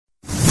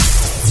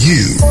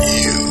You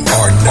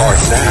are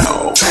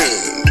now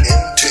tuned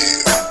into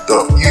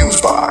the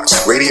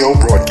FuseBox radio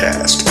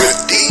broadcast with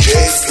DJ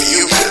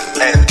Fusion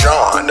and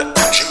John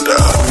Judah.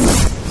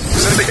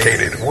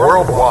 Syndicated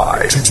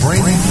worldwide to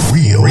bring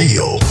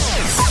real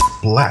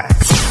black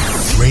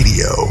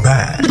radio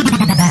back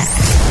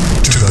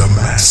to the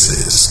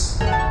masses.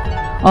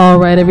 All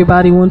right,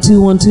 everybody, 1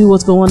 2 1 2.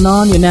 What's going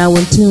on? You're now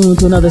in tune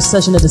to another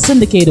session of the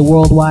syndicated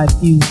worldwide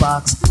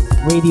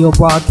FuseBox radio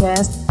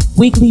broadcast.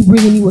 Weekly,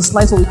 bringing you a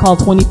slice of what we call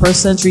 21st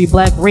century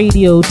black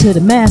radio to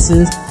the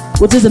masses,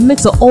 which is a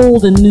mix of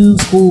old and new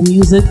school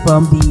music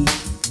from the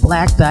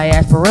black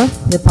diaspora,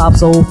 hip-hop,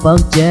 soul, funk,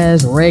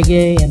 jazz,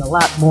 reggae, and a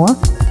lot more,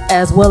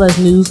 as well as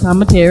news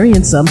commentary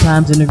and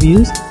sometimes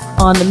interviews.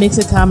 On the mix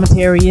of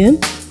commentary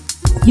end,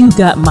 you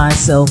got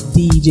myself,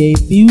 DJ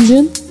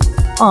Fusion.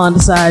 On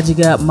the side, you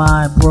got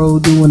my bro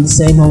doing the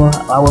same.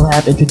 I will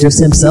have introduced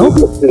himself.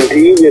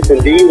 Yes,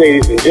 indeed,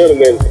 ladies and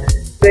gentlemen.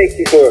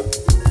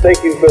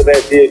 Thank you for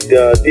that, dear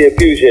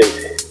Fusion.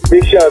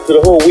 Big shout out to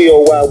the whole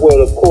Wheel Wide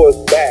World, of course,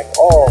 back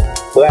off,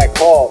 Black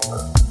Hawk,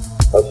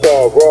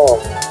 Asar Raw.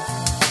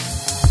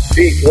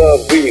 Peace,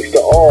 love, greetings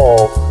to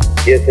all.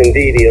 Yes,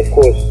 indeed, of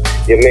course,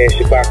 your man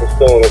Shabaka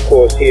Stone, of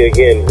course, here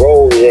again,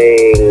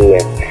 rolling.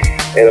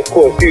 And of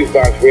course,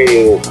 FuseBox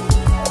Radio,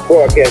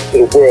 broadcast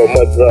to the world,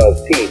 much love,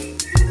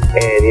 peace,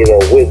 and,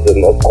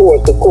 wisdom. Of course,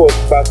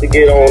 about to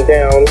get on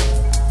down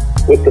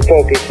with the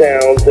funky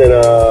sounds, and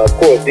of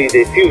course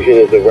DJ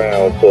Fusion is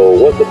around, so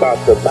what's about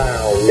to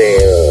bound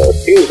there,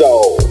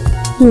 Fuso?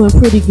 Doing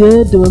pretty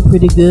good.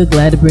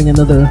 Glad to bring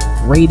another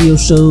radio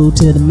show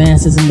to the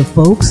masses and the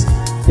folks.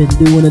 Been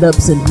doing it up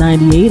since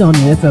 98 on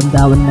your FM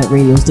Dollar Net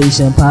radio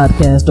station,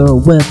 podcast, or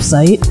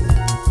website.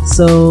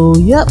 So,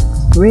 yep,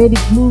 ready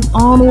to move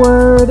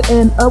onward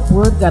and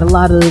upward. Got a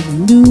lot of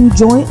new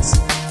joints,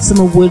 some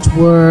of which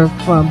were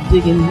from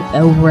digging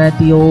over at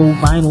the old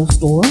vinyl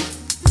store.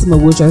 Some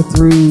of which are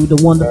through the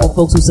wonderful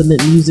folks who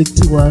submit music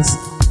to us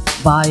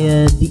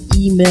via the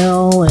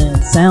email and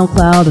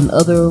SoundCloud and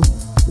other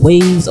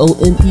waves, old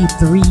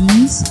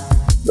MP3s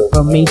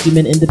from mainstream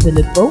and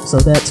independent folks, so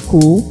that's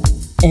cool.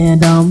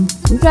 And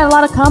we've got a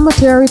lot of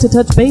commentary to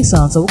touch base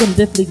on, so we're going to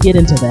definitely get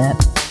into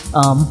that.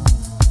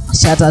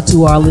 Shout out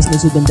to our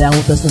listeners who've been down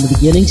with us from the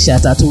beginning.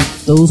 Shout out to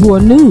those who are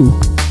new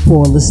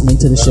who are listening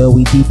to the show.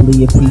 We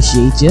deeply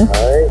appreciate you.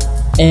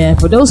 And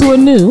for those who are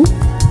new,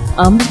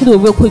 I'm just going to do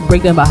a real quick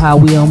breakdown about how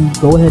we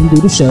go ahead and do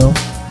the show.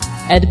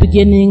 At the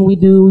beginning, we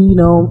do,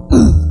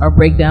 our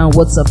breakdown,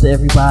 what's up to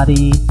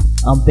everybody,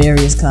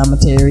 various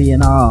commentary,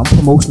 and our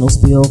promotional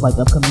spills, like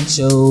upcoming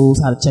shows,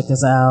 how to check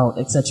us out,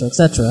 etc.,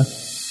 etc.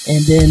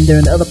 And then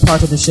during the other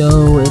part of the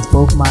show, it's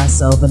both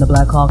myself and the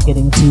Black Hawk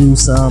getting to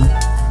some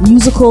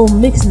musical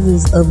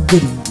mixes of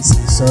goodies.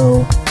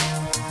 So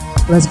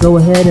let's go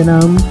ahead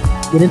and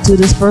get into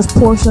this first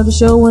portion of the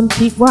show and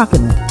keep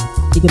rocking it.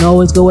 You can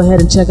always go ahead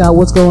and check out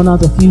what's going on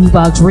with the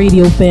FuseBox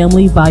Radio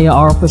family via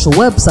our official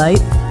website,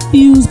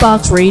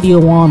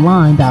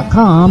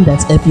 FuseboxRadioOnline.com.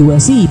 That's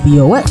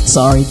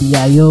FUSEBOX,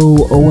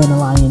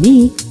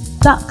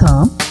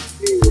 DIOONLINE.com.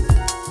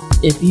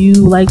 If you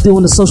like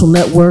doing the social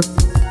network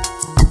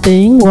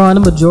thing, we're on a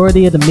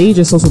majority of the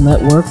major social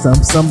networks.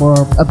 Some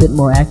are a bit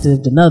more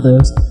active than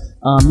others.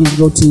 You can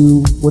go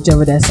to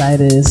whichever that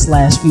site is,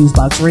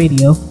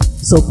 /FuseboxRadio.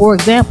 So, for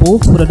example,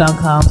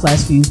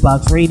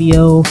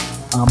 Twitter.com/FuseboxRadio.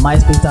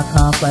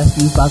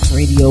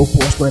 MySpace.com/FuseBoxRadio,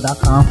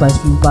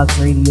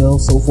 Foursquare.com/FuseBoxRadio,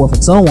 so forth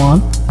and so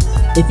on.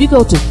 If you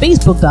go to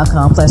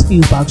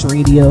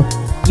Facebook.com/FuseBoxRadio,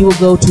 you will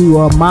go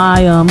to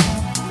my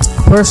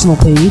personal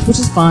page, which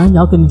is fine.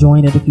 Y'all can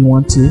join it if you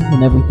want to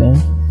and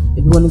everything.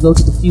 If you want to go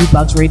to the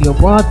FuseBox Radio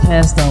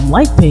broadcast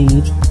like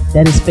page,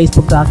 that is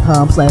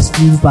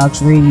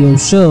Facebook.com/FuseBoxRadio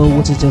show,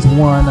 which is just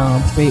one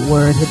straight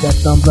word. Hit that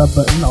thumbs up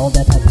button. All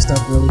that type of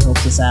stuff really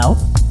helps us out.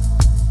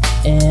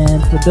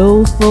 And for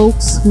those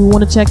folks who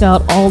want to check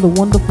out all the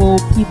wonderful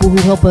people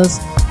who help us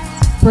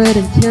spread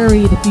and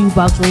carry the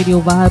FuseBox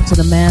Radio vibe to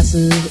the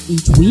masses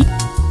each week,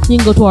 you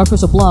can go to our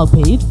official blog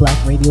page,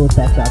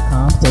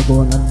 blackradioattack.com, still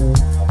going under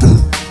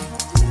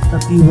a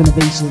few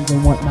renovations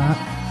and whatnot.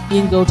 You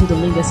can go to the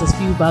link that says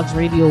FuseBox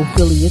Radio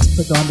Affiliates,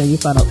 click on there, you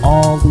find out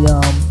all the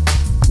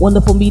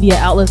wonderful media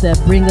outlets that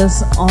bring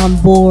us on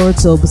board.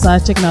 So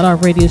besides checking out our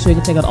radio show, you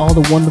can check out all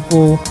the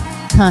wonderful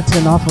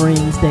content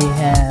offerings they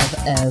have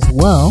as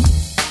well.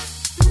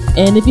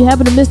 And if you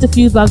happen to miss the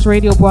FuseBox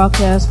Radio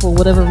broadcast for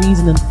whatever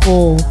reason in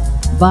full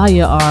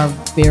via our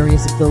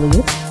various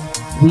affiliates,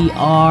 we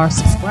are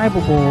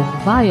subscribable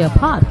via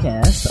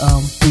podcast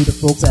through the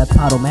folks at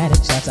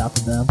Podomatic. Shouts out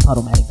to them,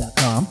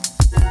 Podomatic.com.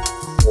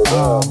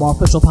 Our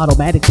official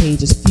Podomatic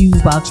page is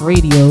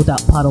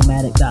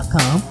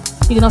FuseBoxRadio.podomatic.com.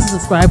 You can also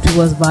subscribe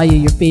to us via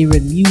your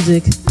favorite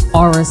music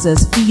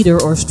RSS feeder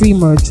or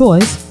streamer of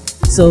choice.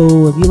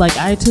 So if you like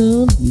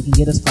iTunes, you can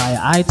get us via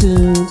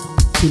iTunes,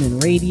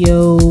 TuneIn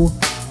Radio,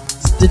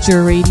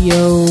 Stitcher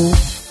Radio,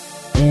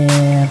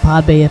 and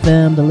Podbay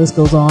FM. The list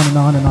goes on and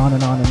on and on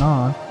and on and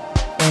on.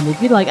 And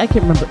if you like, I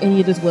can't remember any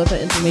of this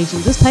website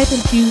information, just type in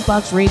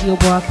FuseBox Radio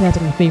broadcast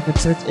on your favorite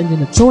search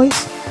engine of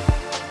choice.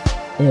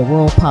 It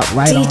will pop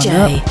right DJ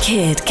on up.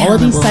 Kid all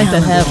of these sites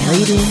that have Cannibal.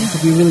 ratings,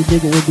 if you really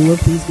dig what we're doing,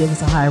 please give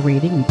us a high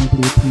rating. We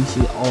deeply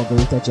appreciate all of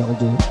those that y'all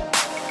do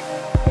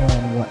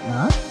and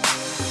whatnot.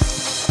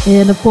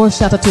 And of course,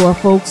 shout out to our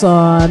folks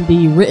on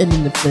the written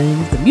end of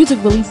things. The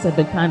music releases have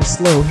been kind of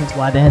slow, hence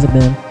why there hasn't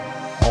been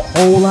a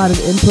whole lot of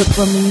input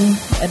from me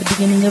at the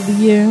beginning of the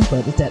year,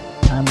 but it's that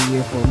time of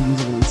year for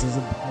music releases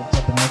up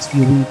the next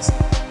few weeks.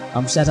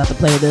 Shout out to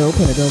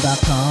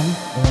Playadill.com,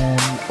 and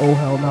Oh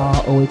Hell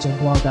Nah,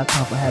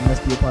 OHMblog.com for having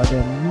us be a part of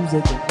their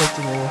music and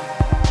cultural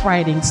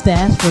writing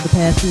staff for the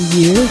past few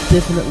years.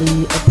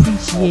 Definitely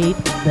appreciate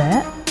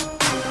that.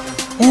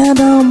 And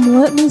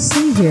let me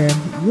see here.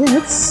 Yeah,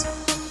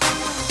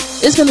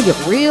 it's gonna get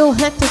real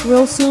hectic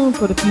real soon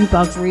for the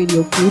FuseBox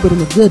radio crew, but in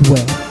a good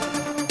way.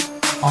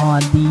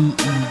 On the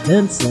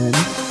events end,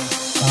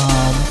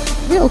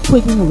 real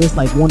quick, we can list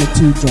like 1 or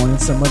 2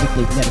 joints. Some other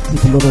things gotta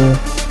keep a little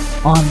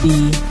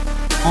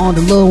on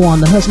the low, on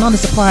the hush, not a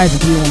surprise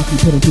if you want to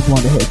keep hitting people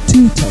on the head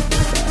too tough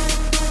with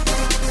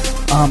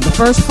that. The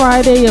first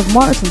Friday of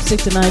March from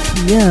 6 to 9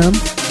 p.m.,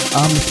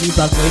 the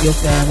FuseBox Radio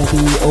Fan will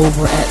be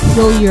over at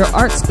Hillier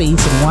Art Space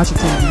in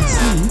Washington,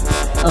 D.C.,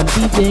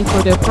 DJing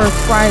for their first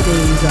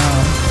Friday's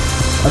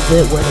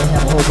event where they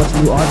have a whole bunch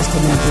of new artists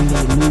coming and bringing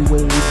a new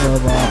wave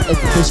of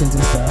exhibitions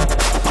and stuff.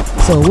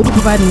 So we'll be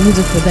providing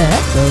music for that,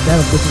 so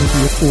that'll definitely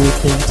be a cool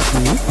thing to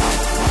do.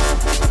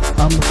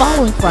 The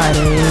following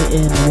Friday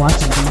in the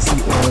Washington, D.C.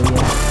 area,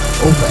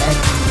 over at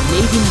the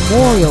Navy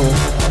Memorial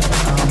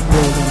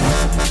building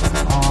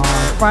on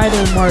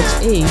Friday, March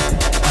 8th,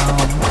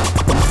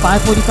 from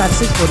 5:45 to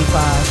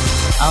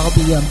 6:45, I'll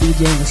be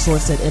DJing a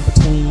short set in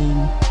between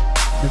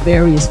the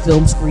various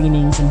film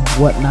screenings and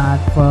whatnot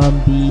from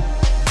the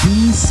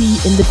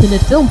DC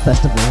Independent Film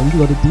Festival. You can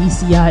go to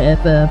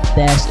dciff-nd.org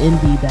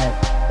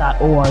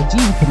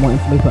for more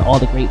information about all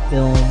the great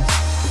films,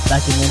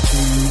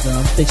 documentaries,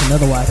 fiction,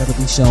 otherwise that will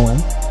be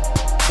showing.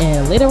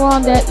 And later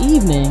on that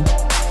evening,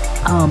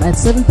 at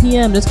 7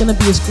 p.m., there's going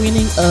to be a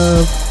screening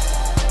of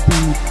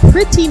the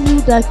pretty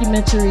new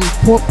documentary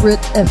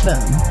Corporate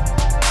FM.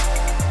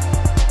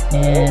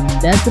 And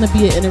that's going to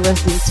be an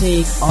interesting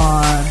take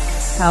on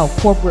how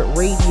corporate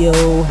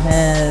radio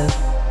has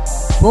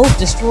both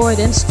destroyed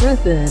and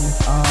strengthened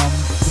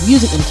the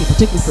music industry,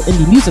 particularly for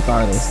indie music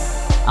artists.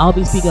 I'll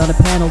be speaking on a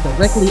panel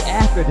directly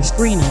after the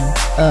screening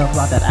of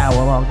about that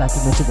hour-long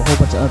documentary with a whole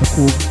bunch of other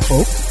cool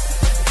folks.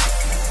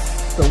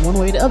 So one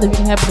way or the other, if you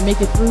can happen to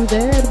make it through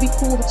there, it'd be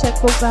cool to check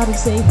folks out and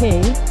say hey,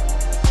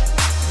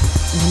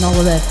 and all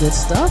of that good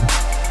stuff.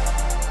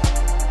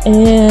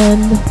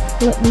 And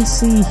let me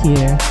see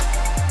here.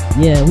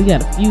 Yeah, we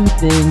got a few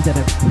things that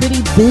are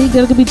pretty big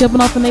that are going to be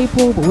jumping off in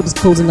April, but we're just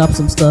closing up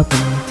some stuff,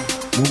 and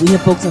when we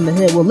hit folks on the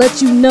head, we'll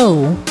let you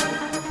know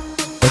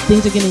that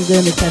things are getting good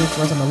and exciting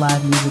for us on the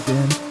live music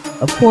end.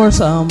 Of course,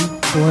 by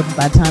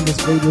the time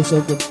this radio show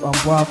gets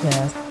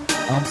broadcast,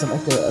 some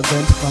extra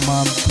events from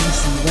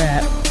DC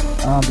Rap,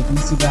 the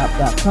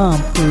DCRap.com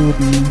crew will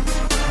be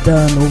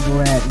done over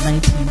at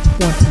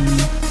 1920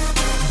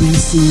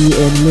 DC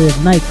and Live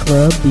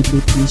Nightclub. Deeply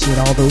appreciate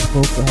all those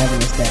folks for having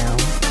us down.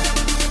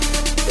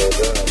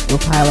 We're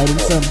highlighting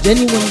some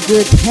genuine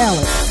good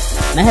talent.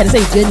 And I had to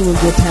say genuine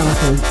good talent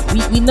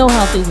because we know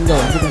how things go.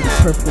 We're going to be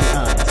perfectly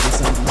honest with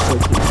some of these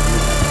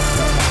showcases.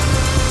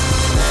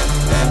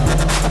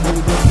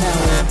 Really good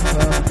talent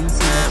from DC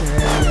metro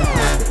area,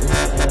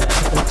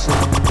 production,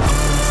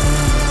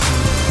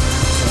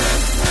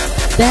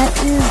 that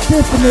is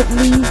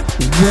definitely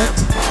what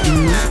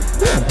is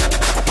good.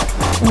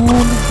 And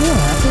yeah,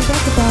 I think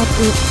that's about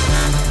it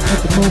at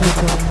the moment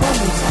for the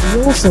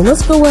promo. So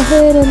let's go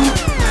ahead and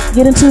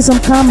get into some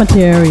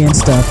commentary and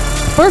stuff.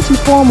 First and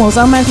foremost,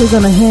 I'm actually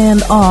going to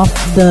hand off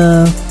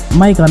the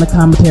mic on the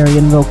commentary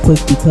in real quick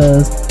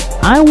because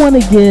I want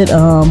to get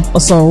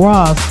some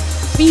raw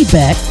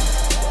feedback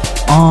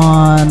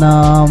on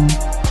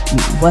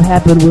what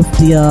happened with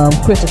the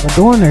Christopher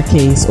Dorner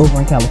case over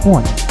in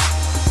California.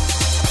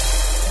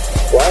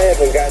 Well, I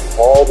haven't gotten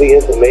all the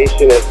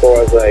information as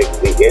far as like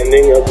the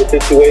ending of the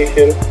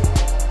situation,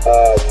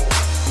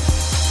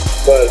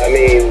 but I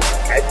mean,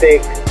 I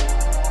think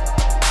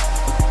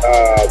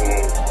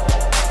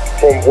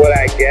from what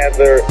I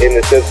gather in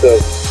the sense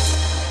of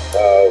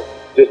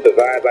just the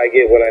vibe I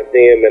get when I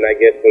see him, and I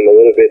guess from the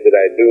little bit that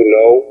I do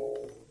know,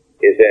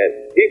 is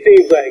that he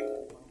seems like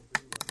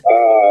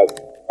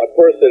a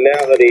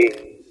personality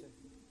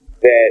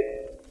that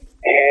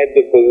had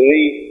the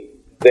belief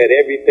that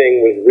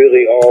everything was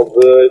really all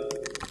good,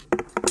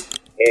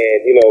 and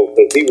you know,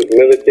 because he was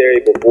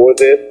military before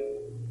this,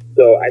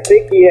 so I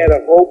think he had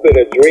a hope and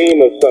a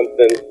dream of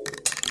something,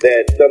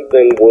 that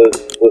something was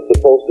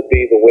supposed to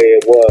be the way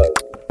it was.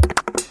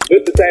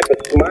 Just the type of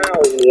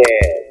smile he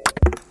had,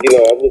 you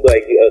know, I was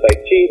like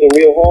cheesing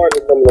real hard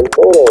in some of them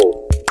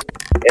photos,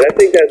 and I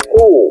think that's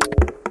cool.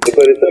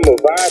 But it's some of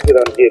the vibes that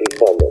I'm getting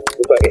from it.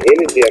 It's like an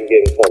energy I'm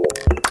getting from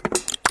it.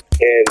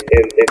 And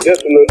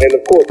just and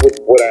of course with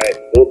what a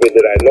little bit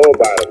that I know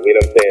about him, you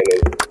know what I'm saying,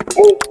 is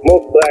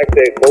most blacks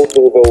that go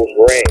through those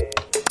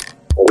ranks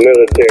of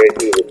military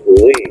through the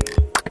police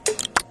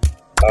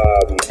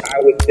I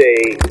would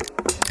say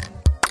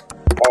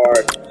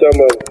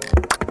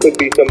could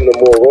be some of the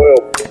more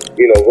royal,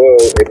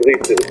 at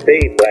least to the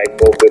state, black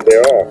folk that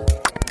there are.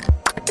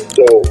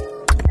 So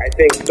I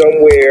think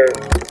somewhere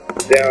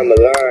down the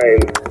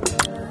line,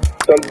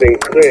 something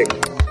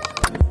clicked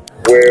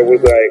where it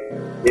was like,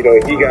 he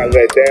got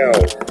let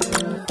down,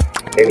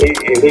 and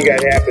he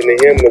got happened to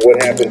him to what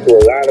happened to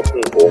a lot of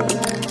people,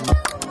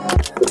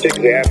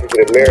 particularly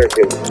African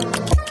Americans,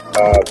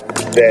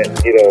 that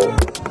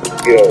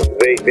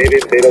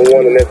they don't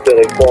want to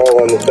necessarily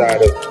fall on the side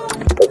of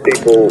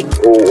people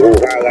who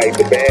highlight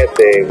the bad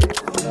things.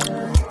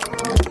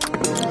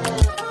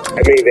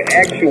 I mean, the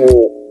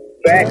actual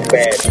fact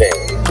bad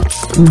things.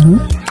 Mm-hmm.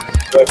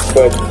 But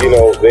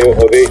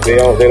they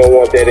don't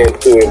want that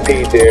to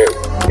impede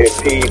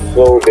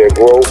slow their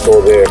growth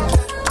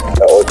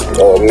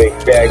or make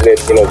stagnant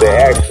their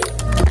action.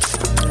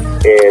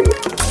 And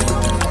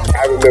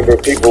I remember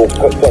people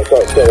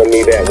start telling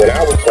me that when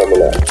I was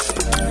coming up,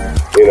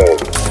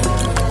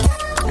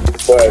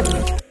 but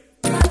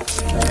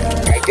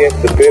I guess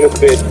the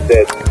benefits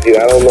that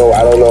I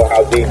don't know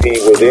how deep he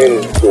was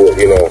into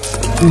it.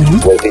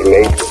 Mm-hmm. Was he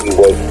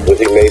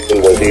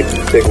Mason? Was he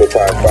Sigma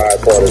Pi Phi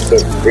part of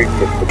the Greek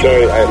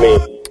fraternity? I mean,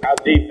 how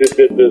deep does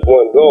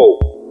one go?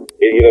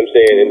 You know what I'm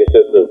saying? In the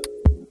sense of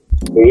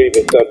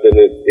believing something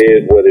that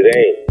is what it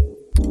ain't.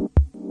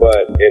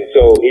 And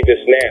so he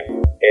just snapped,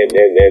 and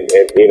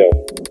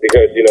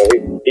because he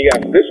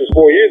got, this was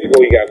 4 years ago,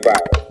 he got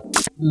fired.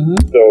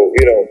 Mm-hmm. So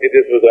it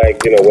just was like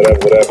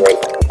whatever. And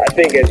I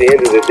think at the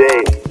end of the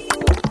day,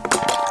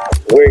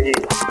 where he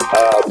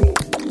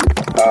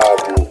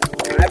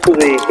I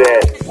believe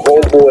that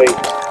homeboy,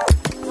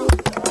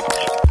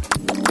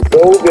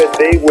 though that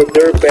they were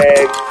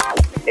dirtbags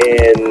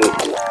and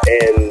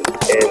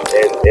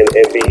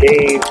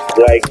behaved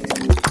like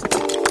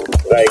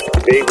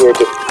they were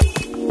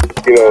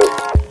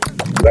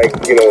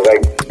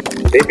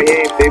they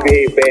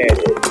behaved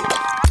badly.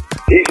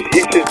 He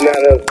should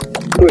not have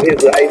put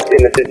his life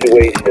in a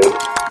situation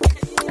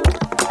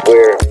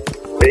where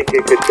they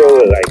can control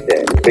it like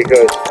that,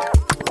 because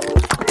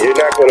you're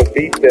not going to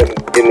beat them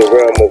in the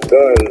realm of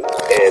guns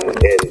and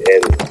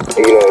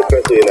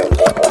especially in an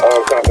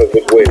armed conflict,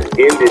 which was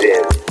ended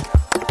in,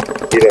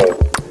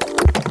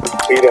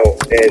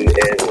 and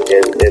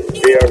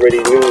they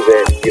already knew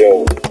that,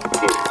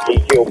 he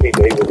killed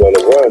people, he was going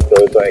to run. So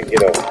it's like,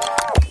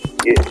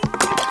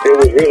 there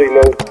was really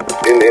no,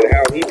 in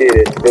how he did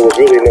it, there was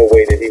really no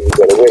way that he was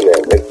going to win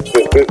that.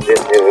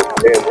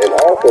 And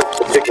also,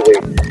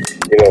 particularly,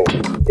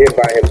 him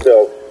by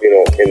himself, in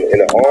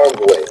an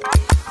armed way.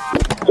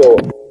 So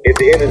at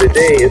the end of the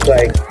day, it's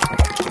like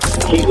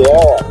he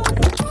lost,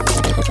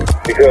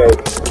 because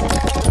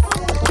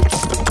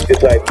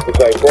it's like,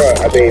 bro.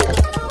 I mean,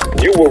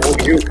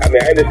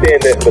 I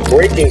understand that the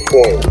breaking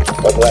point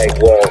of like,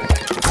 well,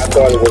 I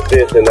thought it was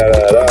this and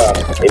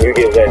and you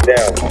get let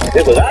down.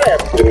 There's a lot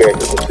of African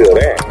Americans who feel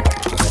that,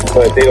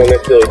 but they don't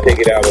necessarily take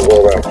it out and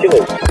go around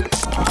killing people.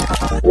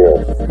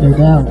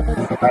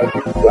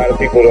 A lot of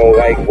people don't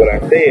like what I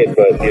said,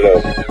 but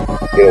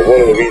one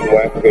of the reasons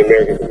why African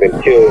Americans have been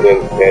killed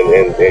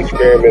and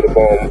experimented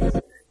upon,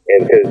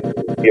 and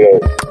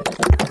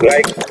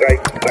like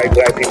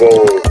black people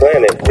on the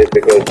planet, is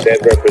because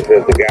that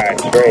represents a God's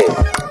strain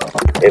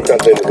and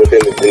something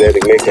within the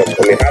genetic makeup.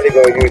 I mean, how they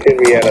gonna use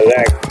Henrietta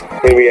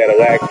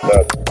Lacks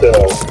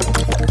cell,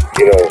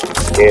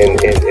 in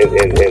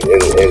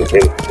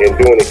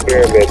doing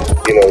experiments,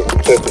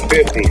 since the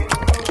 50s,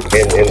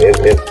 and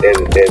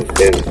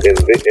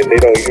they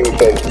don't use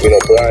some,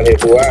 blonde hair,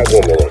 blue eyed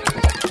woman.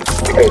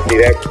 Because see,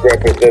 that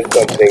represents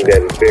something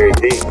that is very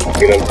deep,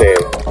 you know what I'm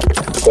saying?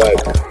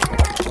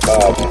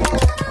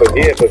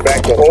 But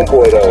back to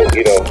homeboy though,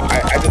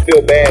 I just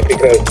feel bad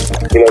because,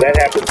 that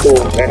happens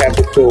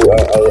to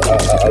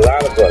a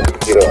lot of us,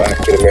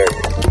 African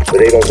Americans, but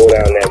they don't go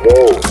down that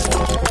road,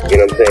 you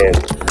know what I'm saying?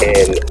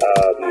 And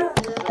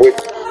which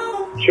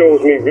shows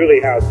me really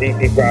how deep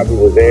he probably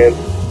was in,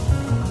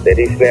 that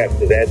he snapped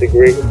to that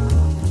degree.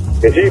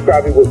 Because he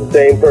probably was the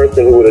same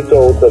person who would have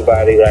told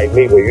somebody like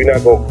me, well, you're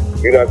not gonna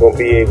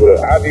be able to.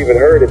 I've even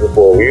heard it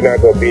before. You're not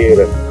gonna be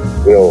able to,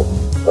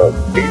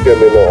 beat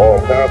them in the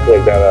armed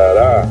conflict,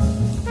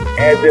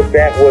 as if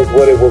that was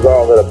what it was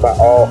all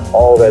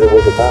that it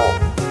was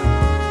about.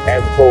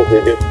 As opposed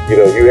to just,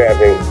 you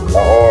having an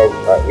arm,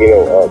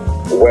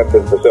 a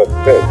weapon for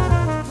self-defense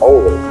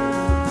only,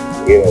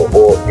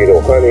 or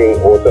hunting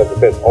or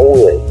self-defense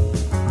only,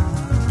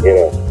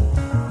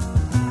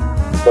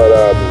 But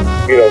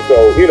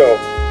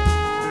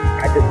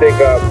I just think,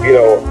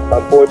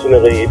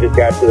 unfortunately, it just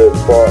got to the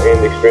far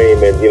end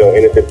extreme, and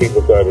innocent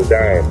people started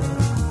dying.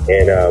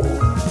 And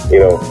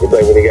it's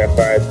like when he got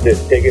fired,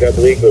 just take it up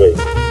legally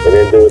and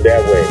then do it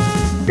that way,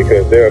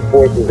 because there are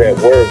forces at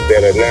work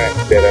that are not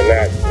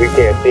we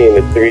can't see in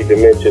the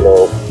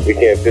three-dimensional, we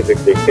can't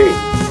physically see,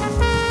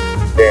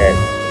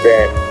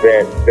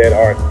 that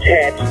are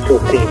attached to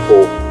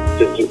people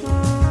to do,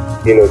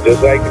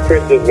 just like the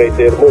Christians may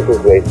say, the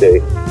Muslims may say.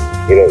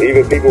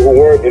 Even people who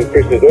weren't in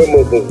Christians or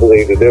Muslims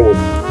believe that there was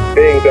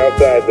things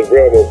outside the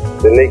realm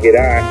of the naked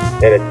eye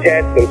and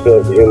attach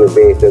themselves to human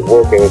beings that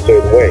work in a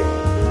certain way.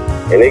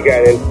 And they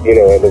got in,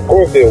 and of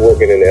course they're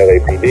working in the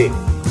LAPD.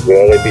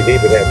 LAPD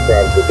been having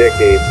problems for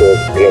decades, so,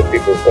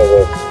 people of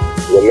color,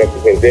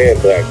 Mexicans and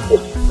blacks,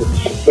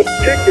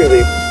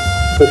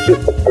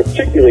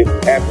 particularly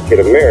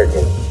African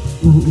Americans,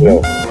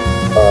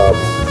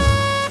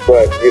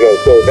 but,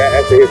 so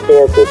that's a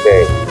historical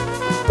thing.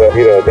 But,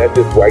 that's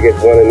just, I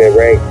guess, one in their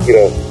ranks. We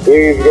ain't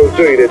even going to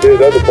show you that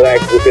there's other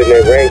blacks within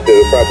their ranks that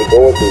are probably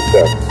going through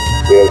stuff.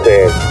 You know what I'm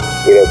saying?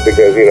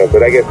 Because,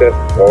 but I guess that's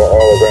all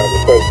around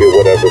the country or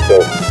whatever. So,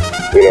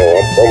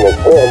 I'm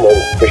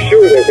for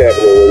sure that's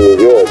happening in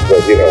New York.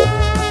 But,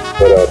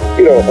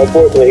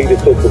 unfortunately, he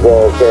just took the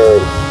wrong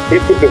turn. He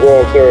took the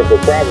wrong turn for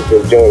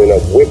probably joining up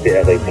with the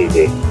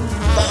LAPD.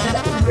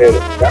 And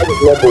that was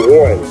number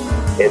one.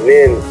 And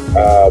then,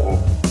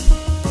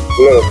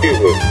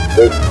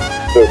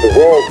 the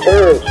wrong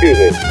turn,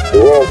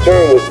 the wrong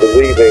turn was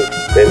believing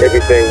that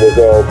everything was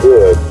all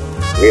good,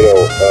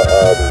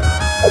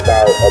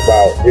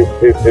 about his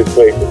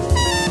place,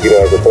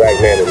 as a black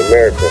man in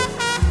America.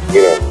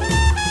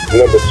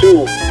 Number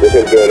two was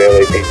him doing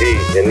LAPD,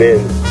 and then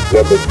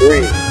number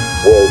three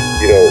was,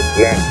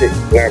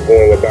 not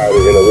going about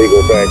it in a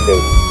legal fashion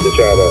to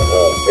try to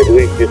at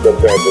least get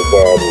some type of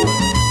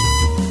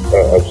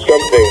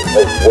something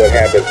of what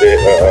happened to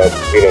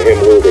him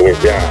losing his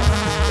job,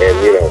 and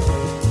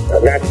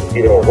not to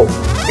be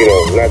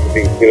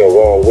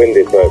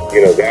long-winded, but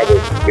that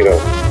was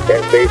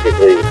that's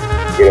basically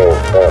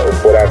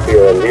what I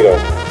feel, and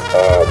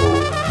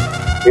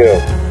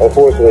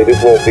unfortunately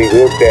this won't be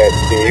looked at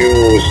to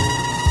use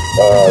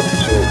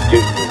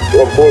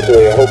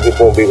unfortunately I hope this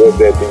won't be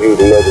looked at to use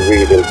another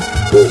reason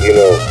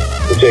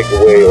to take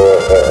away or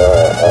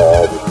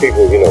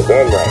people's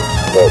gun rights,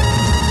 but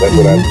that's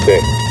what I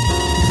say.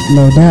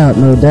 No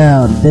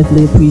doubt.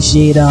 Definitely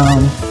appreciate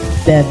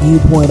that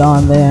viewpoint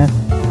on there.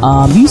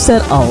 You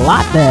said a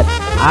lot that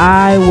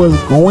I was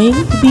going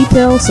to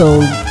detail,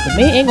 so the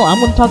main angle I'm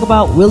going to talk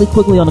about really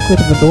quickly on the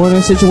Christopher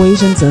Dorner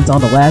situation, since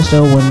on the last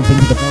show when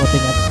things were developing,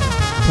 I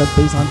touched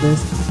base on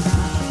this,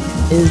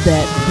 is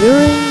that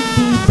during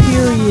the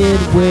period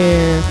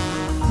where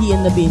he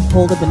ended up being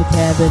pulled up in the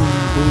cabin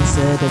and they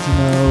said that,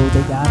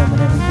 they got him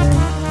and everything,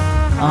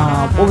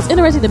 what was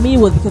interesting to me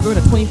was because we're in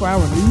a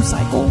 24-hour news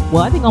cycle,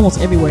 well, I think almost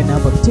everywhere now,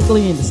 but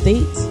particularly in the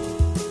States,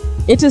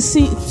 it just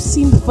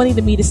seemed funny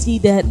to me to see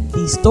that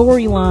the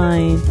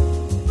storyline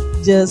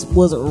just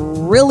was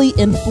really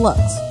in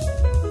flux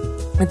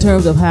in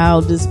terms of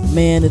how this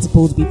man is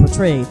supposed to be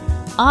portrayed.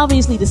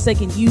 Obviously, the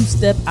second you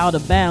step out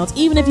of bounds,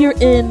 even if you're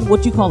in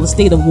what you call a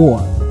state of war,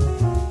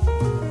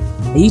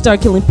 and you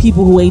start killing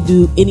people who ain't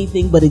do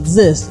anything but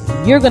exist,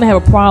 you're going to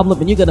have a problem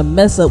and you're going to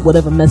mess up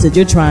whatever message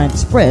you're trying to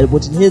spread,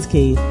 which in his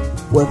case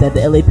was that the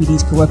LAPD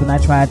is corrupt and I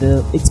tried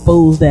to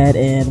expose that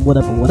and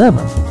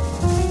whatever.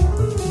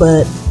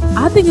 But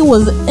I think it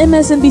was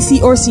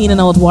MSNBC or CNN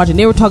I was watching.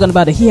 They were talking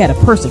about that he had a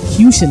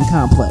persecution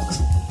complex.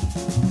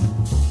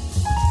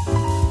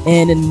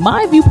 And in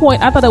my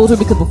viewpoint, I thought that was weird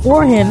because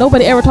beforehand,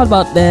 nobody ever talked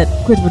about that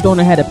Christopher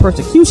Dorner had a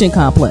persecution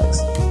complex.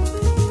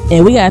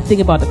 And we got to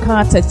think about the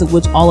context of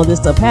which all of this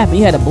stuff happened.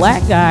 You had a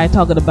black guy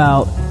talking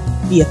about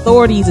the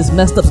authorities is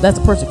messed up, so that's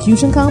a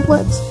persecution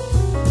complex.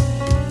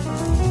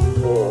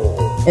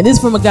 And this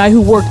is from a guy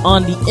who worked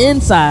on the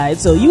inside,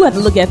 so you had to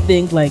look at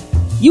things like,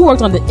 you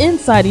worked on the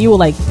inside and you were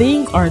like,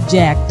 things are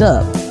jacked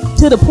up.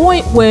 To the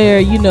point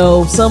where,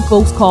 some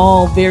folks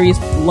call various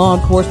law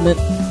enforcement,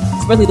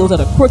 especially those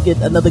that are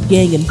crooked, another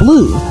gang in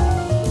blue.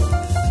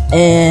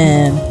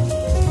 And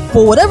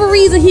for whatever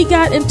reason he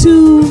got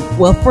into,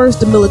 first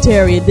the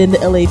military and then the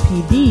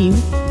LAPD.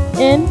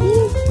 And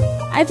he,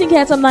 I think,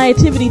 had some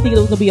naivety thinking it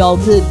was going to be all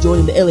good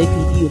joining the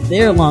LAPD with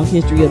their long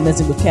history of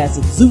messing with cats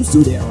in zoot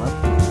suit era.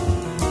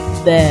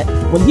 That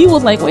when he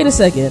was like, wait a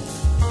second,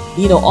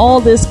 all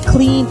this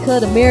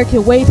clean-cut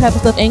American way type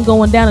of stuff ain't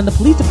going down in the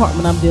police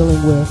department I'm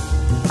dealing with.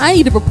 I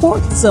need to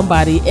report to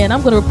somebody, and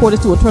I'm going to report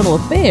it to Internal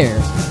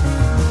Affairs.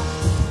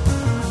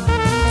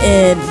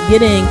 And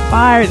getting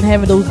fired and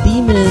having those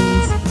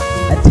demons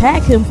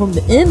attack him from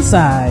the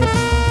inside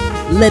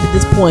led to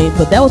this point,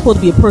 but that was supposed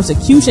to be a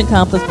persecution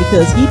complex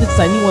because he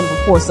decided he wanted to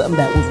report something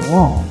that was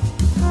wrong.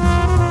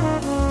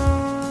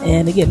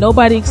 And again,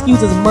 nobody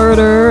excuses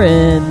murder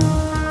and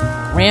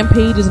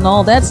rampages and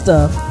all that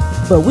stuff.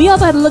 But we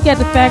also had to look at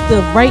the fact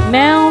of right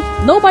now,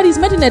 nobody's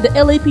mentioned that the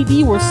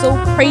LAPD were so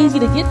crazy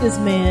to get this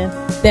man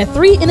that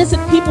 3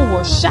 innocent people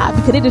were shot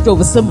because they just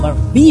drove a similar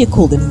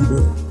vehicle than he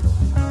did.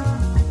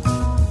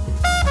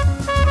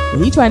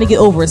 When he trying to get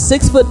over a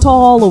 6 foot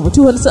tall, over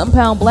 200-something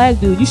pound black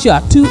dude, you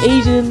shot 2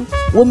 Asian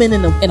women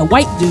and a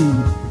white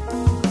dude.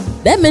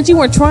 That meant you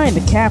weren't trying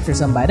to capture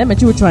somebody. That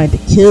meant you were trying to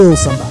kill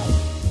somebody.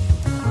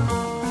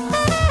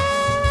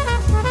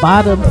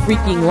 Bottom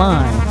freaking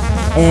line.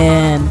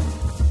 And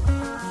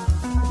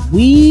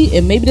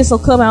maybe this will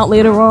come out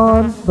later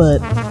on, but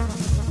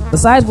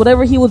besides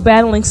whatever he was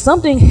battling,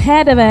 something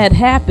had to have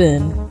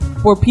happened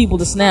for people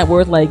to snap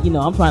where it's like,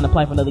 I'm trying to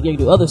apply for another gig,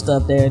 do other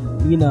stuff there,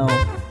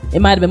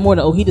 it might have been more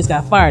than, oh, he just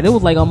got fired. It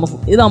was like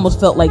it almost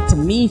felt like, to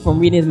me, from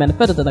reading his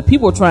manifesto, that like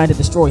people were trying to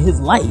destroy his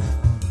life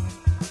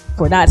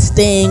for not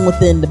staying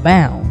within the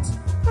bounds.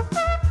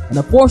 And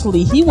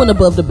unfortunately, he went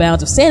above the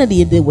bounds of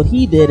sanity and did what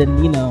he did.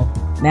 And, you know,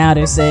 now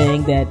they're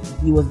saying that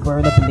he was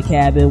burned up in the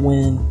cabin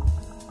when,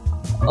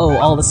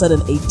 all of a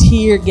sudden a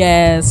tear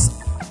gas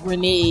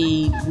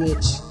grenade,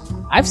 which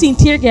I've seen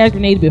tear gas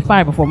grenades be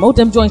fired before. Most of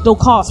them joints don't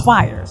cause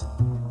fires.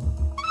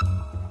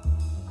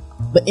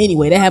 But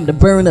anyway, they happened to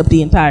burn up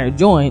the entire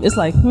joint. It's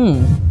like,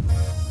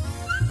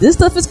 this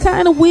stuff is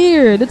kind of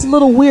weird. It's a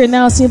little weird.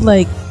 Now it seems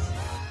like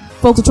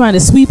folks are trying to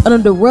sweep under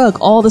the rug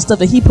all the stuff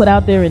that he put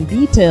out there in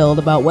detail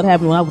about what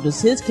happened when I was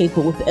just his case,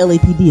 but with the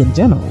LAPD in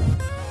general.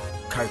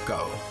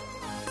 Kirko.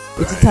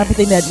 It's the type of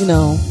thing that, you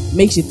know,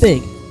 makes you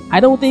think. I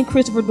don't think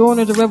Christopher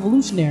Dorner's a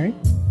revolutionary.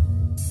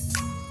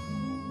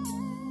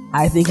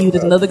 I think he was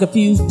just another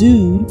confused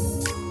dude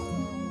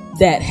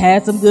that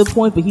had some good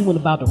points, but he went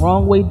about the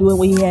wrong way doing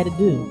what he had to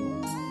do.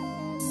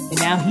 And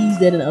now he's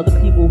dead, and other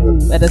people who,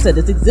 as I said,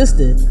 this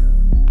existed,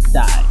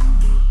 died.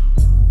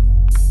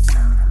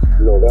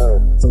 No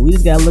doubt. So we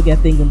just gotta look at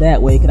things in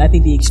that way, because I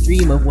think the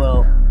extreme of,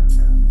 well,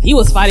 he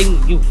was fighting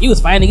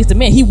against the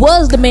man. He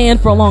was the man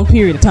for a long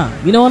period of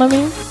time. You know what I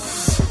mean?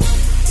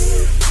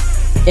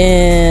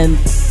 And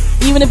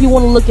even if you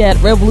want to look at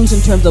revolution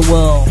in terms of,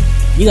 well,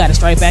 you gotta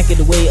strike back in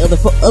the way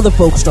other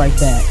folks strike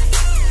back.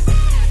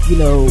 You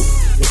know,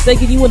 the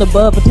second you went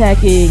above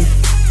attacking,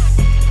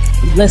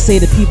 let's say,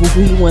 the people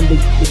who he wanted to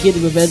get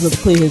the revenge of, to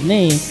clear his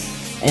name,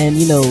 and,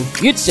 you know,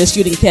 you're just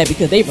shooting a cat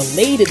because they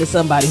related to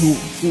somebody who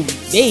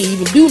they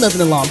even do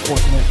nothing in law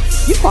enforcement.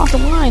 You crossed the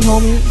line,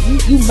 homie.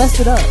 You messed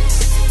it up.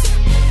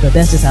 But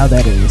that's just how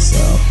that is.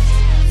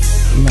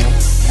 So, you know,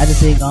 I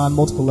just think on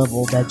multiple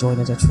levels that joint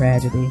is a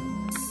tragedy.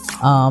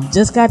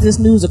 Just got this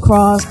news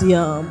across the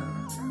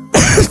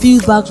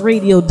FuseBox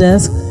radio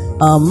desk.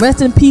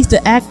 Rest in peace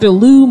to actor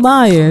Lou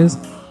Myers.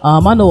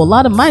 I know a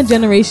lot of my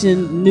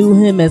generation knew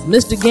him as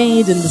Mr.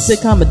 Gaines in the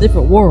sitcom A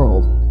Different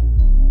World.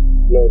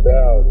 No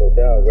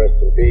doubt,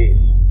 rest in peace.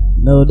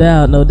 No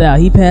doubt.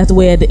 He passed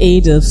away at the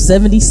age of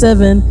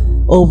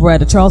 77 over at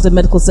the Charleston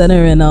Medical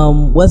Center in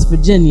West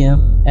Virginia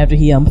after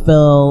he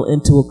fell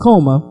into a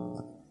coma.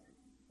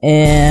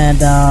 And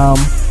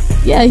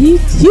yeah, he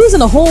was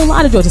in a whole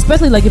lot of joints,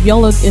 especially like if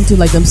y'all look into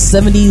like them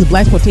 70s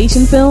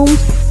blaxploitation films.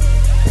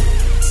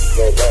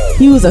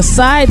 He was a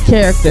side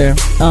character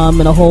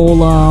in a whole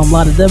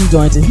lot of them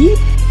joints, and he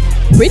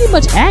pretty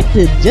much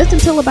acted just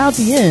until about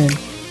the end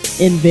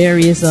in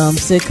various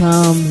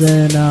sitcoms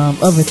and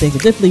other things.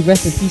 But definitely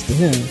rest in peace to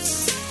him.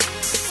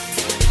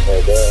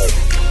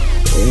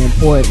 An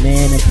important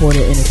man,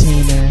 important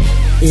entertainer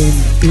in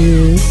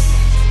biz.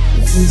 Let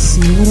me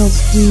see, what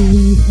else do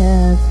we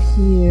have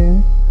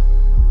here?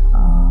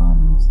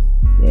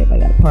 Yeah, if I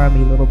gotta pardon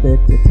me a little bit,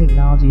 the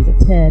technology is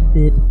a tad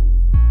bit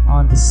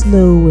on the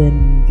slow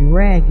and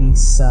draggy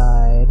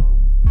side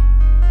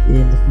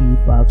in the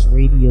FuseBox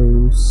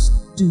radio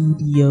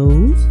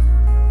studios.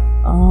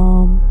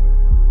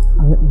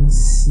 Let me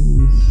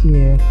see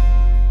here.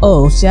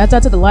 Oh, shout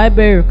out to the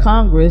Library of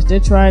Congress. They're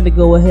trying to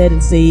go ahead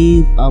and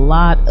save a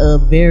lot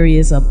of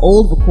various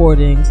old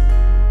recordings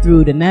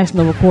through the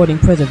National Recording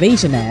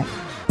Preservation Act,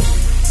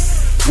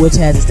 which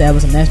has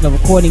established a national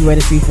recording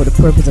registry for the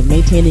purpose of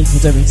maintaining and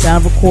preserving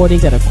sound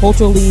recordings that are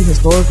culturally,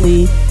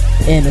 historically,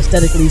 and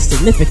aesthetically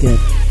significant.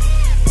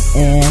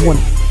 And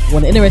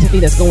one interesting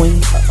thing that's going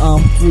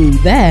through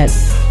that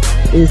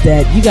is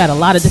that you got a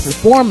lot of different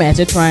formats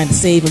they're trying to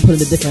save and put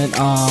into different,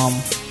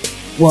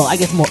 well, I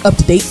guess more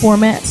up-to-date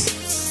formats.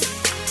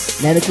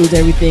 And that includes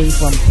everything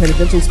from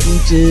presidential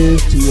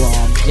speeches to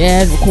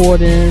jazz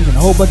recordings and a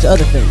whole bunch of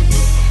other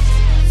things.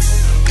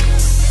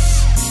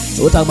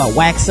 So we're talking about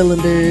wax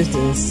cylinders to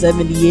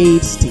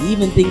 78s to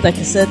even things like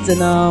cassettes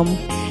and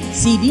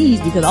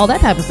CDs, because all that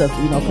type of stuff,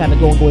 you know, kind of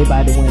going away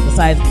by the wind,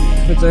 besides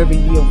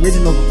preserving the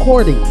original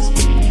recordings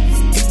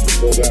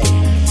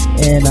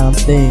and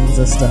things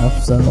and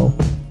stuff. So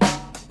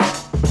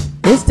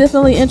it's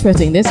definitely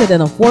interesting. They said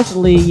that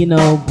unfortunately, you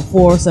know,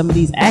 before some of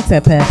these acts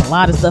have passed, a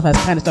lot of stuff has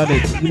kind of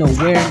started, you know,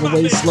 wearing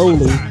away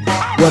slowly,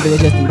 whether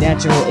it's just through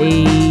natural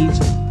age,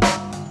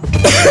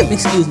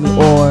 excuse me,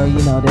 or,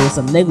 you know, there's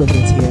some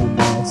negligence here and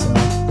there. So,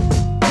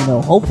 you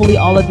know, hopefully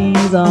all of these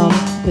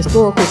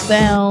historical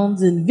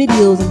sounds and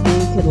videos and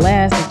things can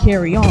last and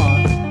carry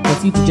on for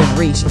future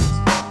generations.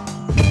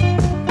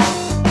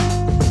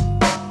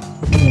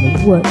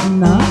 And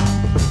whatnot.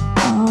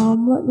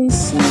 Let me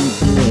see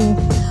here.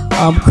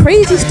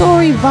 Crazy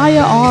story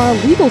via our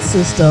legal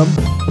system.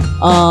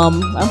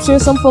 I'm sure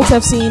some folks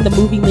have seen the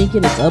movie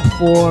Lincoln. It's up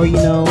for, you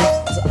know,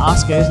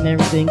 Oscars and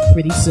everything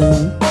pretty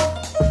soon.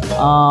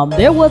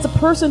 There was a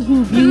person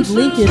who viewed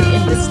Lincoln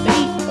in the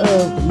state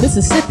of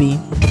Mississippi,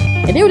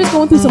 and they were just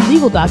going through some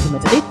legal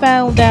documents, and they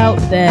found out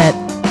that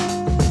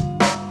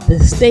the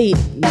state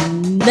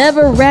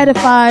never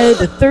ratified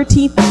the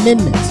 13th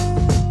Amendment.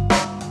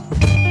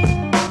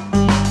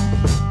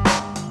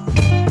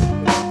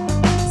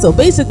 So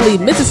basically,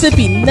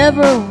 Mississippi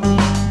never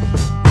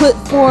put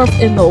forth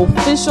in the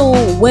official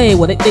way,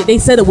 well, they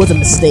said it was a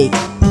mistake,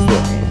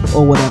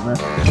 or whatever.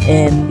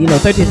 And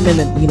 13th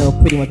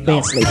Amendment, pretty much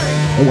banned slavery.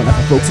 And whatnot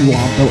for folks who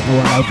don't know,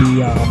 it might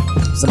be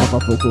some of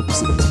our folks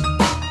overseas.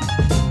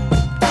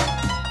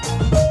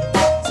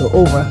 So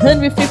over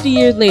 150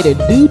 years later,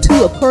 due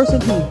to a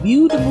person who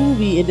viewed the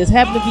movie and just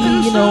happened to be,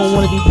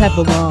 one of these type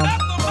of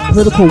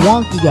political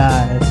wonky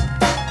guys,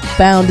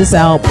 found this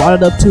out, brought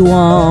it up to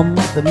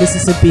the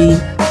Mississippi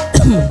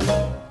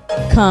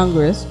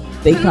Congress,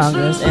 state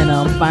Congress, and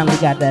finally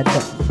got that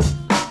done.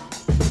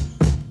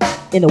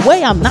 In a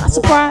way, I'm not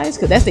surprised,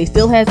 because that state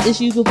still has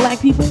issues with black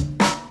people.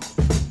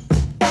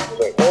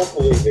 Like,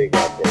 hopefully they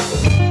got that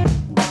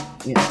done.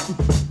 Yeah.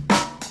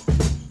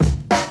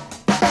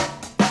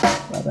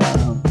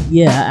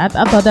 Yeah,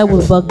 I thought that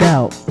was bugged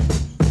out.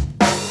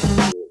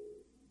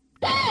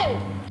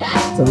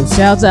 So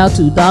shouts out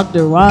to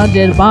Dr.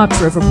 Rondell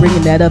Batra for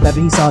bringing that up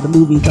after he saw the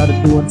movie,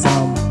 started doing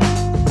some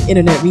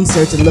internet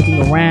research and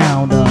looking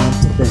around to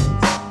things.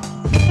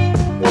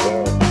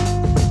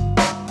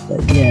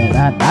 But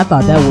yeah, I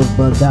thought that was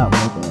bugged out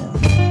right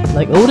there.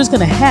 Like, just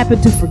gonna happen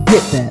to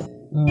forget that.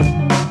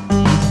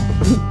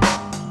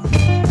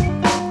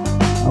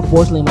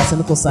 Unfortunately, my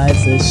cynical side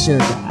says, sure,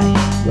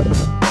 guy,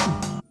 whatever.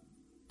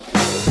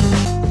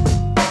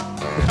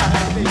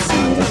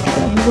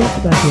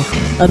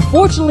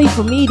 Unfortunately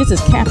for me, this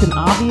is Captain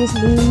Obvious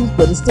news,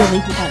 but it still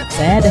makes me kind of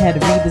sad to have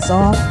to read this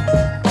off.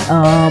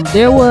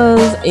 There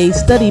was a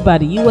study by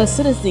the U.S.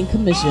 Sentencing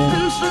Commission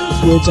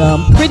which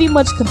pretty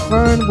much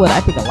confirmed what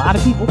I think a lot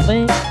of people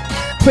think.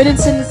 Prison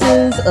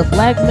sentences of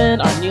black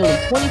men are nearly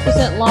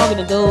 20% longer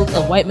than those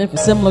of white men for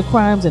similar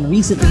crimes in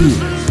recent years.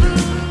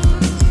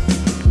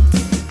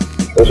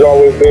 It's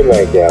always been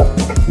like that.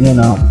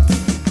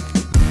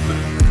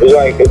 It's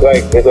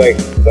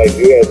like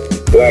you had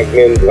black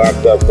men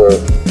locked up for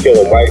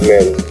killing white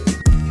men,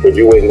 but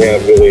you wouldn't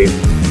have really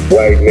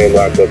white men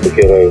locked up for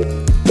killing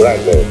black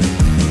men.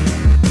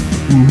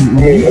 Mm-hmm.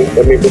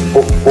 I mean,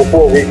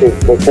 before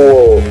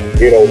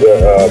the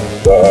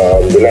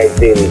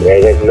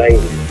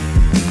 1990s.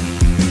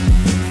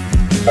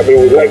 I mean, it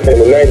was like that in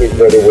the 90s,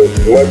 but it was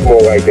much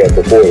more like that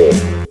before then.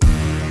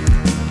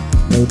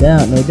 No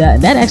doubt.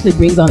 And that actually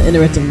brings on an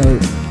interesting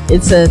note.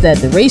 It says that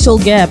the racial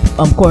gap,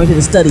 according to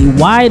the study,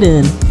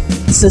 widened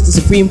since the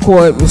Supreme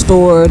Court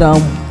restored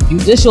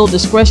judicial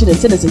discretion in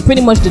sentencing.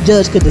 Pretty much the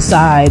judge could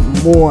decide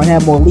more and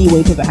have more leeway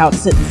in terms of how to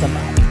sentence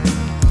somebody,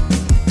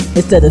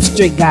 instead of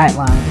strict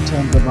guidelines in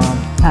terms of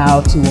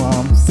how to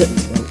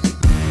sentence folks.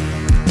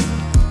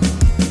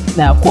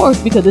 Now, of course,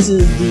 because this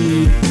is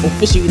the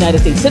official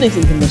United States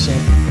Sentencing Commission,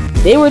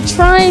 they were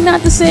trying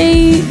not to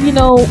say,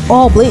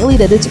 all blatantly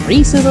that it's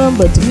racism,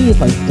 but to me it's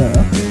like,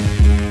 duh.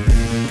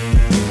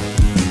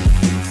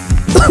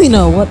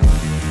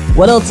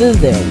 What else is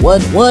there?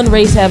 One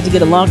race have to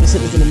get a longer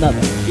sentence than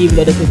another, even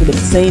though they could commit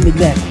the same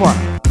exact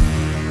crime.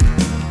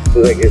 So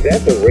like, is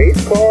that the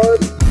race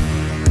card?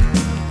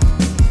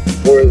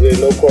 Or is there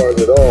no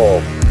cards at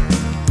all?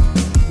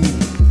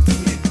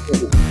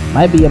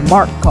 Might be a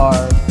mark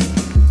card.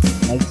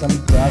 Like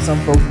some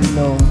folks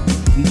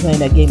you playing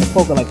that game of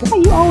poker, like, why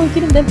you always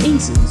getting them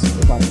aces?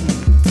 It's like,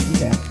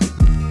 okay.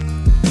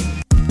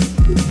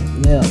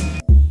 Yeah.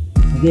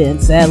 Again,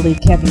 sadly,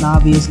 Captain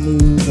Obvious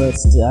news, but I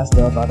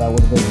still thought that would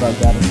have been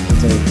bugged out and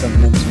deserved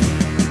some mention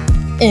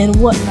and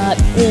whatnot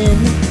in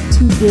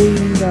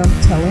today's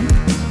telling.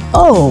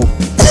 Oh,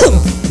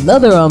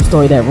 another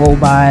story that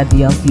rolled by the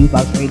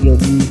FuseBox Radio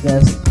News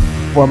Desk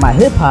for my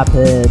hip hop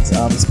heads,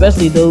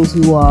 especially those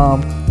who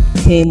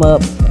came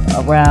up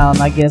around,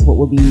 I guess, what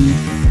would be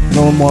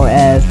known more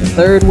as the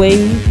third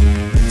wave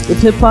of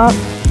hip hop.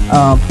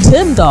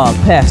 Tim Dog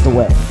passed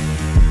away.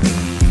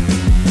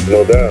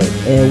 No doubt.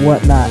 And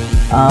whatnot.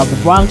 The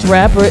Bronx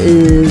rapper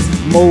is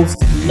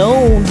most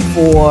known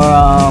for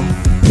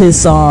his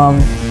song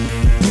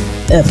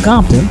F.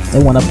 Compton.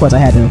 And one, of course, I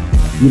had to,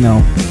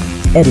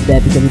 edit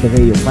that because it's a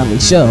radio friendly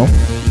show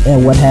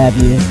and what have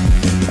you.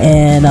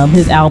 And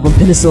his album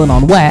Penicillin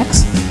on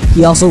Wax.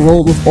 He also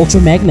rolled with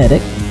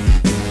Ultramagnetic.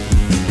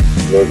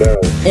 No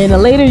doubt. In the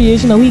later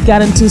years, he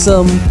got into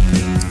some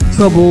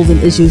troubles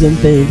and issues and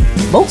things.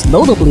 Most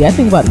notably, I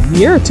think about a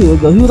year or two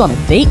ago, he was on a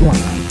Dateline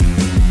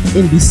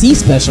NBC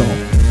special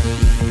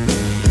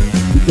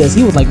because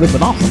he was like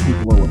ripping off some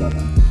people or whatever.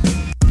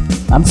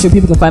 I'm sure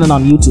people can find it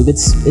on YouTube.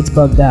 It's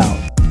bugged out.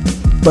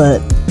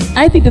 But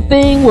I think the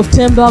thing with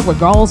Tim Dog,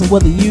 regardless of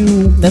whether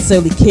you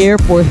necessarily care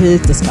for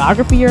his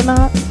discography or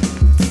not,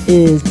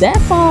 is that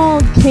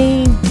song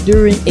came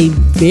during a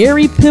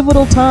very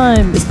pivotal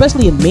time,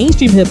 especially in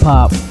mainstream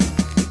hip-hop,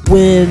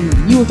 when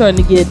you were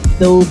starting to get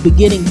those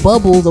beginning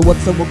bubbles of what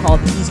some will call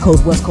the East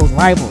Coast, West Coast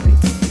rivalry.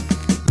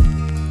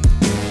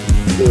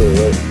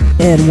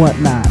 And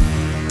whatnot.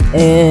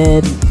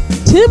 And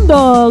Tim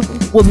Dog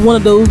was one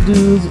of those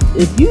dudes,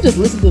 if you just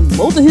listen to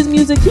most of his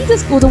music, he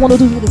just was one of those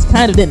dudes who just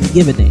kind of didn't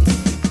give a damn.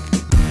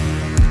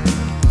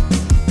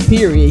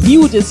 Period. He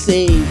would just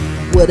say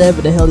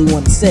whatever the hell he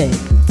wanted to say.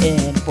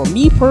 And for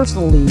me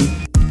personally,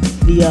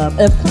 the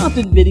F.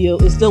 Compton video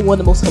is still one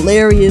of the most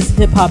hilarious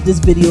hip-hop diss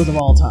videos of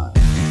all time.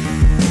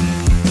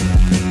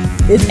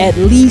 It's at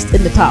least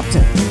in the top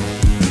 10.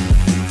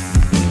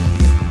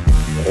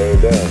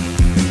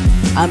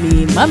 I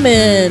mean, my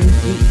man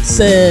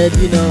said,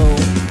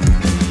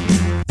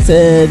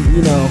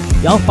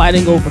 y'all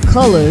fighting over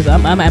colors.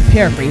 I'm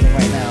paraphrasing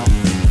right now.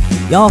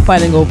 Y'all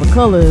fighting over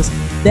colors.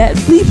 That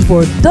bleeps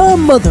were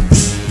dumb mother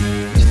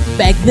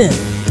back then.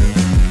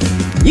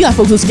 You got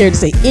folks who are scared to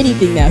say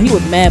anything now. He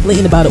was mad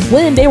blatant about it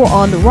when they were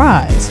on the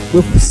rise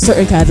with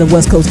certain kinds of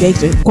West Coast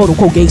gangster, quote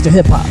unquote gangster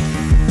hip hop.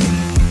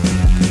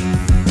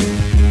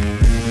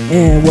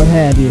 And what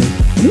have you.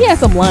 He had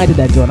some line to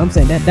that joint. I'm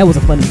saying that was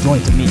a funny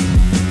joint to me.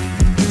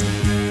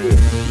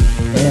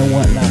 And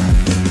whatnot.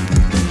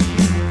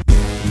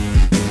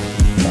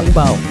 Talk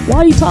about, why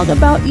are you talking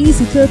about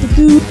Easy? Cause the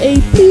dude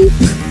AP.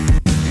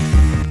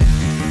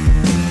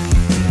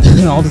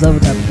 And all this other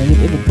type of thing.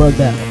 It was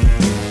bugged out.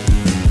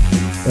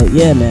 But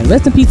yeah, man,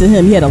 rest in peace to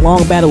him. He had a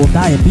long battle with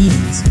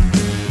diabetes.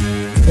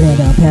 And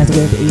passed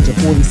away at the age of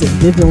 46.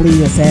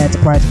 Definitely a sad,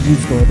 surprising news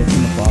story that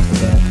came across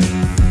with that.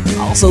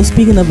 Also,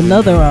 speaking of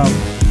another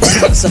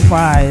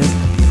surprise,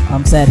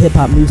 sad hip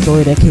hop news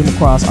story that came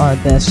across our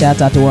desk.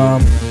 Shouts out to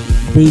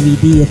Davey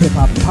D of Hip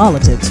Hop and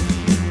Politics.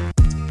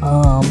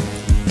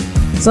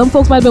 Some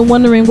folks might have been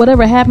wondering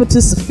whatever happened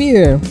to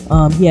Saphir.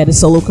 He had his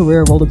solo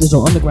career, rolled up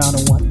Digital Underground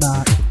and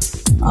whatnot.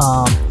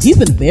 He's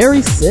been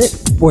very sick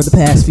for the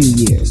past few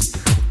years.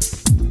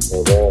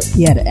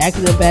 He had an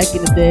accident back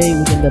in the day,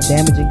 which ended up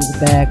damaging his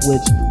back,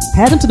 which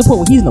had him to the point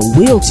where he's in a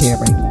wheelchair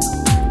right now.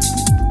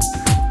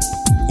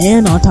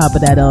 And on top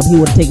of that, he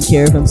wasn't taking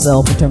care of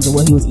himself in terms of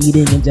what he was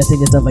eating, ingesting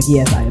and stuff. Like he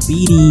has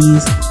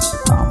diabetes,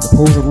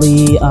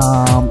 supposedly.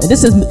 And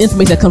this is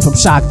information that comes from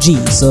Shock G,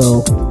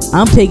 so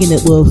I'm taking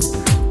it with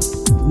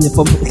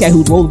from the guy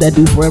who rolled that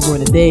dude forever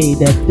and a day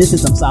that this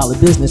is some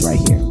solid business right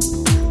here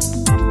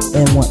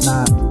and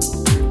whatnot.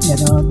 And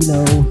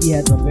he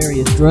had some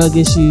various drug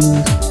issues,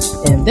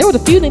 and there were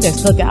a few things that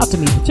stuck out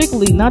to me,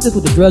 particularly not just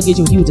with the drug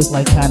issues. He was just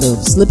like kind of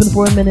slipping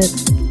for a minute,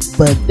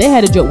 but they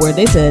had a joke where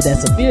they said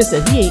that Saphir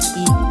said he ain't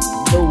eat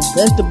no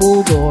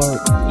vegetables or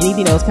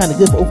anything that was kind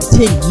of good for over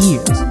 10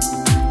 years.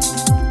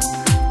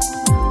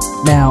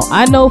 Now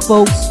I know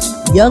folks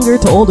younger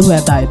to older who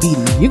have diabetes,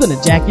 you're gonna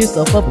jack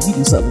yourself up if you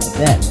do something like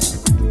that.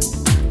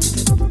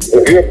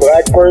 If you're a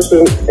black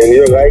person and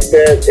you're like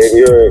that and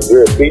you're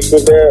at peace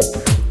with that,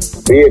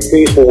 be at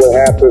peace with what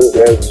happens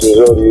as a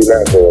result of you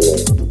not doing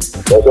it.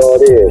 That's all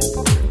it is.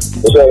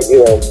 It's like,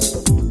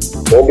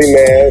 don't be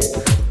mad.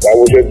 That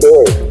was your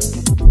choice.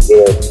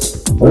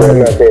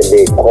 I'm not saying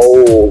being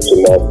cold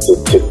enough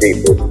to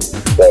people,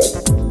 but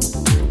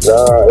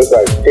it's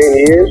like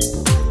 10 years.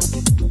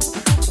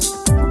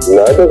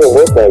 No, it doesn't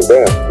work like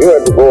that. You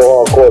have to go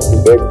hardcore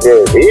to get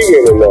there. He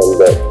getting nothing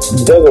back.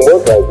 It doesn't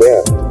work like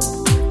that.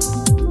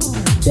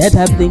 That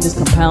type of thing just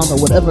compounds on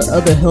whatever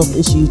other health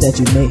issues that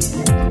you may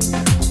have.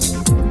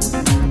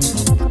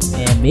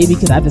 And maybe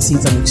because I've been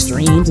seeing some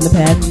extremes in the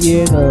past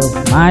years of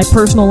my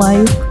personal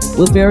life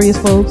with various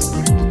folks.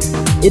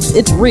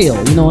 It's real,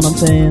 you know what I'm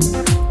saying?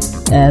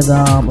 As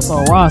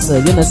Saul Ross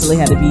said, you don't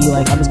necessarily have to be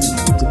like, I'm just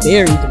going to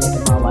bury the rest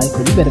of my life,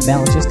 but you better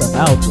balance your stuff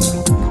out.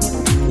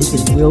 It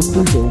gets real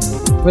critical.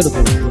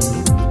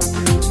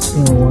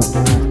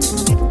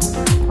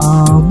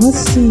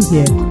 Let's see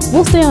here.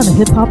 We'll stay on the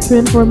hip hop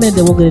trend for a minute,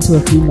 then we'll get into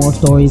a few more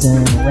stories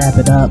and wrap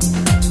it up.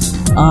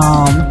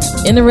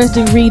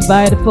 Interesting read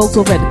by the folks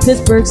over at the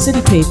Pittsburgh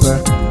City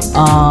Paper.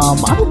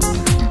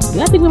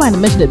 I think we might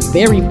have mentioned it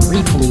very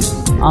briefly.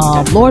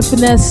 Lord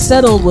Finesse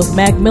settled with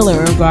Mac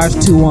Miller in regards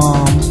to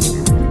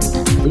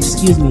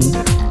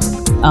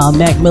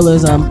Mac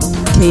Miller's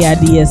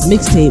KIDS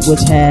mixtape,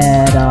 which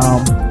had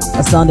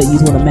a song that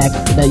used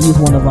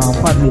one of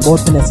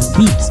Lord Finesse's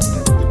beats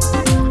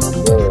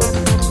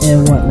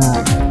and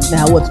whatnot.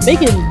 Now, what's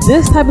making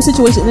this type of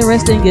situation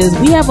interesting is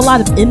we have a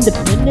lot of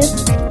independent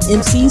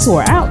MCs who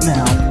are out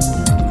now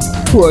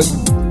who are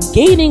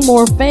gaining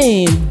more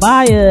fame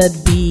via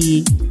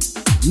the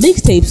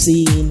mixtape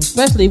scene,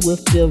 especially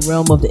with the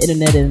realm of the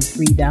internet and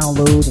free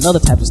downloads and other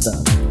types of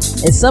stuff.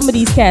 And some of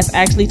these cats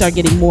actually start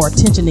getting more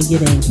attention and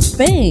getting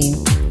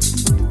fame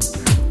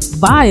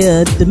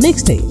via the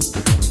mixtapes.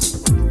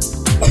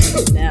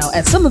 Now,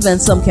 at some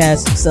events, some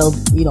cats sell,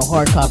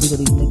 hard copies of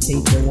these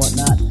mixtapes and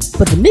whatnot.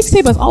 But the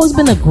mixtape has always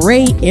been a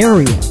gray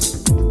area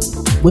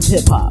with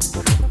hip hop.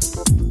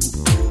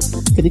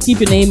 Because they keep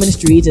your name in the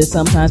streets and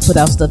sometimes put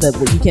out stuff that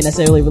you can't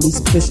necessarily release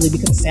officially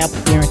because of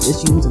sample clearance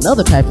issues and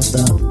other type of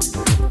stuff.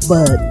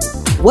 But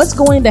what's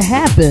going to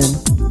happen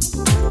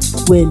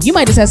when you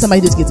might just have somebody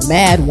who just gets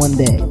mad one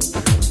day?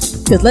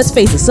 Because let's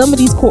face it, some of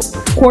these court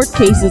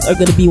cases are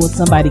going to be when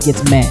somebody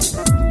gets mad.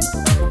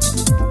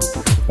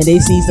 And they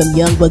see some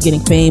young buck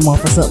getting fame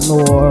off of something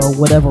or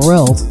whatever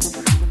else.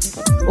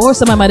 Or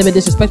somebody might have been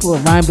disrespectful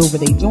and rhymed over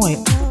their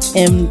joint.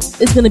 And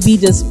it's going to be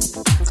just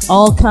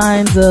all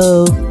kinds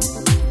of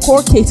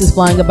court cases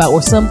flying about,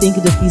 or something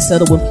could just be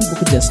settled when people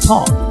could just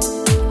talk.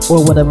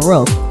 Or whatever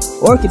else.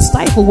 Or it could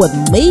stifle what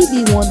may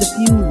be one of the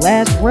few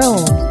last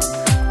realms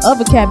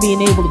of a cat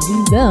being able to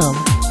do them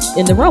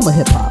in the realm of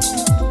hip-hop.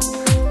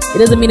 It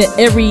doesn't mean that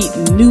every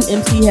new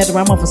MC has to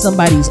rhyme off of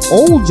somebody's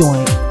old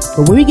joint.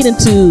 But when we get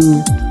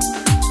into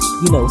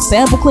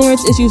sample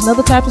clearance issues and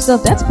other types of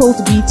stuff, that's supposed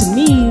to be, to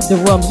me, the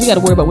realm you got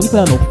to worry about when you put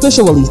out an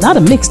official release, not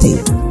a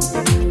mixtape.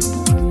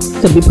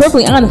 To be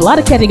perfectly honest, a lot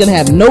of cats ain't gonna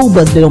have no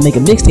buzz if they don't make a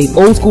mixtape,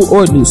 old school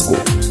or new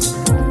school.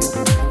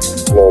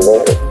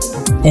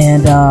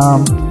 And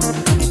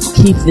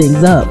keep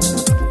things up.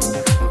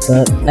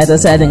 But as I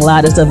said, I think a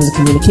lot of stuff is a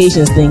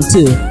communications thing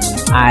too.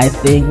 I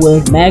think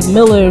with Mac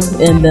Miller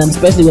and them,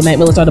 especially when Mac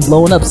Miller started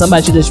blowing up,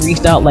 somebody should just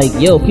reached out like,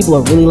 yo, people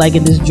are really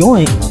liking this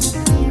joint.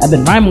 I've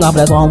been rhyming off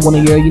of that on one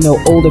of your,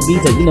 older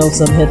beats that,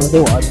 some heads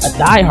that a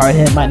diehard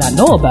head might not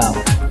know about.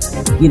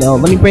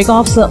 Let me break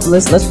off something.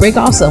 Let's break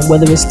off something,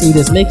 whether it's through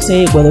this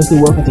mixtape, whether it's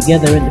through working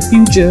together in the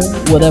future,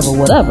 whatever.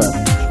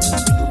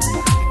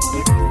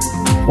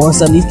 Or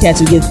some of these cats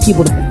who get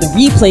people to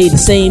replay the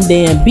same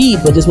damn beat,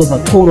 but just with a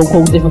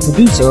quote-unquote different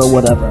producer or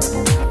whatever.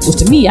 Which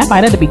to me, I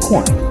find that to be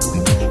corny.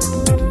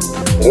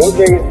 One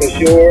thing for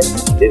sure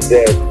is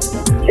that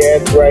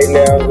cats right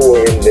now who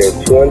are in their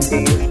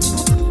 20s,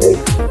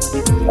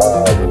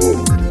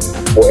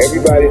 for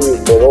everybody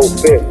who's below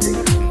 50,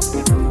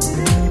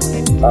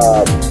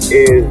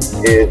 is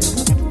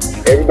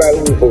everybody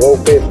who's below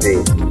 50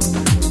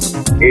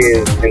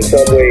 is in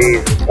some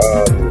ways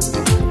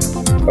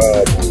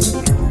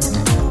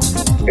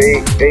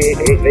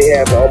they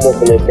have almost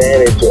an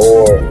advantage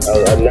or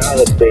a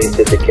knowledge base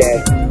that the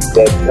cats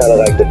that's kind of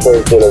like the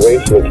first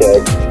generation of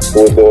cats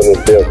who were doing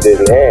this stuff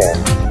didn't have.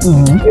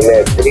 Mm-hmm. And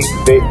that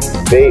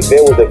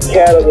there was a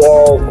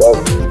catalog of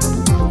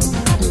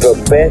the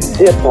best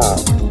hip hop,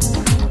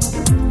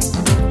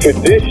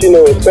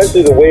 traditional,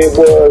 especially the way it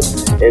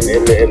was, and the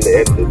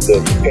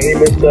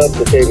famous stuff,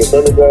 the famous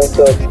underground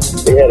stuff.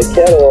 They had a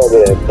catalog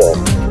of that stuff.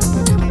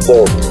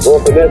 So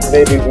Raw Finesse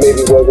maybe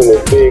wasn't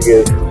as big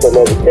as some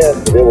other cats,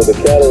 but there was a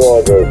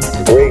catalog of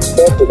great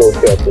stuff that those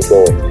cats were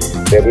doing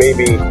that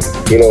maybe,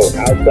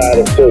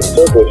 outside of certain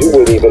circles you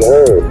wouldn't even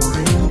heard.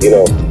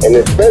 And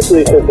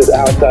especially since it's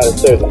outside of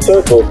certain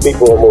circles,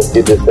 people almost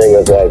get this thing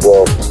of like,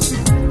 well,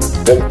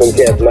 some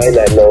cats might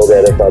not know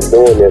that if I'm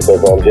doing this or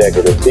if I'm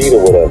jacking the beat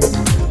or whatever.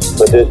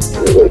 But a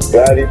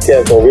lot of these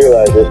cats don't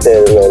realize they're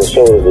standing on the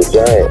shoulders of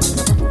giants.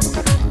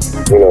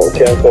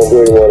 Cats don't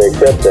really want to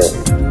accept that.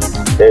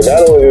 And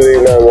not only do they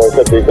not want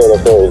to accept these on the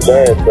shoulders of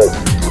giants, but,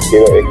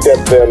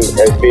 accept them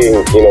as being,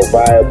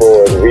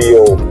 viable and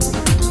real,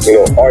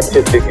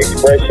 artistic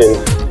expressions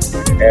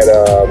at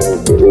a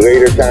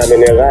later time in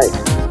their life.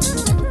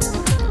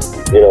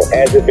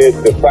 As if it's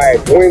the fire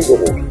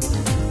dwindled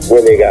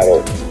when they got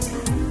home.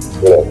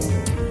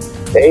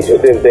 The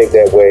ancients didn't think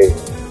that way.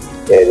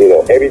 And,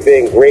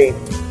 everything great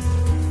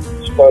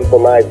spun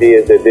from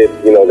ideas that did,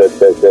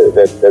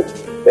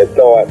 that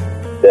thought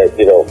that,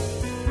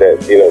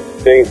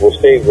 things will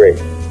stay great.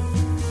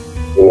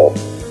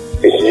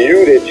 It's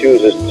you that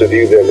chooses to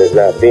view them as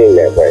not being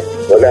that way,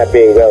 or not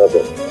being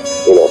relevant,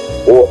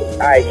 or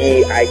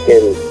i.e. I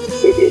can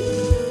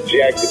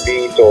jack the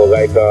beats or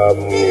like,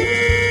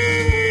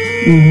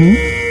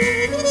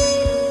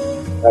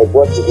 like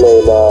what's his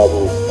name,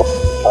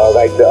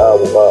 like the,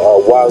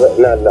 Walla,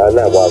 not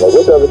Walla,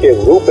 what's the other kid,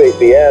 Lupe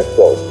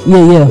Fiasco.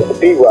 Yeah.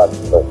 D-Rock.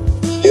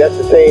 See, that's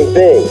the same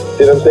thing.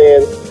 See what I'm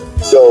saying?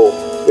 So,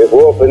 if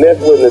Raw Finesse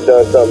wouldn't have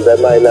done something, that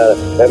might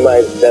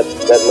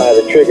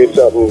have triggered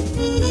something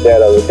that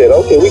said,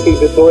 okay, we can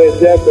just go ahead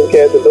and jack some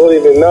cats and don't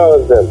even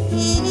acknowledge them.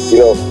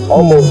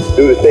 Almost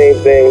do the same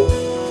thing.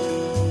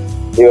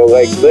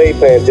 Like slave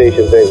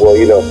plantation thing. Well,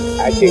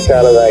 I can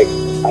kind of like,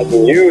 I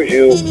can use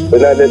you, but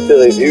not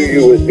necessarily view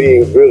you as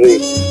being really,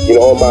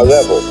 on my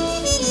level.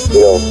 You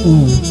know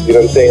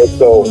what I'm saying?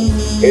 So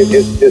it's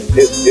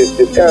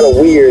kind of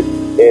weird,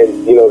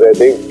 and that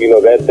they,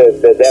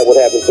 that would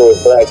happen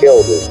towards black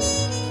elders.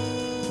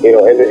 And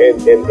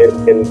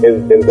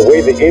the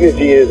way the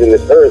energy is in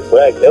this earth,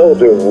 black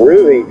elders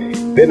really,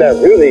 they're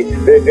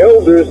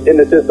elders in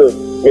the sense of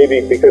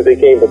maybe because they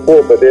came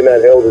before, but they're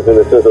not elders in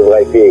the sense of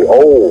like being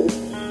old.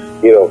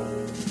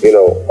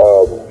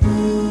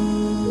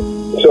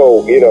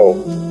 So,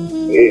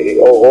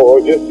 or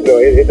just,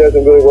 it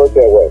doesn't really work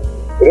that way.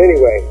 But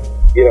anyway,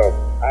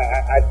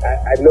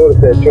 I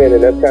noticed that trend,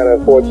 and that's kind of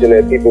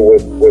unfortunate that people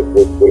would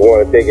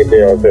want to take it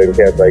there on certain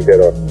cats like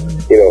that, or,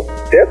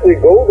 definitely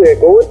go there,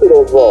 go into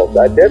those vaults.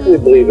 I definitely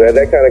believe that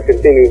kind of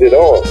continues it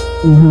on.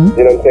 Mm-hmm.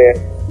 You know what I'm saying?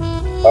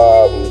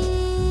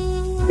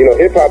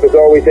 Hip-hop has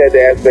always had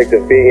the aspect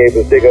of being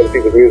able to take other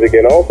people's music,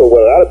 and also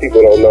what a lot of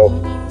people don't know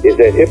is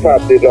that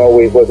hip-hop wasn't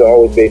always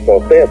based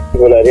on samples.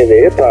 People not into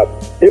hip-hop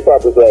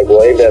is like,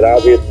 well, ain't that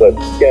obvious? But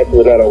cats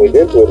who are not always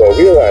into it don't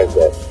realize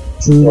that.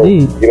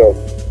 Indeed.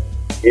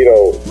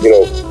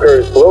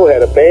 Curtis Blow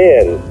had a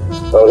band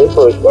on his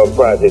first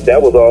project. That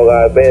was all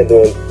live band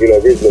doing,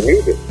 original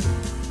music.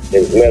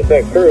 And as a matter of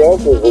fact, Kurt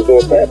also was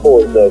doing Fat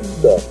Boy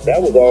stuff.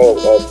 That was all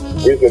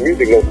original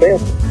music, no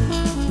samples.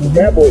 The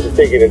Fat Boys were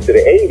taking it to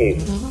the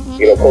 80s,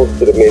 close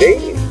to the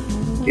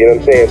mid-80s. You know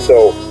what I'm saying?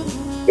 So,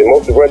 and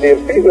most of Run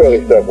DMC's early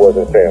stuff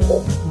wasn't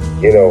sampled,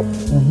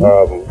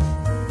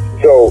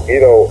 So you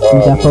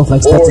got folks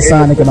like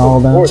Stetsasonic and all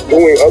that. Or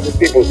doing other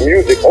people's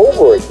music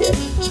over again.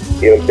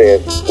 You know what I'm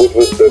saying?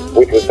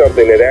 Which was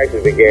something that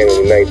actually began in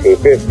the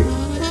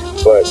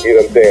 1950s. But, you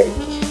know what I'm saying?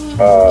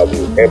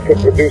 And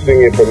producing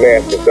it for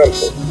mass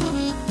consumption.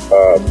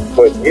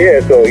 But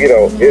yeah, so,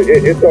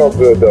 it's all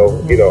good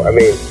though. I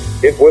mean,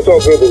 what's all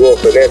good was all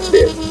finesse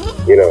did,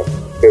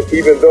 because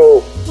even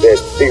though that,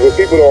 see, what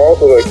people don't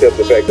also accept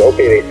the fact that,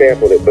 okay, they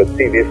sampled it, but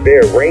see, it's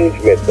their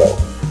arrangement though.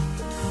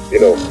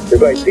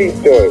 It's like these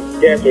joints.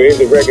 Cats were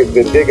into records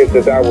been digging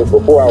since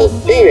before I was a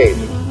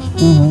teenager.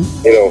 Mm-hmm.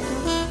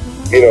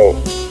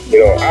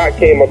 I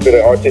came up in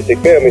an artistic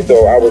family,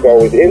 so I was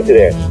always into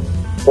that.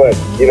 But,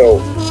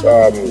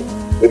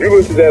 if you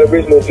listen to that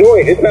original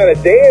joint, it's not a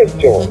dance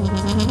joint.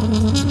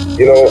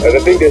 And I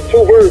think there's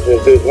two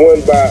versions. There's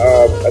one by,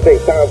 I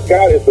think Tom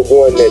Scott is the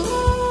one that,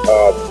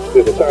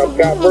 there's a Tom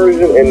Scott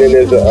version, and then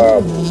there's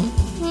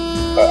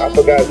I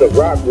forgot, it's a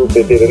rock group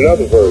that did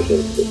another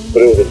version.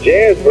 But it was a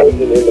jazz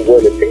version in the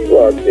one that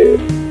P-Rock did.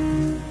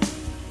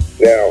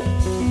 Now,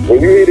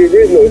 when you hear the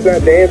original, it's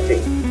not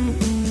dancing.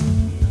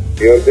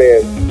 You know what I'm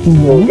saying?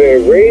 Mm-hmm. So the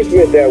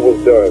arrangement that was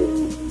done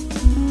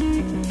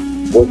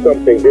was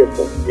something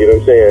different. You know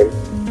what I'm saying?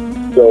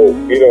 So,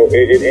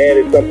 it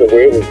added something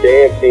where it was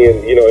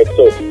dancing, and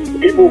so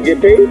people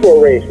get paid for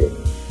arrangements.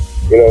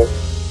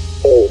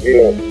 So, he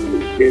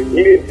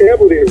didn't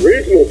sample the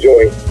original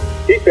joint.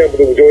 He sampled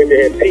the joint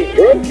that had 8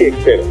 drum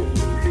kicks in it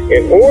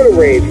and horn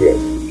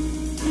arrangements.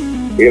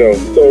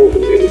 So,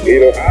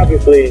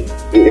 obviously,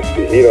 he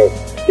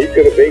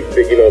could have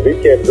basically,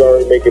 these cats are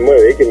already making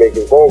money. They can make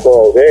phone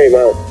calls. Hey,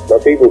 my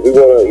people, we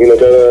want to, and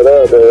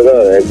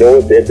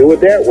do it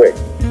that way.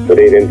 But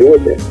they didn't do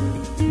it that.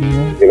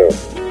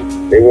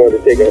 They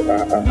wanted to take a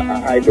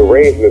hype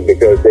arrangement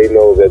because they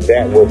know that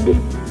was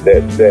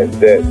that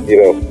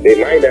they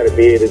might not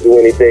be able to do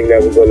anything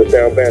that was going to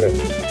sound better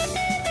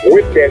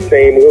with that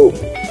same loop.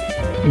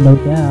 No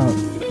doubt.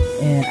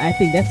 And I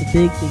think that's the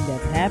big thing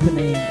that's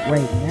happening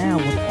right now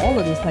with all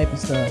of this type of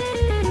stuff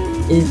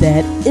is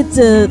that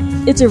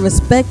it's a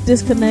respect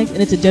disconnect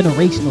and it's a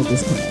generational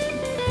disconnect.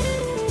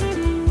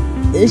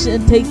 It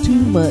shouldn't take too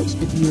much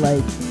to be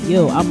like,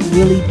 yo, I'm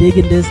really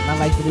digging this and I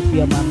like for it to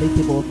be on my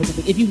mixtape or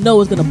if you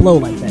know it's gonna blow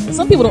like that. And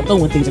some people don't know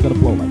when things are gonna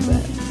blow like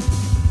that.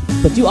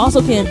 But you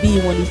also can't be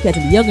one of these cats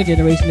in the younger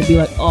generation and be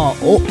like, oh,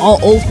 all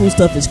old school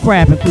stuff is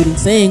crap, including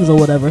sayings or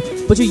whatever,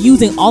 but you're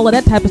using all of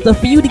that type of stuff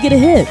for you to get a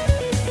hit.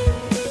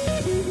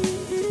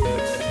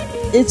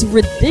 It's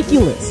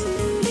ridiculous.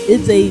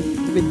 It's a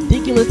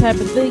ridiculous type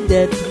of thing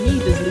that to me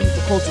just leads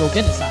to cultural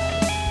genocide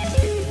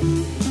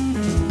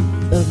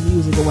of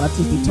music, or what I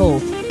truth be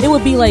told. It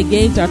would be like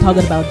Gangstar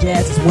talking about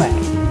jazz is whack.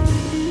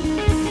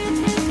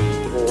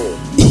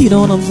 You know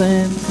what I'm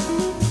saying?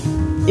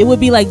 It would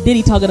be like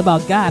Diddy talking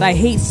about God, I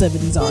hate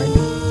 70s R&B.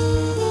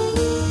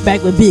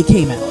 Back when Big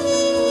came out.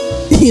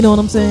 You know what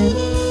I'm saying?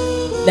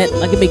 That,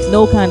 like, it makes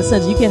no kind of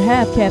sense. You can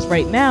have cats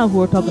right now who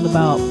are talking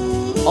about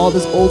all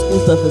this old school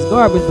stuff is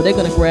garbage, but they're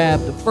gonna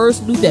grab the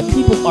first loop that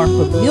people are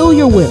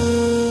familiar with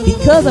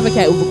because of a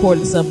cat who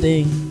recorded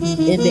something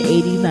in the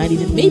 80s,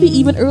 90s, and maybe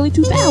even early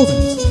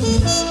 2000s.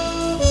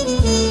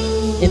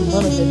 And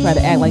none of them try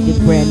to act like it's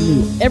brand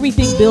new.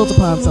 Everything builds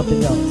upon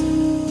something else.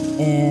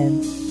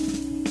 And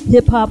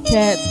hip-hop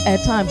cats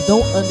at times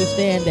don't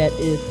understand that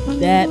if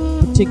that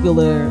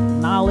particular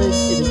knowledge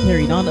isn't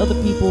carried on to other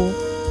people,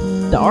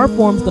 the art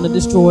form's going to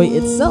destroy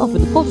itself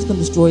and the culture's going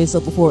to destroy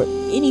itself before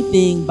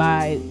anything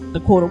by the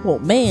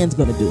quote-unquote man's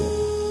going to do it.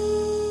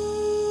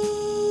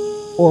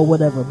 Or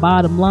whatever.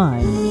 Bottom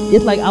line,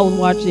 it's like I was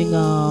watching,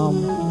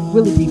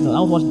 really brief note, I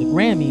was watching the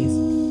Grammys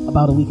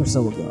about a week or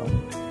so ago.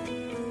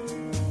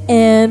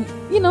 And,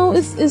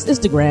 it's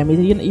the Grammys.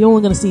 You're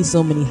only going to see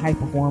so many high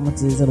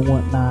performances and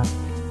whatnot.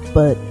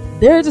 But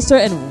there's a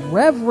certain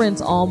reverence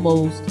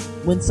almost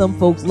when some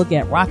folks look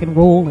at rock and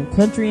roll and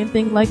country and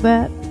things like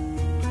that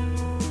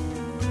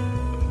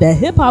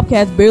hip hop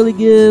cats barely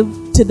give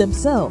to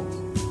themselves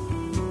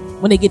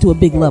when they get to a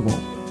big level.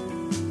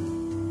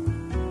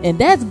 And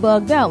that's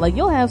bugged out. Like,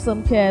 you'll have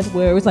some cats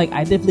where it's like,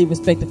 I definitely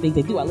respect the things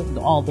they do. I listen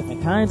to all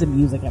different kinds of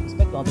music. I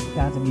respect all different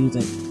kinds of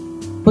music.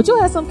 But you'll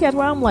have some cats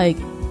where I'm like,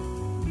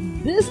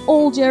 this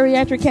old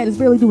geriatric cat is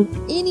barely doing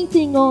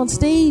anything on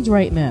stage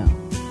right now.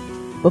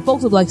 But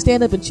folks will like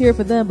stand up and cheer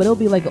for them, but it'll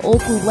be like an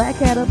old school black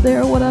cat up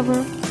there or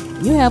whatever.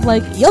 You have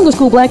like younger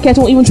school black cats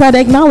won't even try to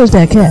acknowledge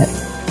that cat.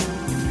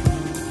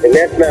 And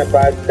that's not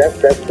that's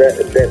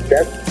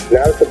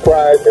not a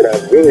surprise, and I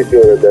really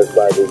feel that that's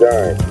by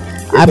design.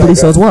 I believe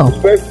so as well. I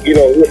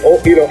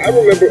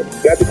remember,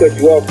 not to cut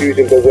you off,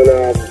 Fusion, but when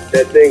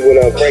that thing when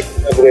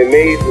Frankie Beverly and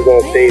Maze was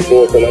on stage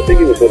doing something, I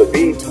think it was for the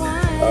Beat. It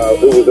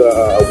was an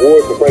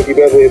award for Frankie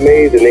Beverly and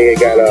Maze, and they had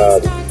got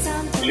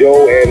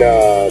Joe and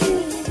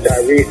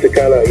Tyrese to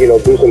kind of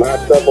do some hot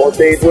stuff on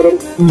stage with him.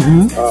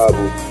 Mm-hmm.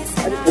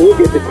 I just look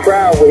at the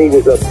crowd when he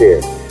was up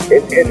there,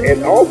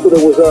 and also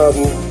there was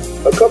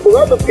a couple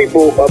other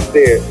people up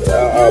there.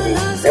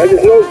 And I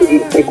just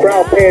noticed the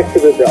crowd passed to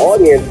the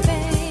audience,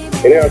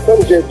 and there are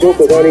some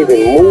jokers aren't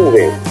even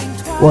moving.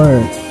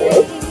 Word.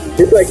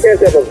 it's like cats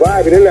have a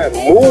vibe and they're not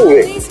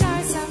moving.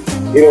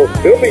 You know,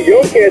 there'll be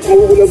young cats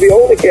moving, there'll be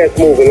older cats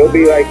moving. It'll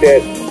be like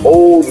that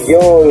old,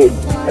 young,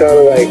 kind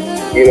of like,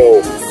 you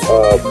know,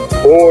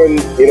 born,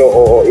 you know,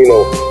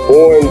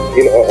 born,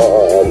 you know,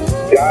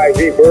 die,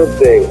 rebirth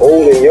thing,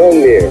 old and young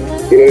there.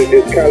 You know,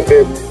 it's kind of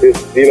this,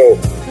 you know,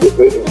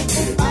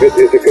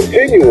 it's a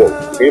continuum.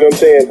 You know what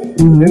I'm saying?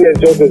 Mm-hmm. Then there's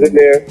jokers in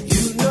there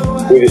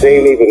who just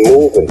ain't even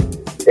moving.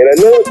 And I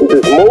noticed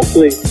it's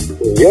mostly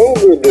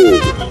younger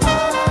dudes.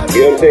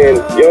 You know what I'm saying?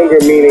 Younger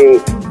meaning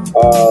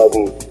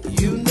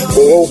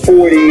below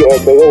 40 or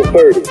below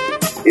 30.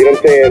 You know what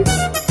I'm saying?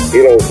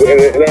 You know,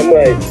 and I'm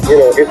like, you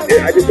know,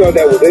 I just thought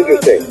that was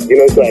interesting.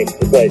 You know, it's like,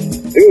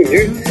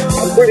 dude,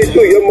 I'm pretty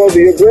sure your mother,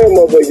 your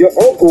grandmother, your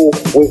uncle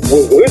was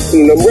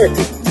listening to them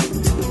records.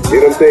 You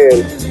know what I'm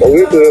saying? Or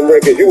listening to them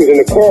records, you was in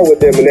the car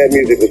with them and that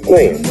music was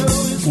playing.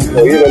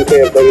 So, you know what I'm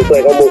saying? But it's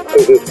like almost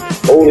because it's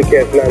older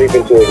cats not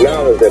even to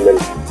acknowledge them. And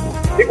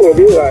people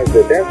realize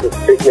that that's a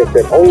sickness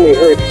that only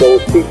hurts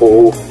those people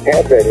who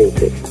have that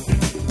hatred.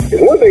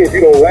 It's one thing if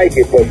you don't like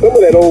it, but some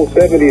of that old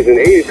 70s and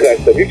 80s class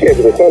stuff, you can't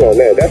put a ton on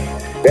that.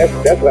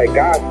 That's like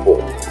gospel,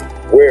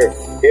 where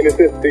in a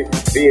sense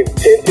the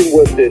intention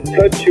was to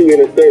touch you in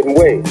a certain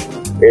way.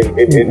 And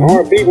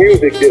R.I.P.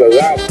 music did a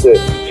lot to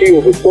heal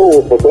the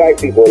soul for black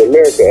people in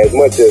America as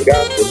much as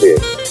gospel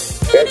did.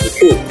 That's the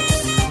truth.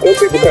 Some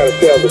people kind of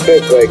sell the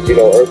sense like, you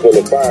know, Earth,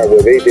 Wind & Fire,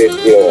 where they did,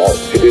 you know,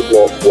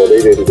 traditional, well,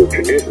 they did the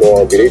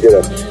traditional R&B, they did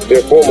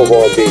their form of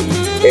R&B,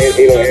 and,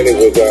 you know, and it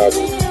was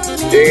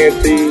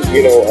dancey,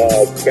 you know,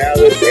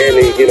 ballads, and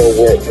they, you know,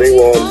 they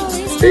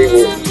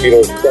were, you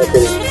know,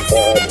 stuffing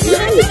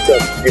knowledge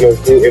stuff, you know,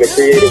 in a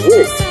creative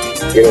way,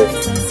 you know,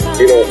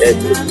 and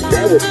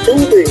that was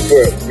soothing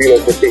for, you know,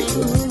 for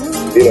people,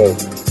 you know,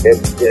 and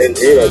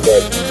you know,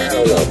 but I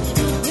don't know,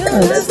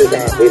 that's just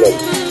how, you know,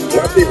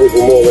 my people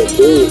were more or less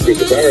blues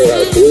because I heard a lot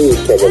of blues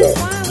coming up,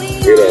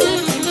 you know,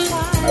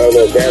 I don't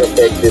know if that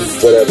affected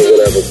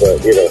whatever, but,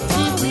 you know,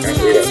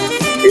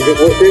 it's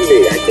just what's in me.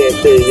 I can't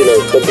say, you know,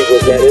 some people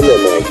it's not in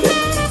them like that.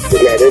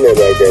 It's not in them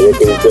like that. What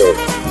can you say?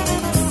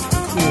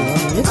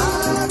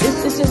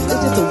 It's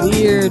just a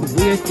weird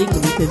thing to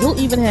me because you'll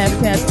even have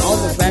cats all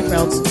those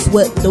backgrounds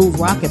sweat those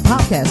rock and pop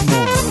cats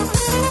more.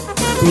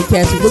 The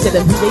cats who look at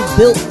them, who they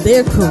built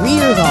their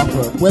careers off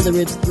of, whether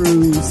it's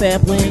through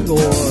sampling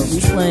or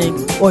replaying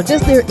or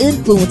just their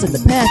influence in the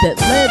past that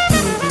led to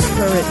the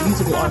current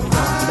musical artists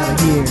that are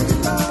here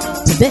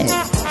today.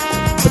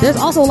 But there's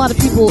also a lot of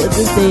people in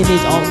this day and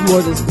age who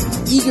are just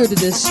eager to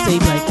just say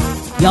like,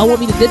 y'all want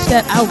me to ditch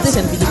that? I'll ditch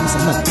that and give me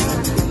some money.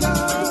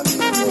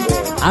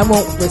 I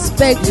won't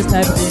respect this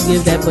type of thing,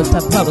 give that much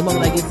type of problem as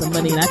long as I get some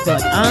money and I feel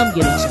like I'm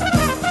getting shot.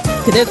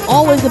 Because there's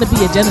always going to be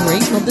a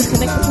generational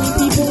disconnect between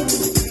people.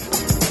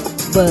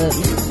 But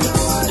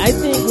I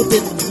think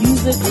within the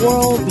music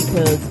world,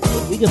 because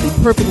we can be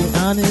perfectly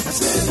honest,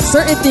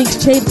 certain things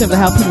change in terms of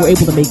how people were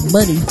able to make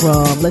money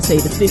from, let's say,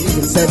 the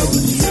 50s and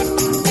 70s,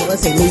 or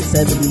let's say late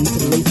 70s to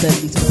the late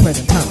 70s to the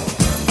present time.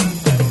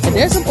 And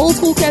there's some old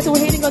school cats that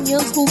were hating on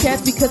young school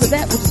cats because of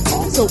that, which is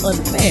also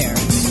unfair.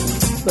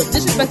 But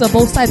disrespect on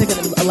both sides are going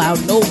to allow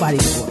nobody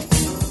to work.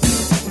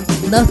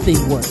 Nothing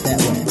works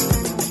that way.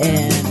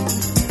 And,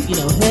 you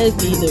know, heads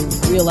need to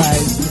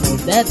realize, you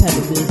know, that type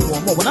of thing is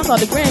going more. When I saw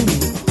the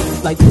Grammys,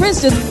 like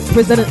Prince just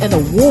presented an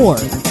award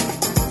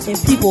and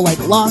people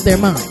like lost their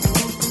mind.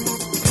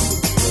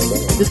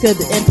 Just because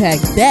of the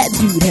impact that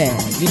dude had.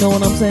 You know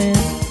what I'm saying?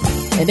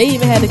 And they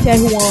even had the cat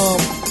who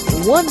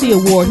won the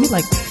award. He's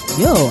like,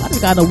 yo, I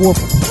just got an award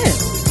from Prince.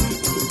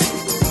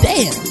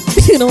 Damn.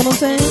 You know what I'm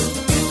saying?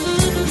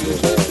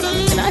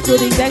 And I feel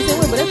the exact same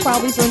way, but there's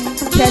probably some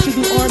cats who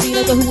do R&B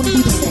and who wouldn't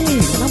do the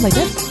same. And I'm like,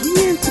 that's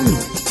weird to me.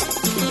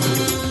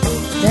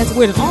 That's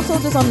weird. And also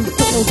just on the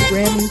those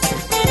Grammys,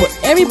 for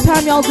every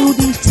time y'all do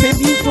these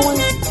tribute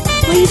joints,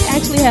 please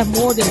actually have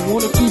more than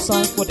one or two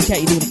songs for the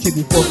cat you're doing a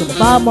tribute for. For the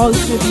Bob Marley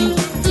tribute,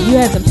 you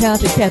had some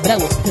talented cats, but that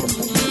was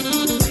pitiful.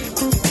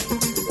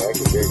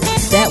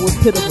 That was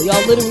pitiful.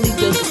 Y'all literally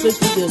just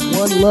essentially did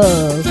One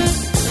Love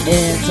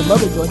and some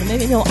other joints. And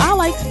then, you know, I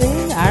like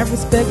Sting. I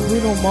respect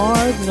Bruno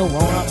Mars. You know,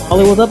 Ron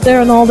Marley was up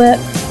there and all that.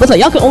 But like,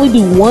 y'all can only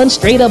do one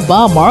straight up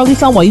Bob Marley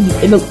song while you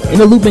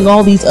interlooping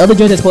all these other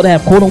joints that's supposed to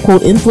have quote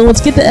unquote influence.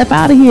 Get the F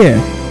out of here.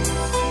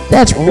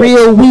 That's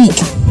real weak.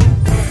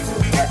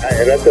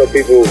 And I tell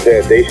people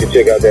that they should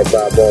check out that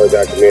Bob Marley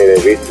documentary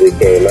that recently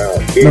came out.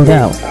 No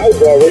doubt. I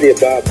was already a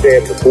Bob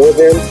fan before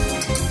them,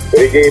 but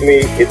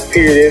it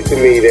peered into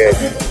me that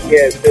he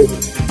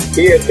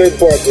had certain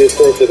parts of his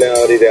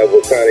personality that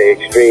were kind of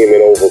extreme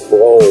and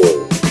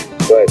overblown,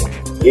 but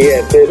he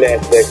had certain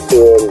aspects to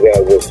him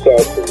that were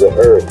salt of the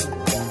earth.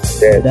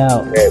 That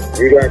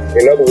you got,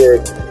 in other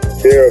words,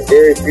 there are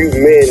very few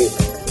men.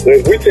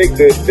 If we take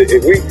the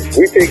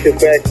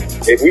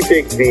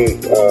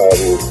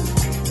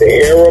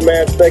harem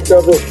aspect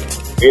of it,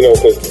 you know,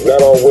 because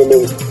not all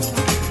women,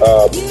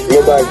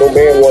 no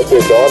man wants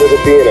their daughter to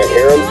be in a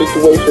harem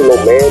situation. No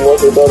man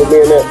wants their daughter to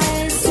be in that.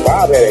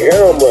 Bob had a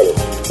harem runner.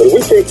 But if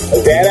we take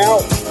that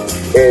out,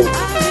 and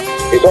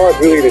it's hard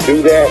really to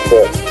do that,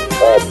 but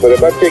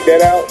if I take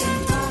that out,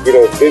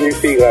 then you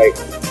see like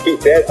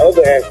that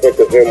other aspect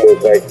of him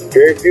was like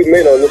very few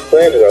men on this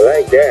planet are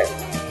like that.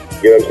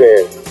 You know what I'm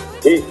saying?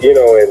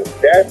 And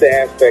that's the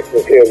aspect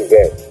of him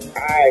that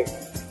I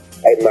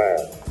admire.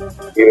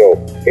 And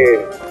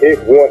it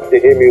wants to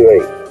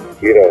emulate.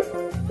 And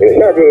it's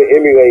not really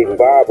emulating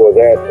Bob or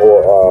that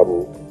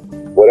or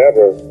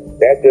whatever.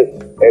 That's just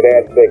an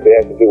aspect that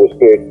has to do with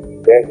spirit.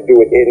 That has to do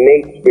with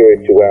innate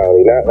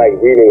spirituality, not like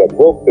reading a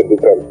book to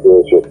become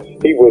spiritual.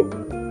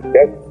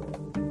 That's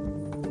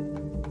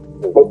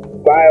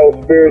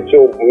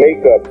bio-spiritual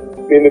makeup.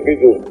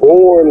 Individuals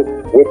born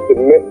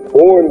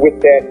with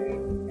that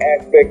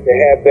aspect to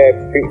have that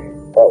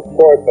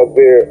part of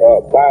their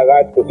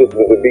biological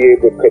system to be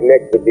able to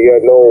connect with the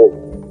unknown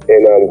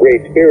and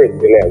great spirits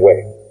in that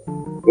way.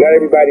 Not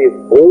everybody is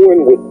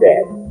born with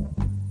that.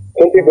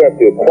 Some people have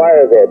to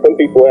acquire that. Some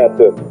people have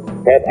to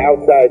have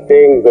outside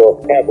things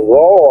or have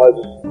laws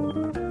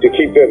to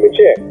keep them in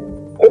check.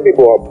 Some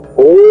people are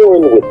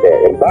born with that.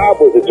 And Bob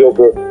was a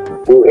joker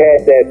who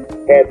had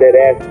that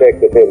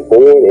aspect of him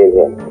born in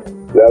him.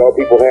 Not all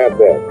people have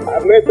that.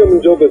 I've met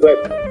some jokers like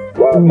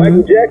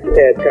Michael Jackson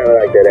had kind of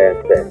like that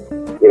aspect.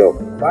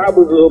 Bob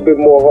was a little bit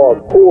more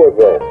hardcore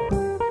though.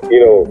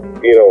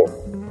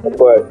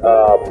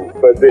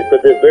 But there's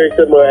very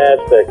similar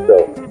aspects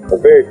though. A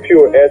very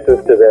pure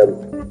essence to them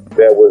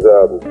that was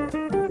that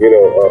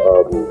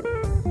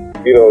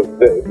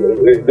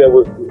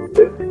was.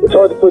 It's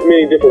hard to put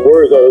many different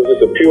words on it. It was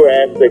just a pure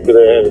aspect of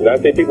that. And I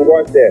think people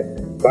watch that.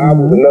 Bob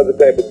was another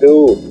type of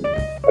dude.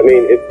 I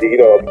mean,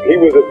 he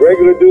was a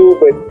regular dude,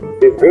 but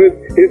his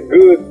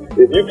good.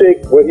 If you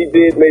take what he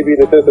did, maybe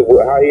in the sense of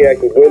how he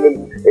acted with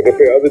women, and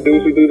compare other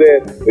dudes who do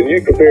that, if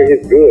you compare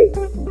his good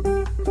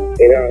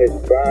and how his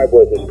vibe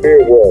was, his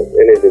spirit was,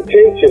 and his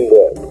intention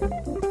was,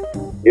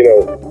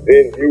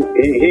 then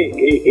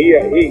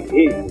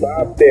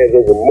Bob stands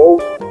over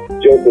most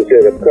jokers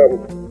that have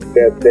come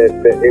that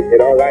in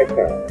our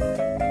lifetime.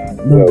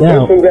 No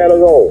doubt. Just from that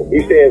alone,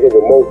 he stands over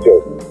most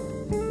jokers.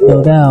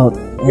 No doubt.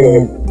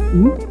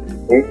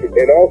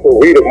 And also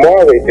Rita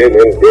Marley and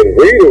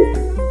Rita.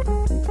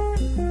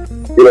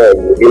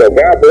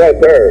 God bless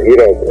her.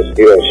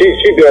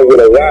 She dealt with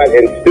a lot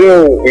and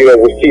still,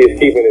 is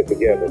keeping it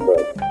together.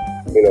 But,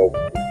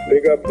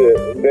 big up to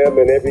them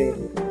and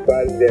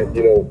everybody that,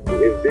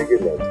 is big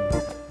enough.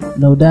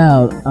 No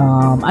doubt.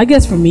 I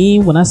guess for me,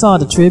 when I saw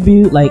the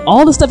tribute, like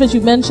all the stuff that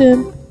you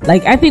mentioned,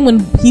 like I think when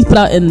he's put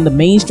out in the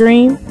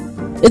mainstream,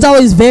 it's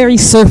always very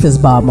surface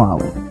Bob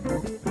Marley.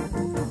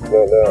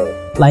 No.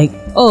 Like,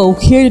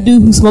 here the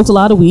dude who smoked a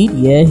lot of weed.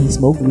 Yeah, he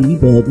smoked weed,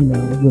 but he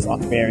was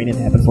off married and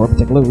it happened for a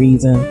particular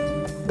reason.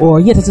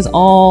 Or this is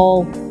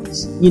all,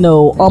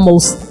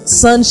 almost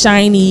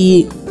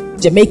sunshiny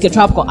Jamaica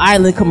tropical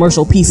island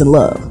commercial peace and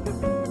love.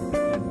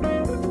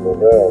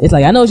 It's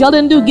like, I know y'all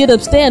didn't do Get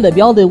Up Stand Up,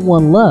 y'all did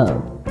One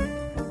Love.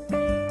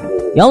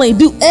 Y'all ain't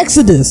do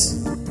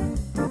Exodus,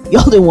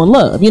 y'all did One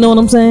Love. You know what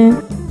I'm saying?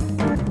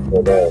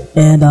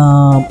 And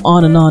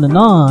on and on and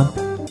on.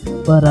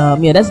 But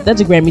that's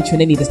a Grammy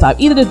trend they need to stop.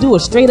 Either to do a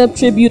straight up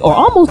tribute or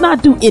almost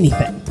not do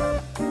anything.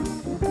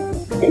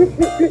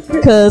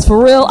 Because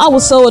for real, I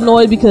was so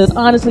annoyed because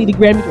honestly the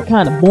Grammys were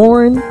kind of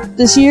boring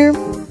this year.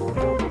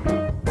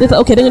 They're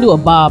gonna do a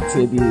Bob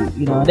tribute.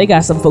 They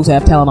got some folks who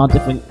have talent on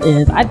different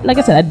ends. Like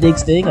I said, I dig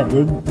Sting, I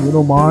dig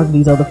Bruno Mars and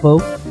these other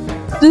folks.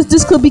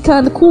 This could be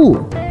kind of cool.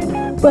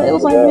 But it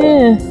was like,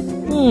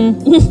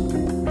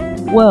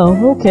 well,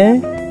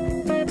 okay.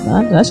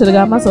 I should have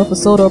got myself a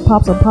soda or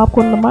pop some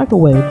popcorn in the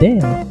microwave.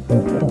 Damn. But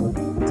whatever.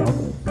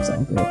 It's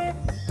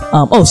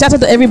all good. Shout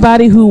out to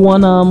everybody who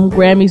won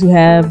Grammys, who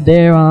have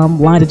their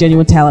line of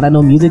genuine talent. I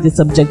know music is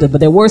subjective, but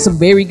there were some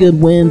very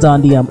good wins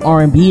on the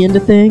R&B end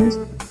of things.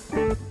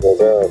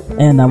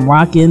 And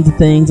rock into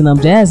things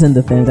and jazz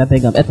into things. I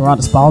think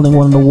Esmeralda Spalding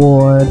won an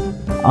award.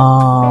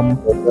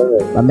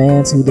 My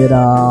man who did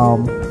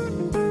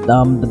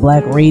the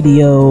Black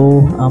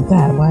Radio.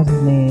 God, why is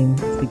his name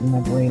speaking in my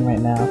brain right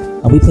now?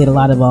 We played a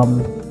lot of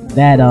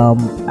that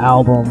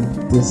album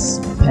this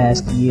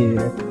past year.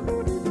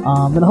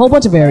 And a whole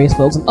bunch of various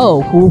folks. And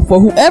for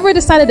whoever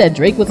decided that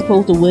Drake was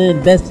supposed to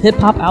win Best Hip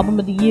Hop Album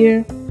of the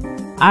Year,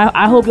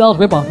 I hope y'all's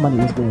ripoff money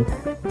was good.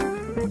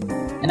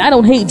 And I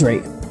don't hate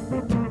Drake,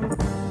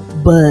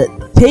 but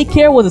Take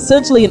Care was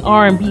essentially an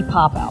R&B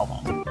pop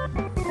album,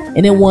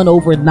 and it won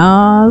over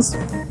Nas,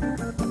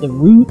 The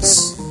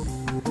Roots,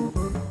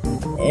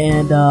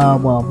 and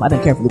I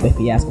didn't care for Lupe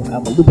Fiasco's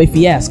album. Lupe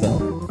Fiasco.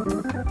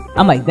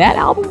 I'm like, that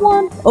album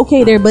won?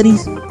 Okay there,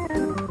 buddies.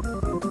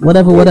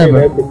 Whatever. That's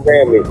the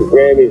Grammys. The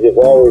Grammys have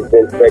always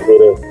been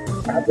speculative.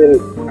 I've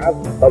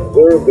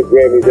observed the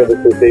Grammys ever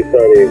since they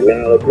started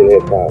acknowledging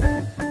hip hop.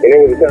 And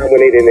there was a time when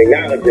they didn't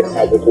acknowledge hip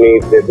hop, which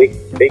means that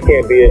they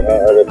can't be an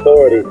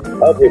authority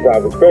of hip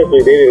hop.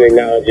 Especially they didn't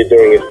acknowledge it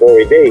during its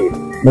glory days.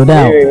 No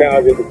doubt. They didn't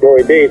acknowledge it in the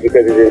glory days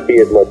because it didn't see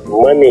as much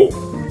money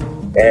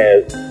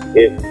as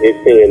it's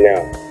seeing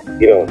now.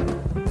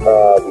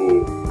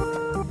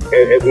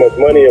 As much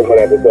money or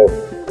whatever. So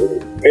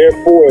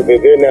therefore,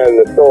 they're not an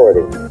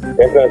authority.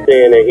 That's not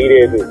saying that he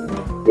didn't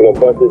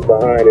bust his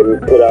behind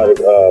and put out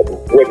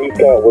what he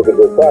thought was a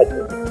good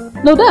project.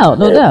 No doubt.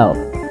 You know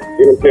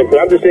what I'm saying? But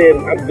I'm just saying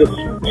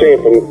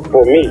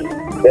for me,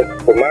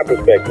 that's from my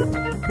perspective,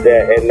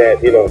 that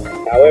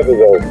however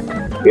though,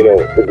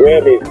 the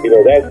Grammys,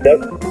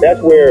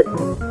 that's where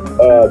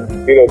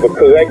the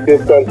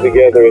collective comes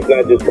together. It's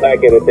not just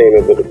black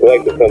entertainment, but the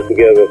collective comes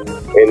together,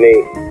 and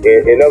they,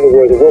 in other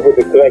words, what would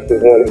the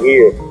collective want to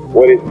hear?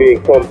 What is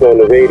being pumped on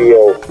the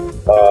radio?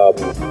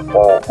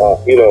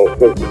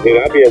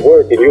 I be at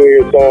work and you'll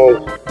hear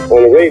songs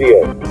on the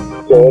radio,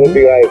 so it'll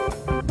be like,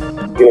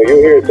 you'll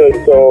hear a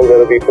certain song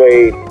that'll be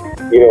played.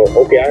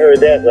 Okay, I heard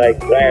that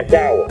like last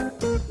hour.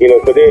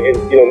 But then,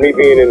 me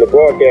being in the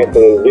broadcast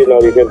and getting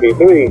all these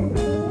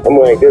MP3s, I'm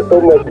like, there's so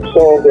much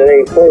songs that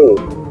ain't played.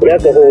 But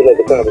that's a whole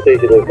other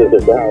conversation as to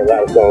how a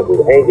lot of songs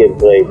ain't getting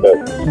played. But,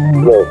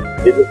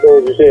 it just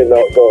goes to say, it's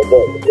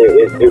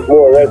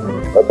more or less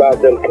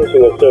about them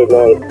pushing a certain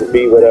artist to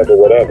be whatever.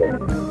 And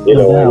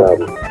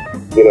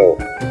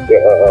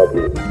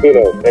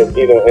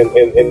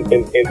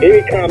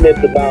any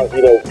comments about,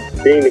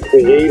 being the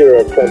creator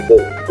of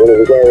something when it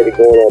was already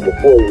going on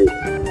before you, I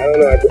don't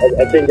know, I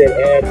think that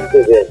adds to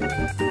the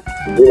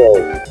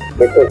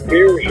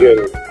confusion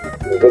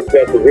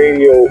that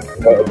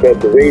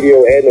the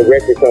radio and the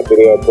record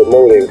company are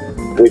promoting,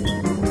 which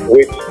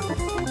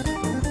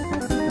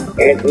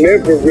has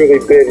never really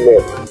been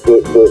the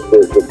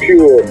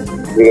pure,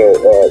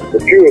 the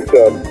pure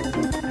stuff,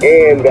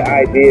 and the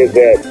idea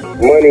that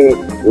money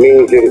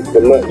means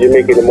you're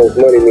making the most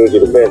money means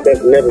you're the best.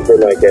 That's never been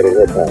like that in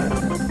hip hop.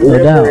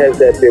 Never has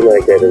that been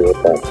like that in hip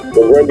hop.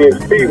 When Run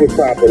DMC was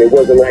popping, it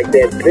wasn't like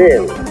that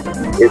then.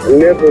 It's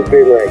never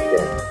been like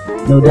that.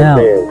 No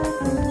doubt.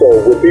 So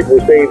when people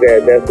say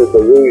that, that's a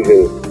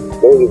delusion.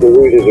 Those are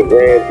delusions of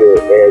grandeur,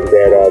 and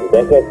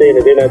that's not saying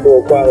that they're not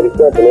doing quality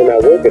stuff and they're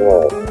not working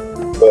hard.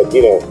 But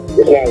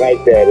it's not like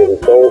that, and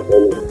it's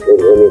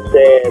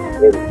sad.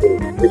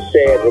 It's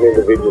sad when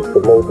individuals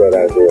promote that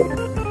idea.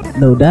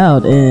 No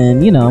doubt,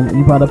 and you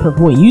brought up her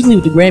point. Usually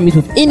with the Grammys,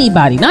 with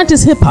anybody, not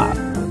just hip hop,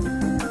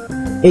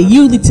 it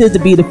usually tends to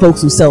be the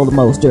folks who sell the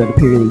most during the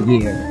period of the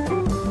year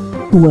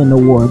who win the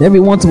award. Every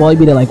once in a while, you'd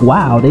be there like,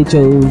 wow, they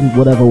chose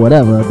whatever.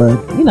 But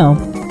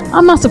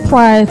I'm not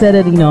surprised that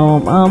it.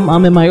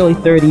 I'm in my early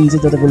 30s.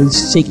 It doesn't really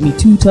shake me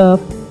too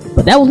tough.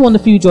 But that was one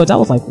of the few joints I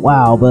was like,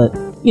 wow. But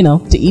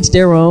to each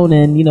their own,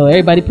 and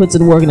everybody puts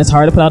in work, and it's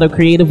hard to put out a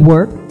creative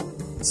work.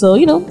 So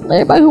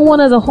everybody who won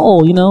as a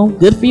whole,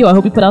 good for you. I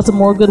hope you put out some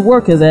more good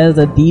work. Because as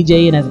a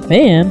DJ and as a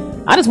fan,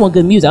 I just want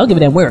good music. I don't give a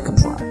damn where it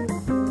comes from.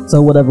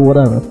 So whatever.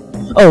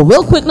 Oh,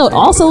 real quick note.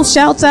 Also,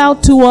 shouts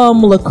out to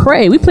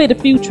Lecrae. We played a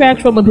few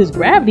tracks from his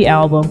Gravity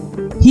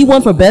album. He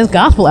won for Best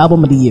Gospel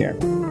Album of the Year.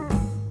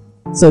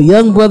 So,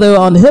 young brother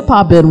on the hip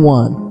hop end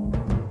won.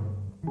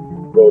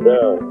 Go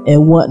down.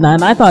 And whatnot.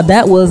 And I thought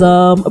that was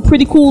a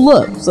pretty cool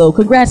look. So,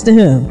 congrats to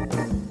him.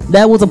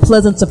 That was a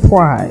pleasant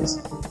surprise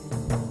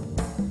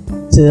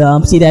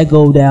to see that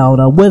go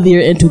down. Whether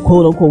you're into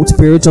quote unquote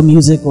spiritual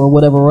music or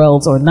whatever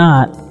else or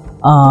not,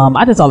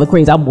 I just thought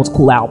Lecrae's album was a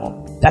cool album.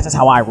 That's just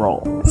how I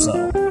roll.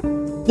 So,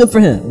 good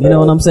for him. You know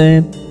what I'm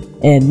saying?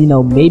 And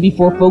maybe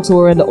for folks who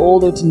are in the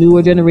older to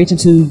newer generation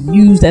to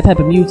use that type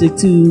of music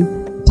to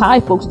tie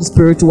folks to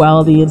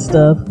spirituality and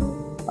stuff,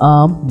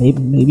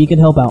 maybe it can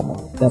help out more.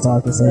 That's all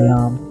I can say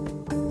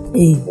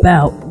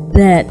about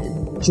that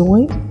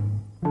joint.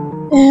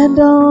 And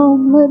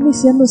let me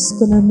see, I'm just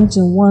gonna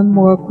mention one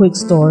more quick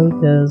story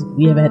because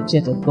we haven't had a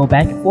chance to go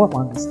back and forth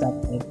on this stuff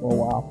for a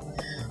while.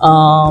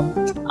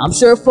 I'm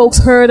sure folks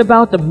heard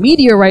about the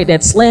meteorite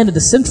that slammed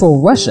into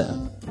central Russia.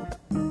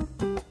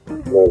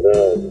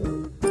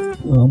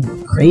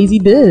 Crazy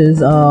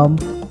biz.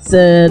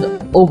 Said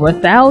over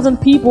 1,000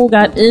 people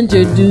got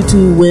injured due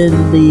to when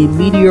the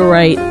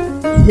meteorite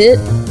hit,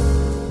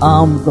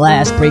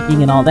 glass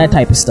breaking and all that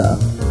type of stuff,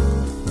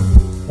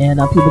 and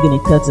people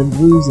getting cuts and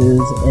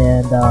bruises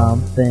and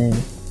thing.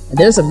 And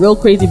there's some real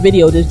crazy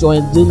video of this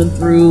joint zooming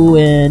through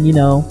and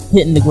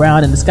hitting the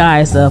ground and the sky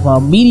and stuff.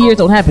 Meteors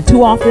don't happen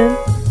too often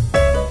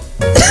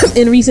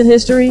in recent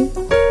history,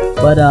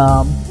 but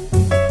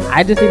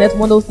I just think that's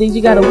one of those things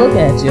you gotta look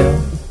at,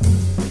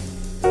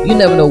 You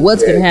never know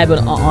what's gonna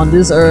happen on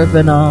this earth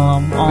and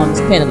on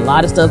this planet. A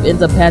lot of stuff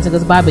ends up passing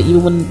us by, but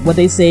even when what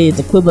they say it's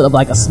equivalent of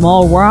like a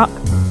small rock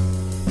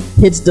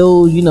hits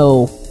those,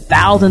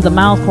 thousands of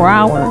miles per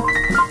hour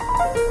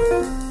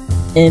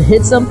and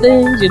hits some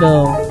things,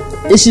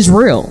 it's just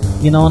real.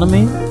 You know what I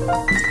mean?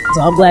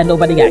 So I'm glad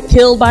nobody got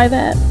killed by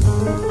that.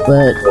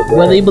 But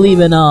whether you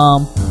believe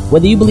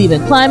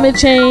in climate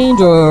change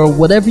or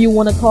whatever you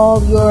want to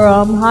call your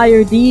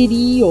higher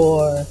deity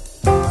or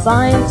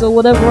science or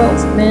whatever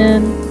else,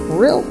 man, for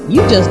real,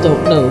 you just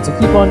don't know. So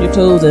keep on your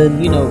toes and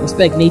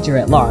respect nature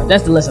at large.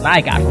 That's the lesson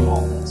I got from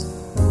all this.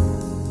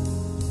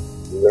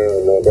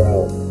 No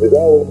doubt. There's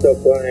always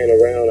stuff flying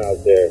around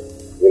out there.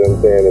 You know what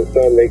I'm saying? And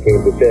some they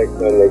can protect,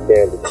 some they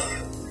can't.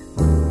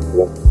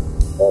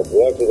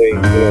 Luckily,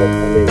 thank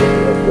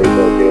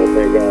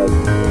God.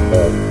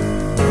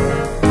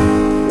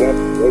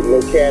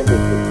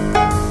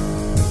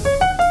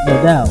 No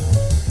doubt.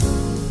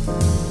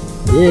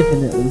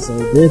 Definitely so.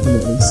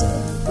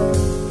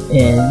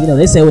 And, you know,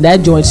 they say when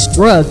that joint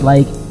struck,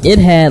 like, it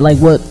had, like,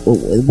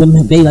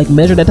 when they, like,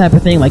 measure that type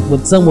of thing, like,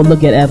 what some would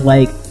look at as,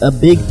 like, a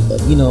big,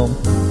 you know,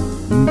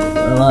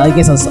 I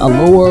guess a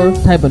lower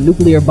type of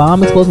nuclear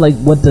bomb explosion, like,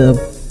 what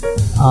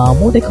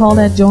would they call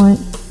that joint?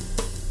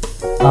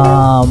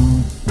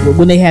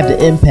 When they have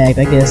the impact,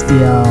 I guess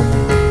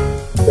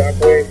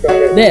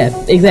yeah,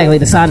 exactly,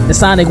 the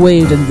sonic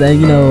waves and the,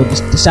 you know,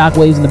 the shock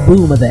waves and the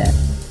boom of that.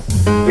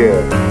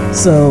 Yeah.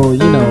 So,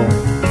 you know,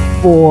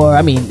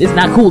 I mean, it's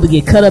not cool to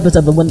get cut up and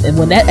stuff, but when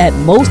that at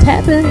most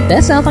happened,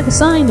 that sounds like a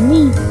sign to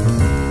me.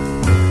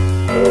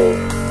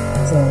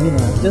 So, you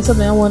know, just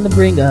something I wanted to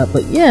bring up.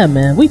 But yeah,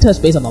 man, we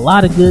touched base on a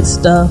lot of good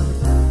stuff,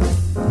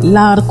 a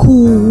lot of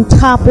cool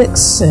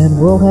topics, and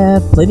we'll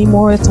have plenty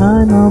more as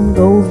time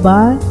goes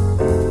by.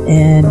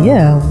 And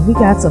yeah, we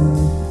got some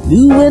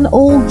new and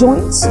old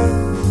joints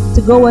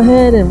to go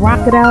ahead and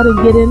rock it out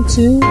and get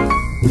into.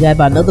 We got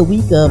about another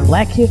week of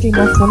Black History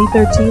Month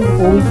 2013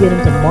 before we get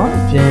into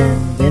March,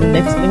 and then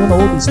next thing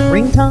we'll be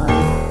springtime,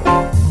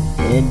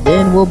 and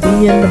then we'll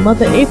be in the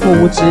month of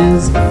April, which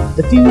is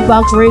the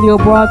FuseBox Radio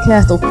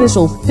Broadcast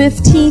official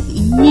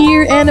 15th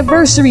year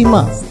anniversary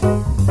month.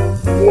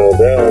 No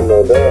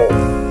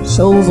doubt.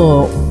 Shows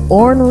a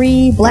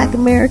ornery Black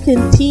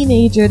American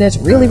teenager that's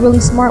really, really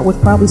smart, which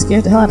probably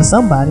scares the hell out of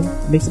somebody,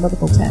 makes some other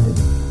folks happy.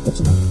 But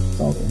you know, it's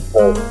all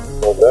good.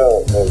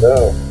 No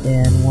doubt.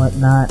 And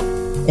whatnot.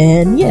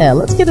 And yeah,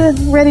 let's get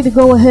ready to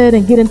go ahead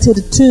and get into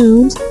the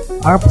tunes.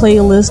 Our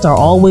playlists are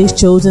always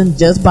chosen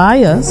just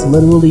by us,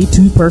 literally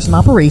two-person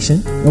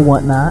operation and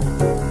whatnot.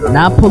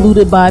 Not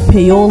polluted by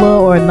payola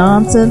or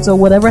nonsense or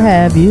whatever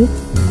have you.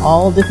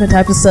 All different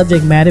types of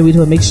subject matter. We just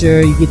want to make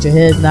sure you get your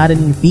head nodded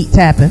and your feet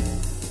tapping.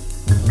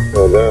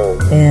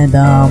 And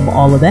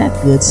all of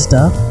that good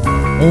stuff.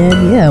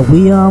 And yeah,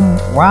 we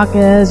rock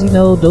as, you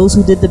know, those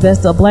who did the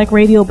best of Black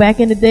radio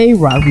back in the day.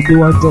 Rock, we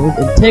do our job with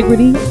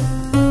integrity,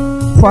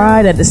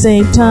 pride at the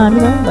same time,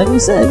 you know, like we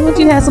said, we want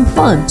you to have some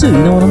fun too,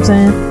 you know what I'm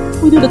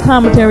saying? We do the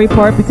commentary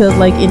part because,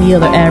 like any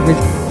other average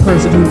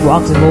person who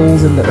rocks and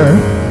rolls in the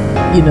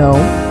earth, you know,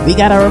 we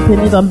got our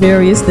opinions on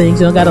various things.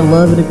 You don't gotta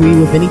love and agree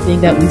with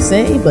anything that we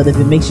say, but if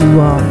it makes you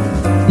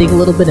think a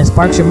little bit and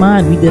sparks your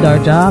mind, we did our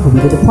job and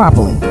we did it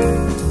properly.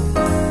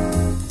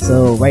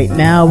 So right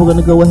now we're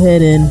gonna go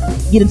ahead and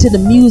get into the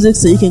music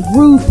so you can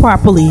groove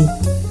properly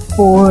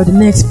for the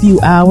next few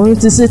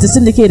hours. This is the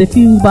syndicated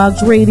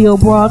FuseBox Radio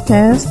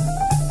broadcast.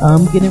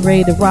 I'm getting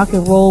ready to rock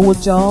and roll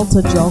with y'all,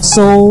 touch y'all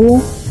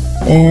soul.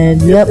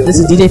 And yep, this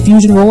is DJ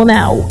Fusion rolling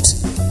out.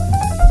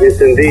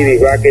 Yes,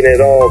 indeed, rocking at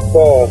all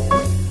costs.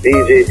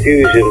 DJ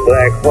Fusion,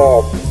 Black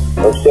Hawk.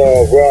 I'm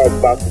Saul Ross,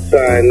 about to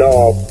sign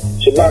off.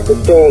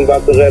 Shabaka Stone,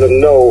 about to let them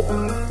know.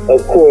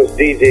 Of course,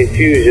 DJ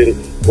Fusion,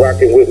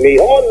 rocking with me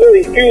on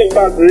the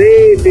FuseBox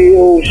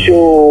Radio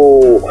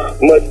Show.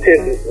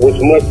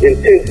 With much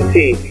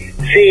intensity,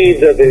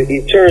 seeds of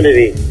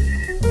eternity.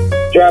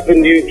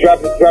 Dropping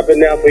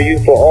now for you,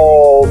 for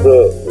all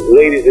the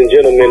ladies and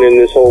gentlemen in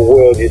this whole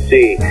world you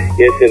see.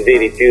 Yes,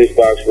 indeed,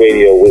 FuseBox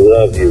Radio, we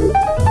love you.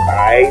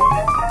 Alright?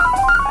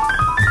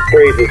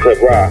 Praise to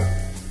Ra,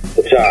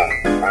 Fatah,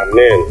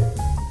 Amen.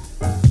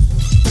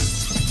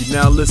 You're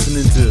now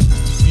listening to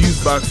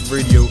FuseBox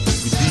Radio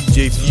with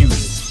DJ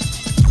Fusion.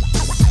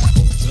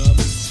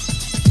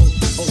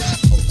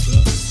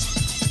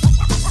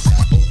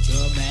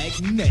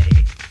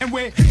 And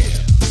we're here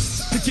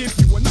to give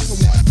you another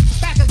one.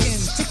 Back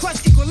again to crush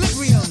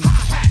equilibrium.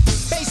 Hi-hat,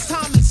 bass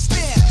time and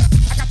snare.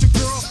 I got your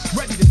girl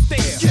ready to stare.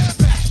 Get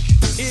back,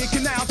 ear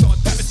canals are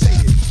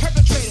devastated.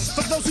 Perpetrated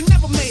for those who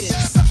never made it.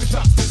 Suck it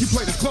up, you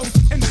played it close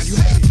and now you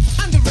hate it.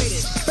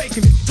 Underrated,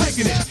 baking it,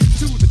 taking it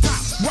to the top.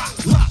 Rock,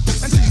 lock,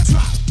 until you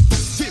drop.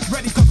 Get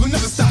ready cause we'll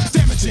never stop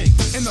damaging.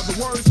 In other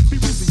words, be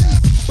losing you.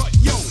 But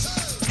yo,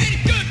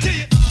 ain't good to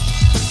you.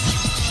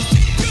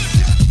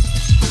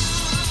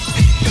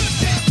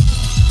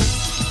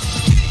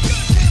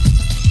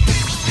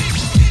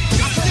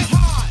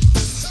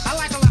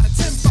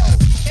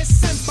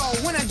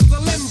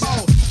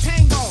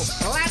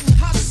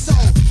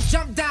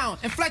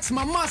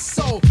 My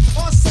muscle,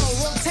 also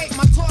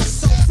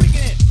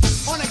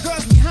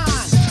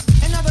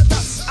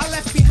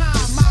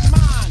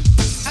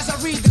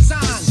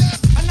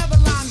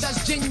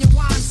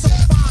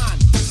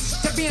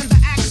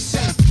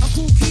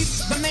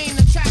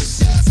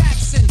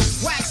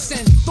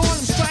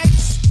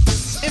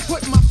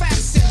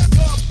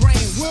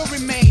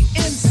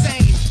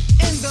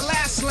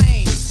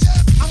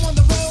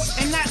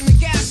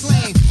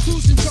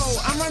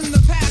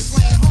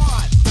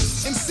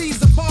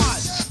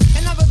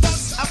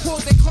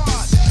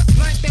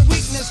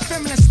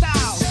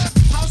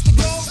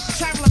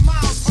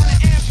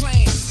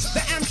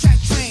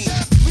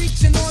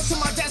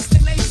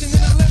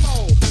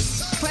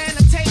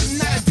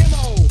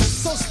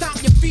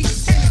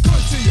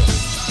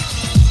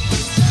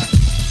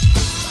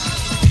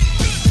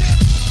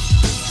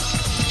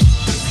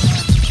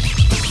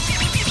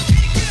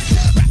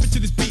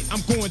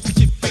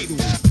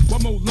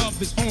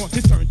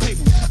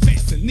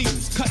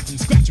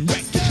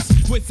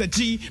said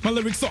G, my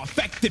lyrics are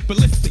affected,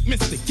 ballistic,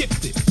 mystic,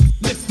 gifted,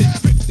 lifted,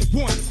 drifted,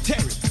 wanted,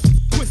 tear it,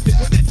 twisted,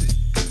 what is it?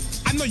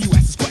 I know you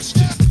ask this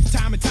question,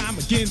 time and time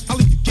again, I'll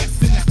leave you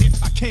guessing that if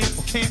I can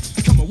or can't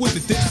become a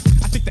wizard this.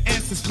 I think the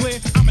answer's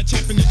clear, I'm a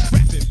champion in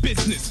rapping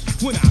business,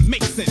 when I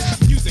make sense,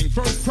 using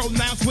verse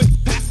pronouns with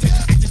past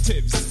tense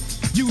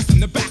adjectives, used in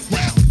the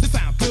background, to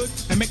sound good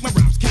and make my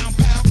rhymes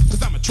compound,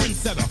 cause I'm a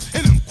trendsetter,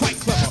 and I'm quite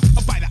clever,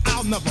 a biter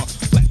I'll never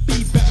let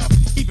be better,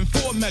 even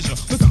for a measure,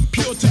 cause I'm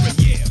pure terror,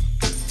 yeah.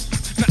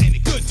 Now ain't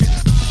it good to you?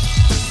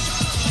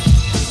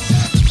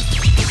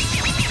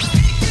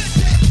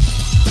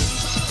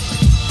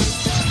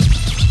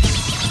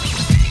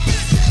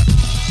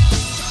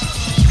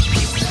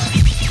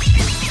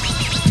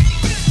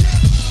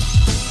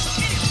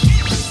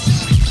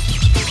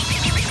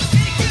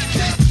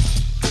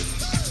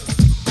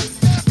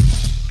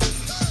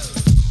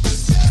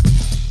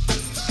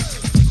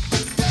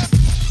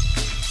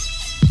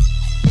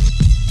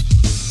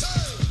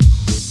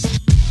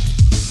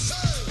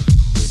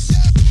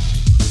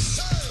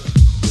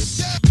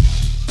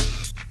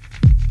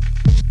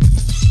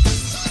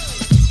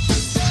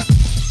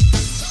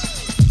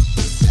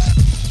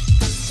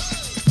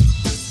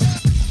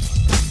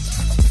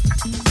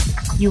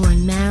 You are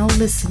now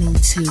listening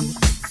to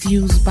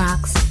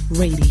FuseBox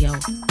Radio.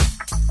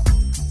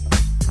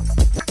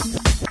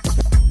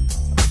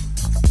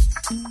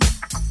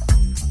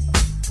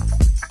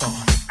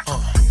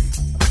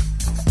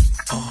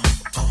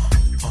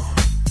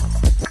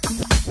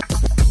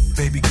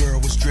 Baby girl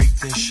was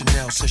draped in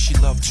Chanel, said she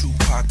loved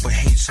Tupac but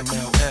hates some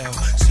LL.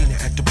 Seen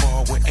her at the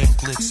bar with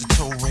anklets, a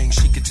toe ring.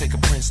 She could take a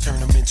prince, turn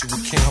him into a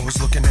king. I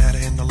was looking at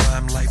her in the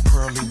limelight,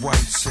 pearly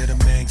white. Said a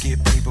man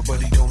get paper,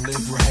 but he don't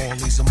live right. All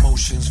these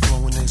emotions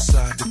flowing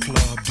inside the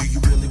club. Do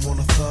you really want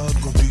a thug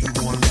or do you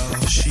want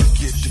love? She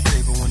get the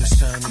paper when it's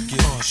time to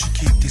get on. She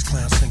keep these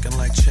clowns thinking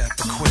like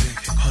chapter quick.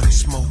 Honey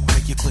smoke,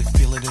 make you click,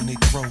 feel it in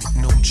their throat.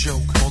 No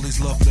joke, all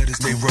these love letters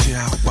they wrote you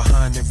out.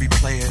 Behind every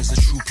player is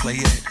a true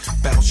playette.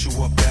 Bounce you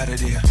up out of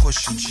there,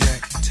 push and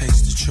jack.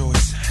 Taste the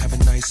choice, have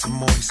it nice and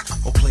moist.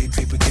 Or play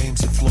paper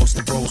games and floss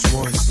the Rolls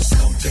Royce.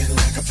 Something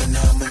like a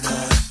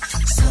phenomenon.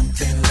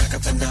 Something like a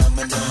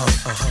phenomenon.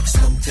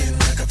 Something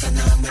like a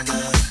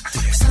phenomenon.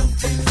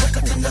 Something like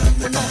a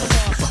phenomenon.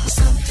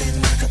 Something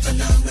like a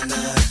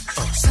phenomenon.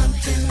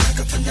 Something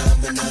like a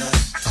phenomenon.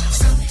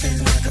 Something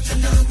like a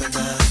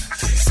phenomenon.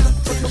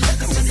 Something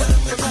like a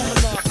phenomenon.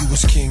 You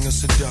was king of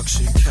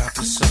seduction, cop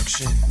of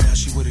suction. Now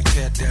she with a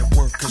cat that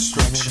work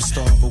construction.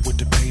 Starve her with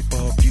the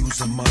paper, abuse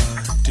her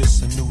mind.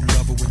 This a new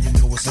lover when you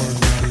know it's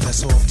online.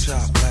 That's off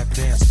top, lap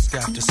dancers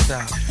got to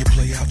stop. You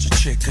play out your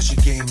chick cause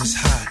your game is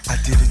hot. I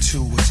did it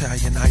too,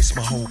 Italian ice,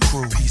 my whole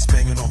crew. He's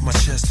banging off my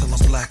chest till I'm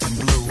black and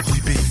blue. We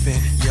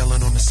beefing,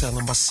 yelling on the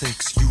selling by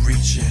 6. You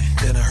reaching,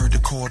 then I heard the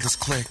cordless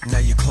click. Now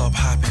you club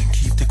hopping,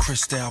 keep the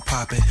crystal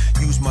popping.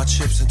 Use my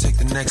chips and take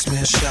the next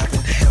man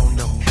shopping. Hell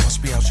no,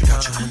 must be out your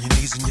mind. On your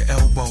knees and your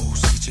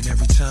elbows, each and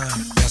every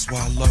time. That's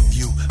why I love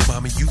you,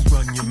 mommy. You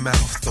run your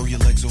mouth, throw your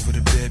legs over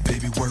the bed,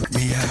 baby. Work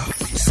me out.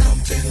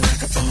 Something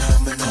like a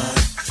phenomenon.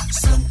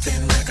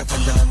 Something like a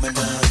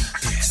phenomenon.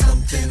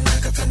 Something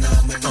like a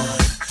phenomenon.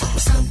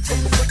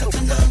 Something like a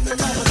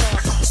phenomenon.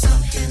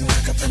 Something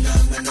like a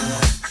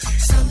phenomenon.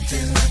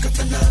 Something like a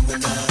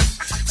phenomenon.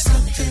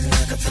 Something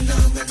like a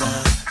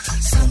phenomenon.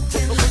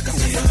 Something like a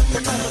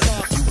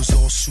phenomenon. You was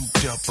all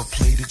souped up, but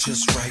played it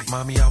just right.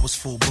 Mommy, I was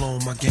full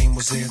blown, my game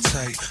was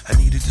airtight. I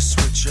needed to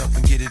switch up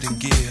and get it in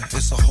gear.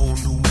 It's a whole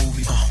new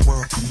movie,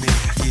 world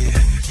premiere. Yeah,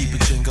 keep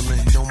it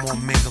jingling, no more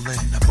mingling.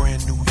 A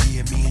brand new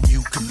year, me and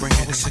you can bring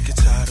it. I'm sick and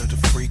tired of the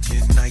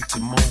freaking night to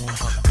morn.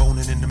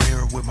 Boning in the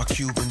mirror with my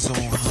Cubans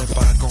on. Let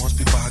bygones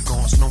be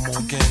bygones, no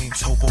more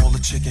games. Hope all the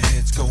chicken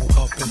heads go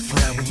up in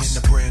flames. We in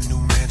the brand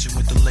new mansion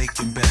with the lake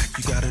in back.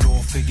 You got it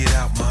all figured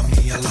out,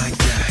 mommy, I like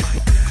that.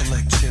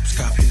 Collect chips,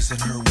 cop his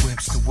and her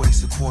whips. To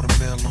waste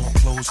 $250,000 on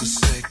clothes is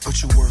sick.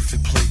 But you worth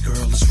it, play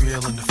girl, it's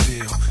real in the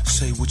field.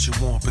 Say what you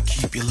want, but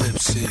keep your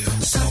lips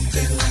sealed.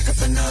 Something like a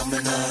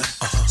phenomenon.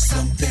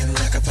 Something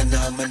like a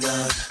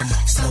phenomenon.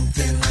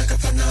 Something like a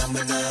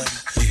phenomenon.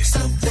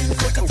 Something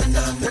like a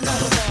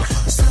phenomenon.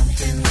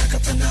 Something like a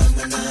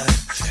phenomenon.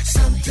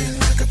 Something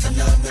like a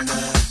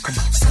phenomenon.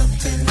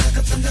 Something like a phenomenon. Something like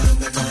a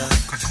phenomenon.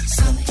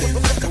 Something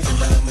like a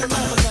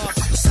phenomenon.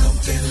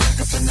 Something like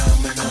a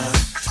phenomenon.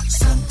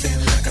 Something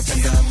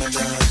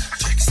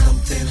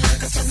like a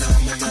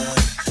phenomenon.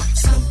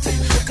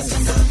 Something like a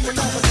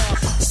phenomenon.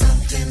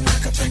 Something like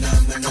a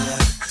phenomenon.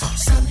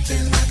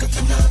 Something like a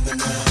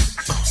phenomenon.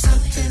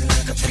 Something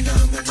like a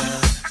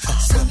phenomenon.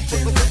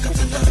 Something like a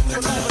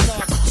phenomenon.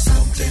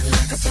 Something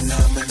like a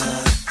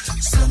phenomenon.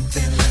 Something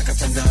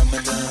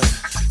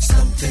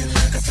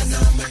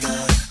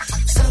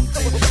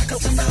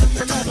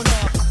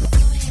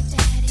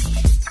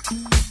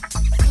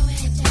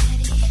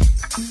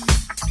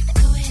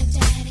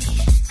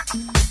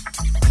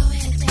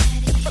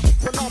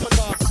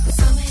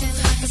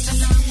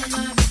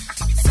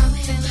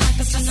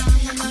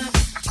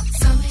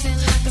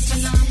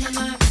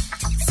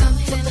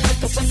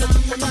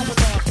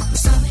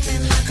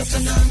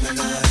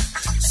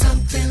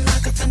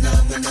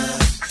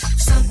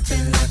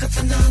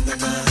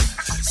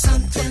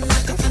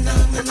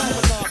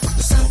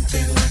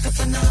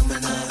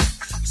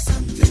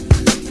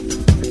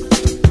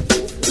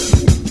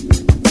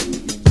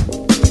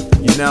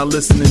now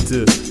listening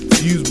to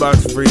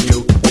FuseBox Radio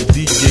with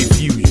DJ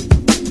Fusion.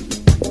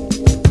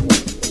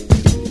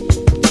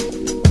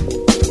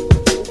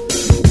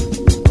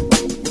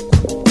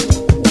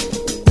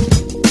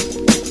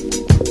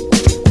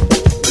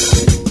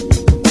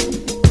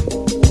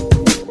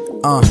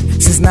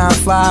 Since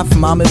 9-5,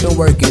 mama been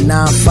working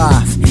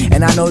 9-5.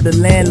 And I know the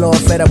landlord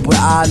fed up with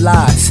our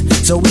lies.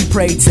 So we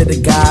pray to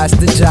the guys,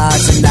 the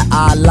jobs, and the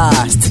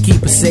Allahs to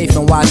keep us safe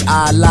and watch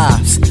our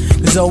lives.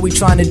 Cause all we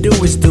trying to do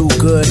is do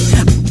good.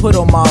 Put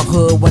on my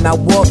hood when I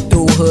walk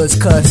through hoods.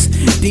 Cause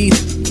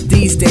these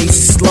days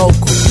it's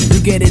local.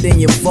 You get it in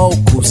your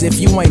vocals if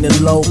you ain't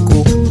a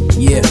local.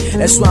 Yeah,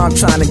 that's why I'm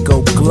trying to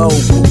go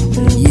global.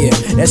 Yeah,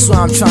 that's why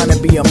I'm trying to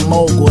be a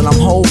mogul. I'm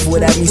hopeful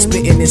that me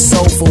spitting this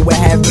soulful will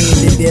have me in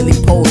the daily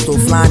postal,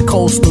 flying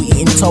coastal,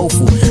 eating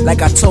tofu.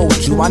 Like I told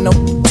you, I know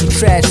too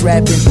trash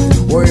rapping.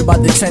 Worry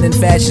about the trending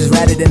fashions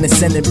rather than the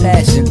sending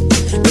passion.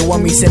 They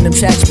want me send them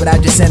tracks, but I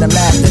just send them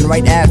laughing.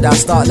 Right after I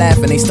start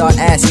laughing, they start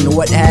asking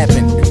what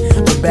happened.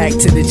 But back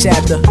to the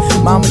chapter.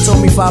 Mama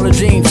told me follow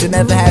dreams, you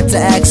never have to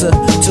ask her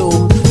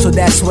to. So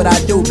that's what I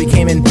do,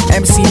 became an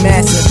MC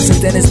master. Since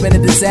then it's been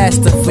a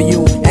disaster for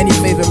you. Any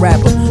favorite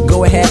rapper,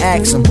 go ahead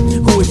ask him.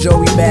 Who is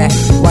Joey Bad?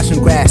 Watching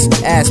grass,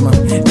 asthma.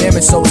 Damn,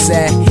 it's so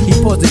sad. He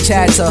paused the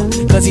chatter,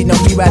 cause he know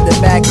he rather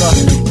back up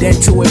than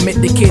to admit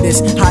the kid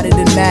is hotter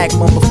than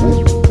magma.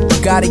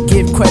 Gotta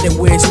give credit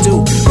where it's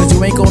due, cause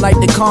you ain't gon' like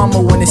the karma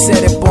when it's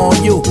set up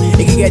on you.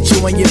 It can get you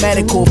in your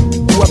medical,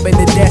 up in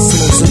the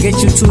decimal. So get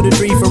you 2 to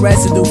 3 for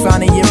residue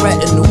found in your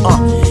retinue.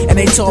 And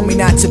they told me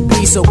not to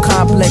be so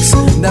complex,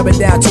 never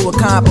down to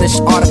accomplish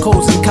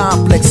articles and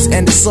complexes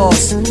and the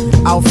sauce.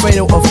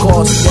 Alfredo, of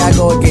course, there I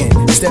go again,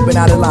 stepping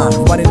out of line,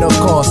 running off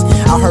course.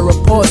 I heard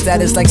reports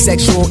that it's like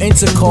sexual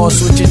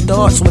intercourse with your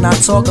thoughts when I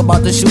talk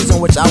about the shoes in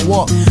which I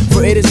walk.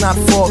 For it is not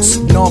false,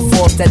 nor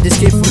false that this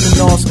kid from the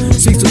north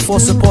seeks to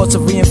force support to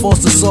reinforce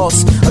the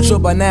source. I'm sure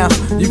by now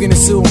you can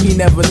assume he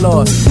never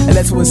lost,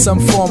 unless with some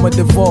form of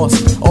divorce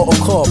or a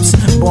corpse,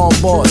 born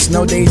boss,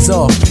 no days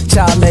off,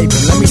 child labor.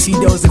 Let me see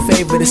those in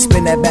favor to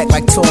spin that back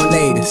like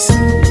tornadoes.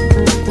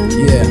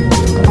 Yeah.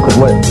 Cause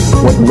what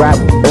the rap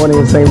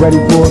audience ain't ready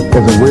for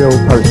is a real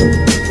person.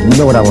 You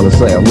know what I want to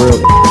say,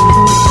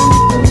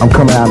 I'm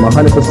coming out, I'm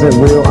 100%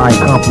 real, I ain't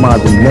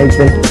compromising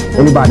anything.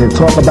 Anybody that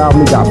talk about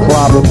me got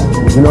problems,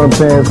 you know what I'm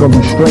saying? It's gonna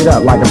be straight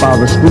up like if I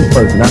was a street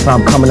person. That's how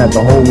I'm coming at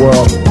the whole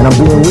world, and I'm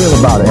being real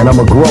about it, and I'm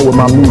gonna grow with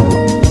my music.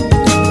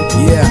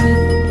 Yeah.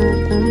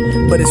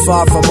 But it's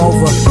far from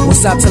over. Won't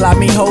stop till I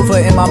meet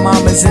Hover and my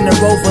mama's in the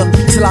Rover.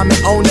 Till I'm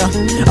an owner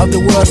of the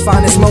world's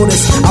finest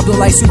motors. I blow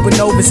like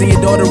supernovas in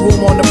your daughter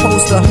room on the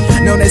poster.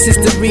 Known as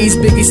history's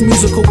biggest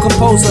musical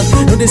composer.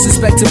 No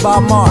disrespect to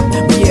Bob Marley,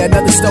 but yeah,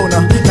 another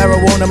stoner.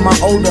 Marijuana, my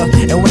older.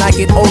 And when I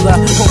get older,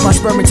 hope my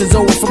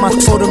spermatozoa for my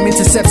totem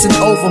intercepts and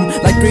ovum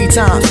like 3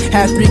 times.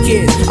 Have 3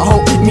 kids. I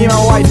hope me and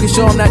my wife can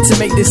show them not to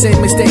make the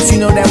same mistakes.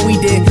 You know that we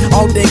did.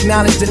 All they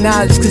acknowledge the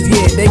knowledge, cause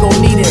yeah, they gon'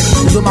 need it.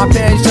 Cause when my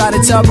parents tried to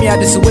tell me, I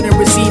just wouldn't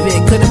receive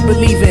it, couldn't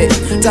believe it,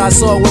 till I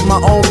saw it with my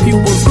own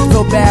pupils.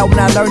 Felt bad when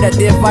I learned that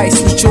their advice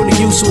was truly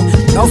useful.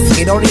 No,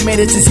 it only made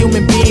us as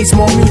human beings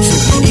more mutual.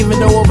 Even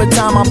though over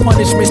time my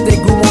punishments they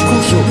grew more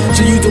crucial.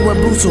 So use the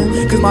word brutal,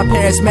 cause my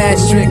parents mad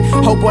strict.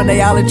 Hope one day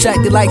I'll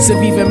attract the likes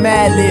of even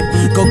Madlib.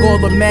 Go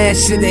the mad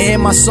shit and hear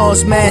my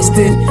songs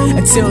mastered.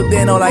 Until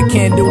then all I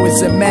can do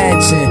is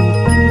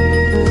imagine.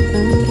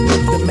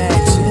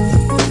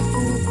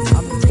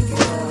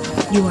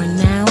 You are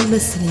now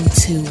listening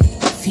to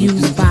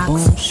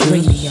FuseBox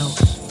Radio.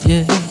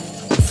 Yeah,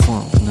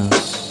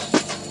 funkness.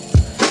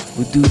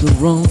 We do the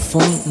wrong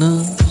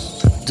funkness.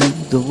 Do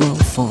the wrong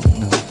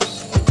funkness.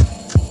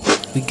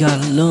 We got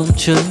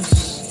lumpers.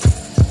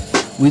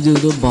 We do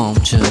the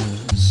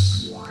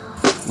bumpers.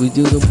 We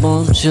do the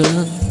bumpers.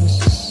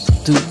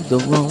 Do the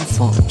wrong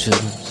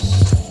funkness.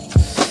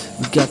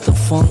 We got the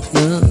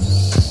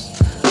funkness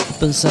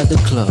up inside the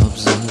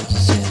clubs.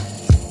 Yeah.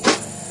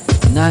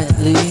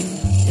 Nightly.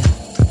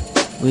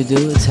 We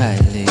do it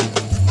tightly.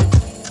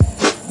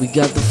 We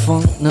got the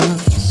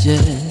funkness,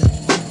 yeah.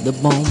 The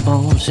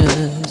bombs, yeah.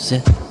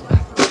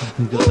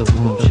 We got the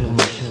bombs, yeah.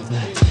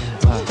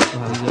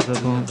 We got the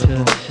bombs,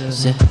 yeah.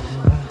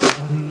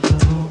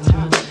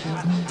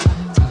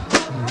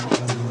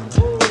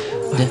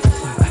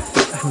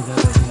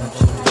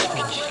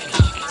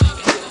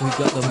 We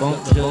got the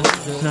bombs, yeah.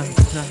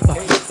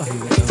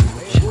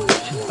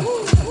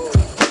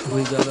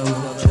 We got the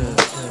bombs, yeah.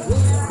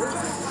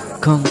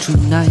 Come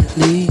true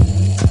nightly.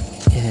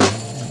 Yeah.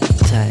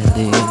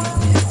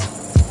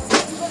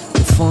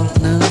 The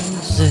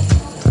funkness,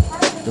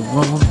 the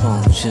wrong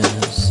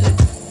functions.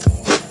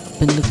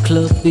 Up in the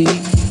club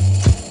beat,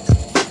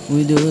 we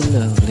do it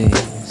lovely.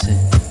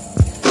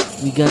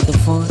 We got the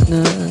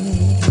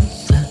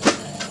funkness,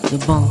 the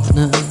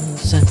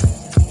bonus.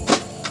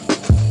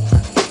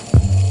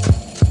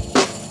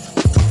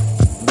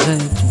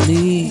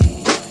 Eventually,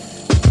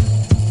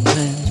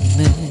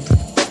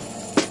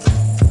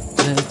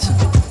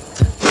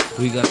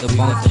 we got the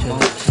bonus.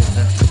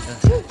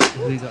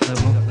 We got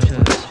the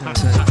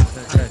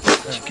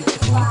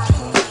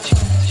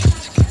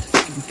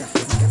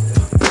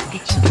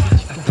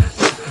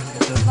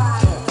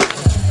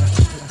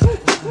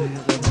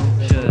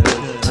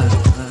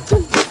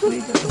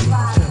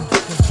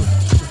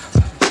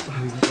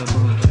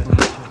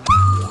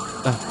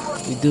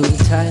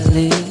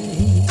tightly,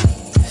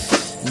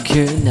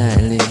 carry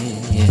nightly,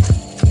 yeah.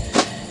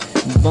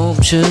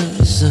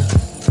 Bumptious,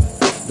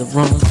 the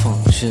wrong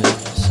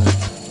functions.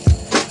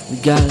 We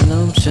got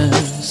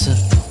lumptious,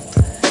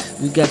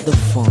 we got the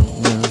funk,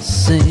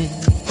 sing.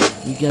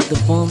 We got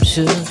the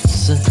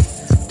bumptious,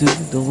 do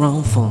the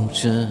wrong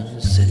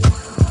functions.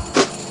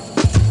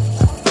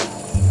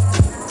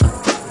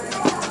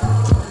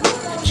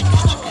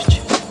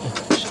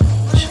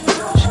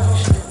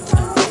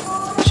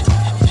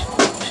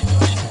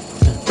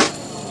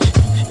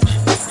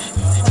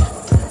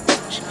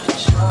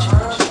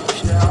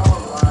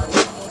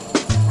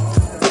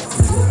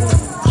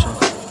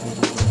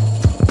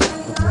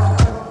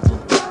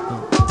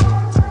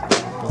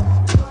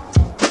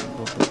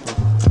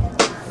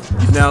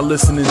 Now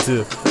listening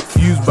to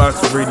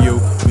FuseBox Radio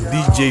with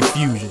DJ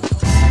Fusion.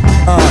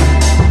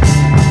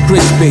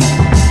 Crispy.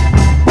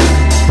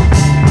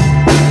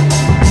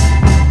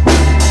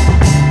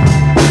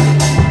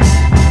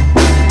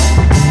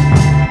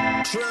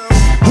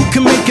 Who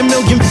can make a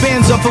million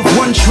fans off of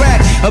one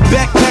track? A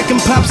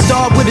backpacking pop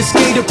star with a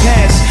skater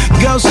pass.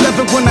 Girls love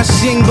it when I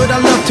sing, but I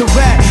love to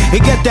rap. They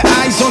got their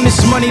eyes on this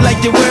money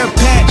like they wear a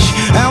patch.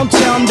 I don't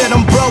tell them that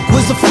I'm broke,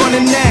 what's the fun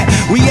in that?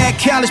 We at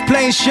college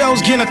playing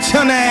shows, getting a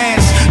ton of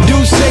ass.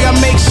 Dudes say I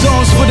make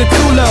songs for the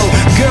culo.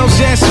 Girls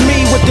ask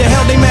me what the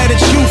hell they mad at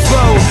you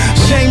for.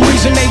 Same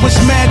reason they was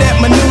mad at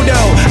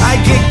Menudo.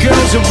 I get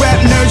girls and rap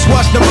nerds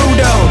watch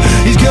Naruto.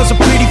 These girls are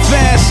pretty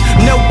fast,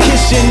 no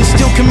kissing.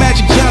 Still can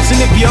Magic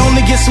Johnson if you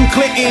only get some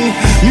clicking.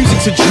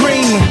 Music's a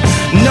dream,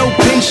 no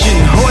pension.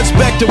 Hordes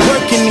back to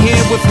working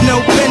here with no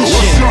pension.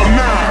 What's up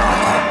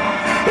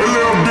now? Hey,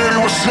 little bitty,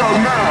 what's up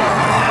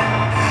now?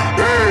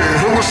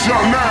 Hey, what's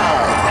up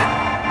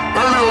now?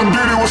 Hey, little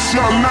bitty, what's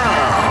up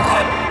now?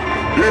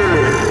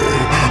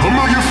 Yeah, a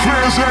million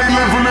friends ain't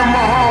living in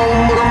my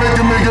home, but I make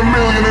a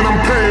million and I'm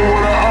paying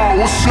what I owe.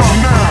 What's up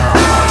now?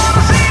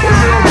 Hey,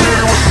 little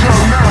bitty, what's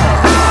up now?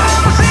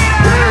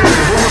 Hey,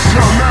 what's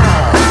up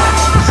now?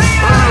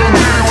 Hey, little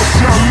bitty, what's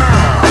up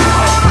now?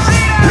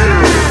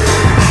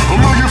 Yeah, a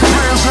million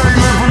friends ain't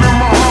living in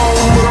my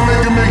home, but I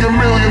make a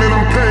million and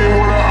I'm paying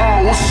what I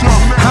owe. What's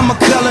up now? I'm a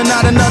color,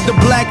 not another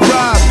black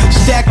rob.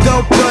 Stack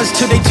Oprahs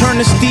till they turn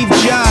to Steve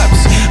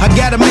Jobs. I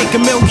gotta make a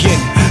million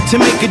to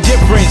make a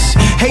difference.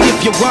 Hate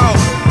if you won't,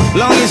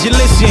 long as you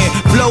listen.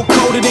 Flow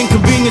coated in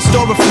convenience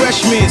store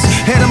refreshments.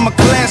 Head of my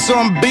class, so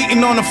I'm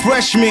beating on a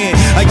freshman.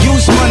 I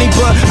use money,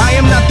 but I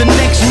am not the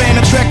next man.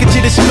 Attracted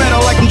to this metal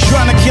like I'm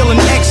trying to kill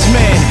an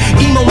X-Man.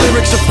 Emo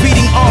lyrics are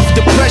feeding off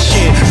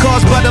depression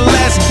caused by the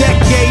last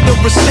decade of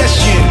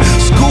recession.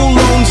 School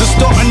loans are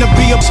starting to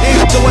be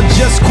upset, so I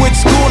just quit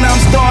school. Now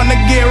I'm starting to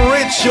get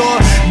rich or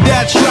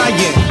die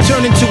trying.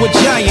 Turn into a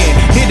giant,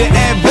 here to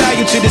add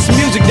value to this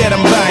music that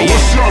I'm buying.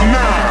 What's up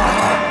now?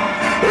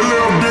 Hey,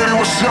 little bitty,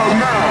 what's up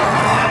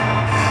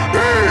now?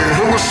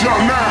 Hey, what's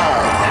up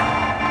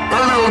now?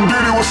 Hey, little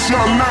bitty, what's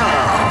up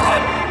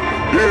now?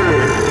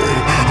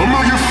 Yeah, a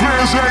million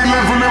friends ain't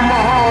living in my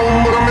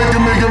home, but I make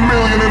a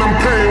million and I'm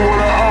paying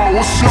what I owe.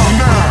 What's up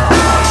now?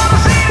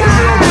 Hey,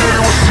 little bitty,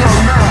 what's up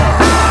now?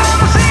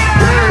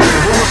 Hey,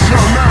 what's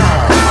up now?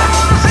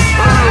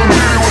 Hey, little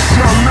bitty, what's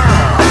up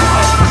now?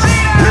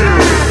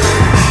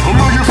 Yeah, a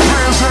million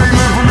friends ain't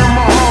living in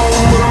my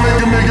home, but I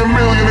make a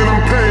million and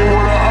I'm paying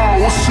what I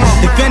owe. What's up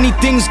now? If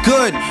anything's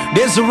good,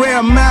 there's a rare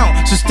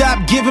amount. So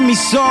stop giving me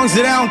songs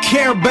that I don't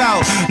care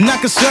about.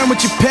 Not concerned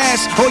with your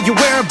past or your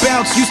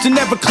whereabouts. Used to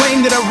never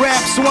claim that I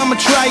rap, so I'ma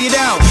try it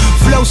out.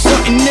 Flow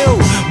something new,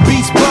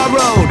 beats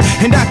borrowed,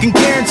 and I can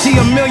guarantee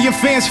a million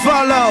fans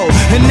follow.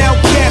 An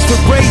outcast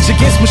with rage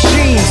against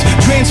machines,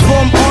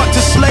 transform art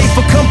to slave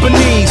for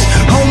companies.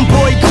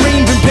 Homeboy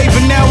Green been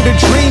paving out a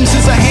dream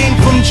since I hang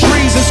from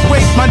trees and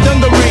scrape my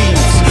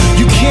dungarees.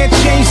 You can't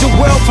change the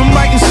world from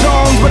writing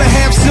songs, but I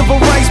have civil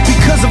rights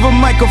because of a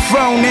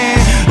microphone.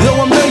 And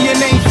though a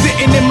million ain't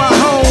fitting in my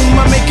home,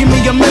 I'm making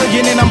me a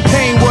million and I'm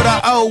paying what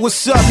I owe.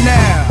 What's up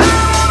now?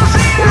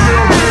 Hey,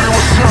 little bitty,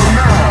 what's up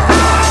now?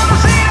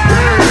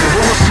 Hey,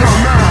 what's up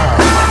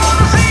now?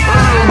 Hey,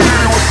 little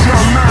bitty, what's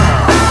up now?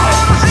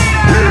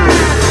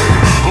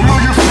 Yeah, a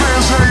million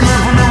friends ain't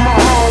living in my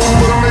home,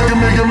 but I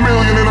make a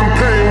million and I'm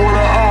paying what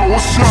I owe.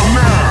 What's up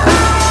now?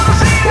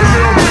 Hey,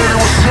 little bitty,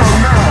 what's up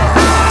now?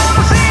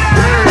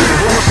 Hey,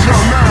 what's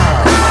up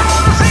now?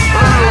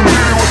 Hey, little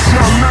bitty, what's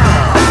up now?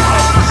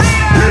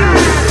 Yeah,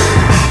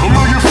 a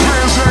million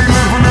friends ain't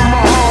living in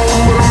my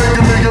home, but I make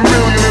a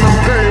million and I'm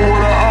paying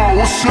what I owe.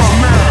 What's up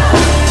now?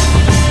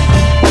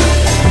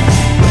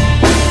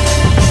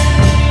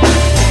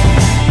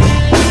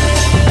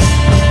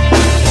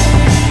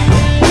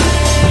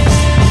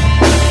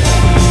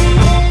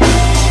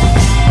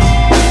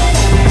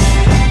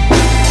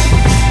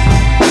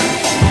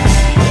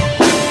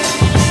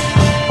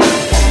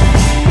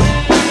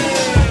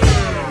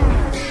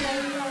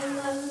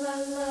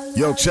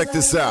 Yo, check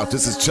this out.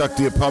 This is Chuck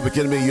the Public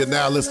Enemy. You're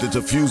now listening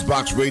to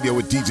FuseBox Radio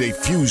with DJ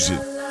Fusion.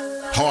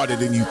 Harder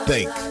than you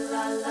think.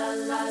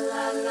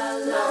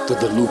 The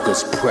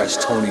DeLucas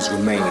pressed Tony's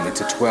remain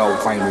into 12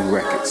 vinyl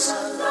records,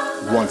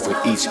 one for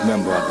each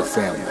member of the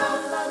family.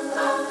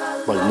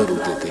 But little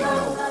did they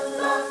know,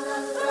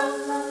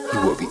 he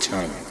would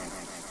return.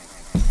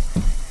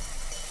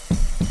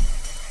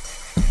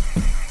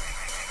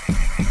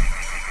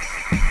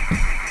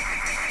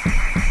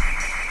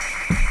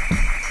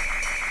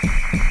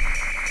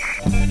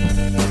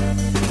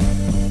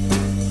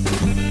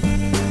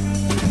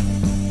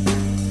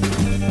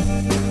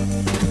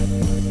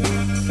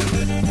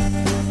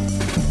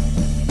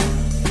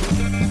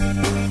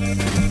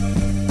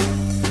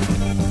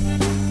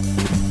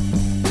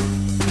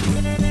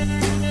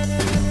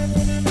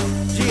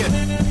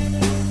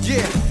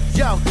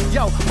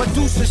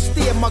 Medusa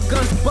steer, my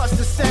guns bust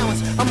the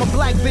silence. I'm a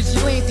black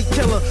vigilante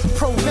killer,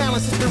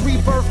 pro-balance is the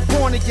rebirth,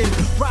 born again.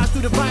 Rise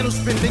through the vinyl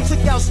spin, they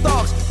took out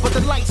stalks, but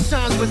the light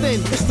shines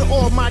within. It's the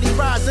almighty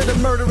rise of the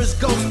murderous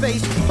ghost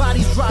face.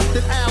 Bodies dropped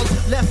in owls,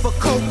 left for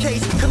cold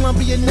case.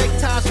 Colombian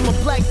neckties from a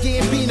black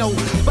Gambino.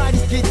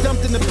 Bodies get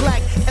dumped in the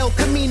black El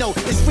Camino.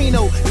 It's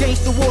Reno,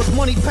 gangsta wars,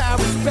 money, power,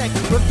 respect.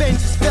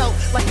 Revenge is felt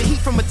like the heat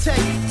from a tech.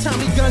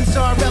 Tommy guns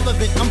are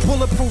irrelevant, I'm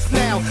bulletproof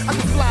now. I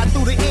can fly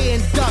through the air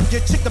and duck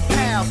your chick a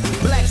pal.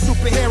 Black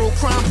superhero,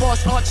 crime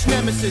boss, arch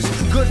nemesis.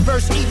 Good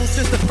verse, evil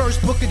since the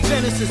first book of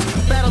Genesis.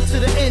 Battle to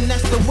the end,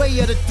 that's the way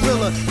of the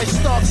thriller. And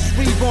Starks is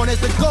reborn as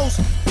the ghost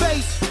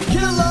face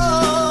killer.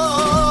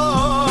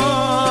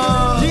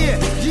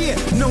 Yeah,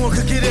 no one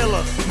could get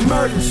iller.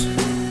 Murders,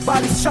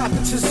 bodies chopped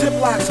into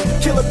ziplocs.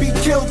 Killer be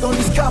killed on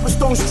these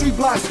cobblestone street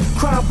blocks.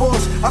 Crime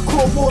boss, I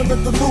call war of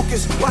the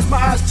Lucas. Watch my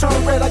eyes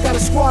turn red, I got a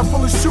squad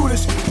full of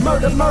shooters.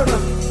 Murder, murder.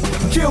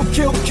 Kill,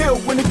 kill, kill.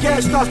 When the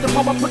gas starts to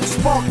pump, I put the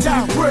spark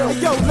down grill.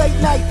 Hey, yo, late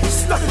night,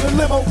 stuck in the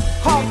limo.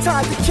 Hard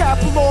time to cap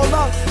them all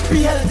up.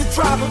 Beheaded the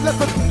driver,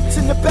 left a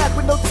in the back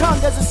with no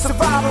tongue as a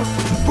survivor.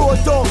 Raw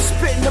dogs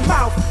spit in the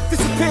mouth,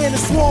 disappear in a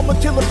swarm of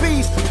killer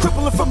bees,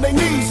 crippling from their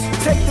knees,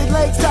 take their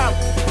legs out.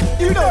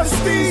 You know the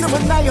steez, I'm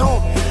a nighthawk,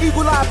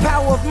 evil eye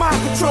power of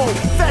mind control.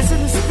 Faster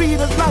than the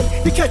speed of light,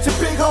 you catch a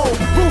big hole.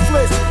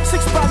 Ruthless,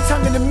 6 bodies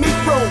hung in the meat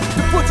roll.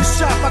 The butcher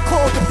shop, I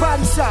call it the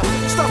body shop.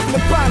 Start from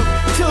the bottom,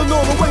 killing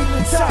all the way to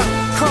the top.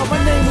 Carve my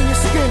name on your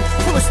skin,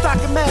 pull a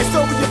stock of mask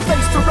over your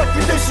face for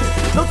recognition.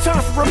 No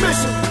time for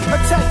remission,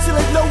 attack till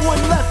there's no one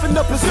left in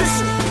the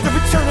position. The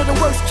return of the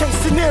worst case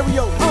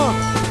scenario,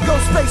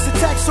 ghost face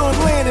attacks on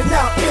land and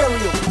now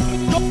aerial.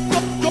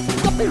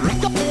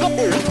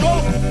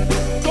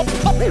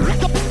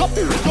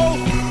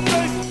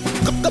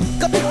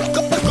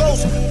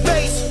 Ghost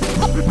face.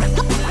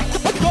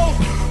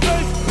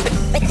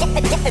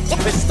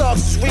 It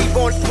starts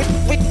reborn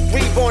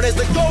as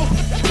the ghost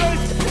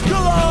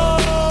killer.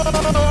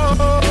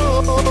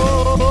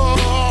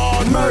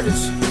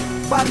 Murders.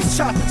 Bodies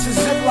chopped into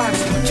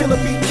ziplocs. Killer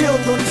be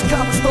killed on these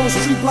cobblestone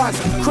street blocks.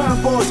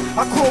 Crime boss,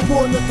 I call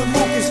war of the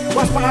Lucas.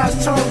 Watch my eyes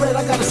turn red,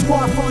 I got a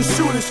squad full of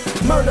shooters.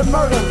 Murder,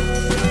 murder.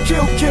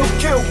 Kill, kill,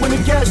 kill. When the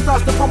gas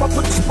starts to pump, I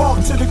put the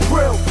spark to the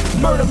grill.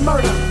 Murder,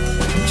 murder.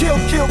 Kill,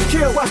 kill,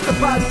 kill. Watch the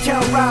body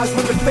count rise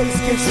when the face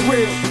gets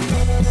real.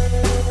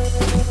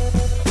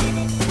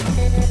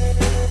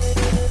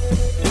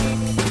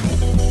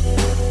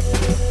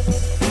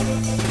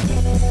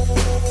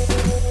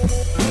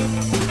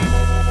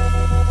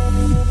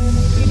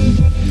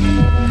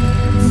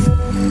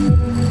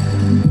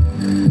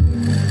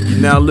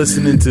 Now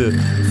listening to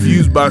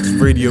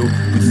FuseBox Radio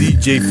with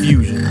DJ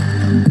Fusion.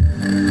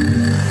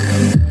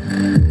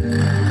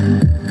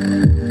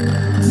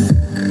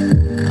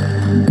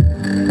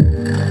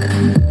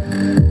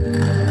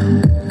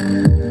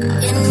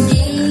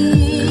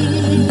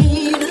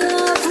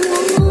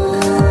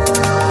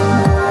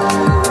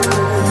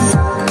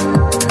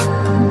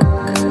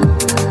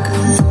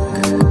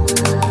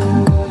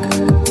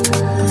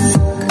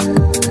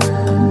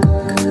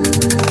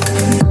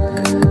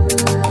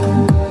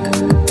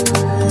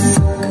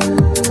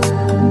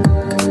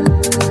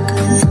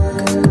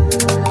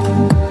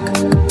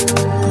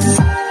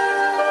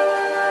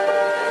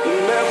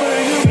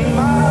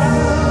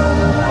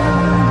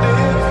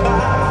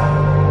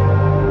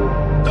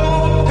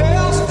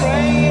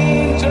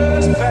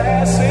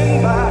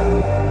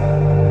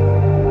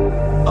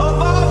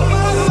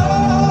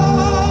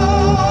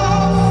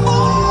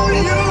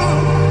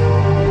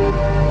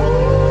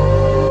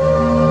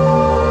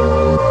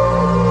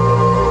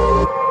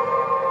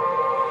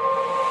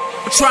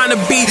 Trying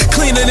to be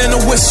cleaner than a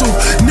whistle,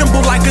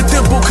 nimble like a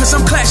thimble, cause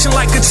I'm clashing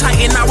like a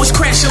titan, I was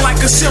crashing like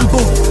a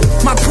cymbal.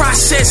 My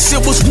process, it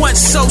was once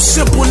so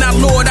simple, now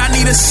Lord I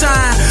need a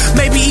sign,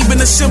 maybe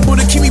even a symbol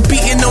to keep me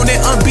beating on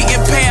that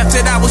unbeaten path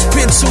that I was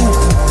pinned to.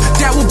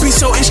 That would be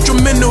so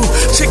instrumental,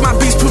 check my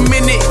beats per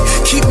minute,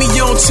 keep me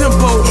on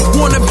tempo.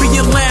 Wanna be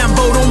in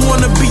Lambo, don't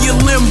wanna be in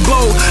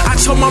limbo. I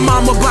told my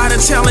mom about a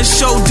talent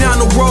show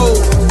down the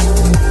road,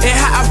 and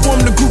how I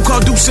formed a group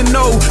called Deuce and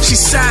No. She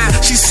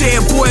sighed, she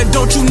said, boy,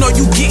 don't you know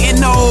you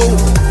getting old?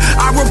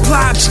 I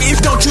replied,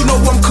 if don't you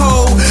know I'm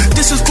cold?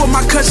 This is for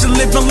my cousin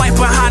living life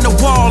behind the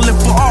wall, and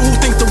for all who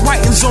think the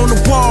writing's on the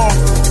wall.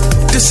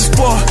 This is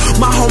for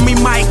my homie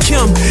Mike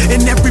Kim,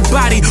 and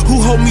everybody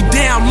who hold me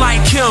down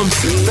like him.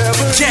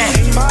 Yeah.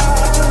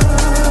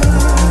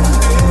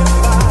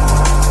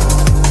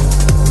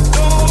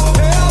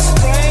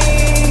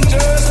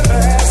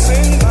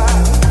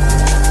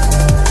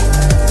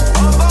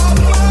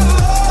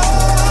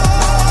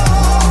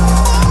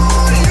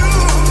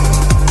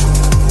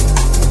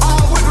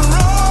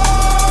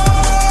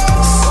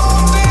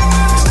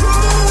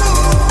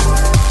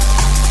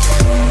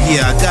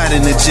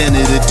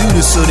 do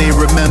this so they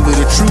remember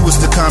the truth was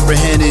to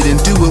comprehend it and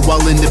do it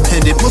while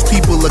independent. Most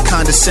people are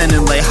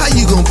condescending, like, how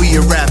you gonna be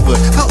a rapper?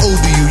 How old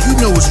are you? You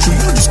know it's true,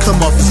 you just come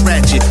off as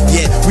ratchet.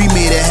 Yeah, we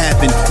made it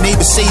happen.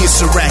 Neighbors say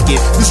it's a racket.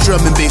 This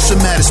drum and bass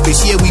from outer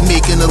space, yeah, we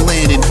making a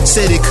landing.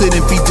 Said it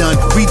couldn't be done,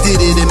 we did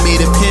it and made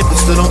it pamphlet.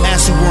 So don't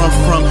ask me where I'm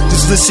from,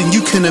 just listen,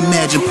 you can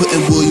imagine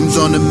putting Williams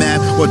on the map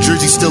while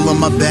Jersey's still on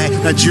my back.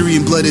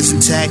 Nigerian blood is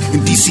intact,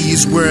 and DC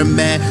is where I'm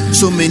at.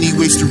 So many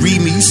ways to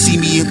read me, you see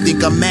me and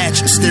think I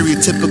match a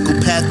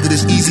stereotypical path, but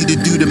it's easy to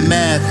do the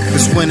math.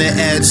 It's when it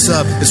adds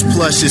up, it's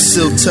plush, it's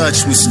still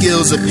touch. With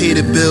skills that pay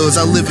the bills,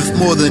 I live with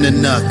more than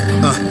enough.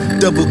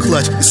 Double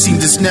clutch, it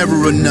seems it's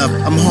never enough.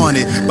 I'm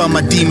haunted by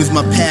my demons,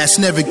 my past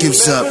never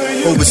gives up.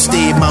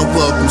 Overstayed my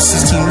welcome,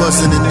 16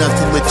 wasn't enough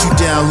to let you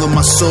download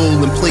my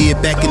soul and play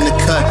it back in the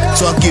cut.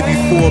 So I'll give you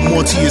 4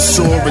 more to your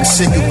sore and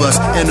sick of us.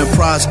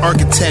 Enterprise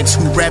architects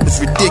who rap is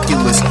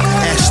ridiculous.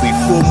 Actually,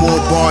 4 more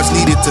bars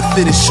needed to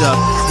finish up.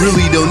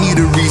 Really don't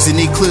need a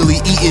reason, they clearly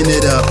eating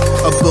it up.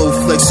 A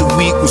Bowflex a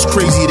week was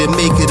crazy to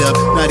make it up.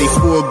 Now they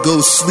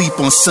forego sleep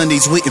on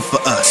Sundays waiting for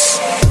us.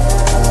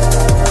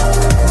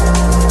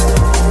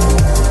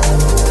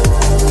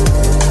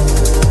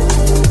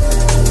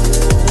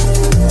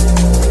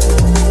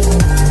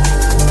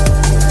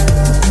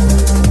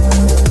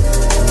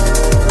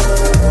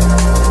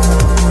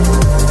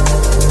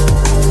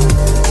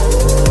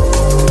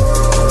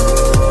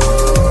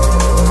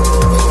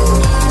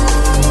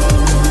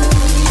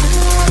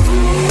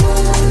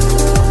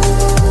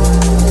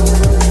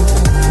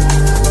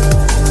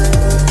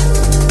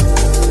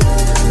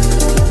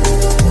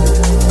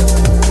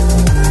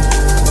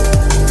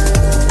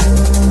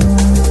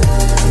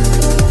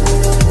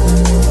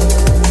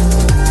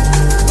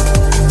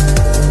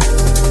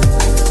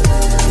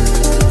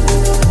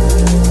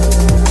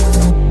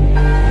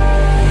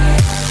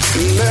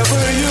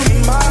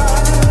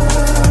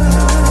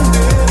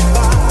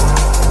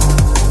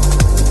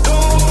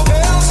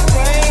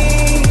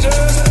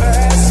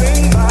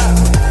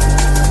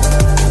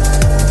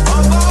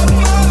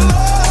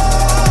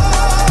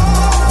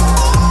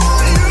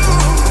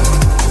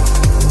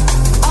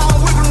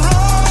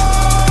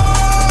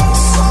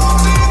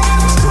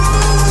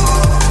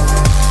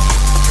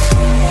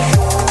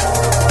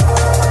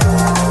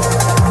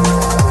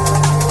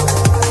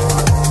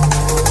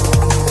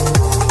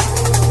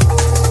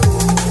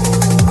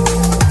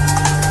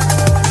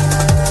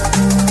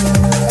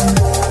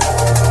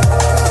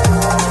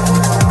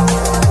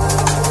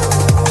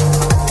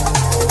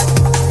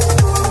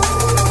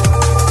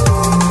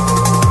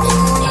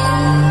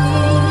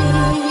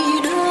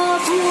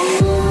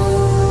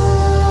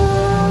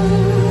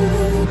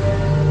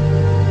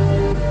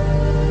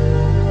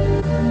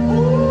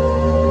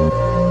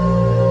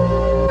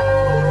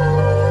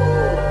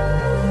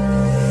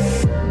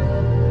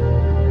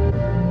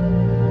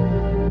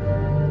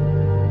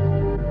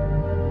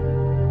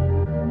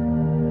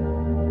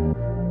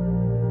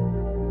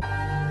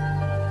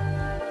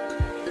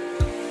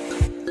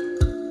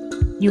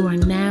 You are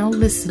now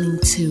listening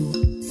to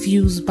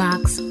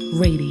FuseBox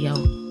Radio.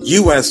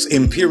 U.S.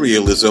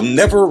 imperialism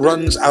never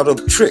runs out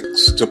of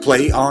tricks to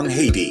play on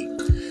Haiti.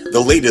 The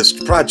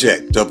latest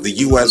project of the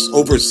U.S.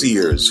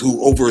 overseers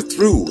who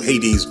overthrew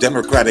Haiti's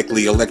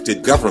democratically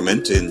elected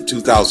government in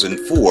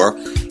 2004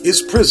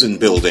 is prison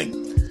building.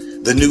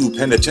 The new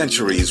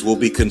penitentiaries will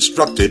be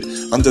constructed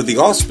under the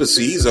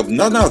auspices of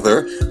none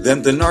other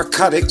than the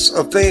Narcotics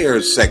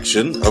Affairs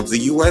section of the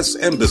U.S.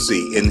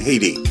 Embassy in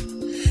Haiti.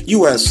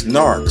 U.S.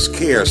 narcs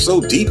care so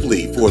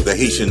deeply for the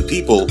Haitian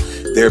people,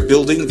 they're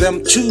building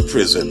them 2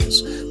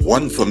 prisons,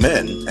 one for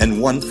men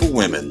and one for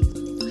women.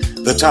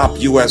 The top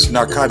U.S.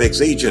 narcotics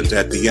agent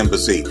at the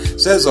embassy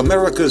says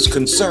America's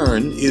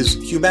concern is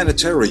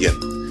humanitarian.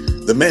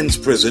 The men's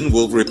prison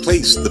will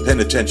replace the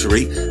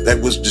penitentiary that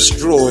was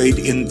destroyed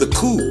in the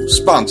coup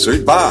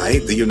sponsored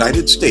by the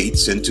United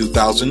States in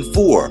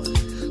 2004.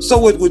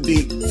 So it would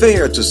be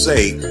fair to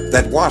say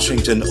that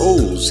Washington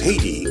owes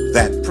Haiti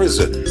that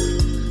prison.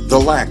 The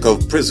lack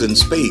of prison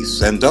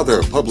space and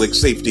other public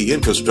safety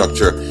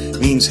infrastructure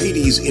means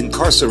Haiti's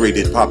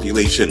incarcerated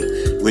population,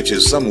 which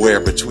is somewhere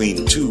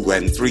between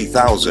 2,000 and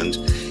 3,000,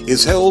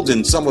 is held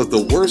in some of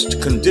the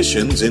worst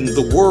conditions in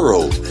the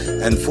world,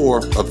 and for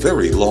a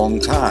very long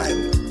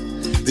time.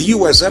 The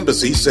U.S.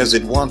 Embassy says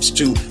it wants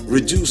to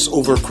reduce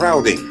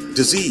overcrowding,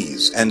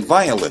 disease, and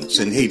violence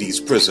in Haiti's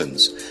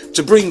prisons,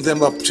 to bring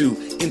them up to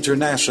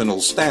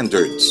international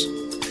standards.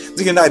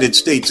 The United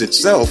States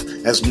itself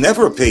has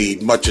never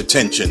paid much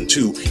attention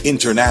to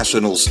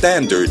international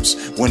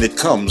standards when it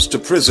comes to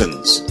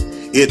prisons.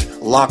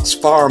 It locks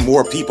far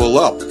more people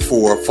up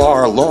for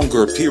far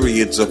longer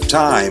periods of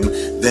time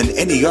than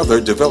any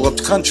other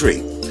developed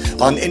country.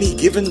 On any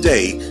given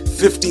day,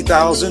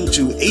 50,000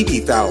 to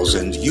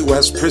 80,000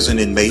 U.S. prison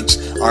inmates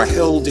are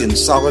held in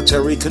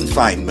solitary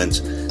confinement,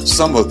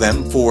 some of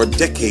them for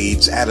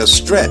decades at a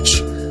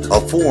stretch. A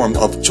form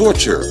of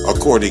torture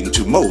according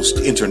to most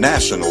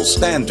international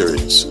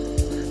standards.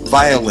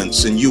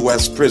 Violence in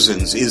U.S.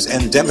 prisons is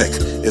endemic,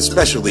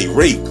 especially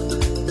rape.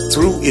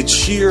 Through its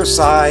sheer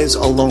size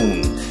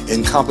alone,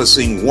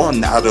 encompassing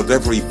 1 out of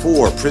every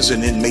 4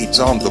 prison inmates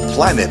on the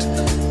planet,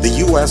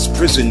 the U.S.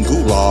 prison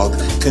gulag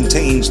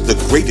contains the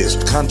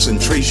greatest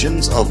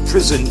concentrations of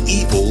prison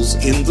evils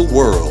in the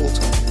world.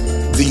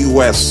 The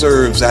U.S.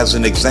 serves as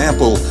an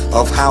example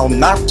of how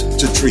not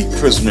to treat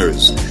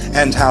prisoners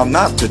and how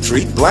not to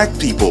treat black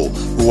people,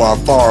 who are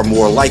far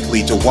more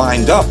likely to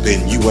wind up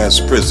in U.S.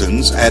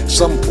 prisons at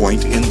some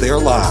point in their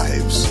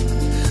lives.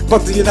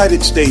 But the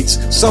United States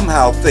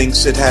somehow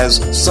thinks it has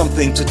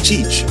something to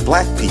teach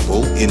black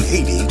people in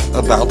Haiti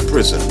about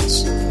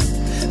prisons.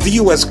 The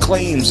U.S.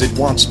 claims it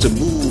wants to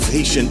move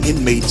Haitian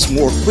inmates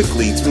more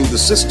quickly through the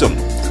system.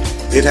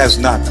 It has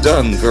not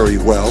done very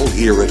well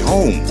here at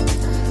home.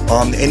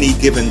 On any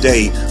given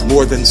day,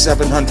 more than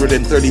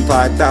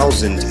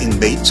 735,000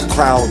 inmates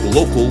crowd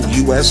local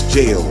U.S.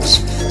 jails,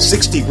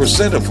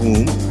 60% of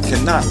whom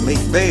cannot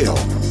make bail.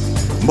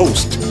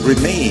 Most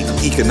remain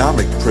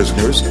economic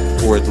prisoners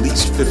for at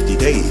least 50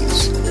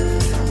 days.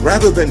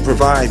 Rather than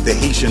provide the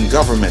Haitian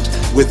government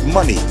with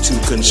money to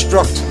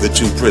construct the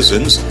 2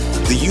 prisons,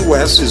 the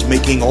U.S. is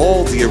making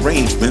all the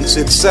arrangements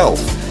itself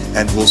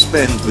and will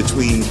spend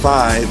between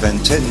 $5 and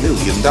 $10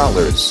 million.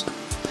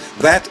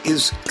 That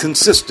is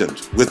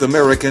consistent with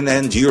American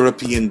and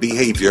European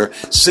behavior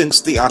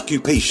since the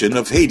occupation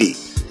of Haiti.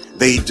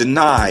 They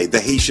deny the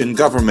Haitian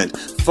government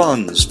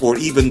funds for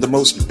even the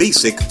most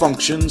basic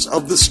functions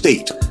of the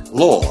state,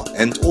 law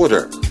and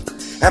order.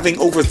 Having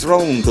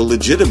overthrown the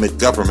legitimate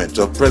government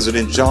of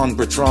President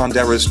Jean-Bertrand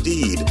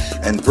Aristide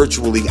and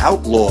virtually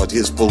outlawed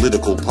his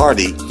political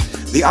party,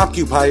 the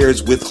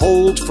occupiers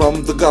withhold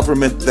from the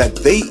government that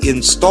they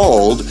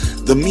installed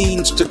the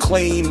means to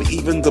claim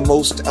even the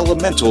most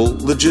elemental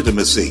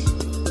legitimacy.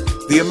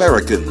 The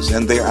Americans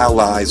and their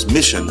allies'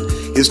 mission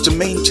is to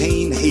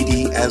maintain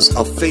Haiti as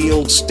a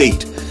failed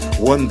state,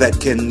 one that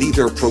can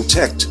neither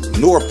protect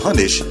nor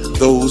punish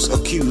those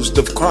accused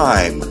of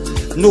crime,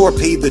 nor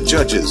pay the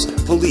judges,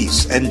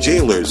 police, and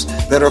jailers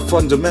that are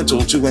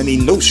fundamental to any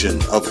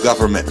notion of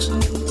government.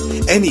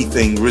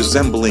 Anything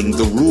resembling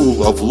the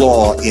rule of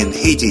law in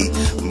Haiti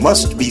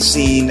must be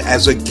seen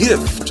as a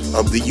gift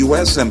of the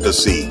U.S.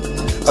 Embassy,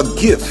 a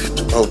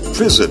gift of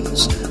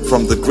prisons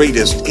from the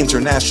greatest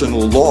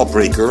international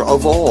lawbreaker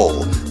of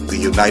all, the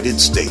United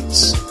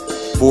States.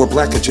 For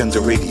Black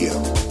Agenda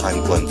Radio,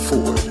 I'm Glenn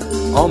Ford.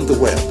 On the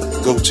web,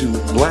 go to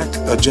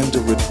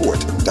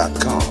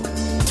blackagendareport.com.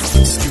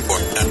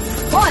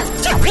 1,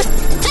 2,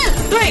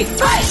 3,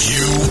 4.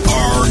 You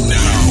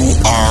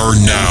are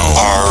now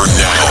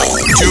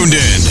tuned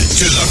in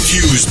to the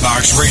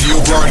FuseBox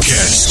radio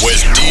broadcast with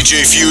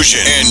DJ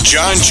Fusion and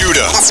John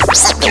Judah.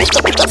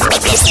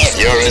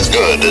 You're as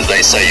good as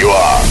they say you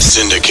are.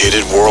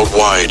 Syndicated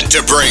worldwide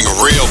to bring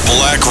real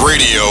black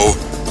radio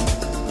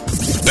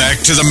back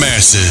to the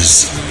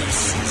masses.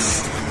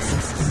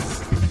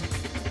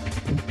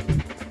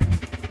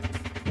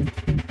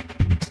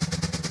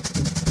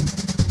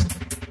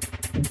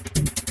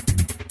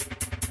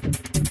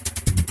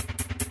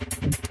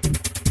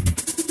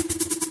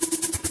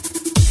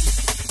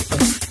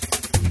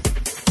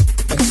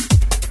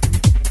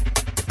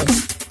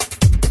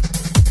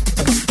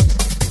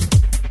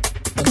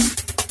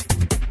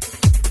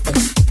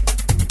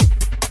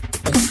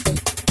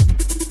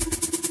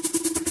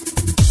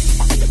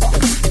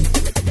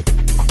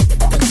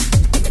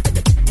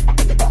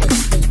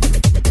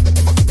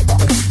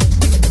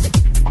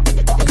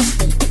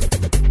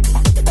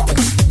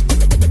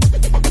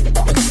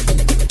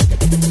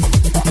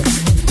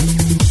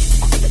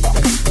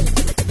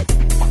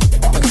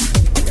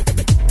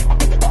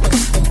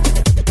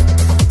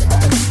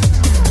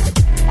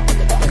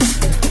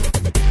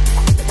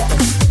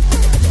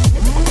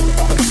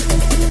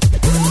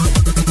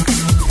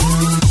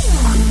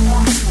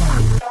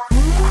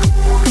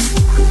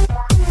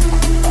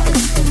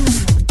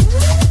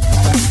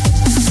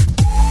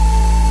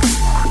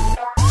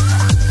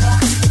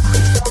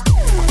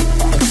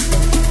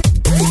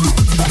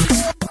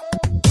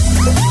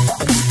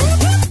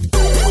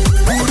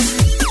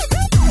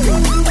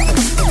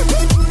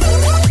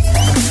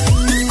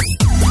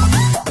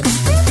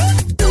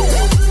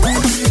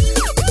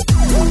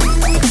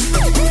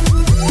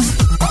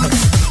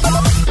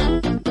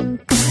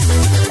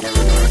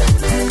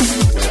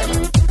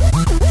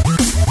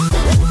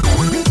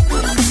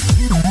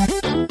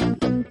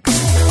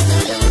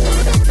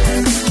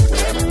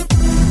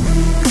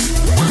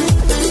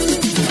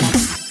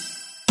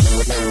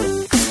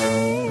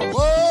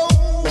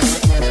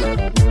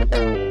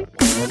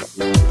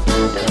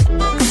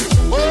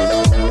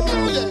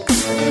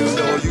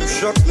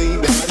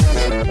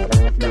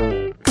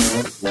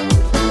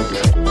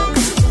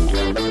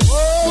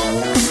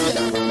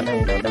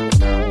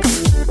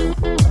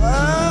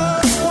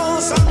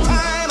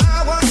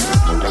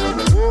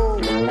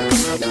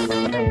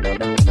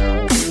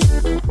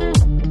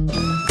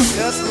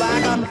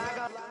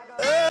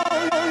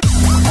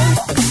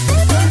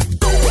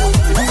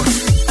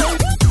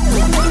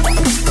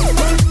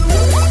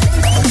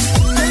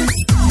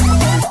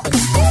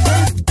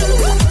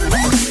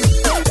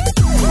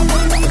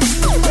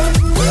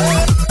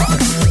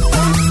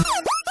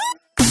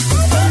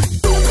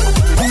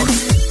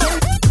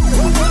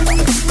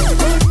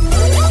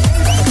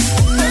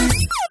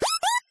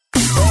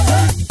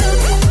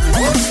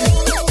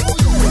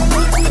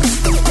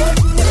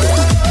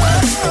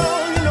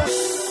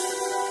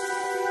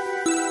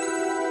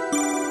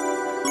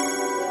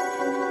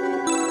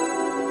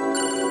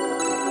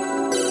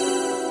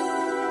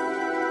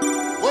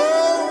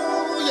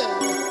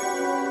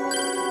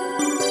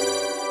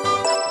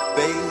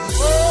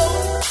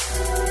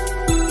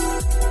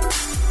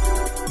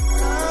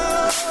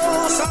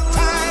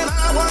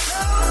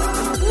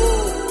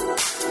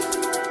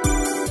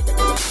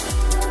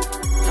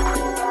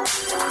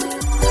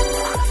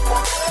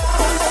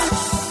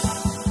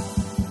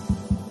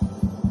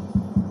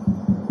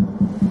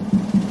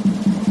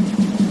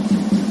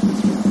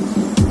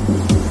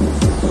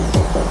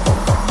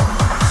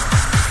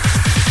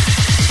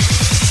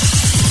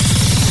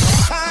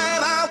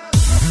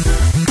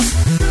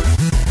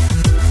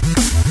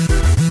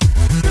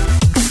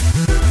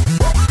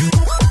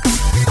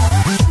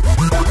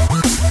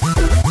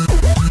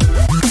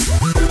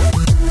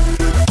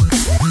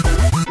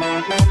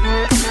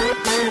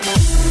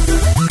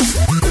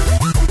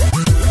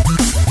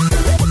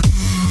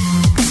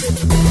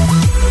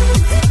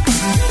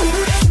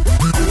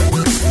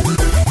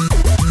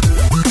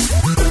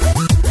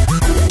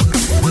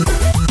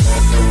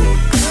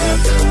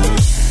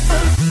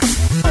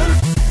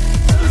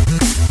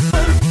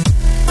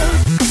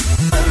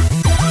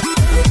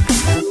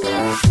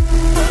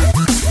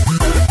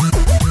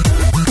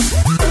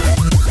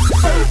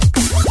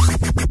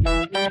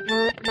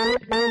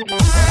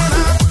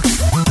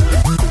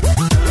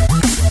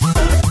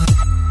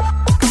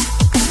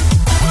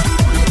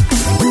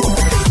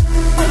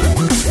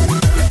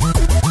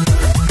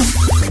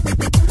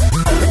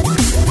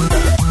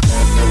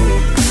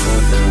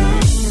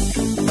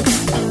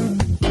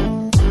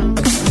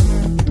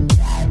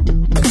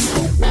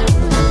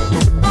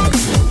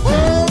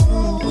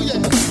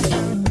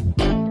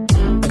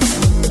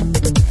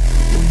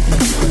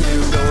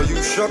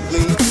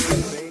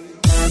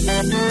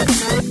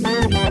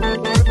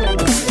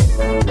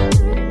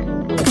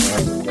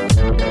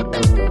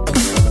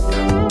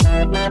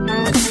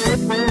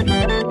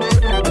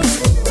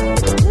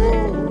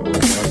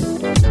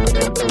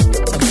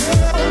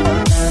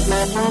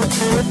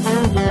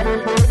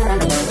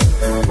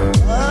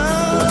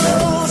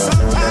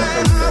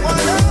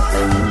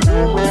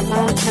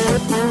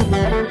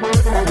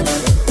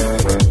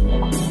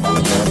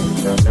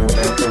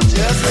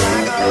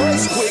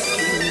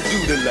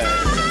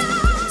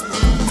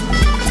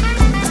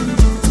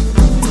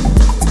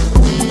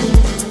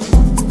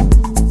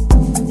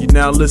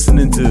 now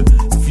listening to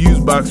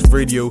FuseBox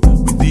Radio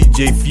with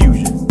DJ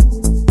Fusion.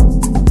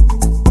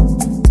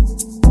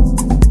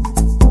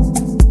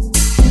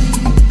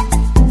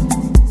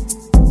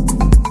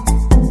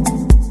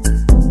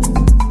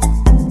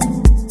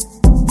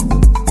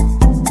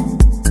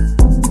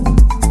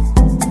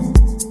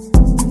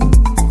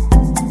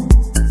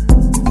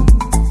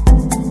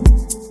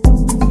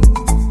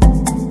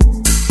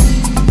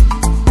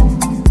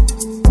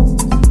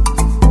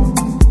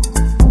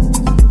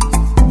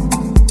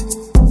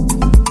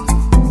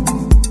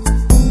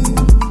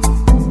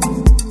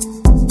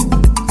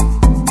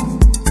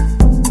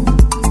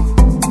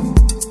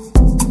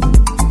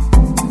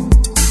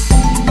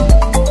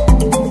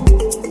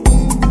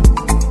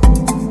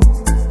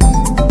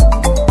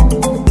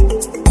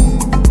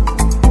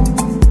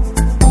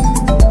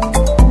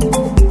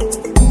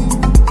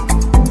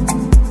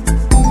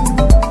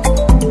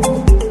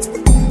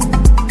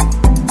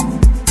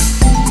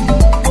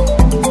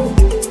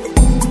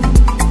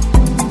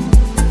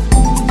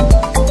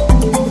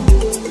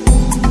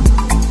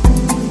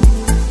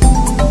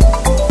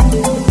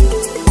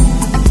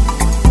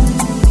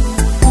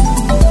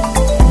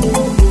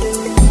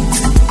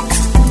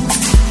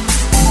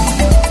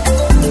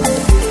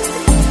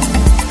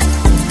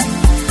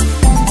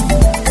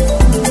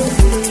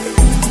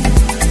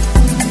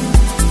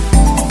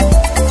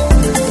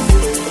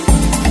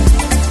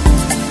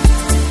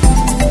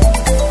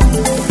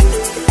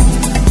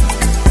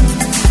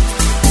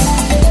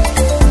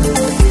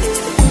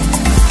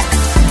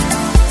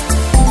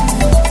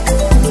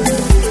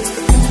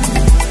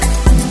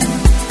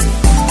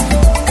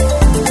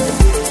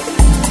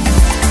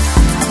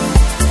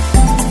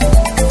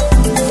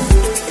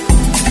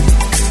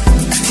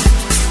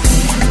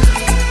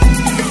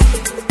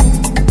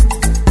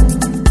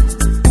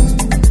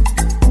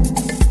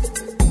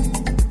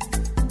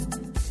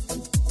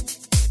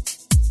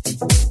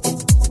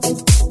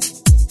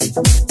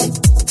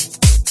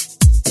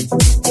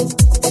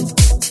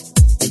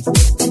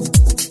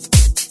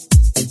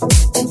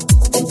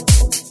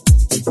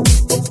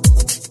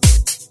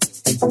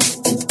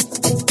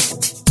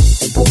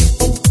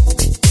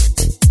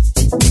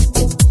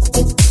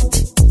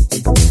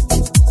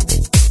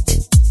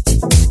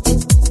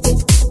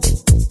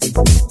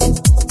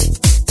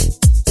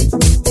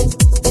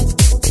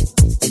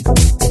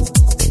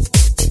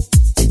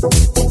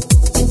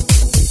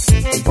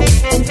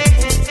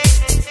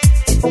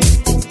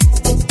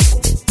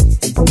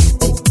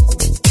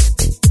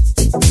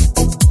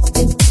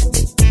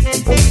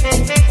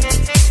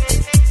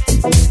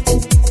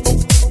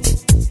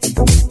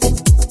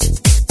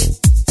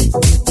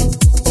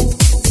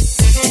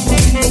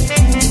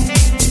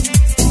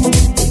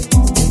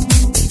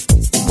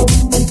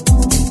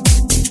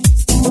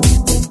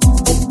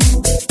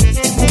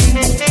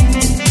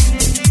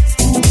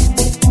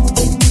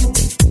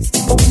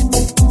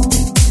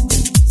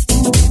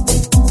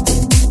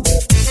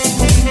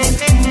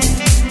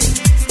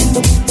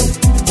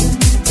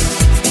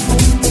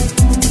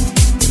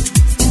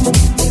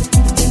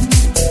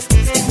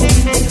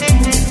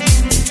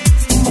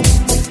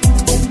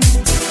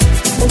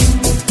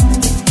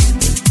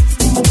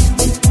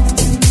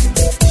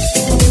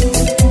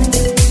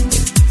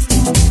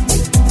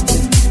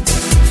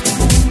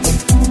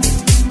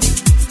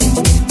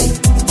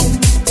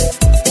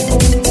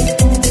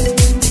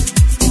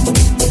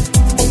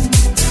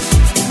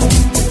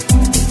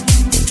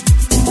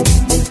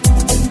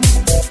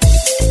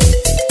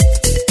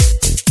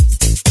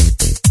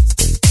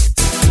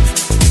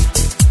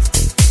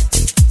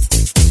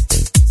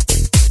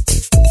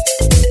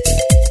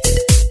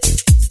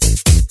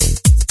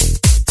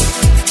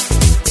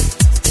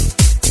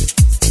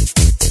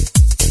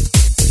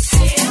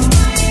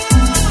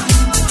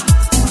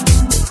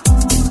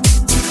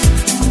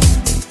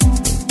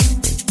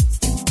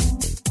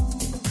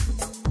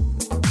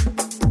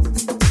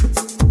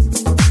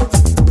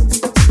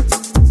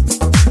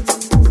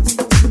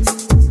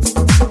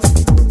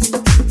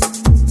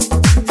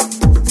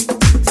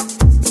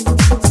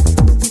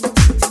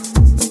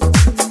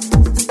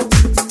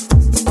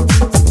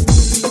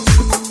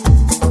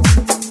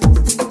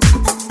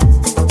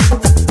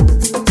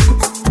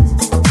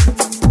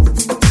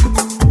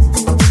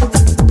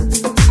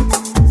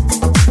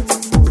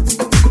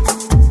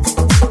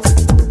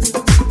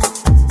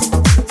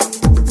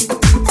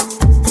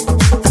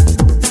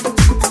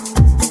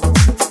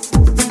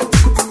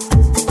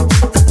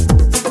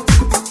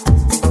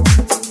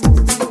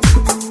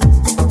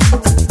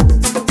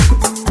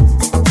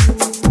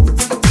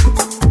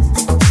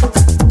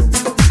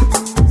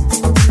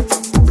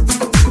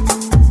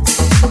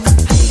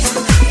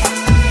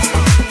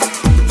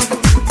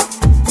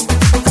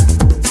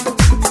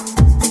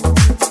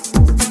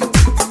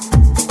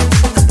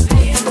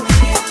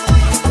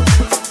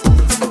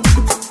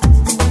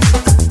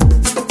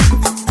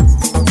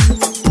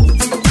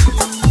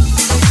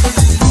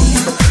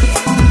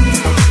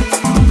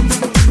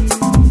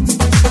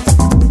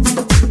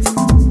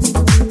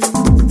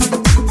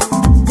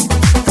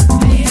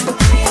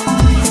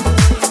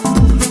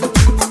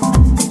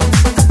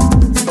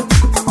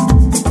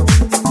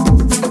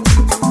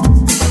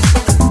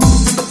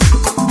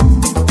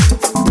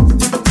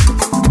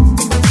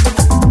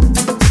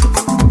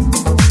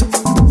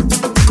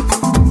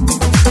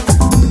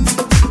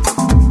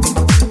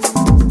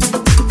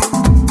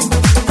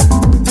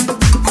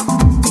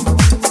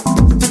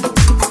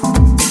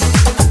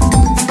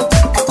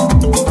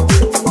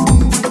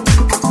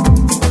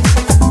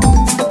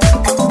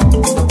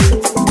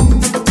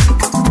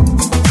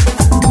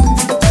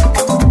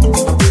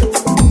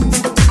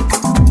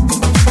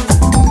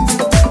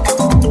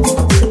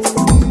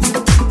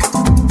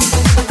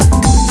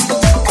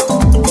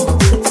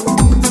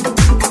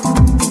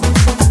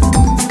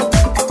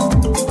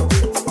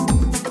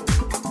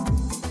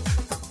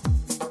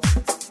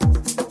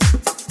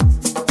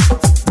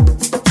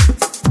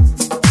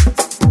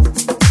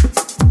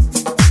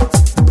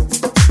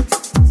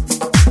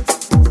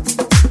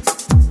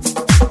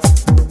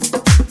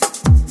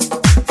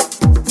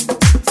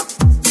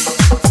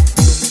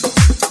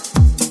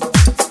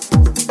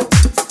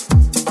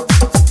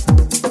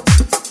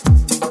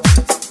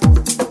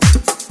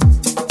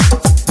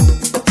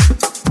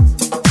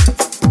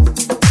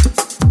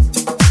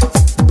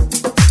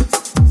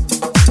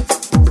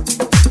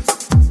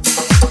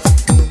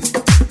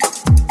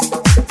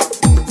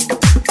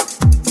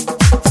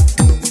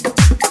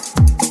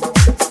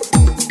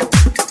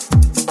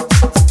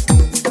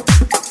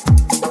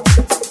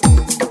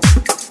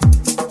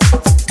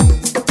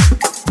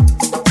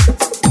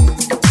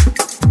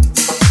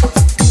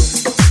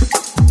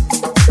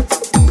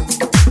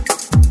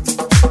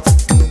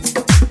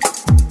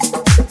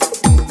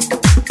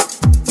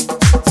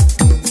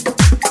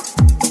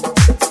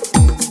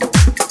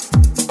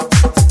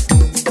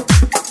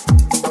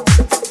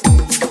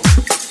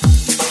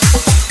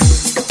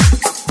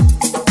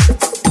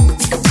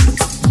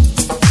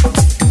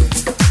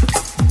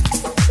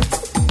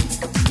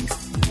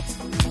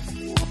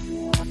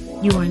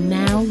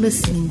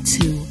 listening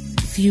to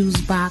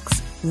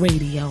FuseBox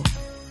Radio.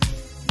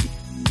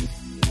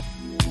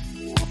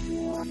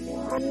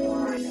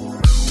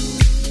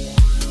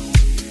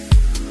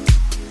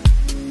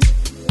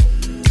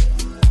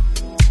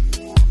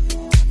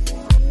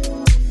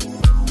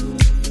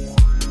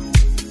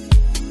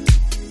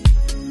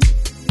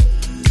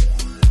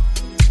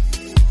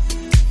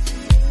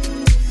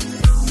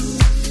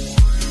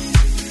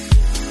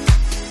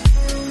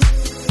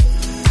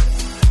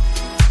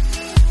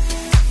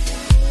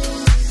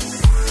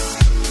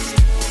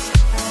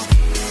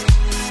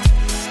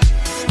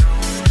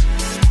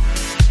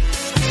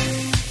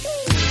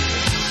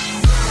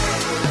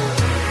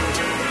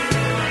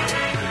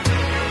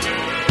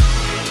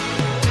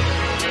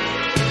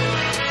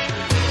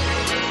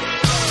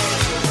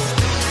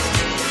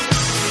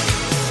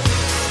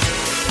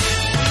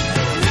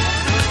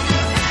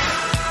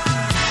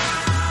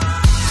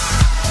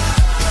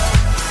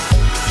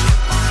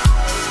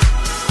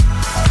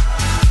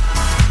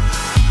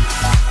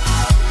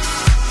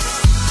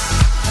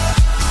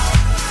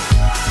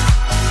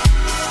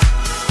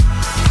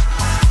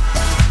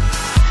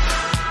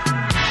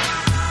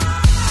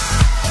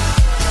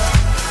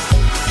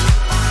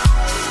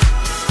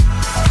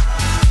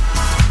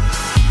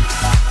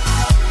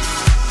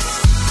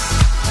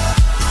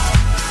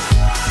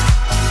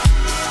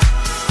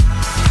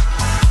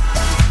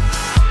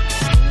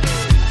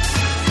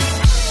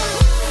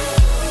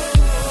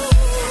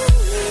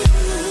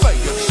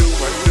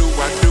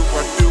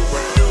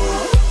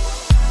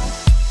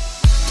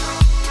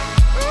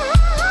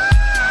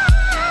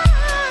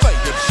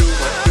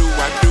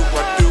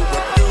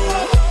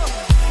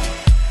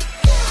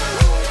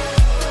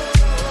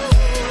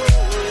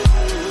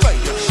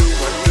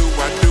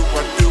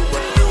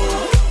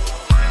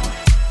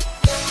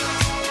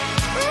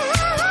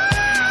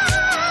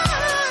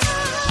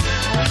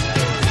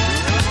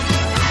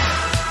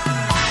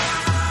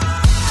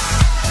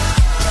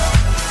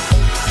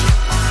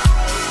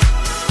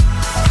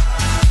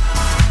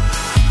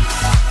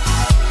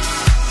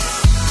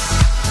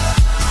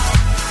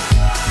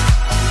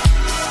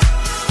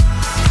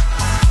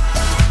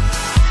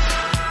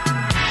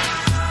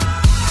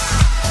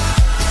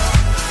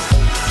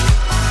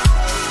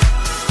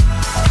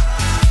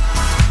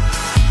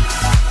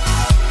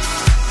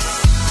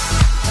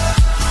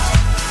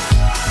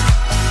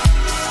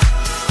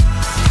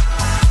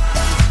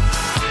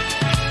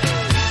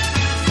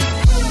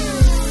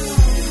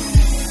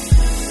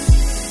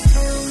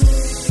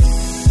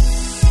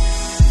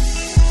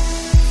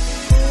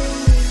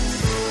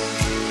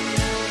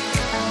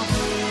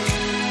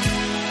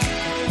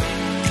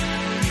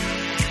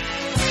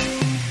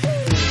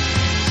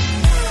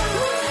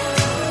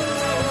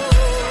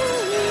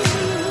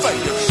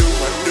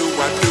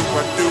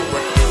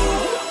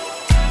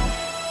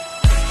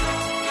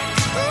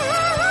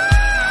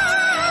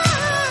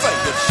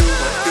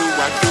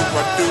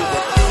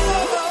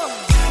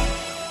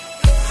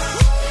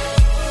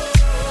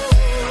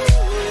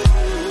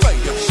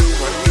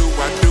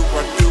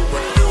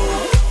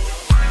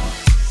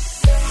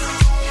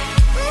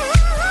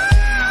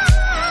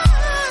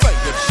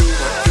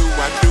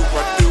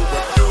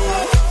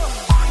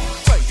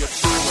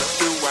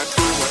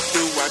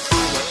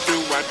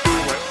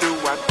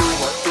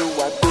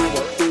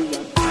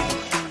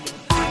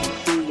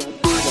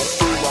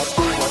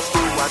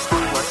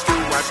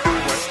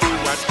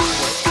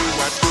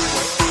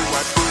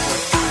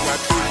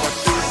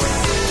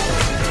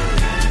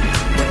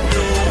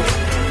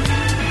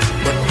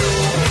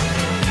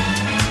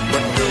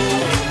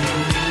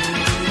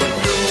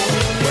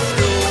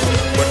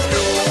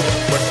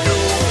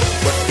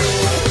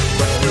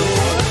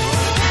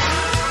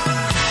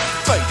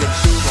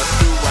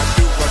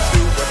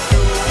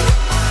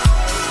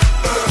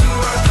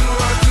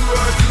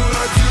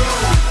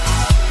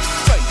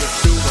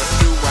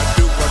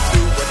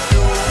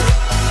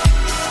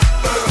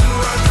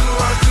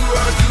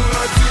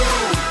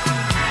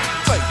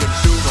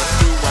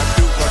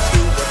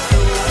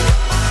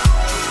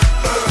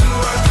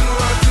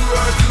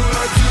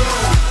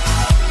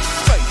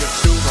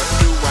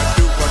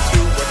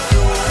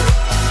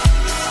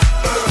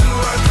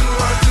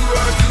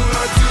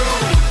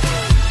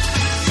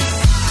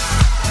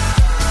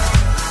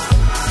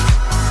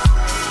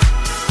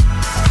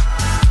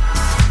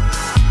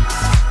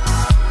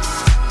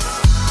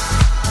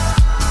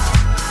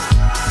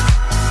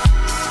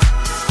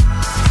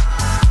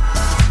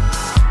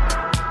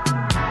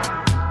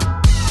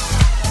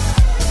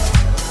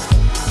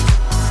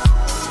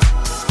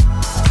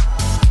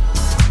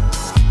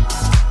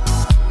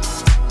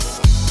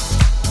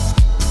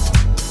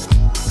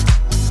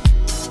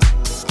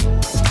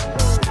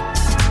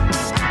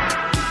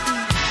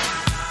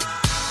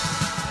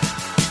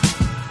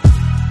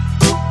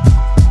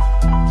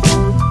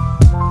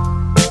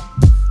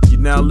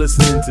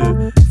 listening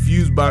to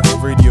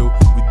FuseBox Radio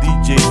with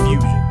DJ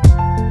Fusion.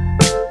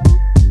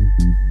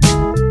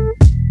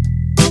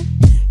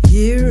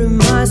 Here am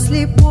I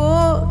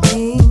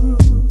sleepwalking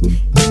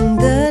in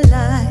the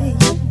light,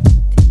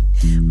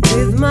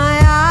 with my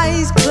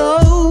eyes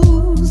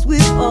closed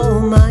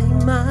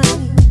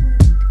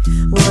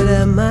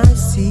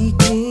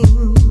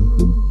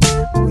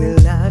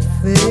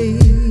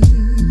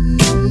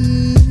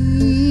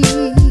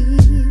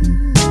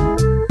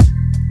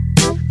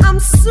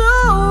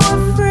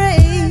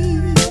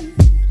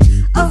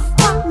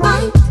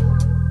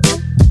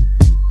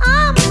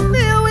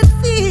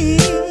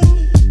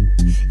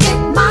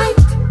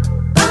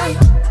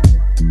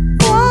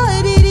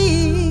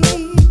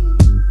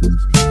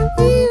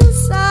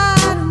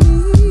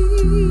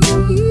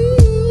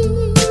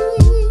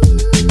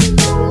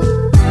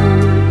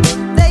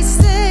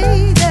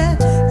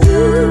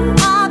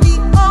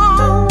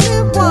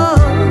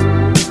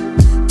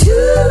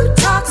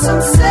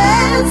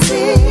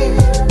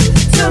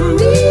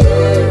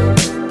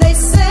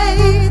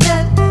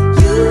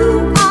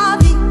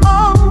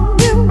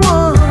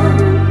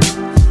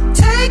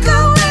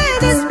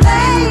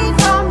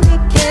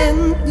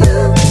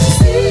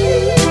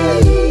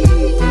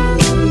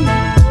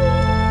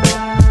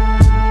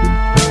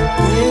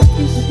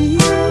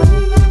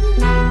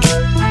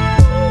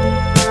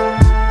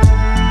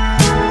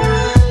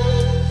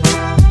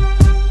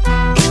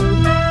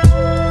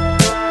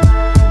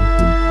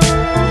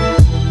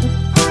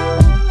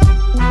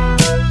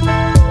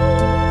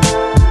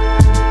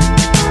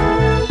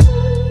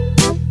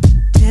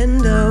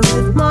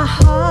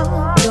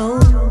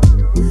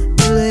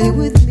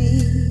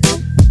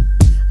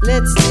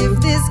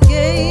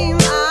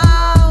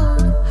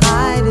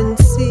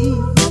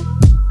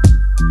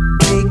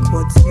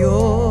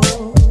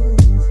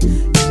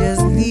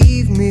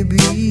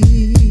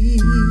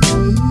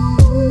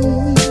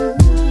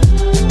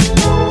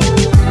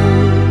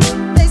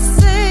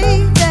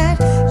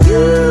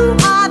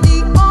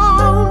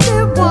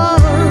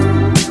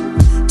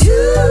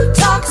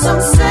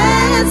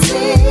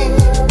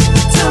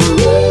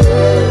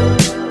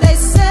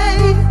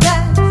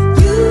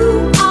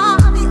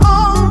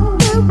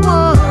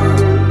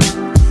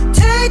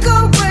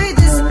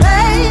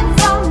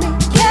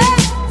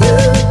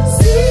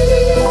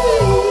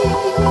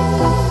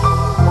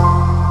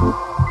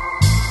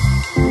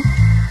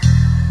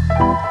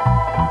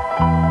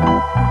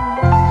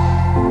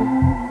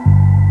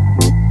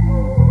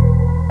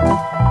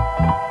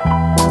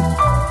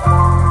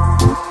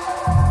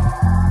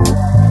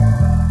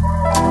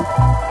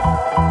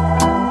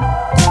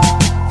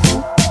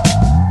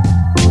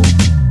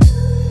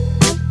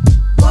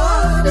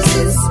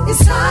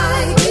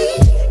inside me.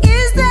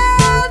 Is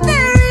there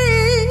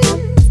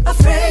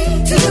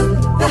afraid to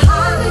look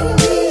behind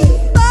me?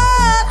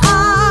 But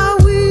are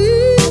we?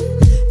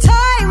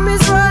 Time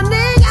is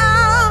running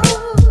out.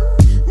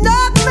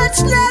 Not much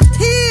left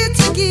here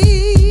to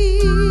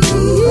give.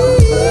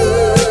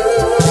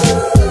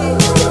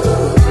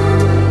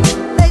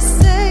 They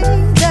say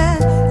that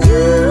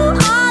you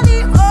are the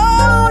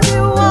only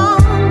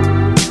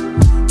one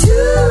to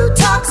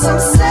talk some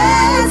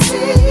sense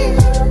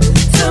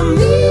to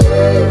me.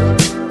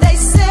 They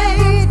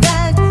say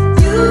that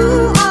you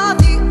are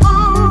the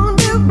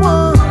only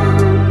one.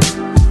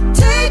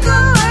 Take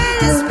away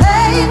this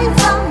pain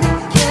from me.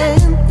 Can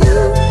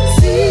you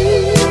see?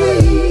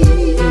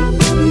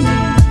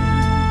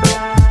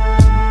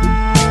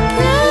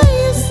 Can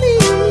you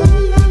see?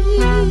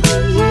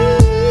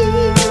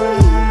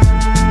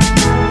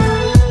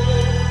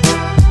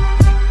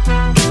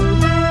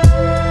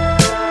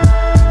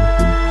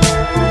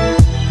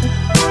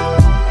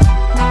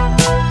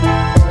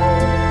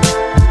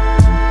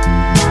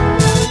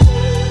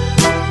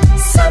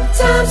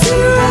 Sometimes we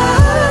run,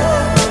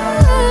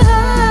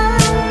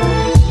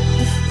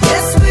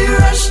 yes, we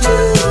rush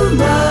too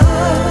much.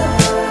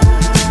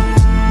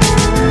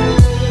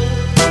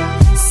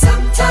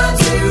 Sometimes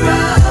we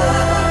run,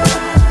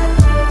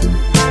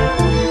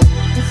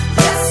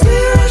 yes, we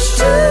rush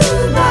too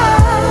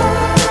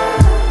much.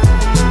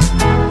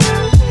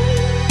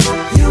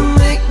 You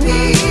make me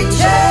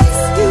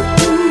chase you.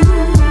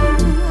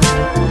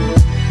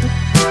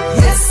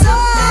 Yes,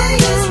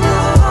 something is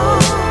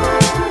wrong.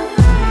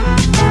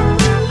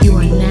 You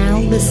are now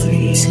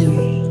listening to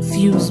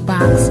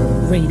FuseBox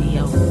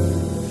Radio.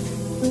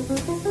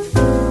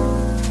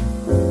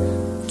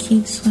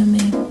 Keep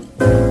swimming,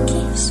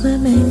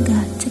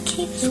 got to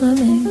keep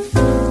swimming.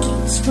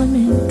 Keep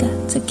swimming,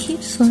 got to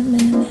keep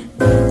swimming.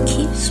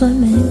 Keep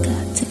swimming,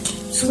 got to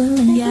keep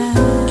swimming. Yeah,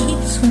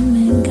 keep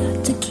swimming,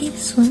 got to keep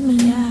swimming.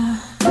 Yeah.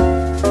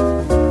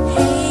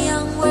 Hey,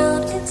 young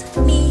world, it's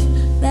me.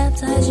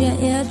 Baptize your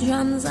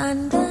eardrums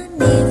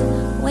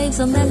underneath. Waves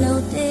of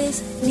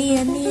melodies,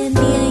 near,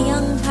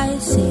 young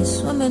Pisces,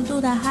 swimming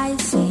through the high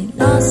sea,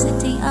 lost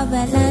city of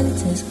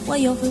Atlantis, where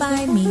you'll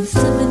find me,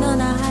 sipping on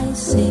a high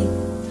sea.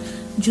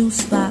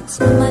 Juice box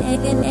with my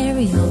egg and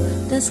Ariel,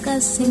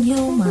 discussing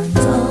humans.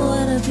 Oh,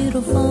 what a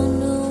beautiful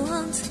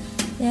nuance,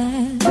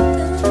 yeah.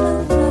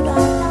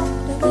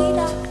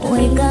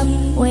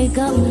 Wake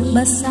up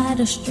beside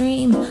a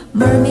stream.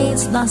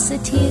 Mermaids, lost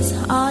cities,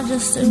 all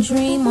just a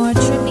dream or a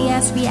trippy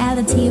ass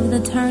reality of the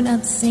turn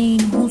up scene.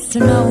 Who's to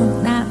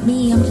know? Not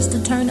me, I'm just a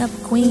turn up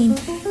queen.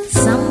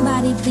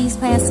 Somebody please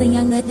pass a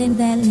younger than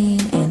that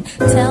lean and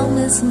tell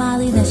Miss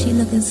Molly that she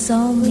looking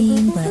so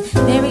mean. But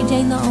Mary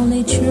Jane the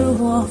only true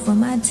whore for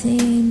my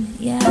team.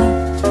 Yeah,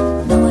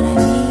 know what I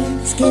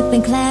mean?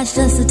 Skipping class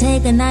just to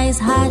take a nice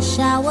hot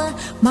shower.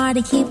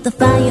 Marty keep the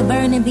fire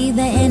burning, be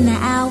there in an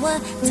hour.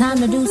 Time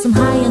to do some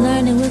higher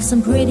learning with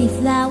some pretty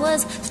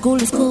flowers. School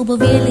is cool, but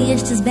really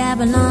it's just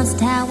Babylon's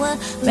tower.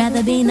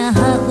 Rather be in a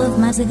hut with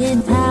my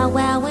good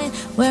powwowing,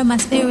 where my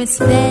spirit's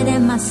fed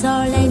and my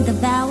soul ain't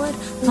devoured.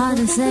 Hard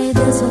to say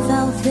this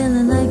without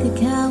feeling like a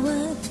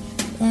coward.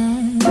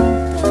 Yeah.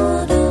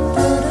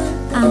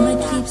 I'ma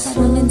keep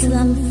swimming till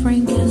I'm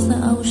frank as the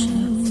ocean.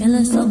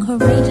 Feeling so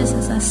courageous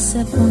as I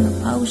sip on the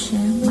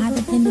potion. My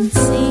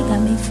dependency got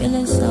me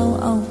feeling so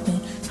open.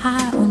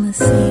 High on the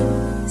sea.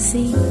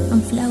 See,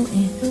 I'm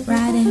floating,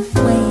 riding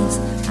waves.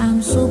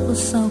 I'm super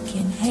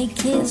soaking. Hey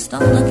kids,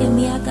 don't look at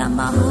me, I got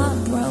my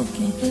heart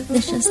broken.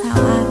 This just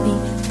how I be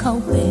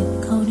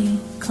coping. Cody,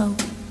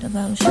 coke,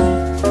 devotion.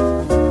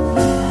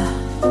 Yeah.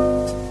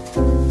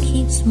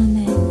 Keep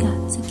swimming,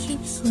 got to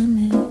keep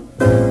swimming.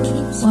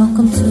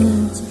 Welcome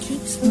to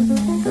Keep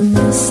Swimming, the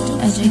missed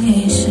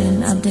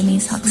education of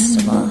Denise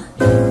Huxtable.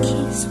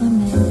 Keep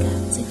swimming,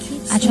 got to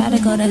keep swimming. I try to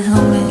go to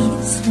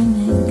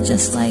Hillman,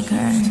 just like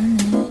her,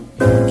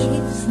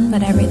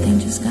 but everything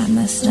just got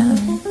messed up.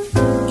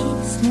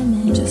 Keep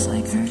swimming, just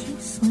like her.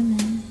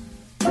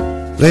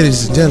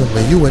 Ladies and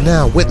gentlemen, you are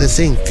now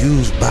witnessing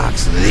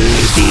FuseBox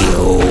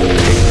Radio.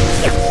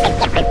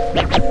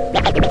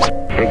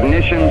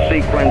 Ignition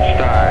sequence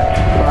start.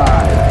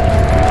 5,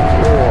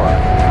 4,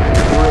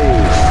 3,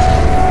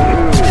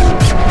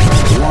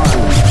 2, 1.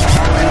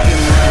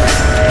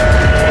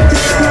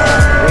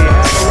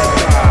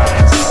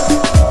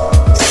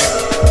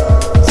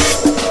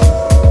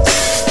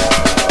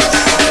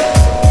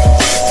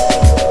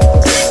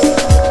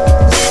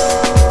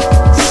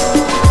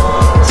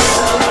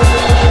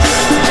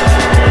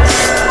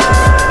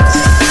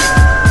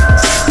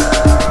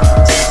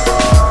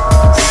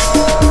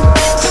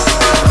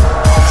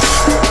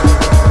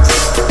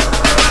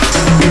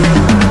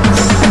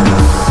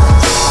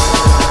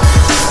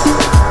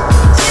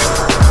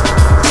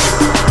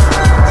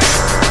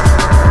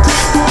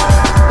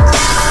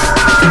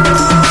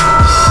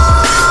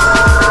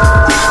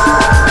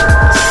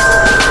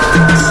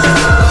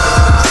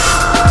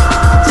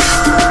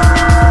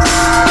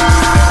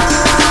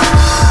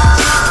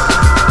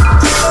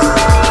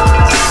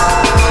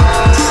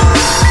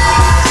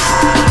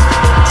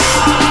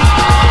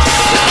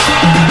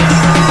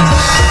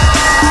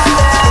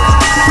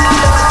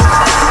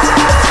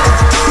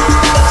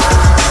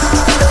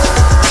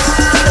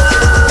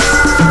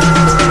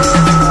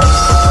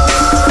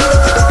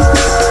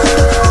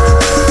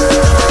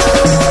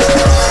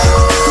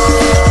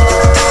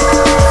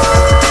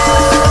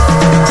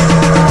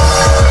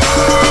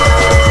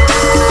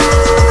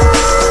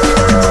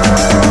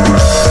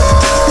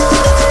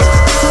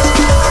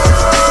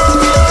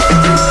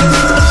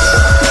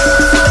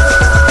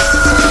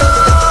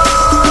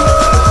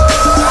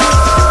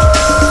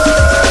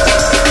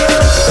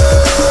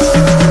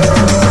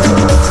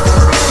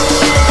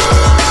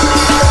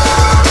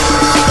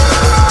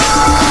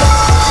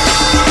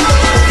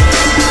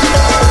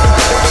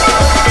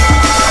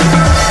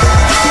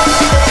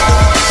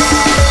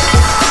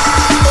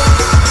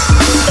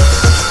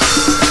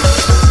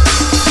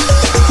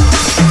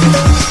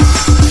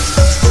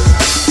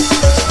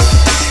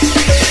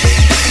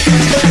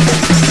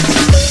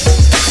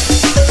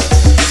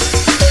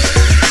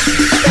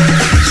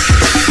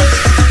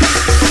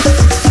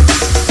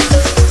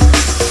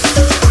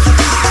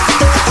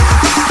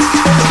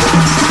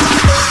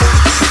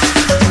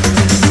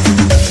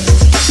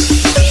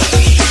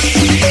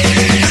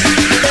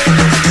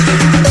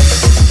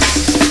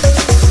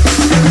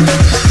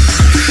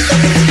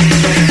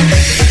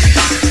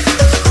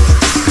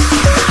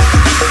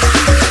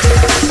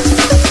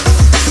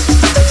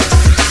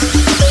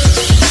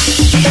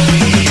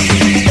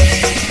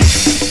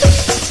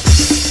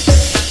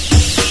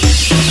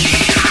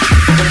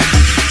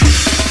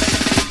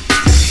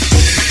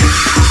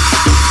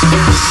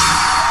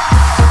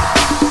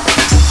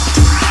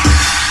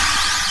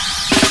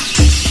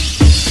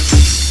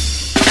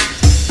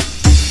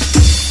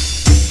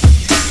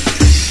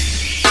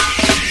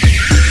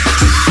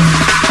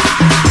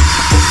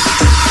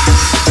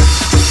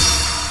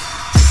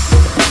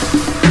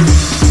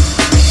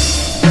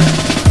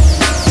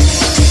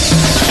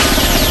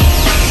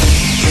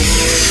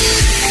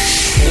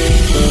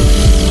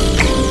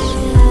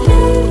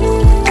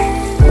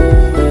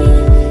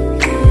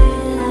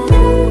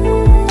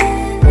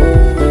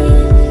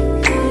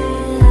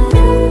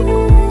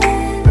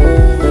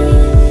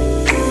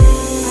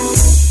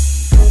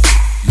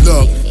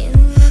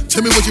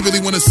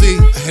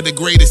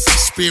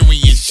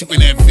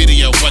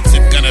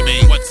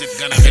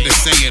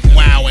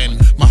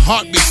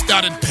 heartbeat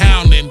started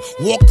pounding.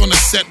 Walked on the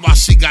set while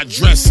she got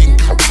dressed. And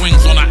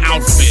rings on her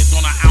outfit.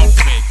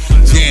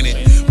 Janet,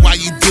 why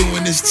you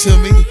doing this to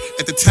me?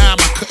 At the time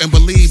I couldn't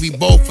believe we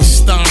both were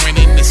starring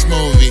in this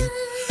movie.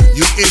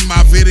 You in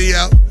my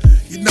video?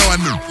 You know I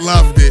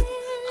loved it.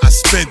 I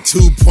spent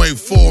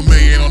 $2.4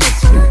 million on a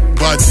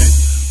budget.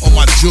 On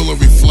my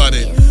jewelry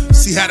flooded.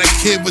 See how that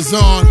kid was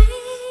on?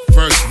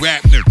 First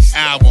rap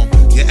album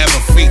you ever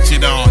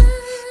featured on.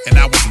 And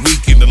I was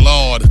weak in the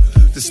Lord.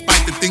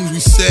 Despite the things we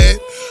said,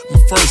 my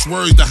first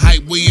words to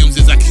Hype Williams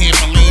is I can't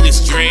believe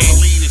this dream.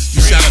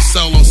 You shot a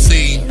solo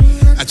scene.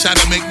 I tried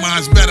to make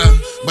mine better,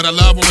 but I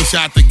love when we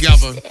shot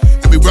together.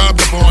 And we rubbed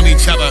up on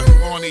each other.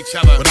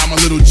 But I'm a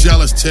little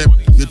jealous, Tip.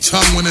 Your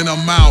tongue went in her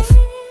mouth.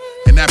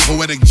 In that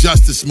Poetic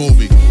Justice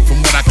movie,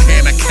 from what I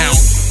can account.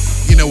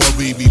 You know what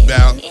we be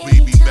bout.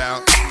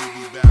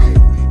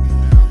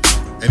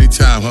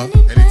 Anytime, huh?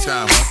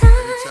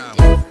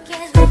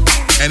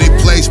 Any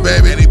place,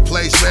 baby.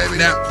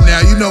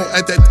 Now you know,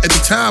 at the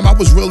time, I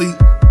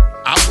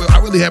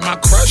really had my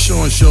crush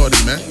on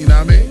Shorty, man. You know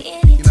what I mean?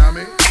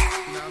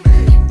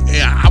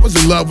 Yeah, I was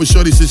in love with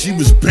Shorty since she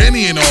was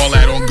Benny and all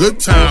that on Good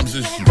Times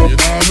and shit. You know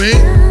what I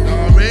mean?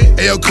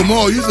 Hey, yo, come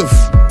on, you's a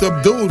f***ed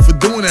up dude for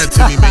doing that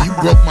to me, man. You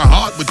broke my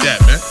heart with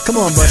that, man. Come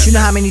on, Bush, you know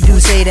how many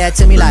dudes say that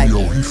to me, like,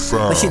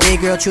 but she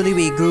did, girl, truly,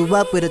 we grew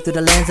up with it through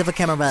the lens of a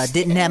camera.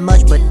 Didn't have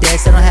much, but dad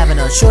still don't have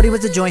enough. Shorty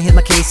was the joint, here's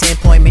my case in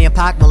point. Me and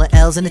Pac rolling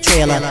L's in the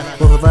trailer.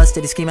 Both of us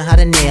steady scheming how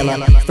to nail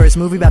her. First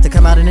movie about to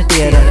come out in the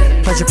theater.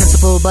 Pleasure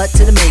principal, but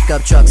to the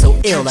makeup truck, so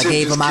ill, I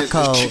gave her my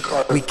code.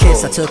 We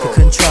kissed, I took her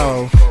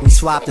control. We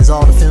swapped as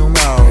all the film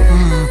roll.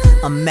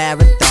 A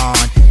marathon.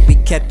 We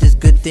kept this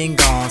good thing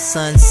on.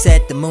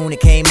 Sunset, the moon, it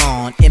came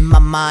on. In my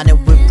mind, it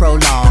would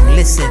prolong.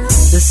 Listen,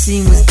 the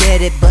scene was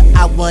deaded, but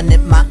I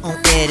wanted my own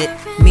edit.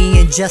 Me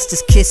and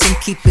Justice kissing,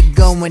 keep it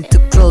going to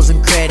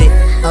closing credit.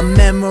 A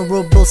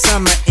memorable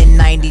summer in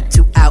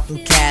 92 out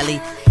in Cali.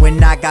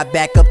 When I got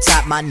back up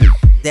top, my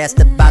asked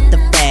about the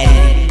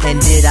fatty. And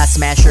did I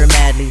smash her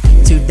madly?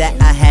 To that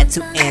I had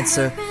to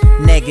answer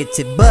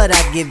negative, but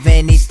I'd give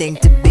anything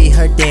to be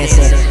her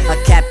dancer. A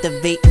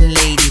captivating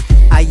lady,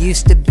 I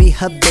used to be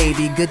her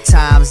baby. Good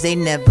times, they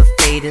never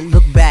faded.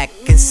 Look back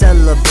and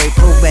celebrate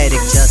Poetic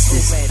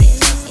Justice.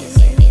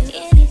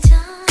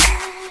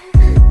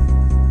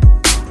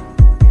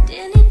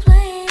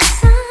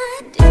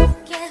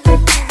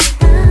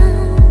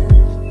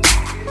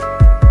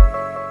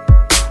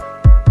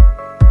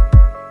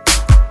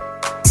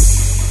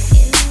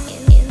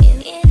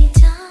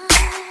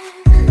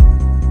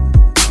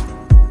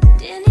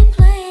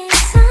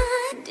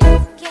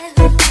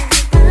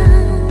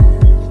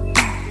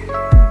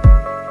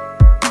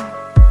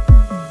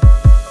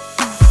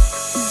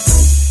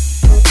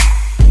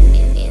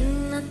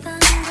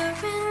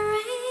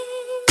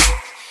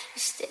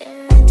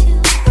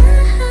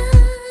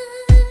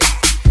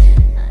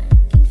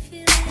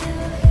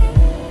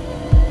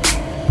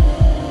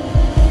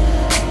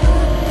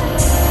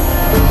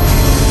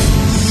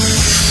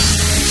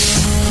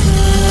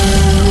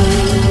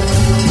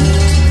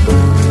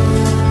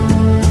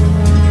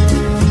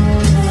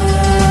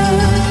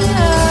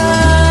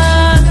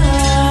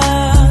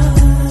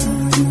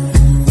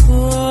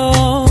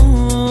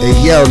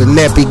 Yo, the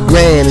Nappy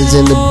Grand is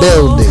in the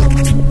building.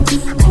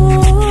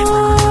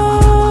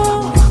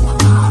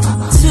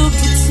 To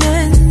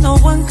pretend no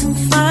one can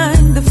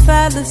find the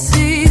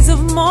fallacies of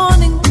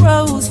morning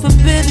rose,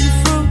 forbidden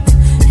fruit,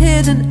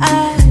 hidden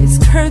eyes,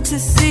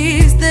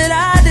 courtesies that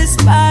I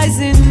despise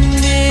in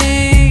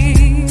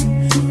me.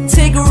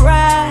 Take a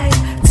ride,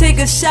 take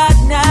a shot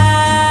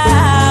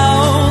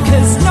now,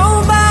 'cause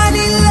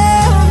nobody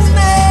loves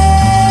me.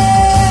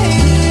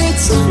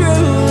 It's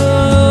true.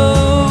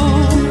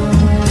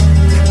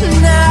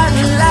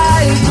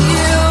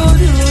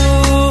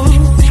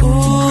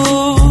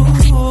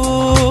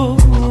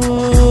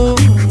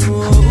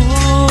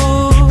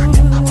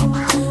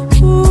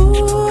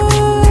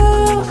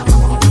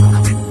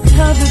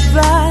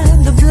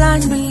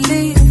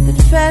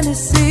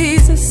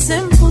 Fantasies are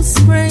simple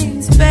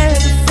screens, bear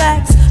the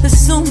facts,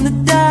 assume to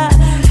die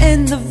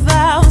in the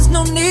vows,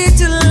 no need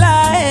to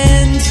lie,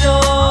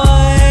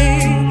 enjoy,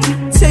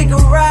 take a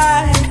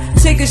ride,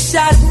 take a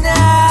shot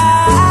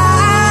now,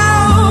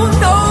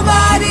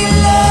 nobody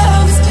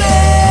loves me,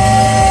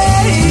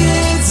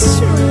 it's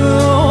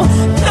true,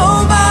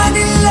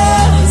 nobody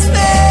loves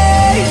me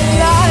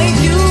like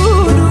you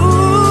do,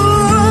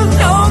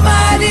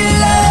 nobody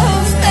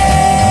loves me,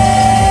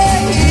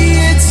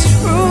 it's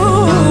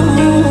true.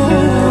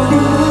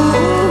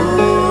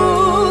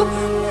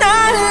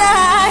 Not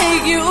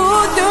like you.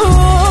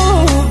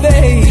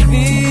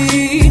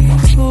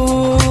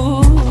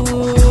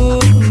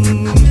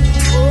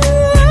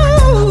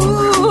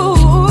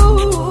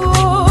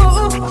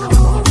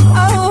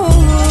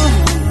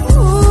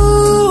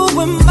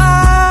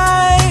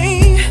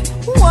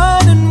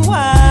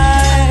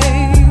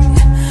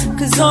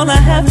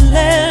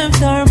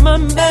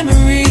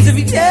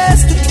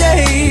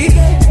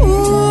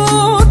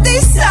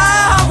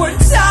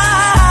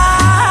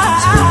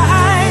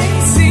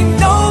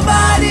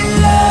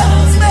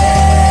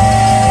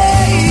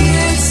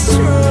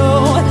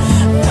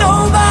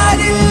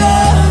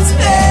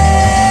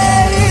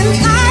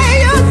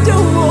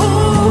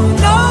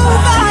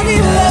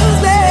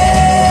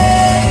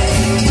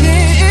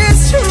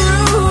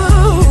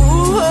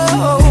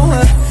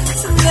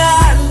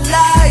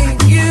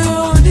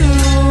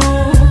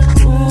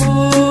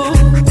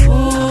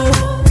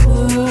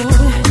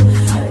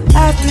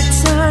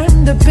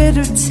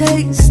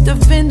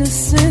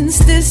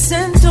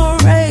 center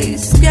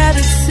rays,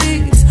 scattered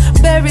seeds,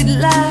 buried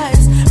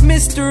lies,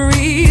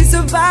 mysteries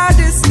of our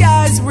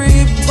disguise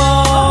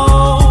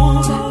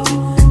revolve.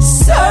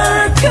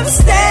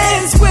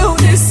 Circumstance will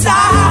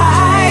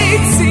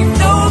decide. See,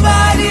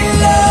 nobody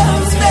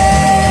loves me.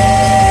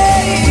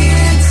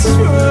 It's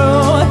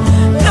true.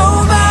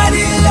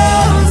 Nobody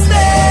loves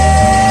me.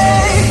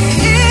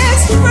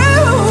 It's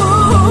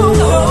true.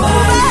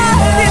 Nobody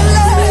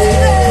loves me.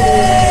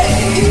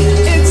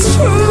 It's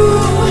true.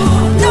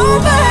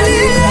 Nobody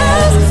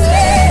loves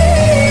me.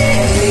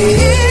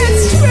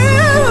 It's true.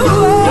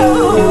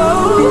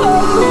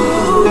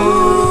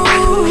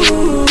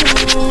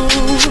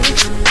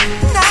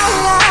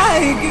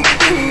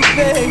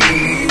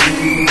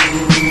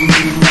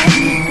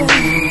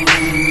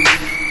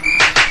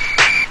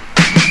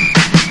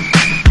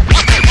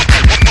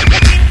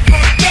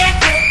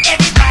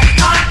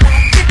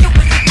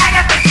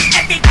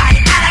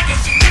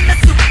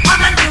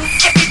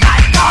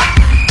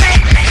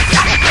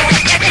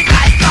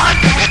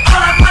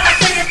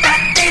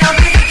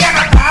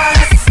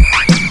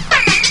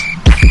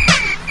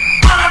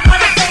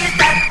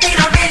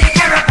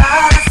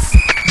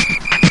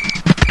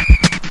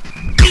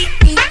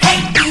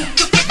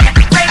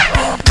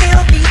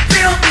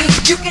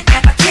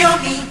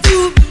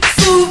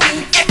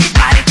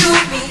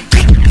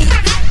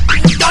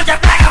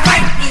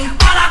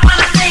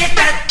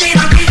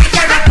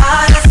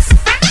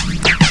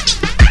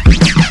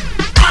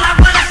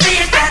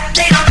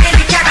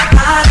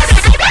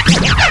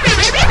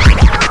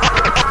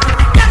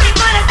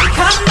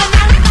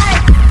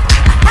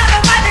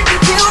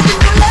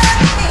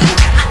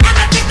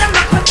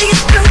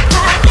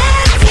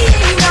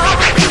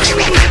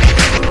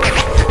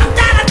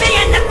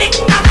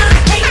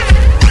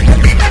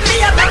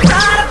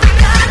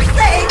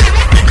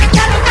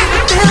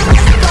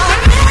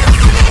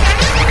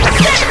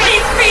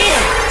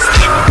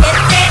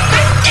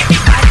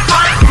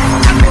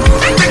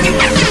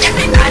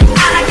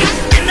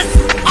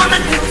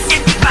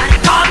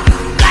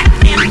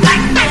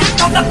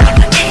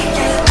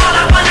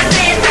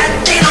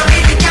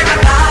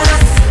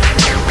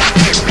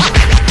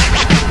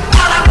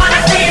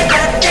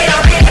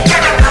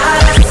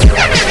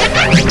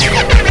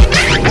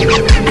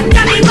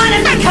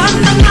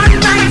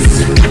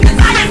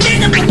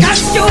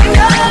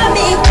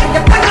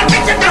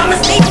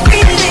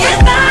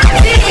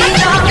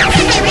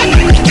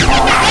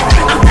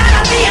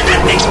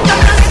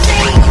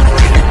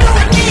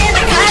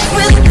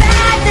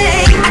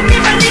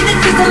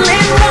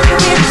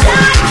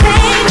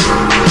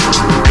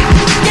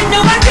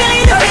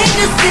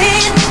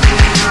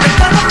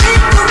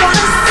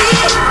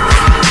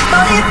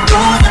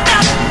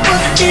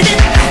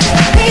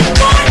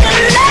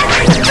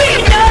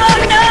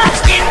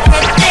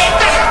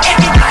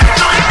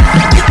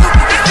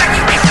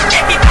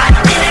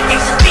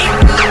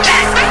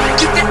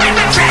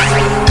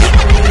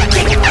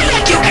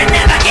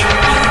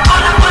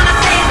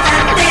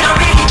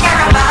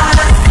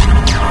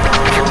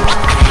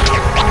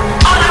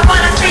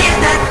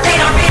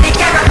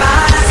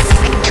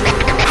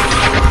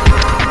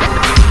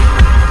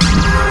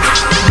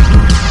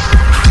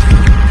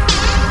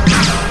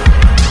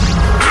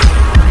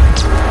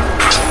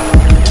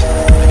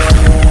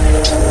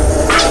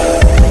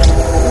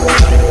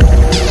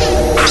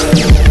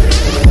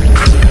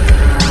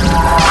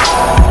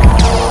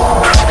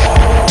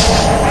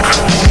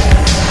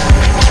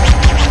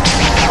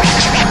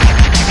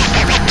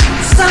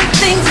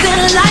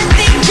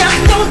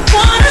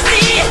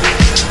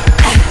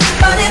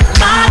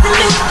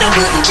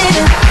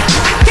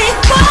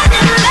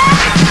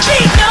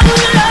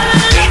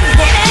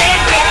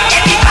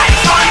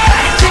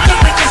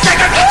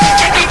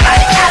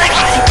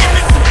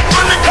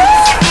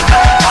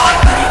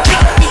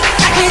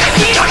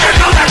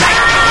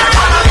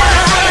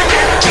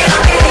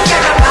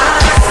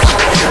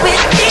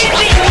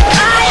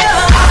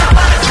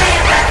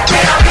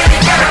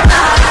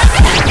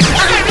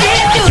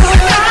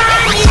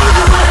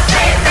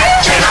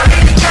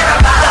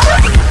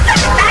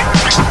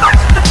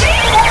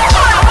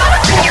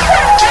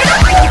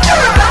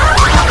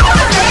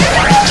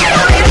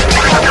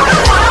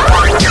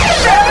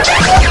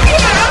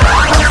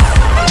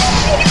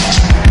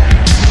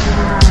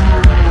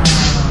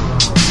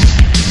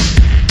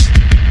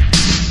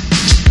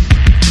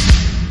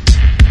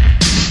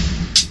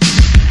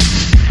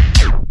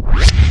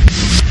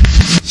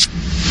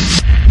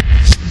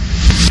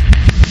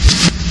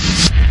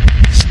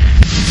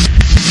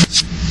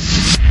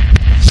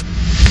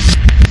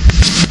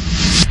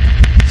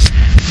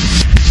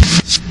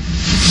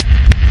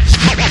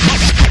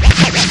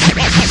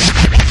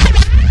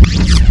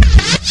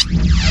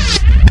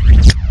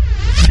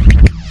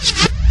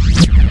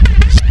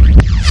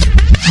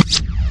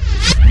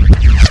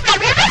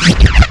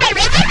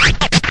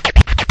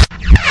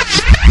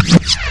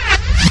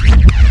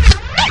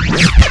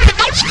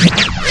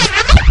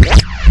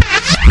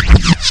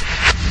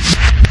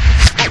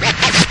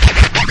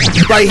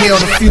 right here on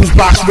the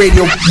FuseBox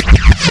Radio.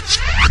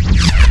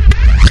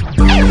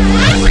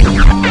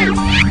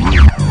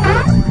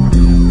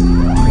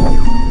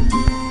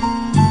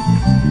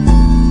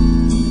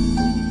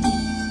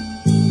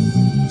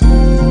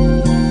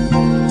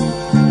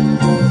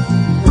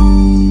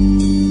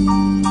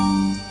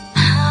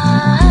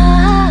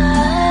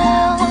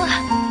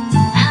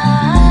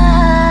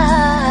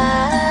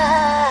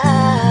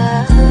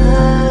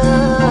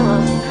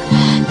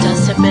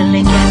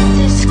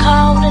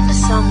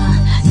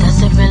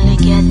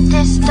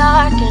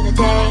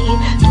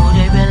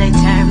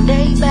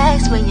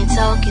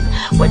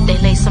 if they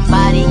lay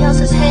somebody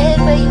else's head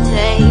where you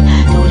lay?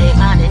 Do they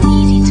find it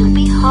easy to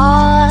be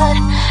hard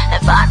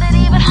and find it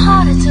even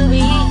harder to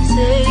be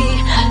easy?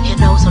 You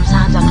know,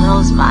 sometimes I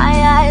close my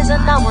eyes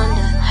and I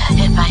wonder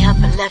if I up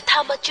and left,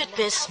 how much you'd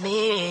miss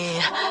me.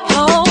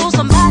 Oh,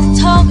 somebody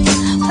told me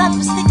blood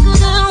was thicker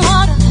than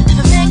water. If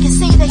a man can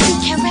say that he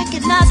can't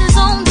recognize his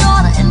own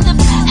daughter, and if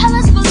hell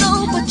is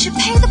below, but you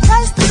pay the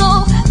price to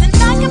go, then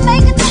I can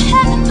make it to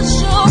heaven for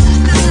sure.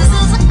 'Cause this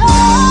is a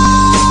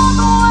cold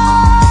world.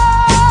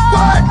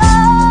 What?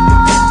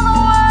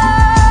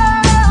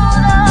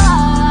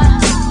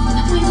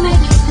 We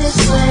make it this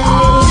way,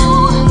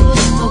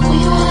 but we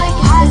don't like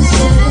it this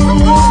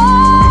way.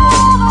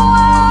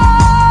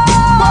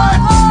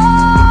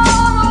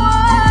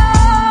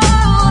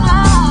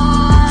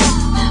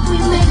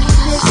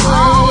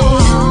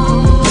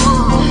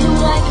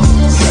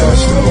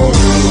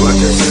 What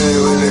they say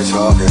when they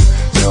talking,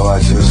 so I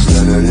just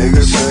let a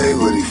nigga say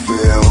what he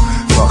feel.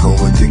 Fucking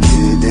with the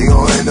kid, they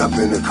gon' end up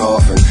in the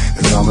coffin.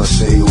 And I'ma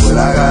say what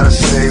I gotta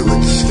say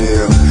with the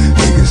steel.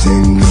 Niggas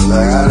hating 'cause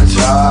I got a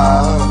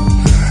job.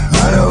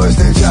 I know it's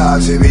their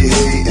job to be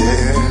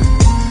hating.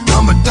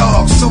 I'm a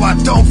dog, so I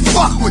don't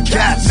fuck with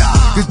cats.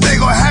 'Cause they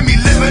gon' have me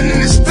living in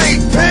the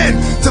state pen.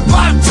 It's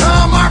about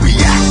time I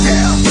react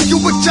now. Look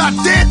at what y'all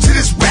did to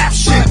this rap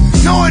shit.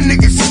 Knowing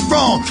niggas is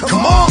wrong,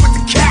 come on with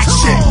the cat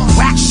shit.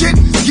 Whack shit,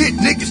 get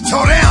niggas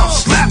tore down.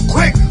 Slap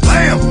quick,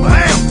 blam,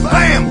 blam,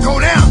 blam, go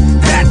down.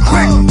 That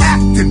quick,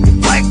 acting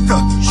like the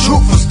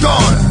truth was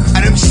gone.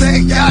 And them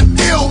saying y'all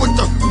deal with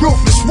the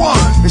ruthless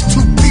one. It's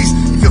two piece,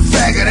 you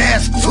faggot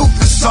ass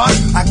toothless son.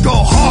 I go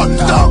hard,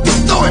 dog,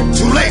 do it,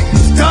 too late,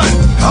 it's done.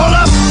 Hold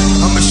up,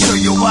 I'ma show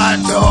you why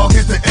dog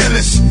is the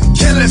illest,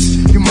 killest.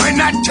 You might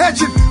not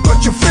catch it, but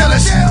you feel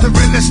it. The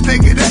realest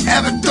nigga to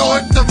ever do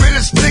it, the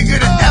realest nigga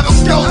to ever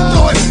go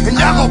through it. And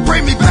y'all gon'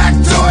 bring me back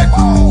to it.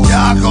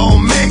 Y'all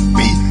gon' make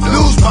me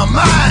lose my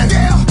mind.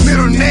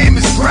 Middle name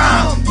is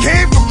Grime,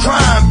 came from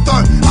crime.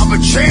 Thought I'ma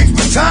change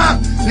my time.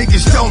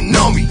 Niggas don't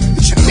know me.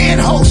 It's your man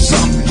hold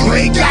something. You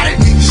ain't got it,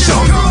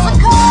 show me.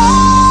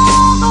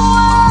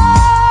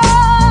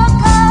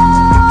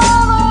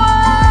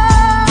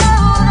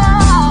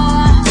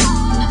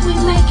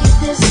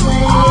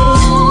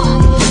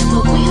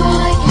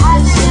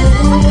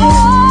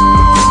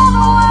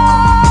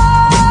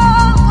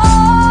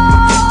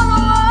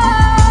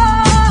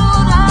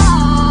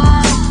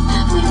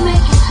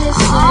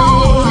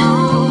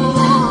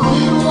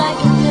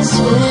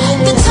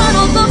 The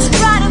tunnel looks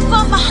brighter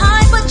from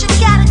behind, but you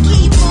gotta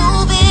keep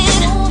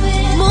moving,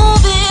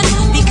 moving.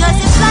 Because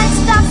if life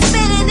stops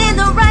spinning in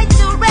the right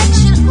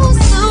direction, who's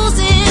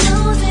losing,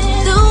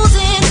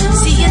 losing?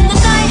 See in the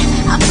night,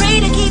 I pray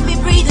to keep me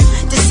breathing,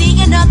 to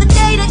see another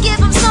day, to give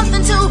him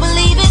something to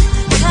believe in.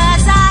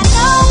 'Cause I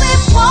know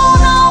it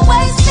won't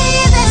always be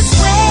this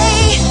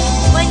way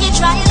when you're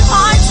trying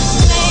hard to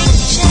make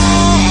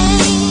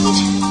change.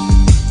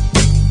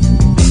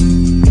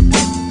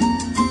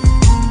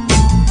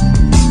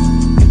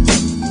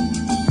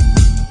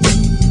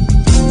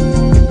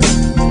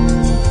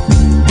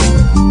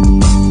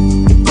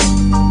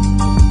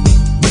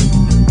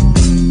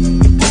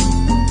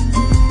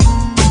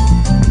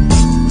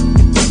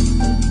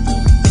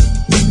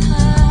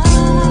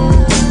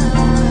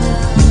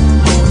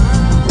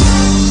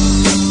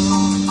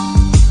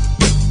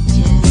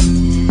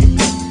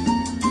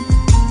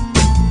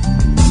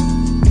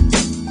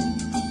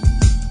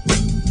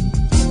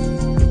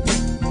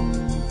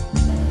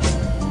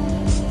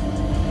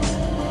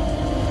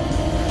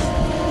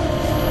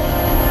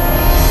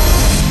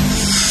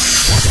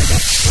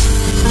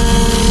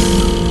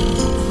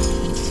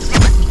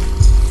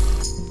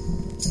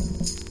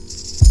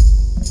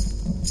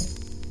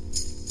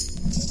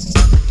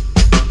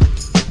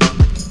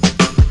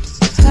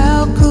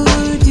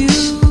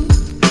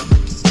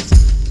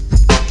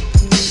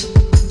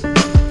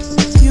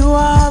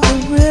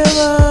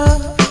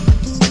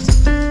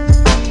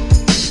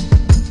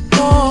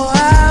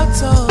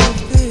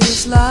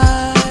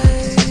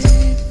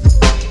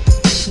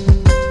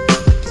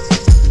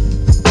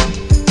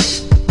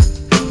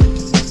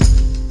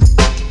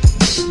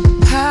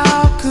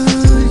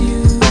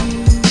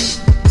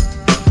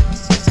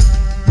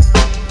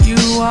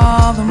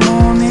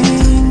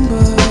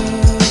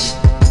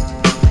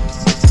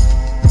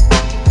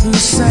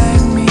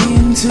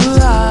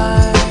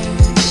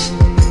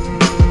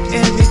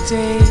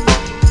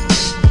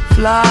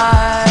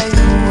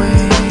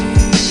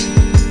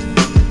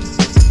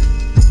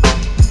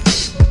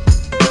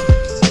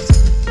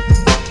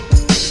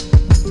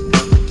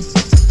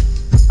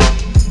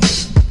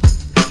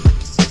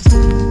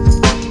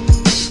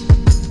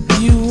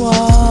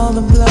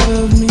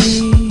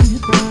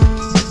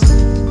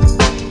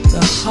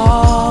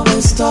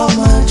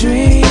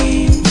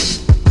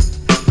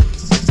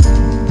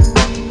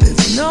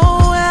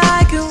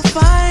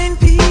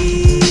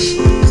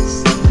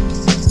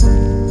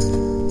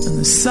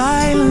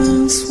 Silence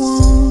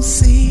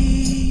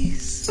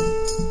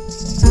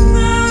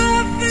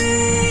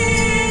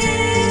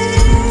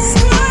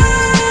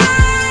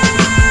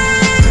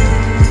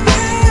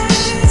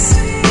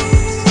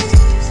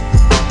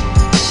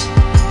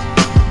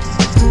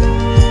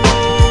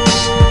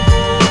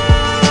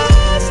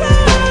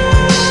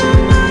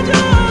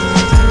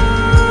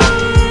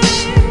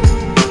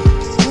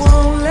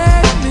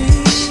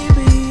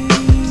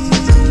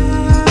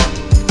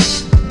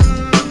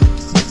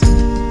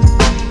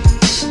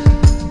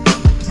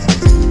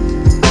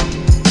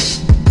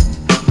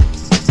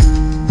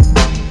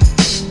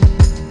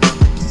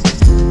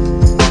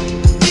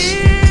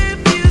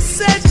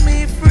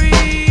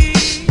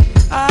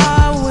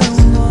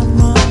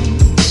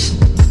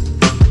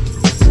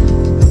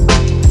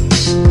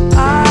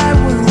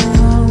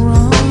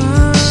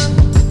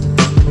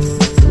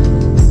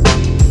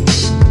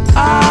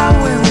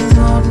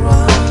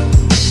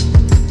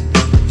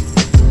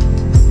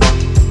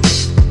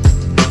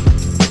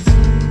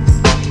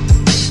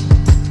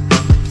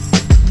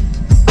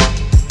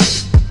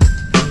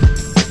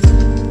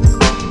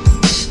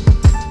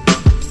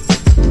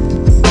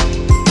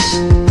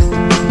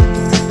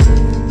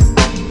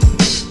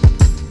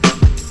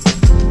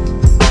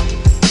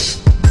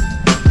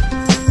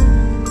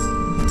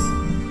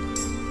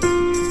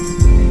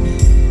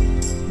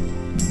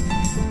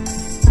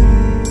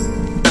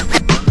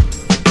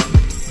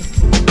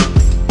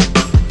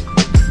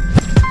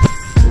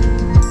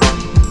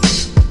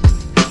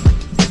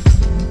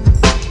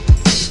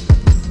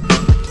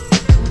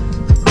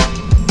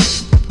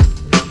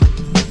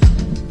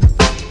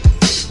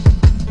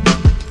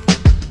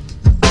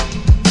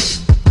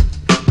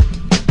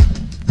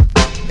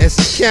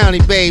County,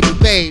 baby,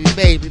 baby,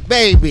 baby,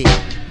 baby.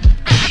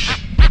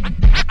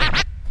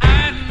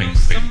 I know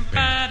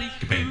somebody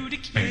who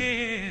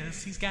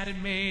declares he's got it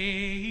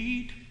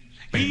made.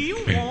 He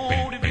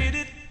won't admit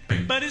it,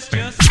 but it's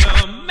just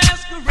a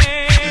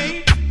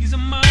masquerade. He's a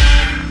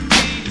modern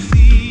day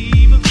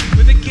deceiver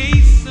with a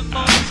case of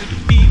haunted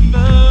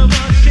fever.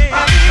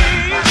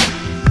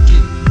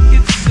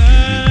 It's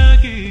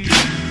sucking.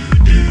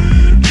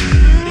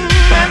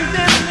 And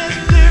then there's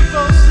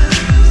lyrical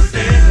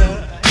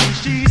sister.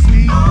 She's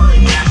sweet. Oh,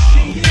 yes,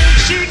 she is.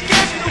 She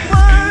gets the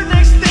word,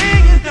 next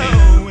thing you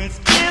know, it's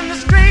in the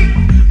street.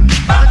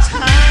 By the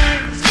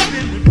time it's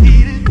been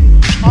repeated,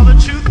 all the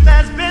truth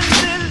has been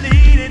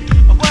deleted.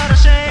 Oh, what a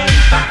shame.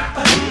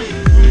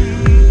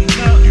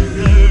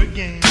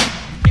 Again.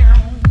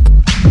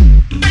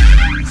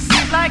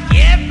 Seems like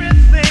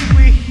everything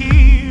we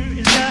hear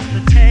is just a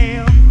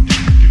tale.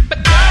 But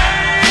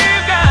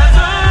I've got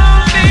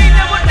something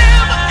that will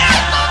never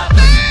ever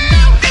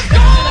fail. It's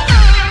gonna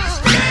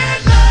spread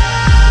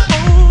love.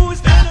 Oh,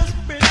 it's gonna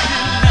spread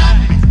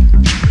light.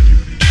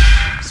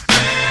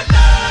 Spread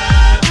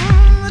love.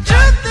 The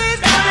truth is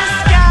in the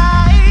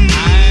sky.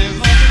 I've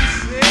often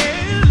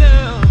said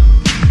love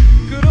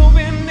could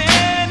open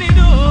any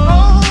door.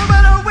 Oh,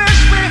 but I wish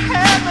we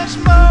had much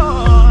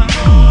more.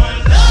 More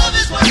love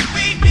is what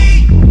we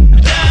need.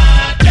 Da,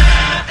 da,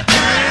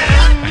 da.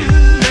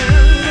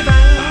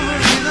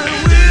 The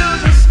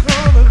wheels are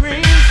scroll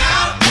greens.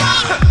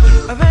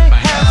 They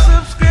have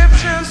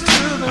subscriptions to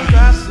the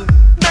gossip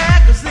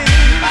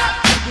magazine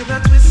with a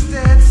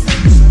twisted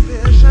sense of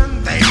vision.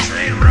 They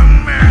trade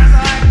rumors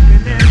like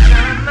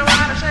religion.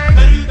 What a shame.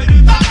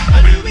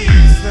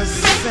 It's the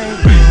same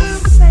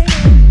old same.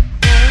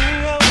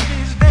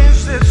 These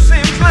days it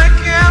seems like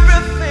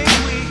everything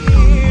we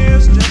hear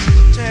is just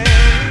a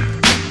tale.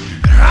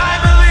 I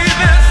believe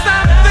in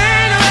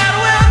something that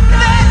will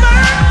never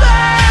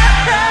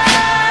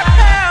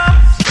fail.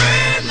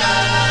 Spread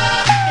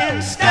love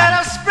instead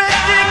of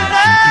spreading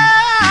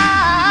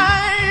lies.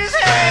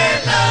 Spread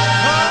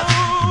love.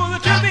 Oh, the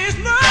truth is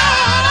no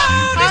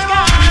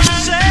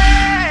disguise.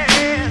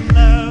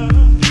 Love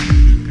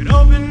could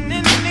open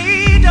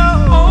any door.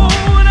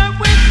 Oh, and I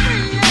wish we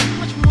had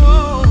much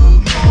more.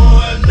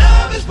 More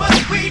love is what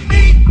we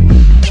need.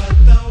 What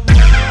the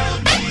world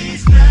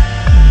needs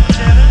now.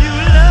 Telling you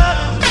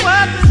love is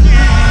what we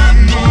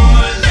need.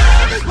 More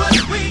love is what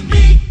we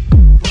need.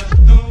 What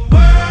the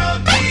world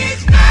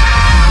needs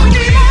now. We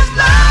need more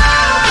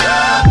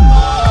love.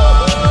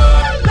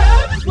 More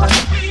love is what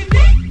we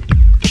need.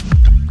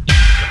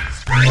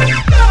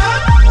 Spread love.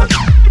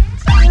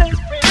 Silence,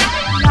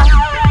 spread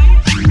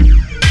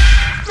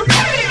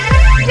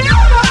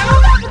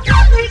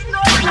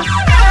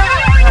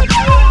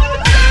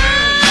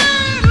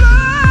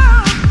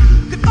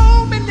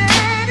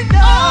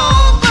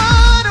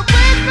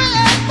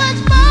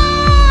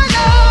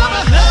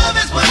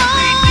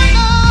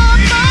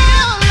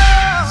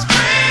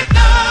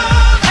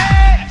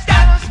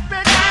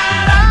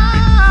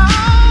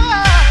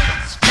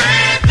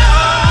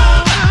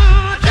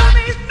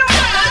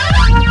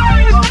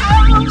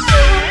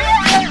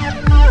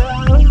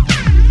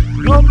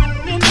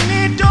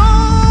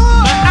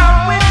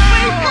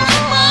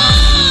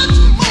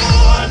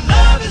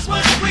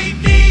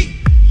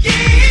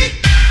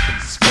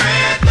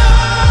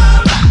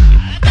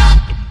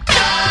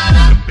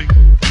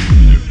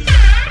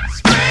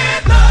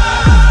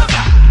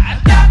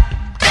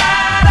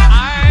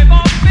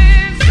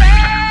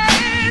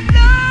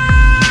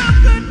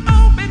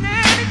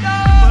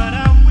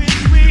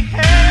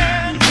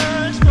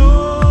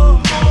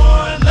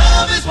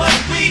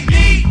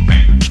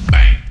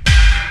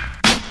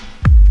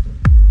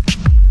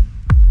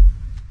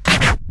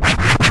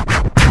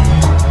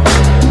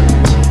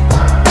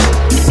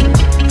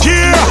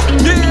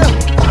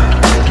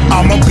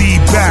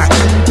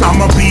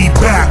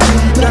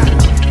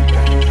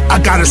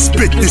gotta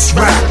spit this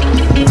rap.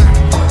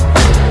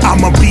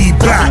 I'ma be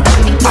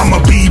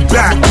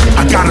back,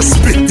 I gotta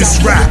spit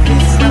this rap.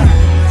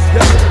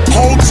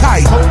 Hold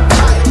tight,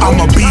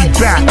 I'ma be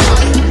back.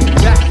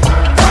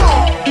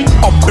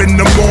 Up in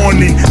the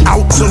morning,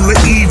 out till the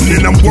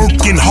evening. I'm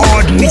working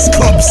hard in these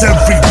clubs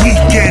every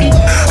weekend.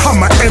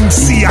 I'm a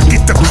MC, I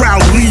get the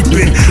crowd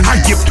leaping. I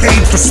get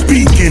paid for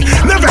speaking,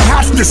 never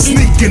have to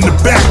sneak in the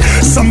back.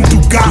 Some do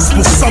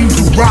gospel, some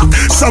do rock,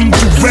 some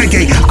do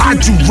reggae, I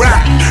do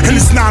rap. And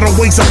it's not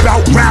always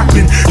about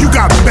rapping. You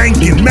got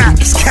banking,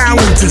 maps,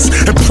 calendars,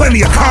 and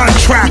plenty of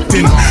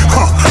contracting.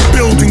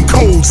 Building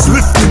codes,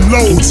 lifting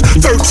loads,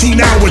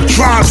 13-hour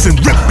drives and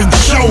ripping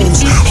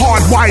shows.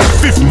 Hardwired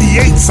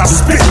 58s, I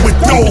spit with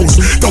those.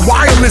 The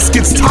wireless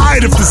gets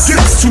tired if the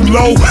zip's too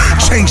low.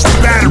 Change the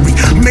battery,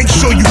 make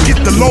sure you get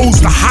the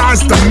lows, the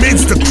highs, the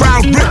mids, the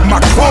crowd rip my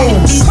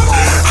clothes.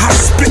 I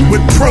spit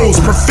with pros,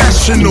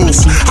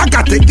 professionals. I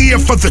got the ear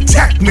for the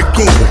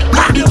technical.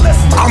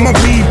 I'ma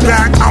be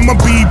back,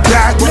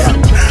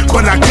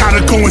 but I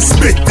gotta go and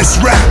spit this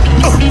rap.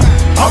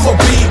 I'ma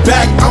be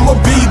back,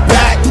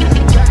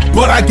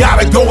 but I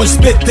gotta go and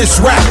spit this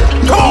rap.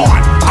 Come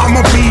on.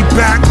 I'ma be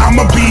back,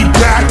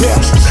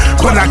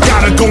 but I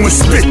gotta go and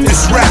spit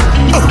this rap.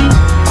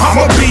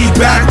 I'ma be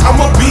back,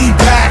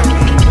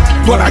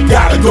 but I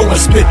gotta go and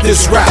spit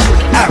this rap.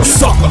 Out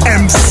sucker.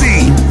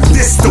 MC,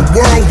 this the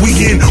world we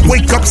in.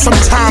 Wake up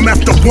sometime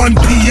after 1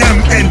 p.m.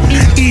 and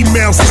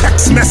emails,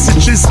 text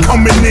messages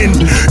coming in.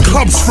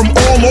 Clubs from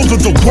all over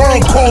the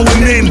world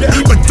calling in.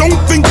 But don't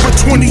think for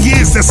 20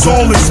 years that's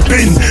all it's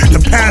been.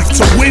 The path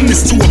to win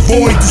is to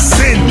avoid the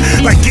sin.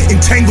 Like getting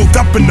tangled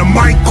up in the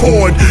mic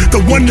cord.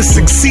 The one to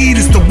succeed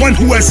is the one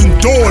who has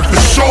endured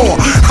for sure.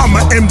 I'm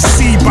a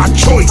MC by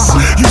choice.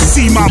 You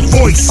see my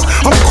voice.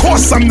 Of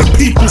course I'm the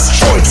people's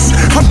choice.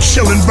 I'm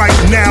chillin' right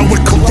now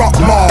with Corrupt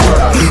Mob,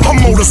 a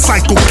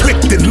motorcycle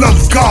clique that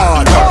loves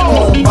God.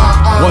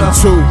 1,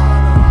 2,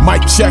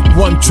 mic check,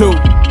 1, 2.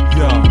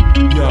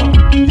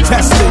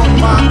 Testing,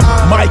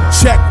 mic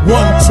check,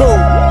 1, 2.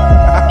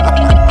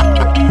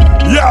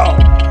 Yo,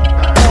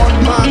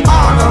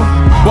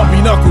 Bumpy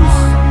Knuckles,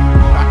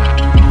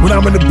 when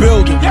I'm in the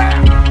building.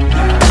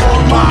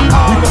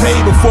 We pay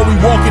before we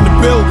walk in the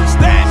building.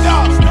 Stand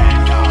up,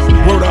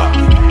 word up.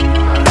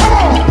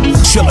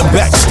 Chillin'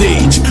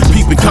 backstage,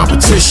 peeping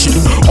competition.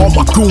 All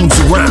my goons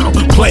around,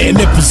 playing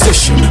their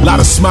position. Lot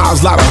of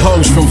smiles, lot of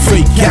hugs from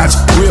fake cats.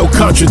 Real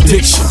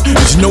contradiction.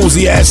 These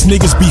nosy ass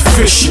niggas be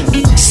fishing.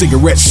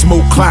 Cigarette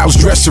smoke clouds,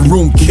 dressing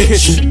room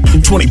kitchen.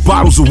 20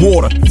 bottles of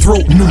water,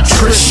 throat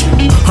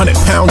nutrition.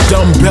 100-pound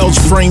dumbbells,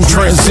 frame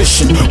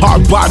transition.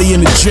 Hard body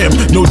in the gym,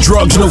 no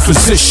drugs, no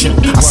physician.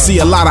 I see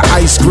a lot of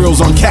ice grills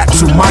on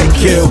cats who might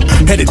kill.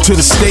 Headed to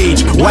the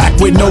stage, whack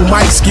with no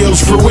mic skills,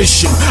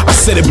 fruition. I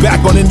set it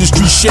back on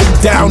industry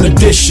shakedown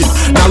edition.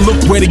 Now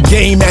look where the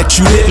game at,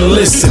 you didn't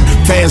listen.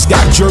 Fans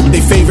got jerked, they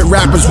favorite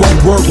rappers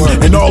won't work.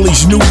 And all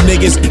these new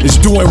niggas is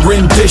doing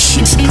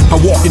renditions. I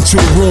walk into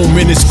the room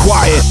and it's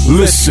quiet,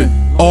 listen.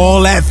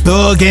 All that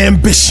thug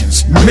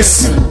ambitions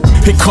missing.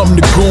 Here come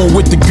the goon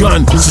with the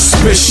gun,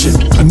 suspicion.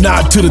 A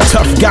nod to the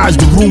tough guys,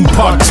 the room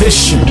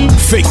partition.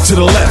 Fake to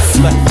the left,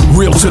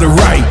 real to the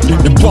right.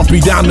 And Bumpy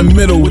down the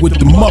middle with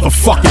the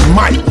motherfucking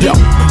mic. Yo,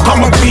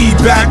 I'ma be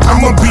back,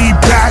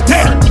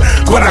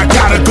 but I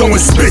gotta go and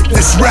spit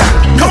this rap.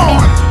 Come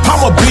on,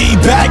 I'ma be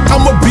back,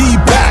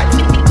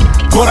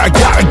 but I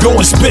gotta go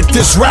and spit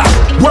this rap.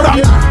 What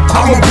up?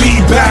 I'ma be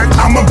back,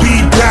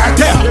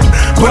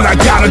 but I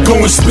gotta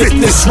go and spit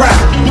this rap.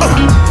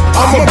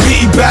 I'ma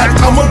be back,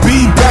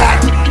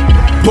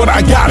 but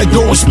I gotta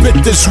go and spit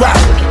this rap.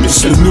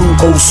 It's the new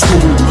old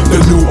school, the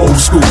new old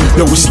school.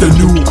 Yo, it's the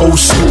new old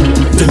school,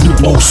 the new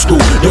old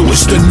school. Yo,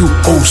 it's the new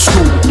old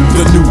school,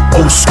 the new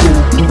old school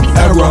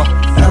era.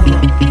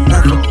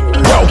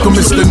 Welcome,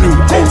 it's the new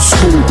old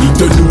school,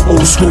 the new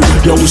old school.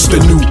 Yo, it's the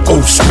new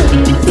old school,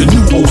 the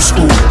new old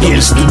school. Yeah,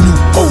 it's the new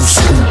old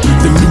school,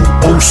 the new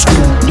old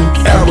school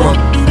era.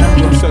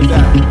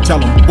 Tell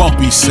them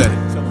Bumpy said it.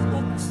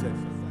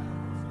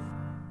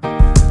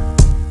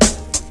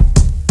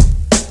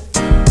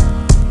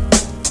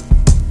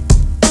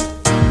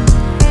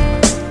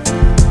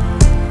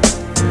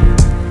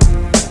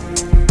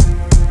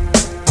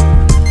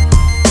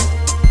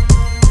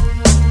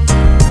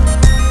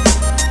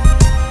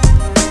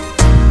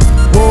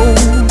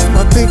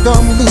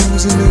 I'm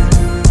losing it.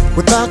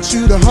 Without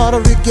you, the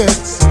harder it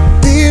gets.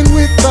 Being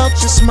without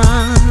your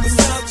smile.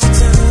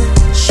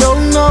 Sure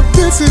enough,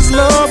 this is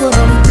love that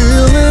I'm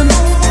feeling.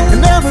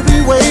 In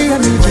every way,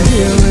 I need your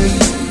healing.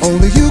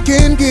 Only you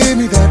can give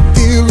me that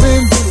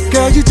feeling.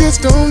 Girl, you just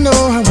don't know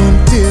how I'm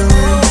feeling.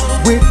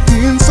 With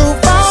being so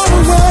far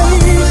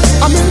away,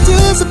 I'm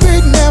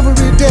anticipating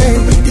every day.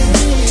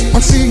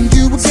 I'm seeing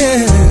you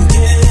again.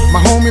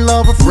 My homie,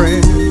 lover,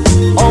 friend.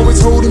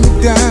 Always holding me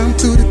down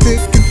to the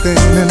thick and thin.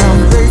 And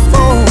I'm grateful.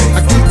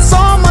 I get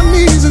on my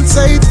knees and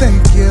say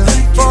thank you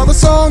for the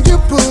song you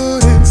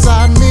put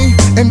inside me.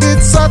 And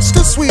it's such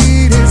the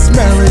sweetest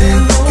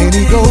melody. And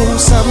it goes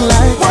something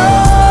like,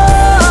 whoa,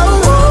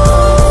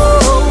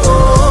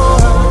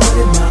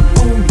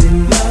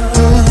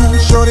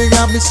 Shorty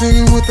got me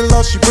singing with the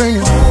love she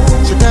bringing.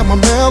 She got my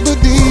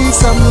melody,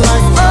 something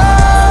like,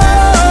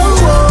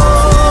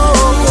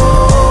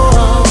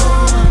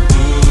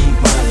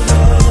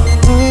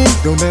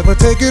 don't ever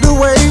take it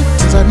away,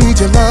 cause I need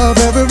your love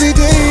every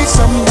day.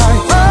 Something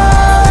like,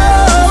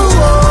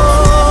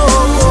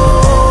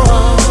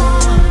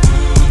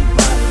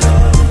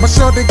 my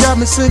shorty got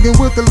me singing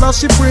with the love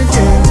she bringing.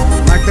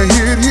 Like the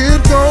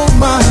hit go,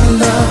 my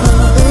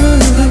love.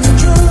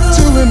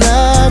 To an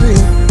addy,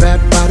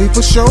 that body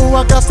for sure,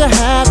 I got to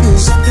have it.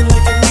 Something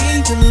like an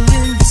angel in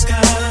the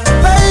sky.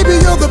 Baby,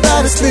 you're the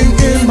baddest thing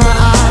in my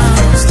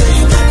eyes.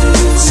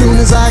 Soon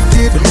as I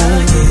get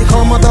home,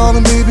 call my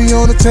darling baby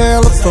on the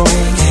telephone.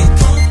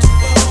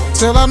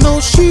 Till I know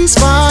she's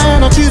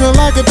fine, I treat her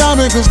like a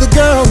diamond, cause the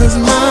girl is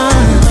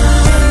mine.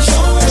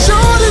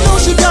 Shorty know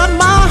she got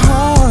my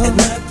heart,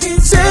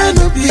 send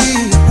a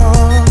beat,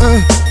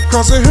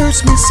 cause it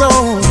hurts me so,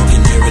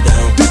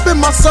 deep in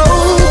my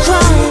soul,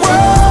 crying,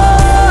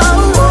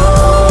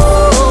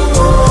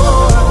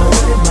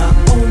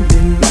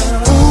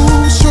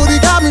 ooh, shorty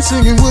got me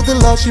singing with the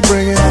love she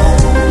bringing.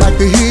 Like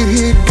the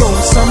hit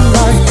goes something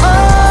like,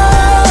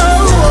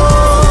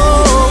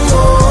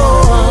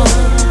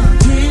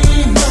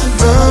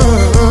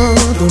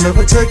 don't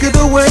ever take it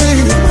away.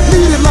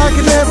 Lead it like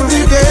it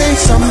every day.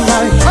 Something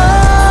like,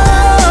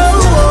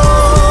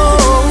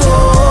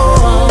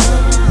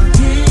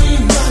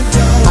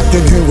 I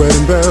can hear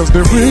wedding bells,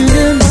 they're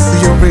ringing.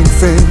 See your ring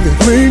finger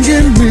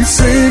ringing, me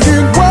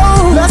singing.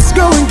 Whoa, let's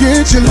go and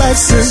get your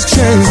license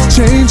changed.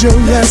 Change your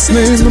last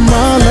name to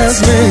my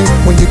last name.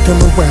 When you come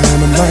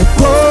around, I'm like,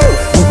 whoa.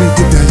 When we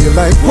get down, you're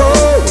like,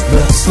 whoa.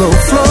 Love slow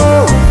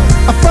flow.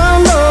 I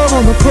found love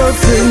on the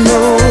perfect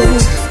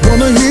note.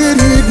 Wanna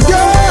hit it, go.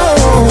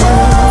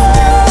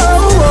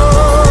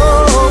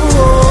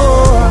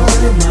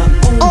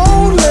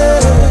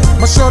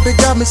 My shorty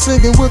got me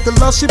singing with the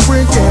love she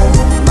bringing.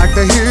 Like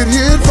the hit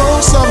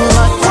goes something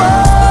like,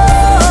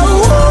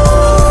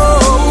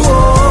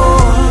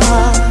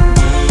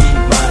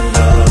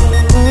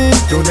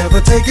 don't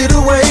ever take it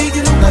away.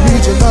 I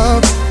need your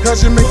love,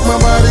 cause you make my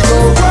body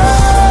go,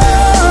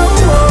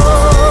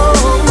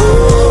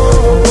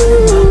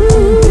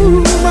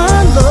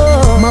 my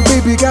love. My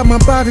baby got my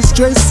body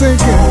straight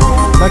sinking.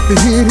 Like the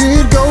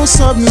hit goes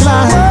something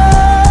like,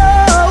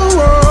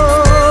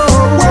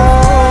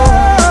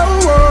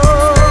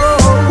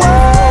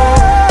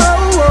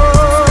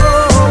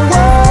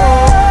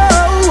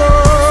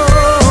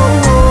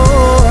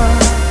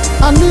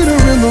 I need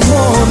her in the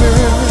morning.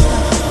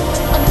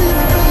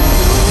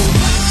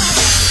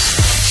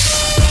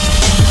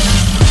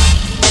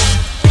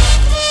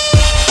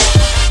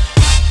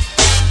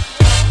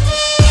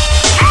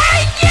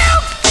 Hey, you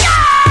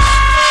guys!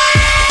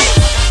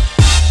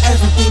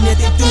 Everything that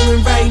they're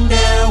doing right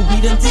now, we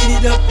done did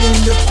it up in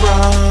the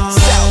Bronx.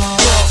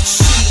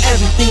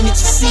 Everything that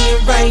you're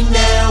seeing right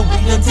now, we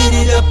done did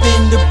it up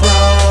in the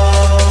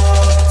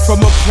Bronx.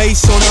 From a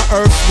place on the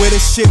earth where the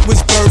shit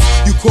was birthed,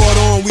 you caught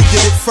on, we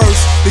did it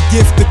first. The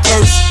gift, the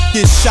curse,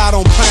 get shot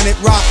on planet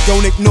rock,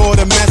 don't ignore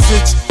the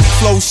message.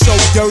 Flow so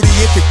dirty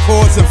it could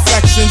cause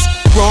infections.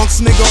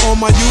 Bronx nigga on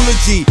my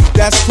eulogy,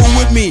 that's cool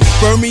with me.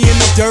 Burn me in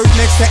the dirt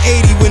next to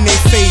 80 when they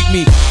fade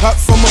me. Cut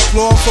from a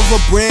cloth of a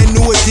brand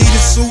new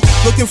Adidas suit.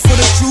 Looking for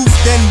the truth,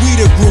 then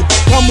we the group.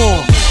 Come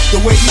on, the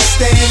way you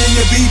stand and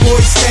your B-boy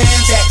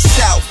stands, that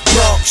South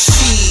Bronx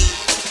shit.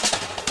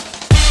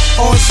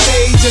 On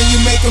stage and you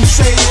make them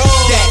say,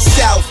 oh, that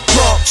South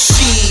Bronx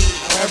shit.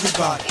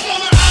 Everybody. You're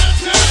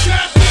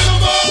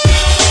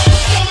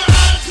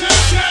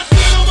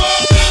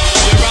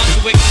about to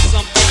witness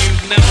something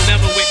you've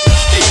never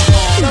witnessed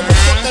before. Never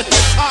thought that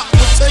hip hop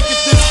would take it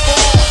this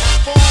far.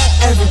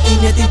 Everything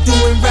that they're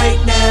doing right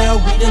now,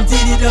 we done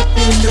did it up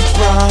in the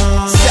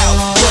Bronx.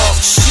 South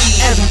Bronx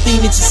shit.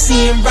 Everything that you're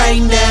seeing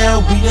right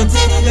now, we done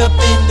did it up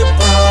in the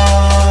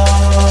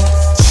Bronx.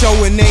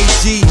 Showing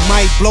AG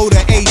might blow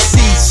the AC.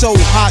 So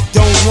hot,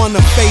 don't wanna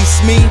face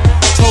me.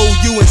 Told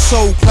you in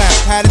Soul Clap,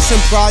 Patterson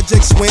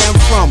Projects, where I'm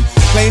from.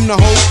 Claim the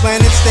whole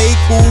planet, stay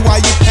cool while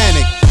you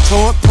panic.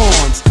 Taunt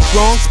pawns,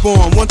 Bronx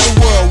born, want the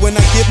world when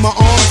I get my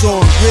arms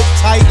on. Grip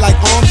tight like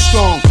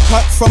Armstrong.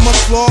 Cut from a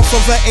cloth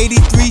of an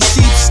 83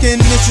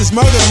 sheepskin. This is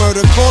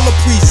murder, call a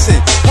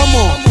precinct. Come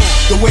on,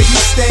 the way you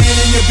stand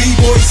and your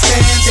B-boy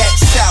stands, that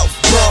South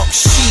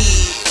Bronx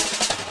shit.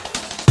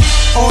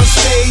 On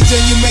stage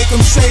and you make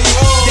them say,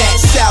 oh, that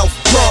South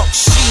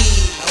Bronx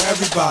shit. Now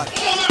everybody.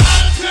 You're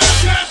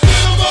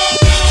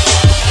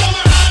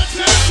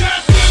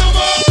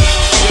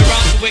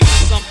about to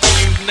witness something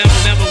you've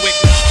never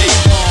witnessed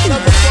before.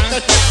 Never thought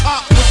that hip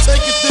hop would take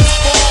it this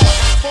far.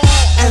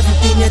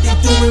 Everything that they're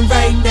doing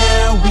right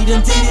now, we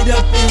done did it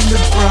up in the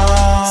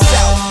Bronx.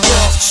 South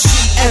Bronx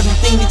shit.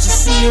 Everything that you're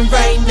seeing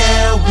right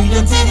now, we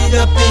done did it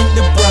up in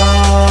the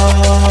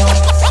Bronx.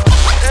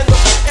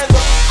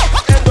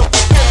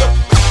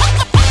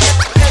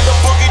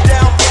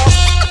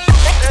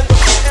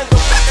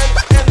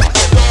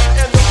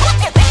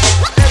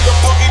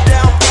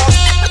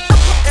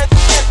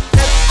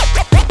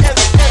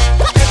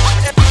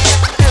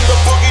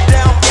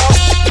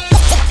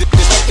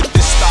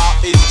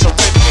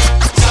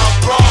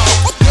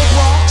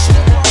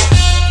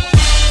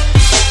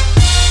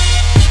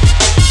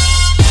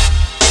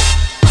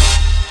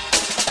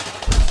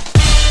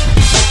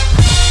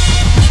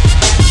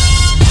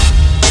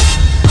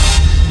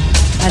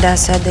 My dad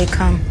said they'd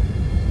come.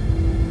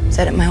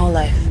 Said it my whole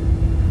life.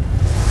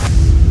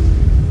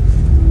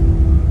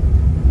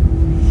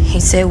 He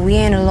said we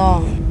ain't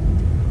alone.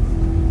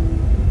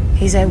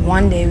 He said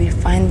one day we'd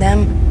find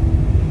them,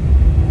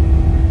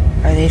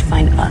 or they'd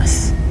find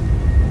us.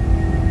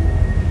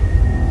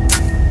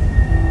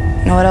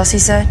 You know what else he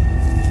said?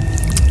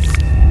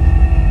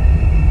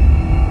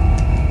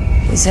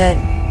 He said,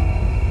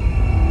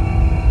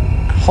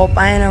 I hope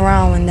I ain't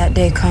around when that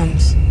day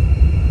comes.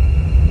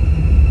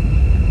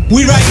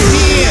 We right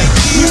here,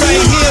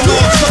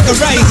 motherfucker. motherfucker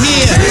right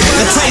here.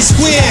 A tight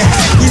square,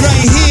 we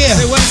right here.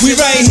 We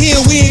right here,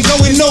 we ain't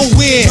going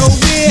nowhere.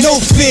 No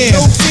fear,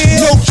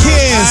 no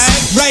cares.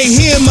 Right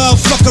here,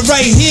 motherfucker,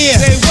 right here.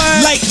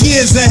 Light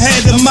years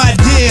ahead of my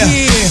dear.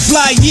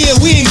 Fly year,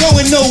 we ain't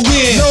going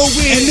nowhere.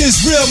 And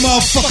this real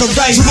motherfucker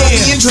right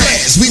here.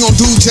 We gon'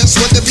 do just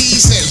what the B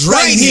says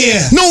right here.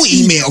 No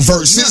email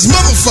verses,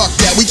 motherfuck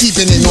that. We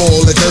keepin' in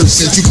all the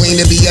curses. You claim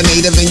to be a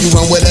native and you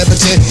run with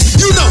Everton.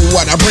 You know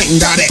what I bring,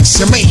 .X,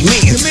 your main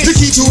man. The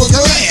key to a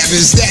collab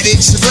is that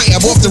it's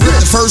grab off the rip.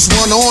 The first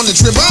one on the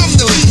trip, I'm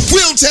the lead.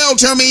 We'll tell,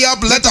 turn me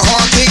up, let the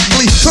heart kick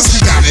bleed. Cause we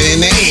got it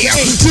in the air,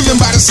 driven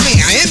by the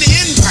snare. In the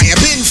empire,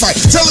 been fight.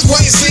 Tell the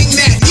choir sing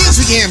that.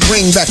 Yes, we can't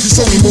bring back.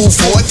 So we move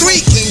forward.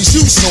 3 kings,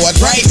 you sword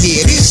right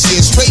here. This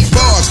shit straight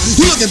bars.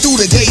 You looking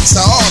through the gates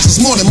of ours.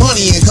 It's more than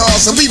money and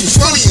cars. Some people's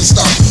funny and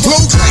stuff. Low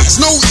class,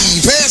 no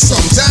E pass.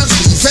 Sometimes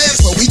we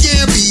fast, but we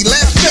can't be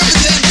left. Never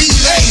can be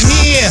right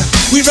here.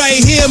 We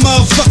right here,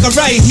 motherfucker,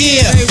 right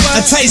here.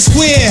 A tight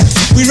square.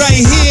 We right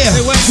here.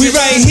 We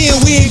right here.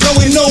 We ain't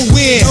going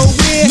nowhere.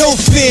 No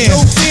fear,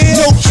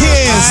 no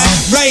cares.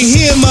 Right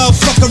here,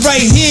 motherfucker,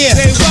 right here.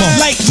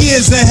 Light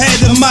years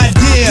ahead of my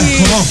dear.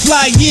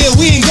 Fly year,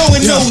 we ain't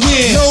going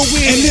nowhere.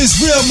 And this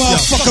real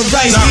motherfucker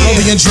right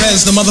here. And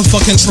Drez, the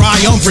motherfucking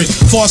triumvirate.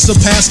 Far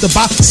surpassed the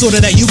box, so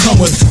that you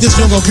come with. This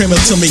young girl came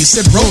up to me,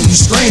 said, bro, you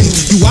strange.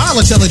 You are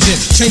intelligent.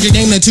 Change your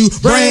name into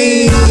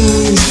brains.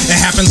 It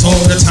happens all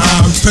the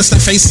time. Press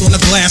that face on the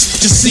glass,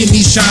 just see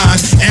me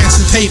shine.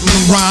 Anticipate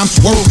and rhyme.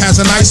 World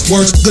has a nice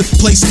words. Good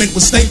placement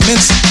with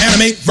statements.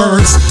 Animate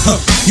verbs.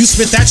 You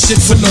spit that shit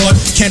for naught.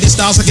 Candy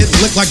styles, I get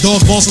licked like dog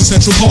balls in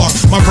Central Park.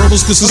 My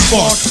verbals kiss a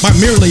spark. By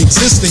merely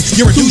existing,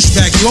 you're a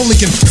douchebag. You only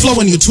can flow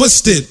when you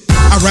twist it.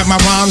 I rap my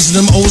rhymes in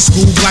them old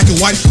school black and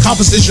white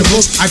composition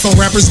books. iPhone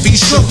rappers be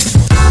shook.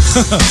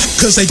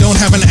 Cause they don't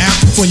have an app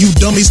for you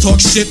dummies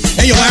talk shit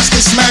and your ass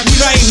get smacked. We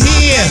right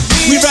here.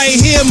 We right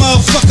here,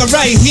 motherfucker,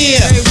 right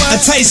here. A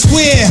tight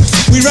square.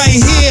 We right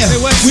here.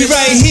 We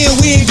right here.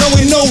 We ain't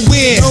going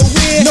nowhere.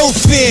 No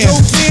fear,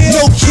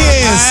 no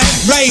cares.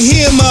 Right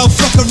here,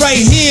 motherfucker, right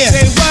here.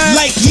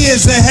 Light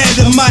years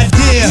ahead of my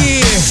dear.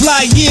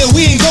 Fly year,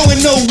 we ain't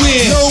going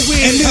nowhere.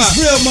 And this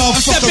real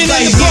motherfucker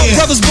right here.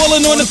 Brothers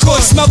ballin' on the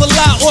court, smell the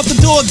lot off the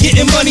door.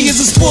 Getting money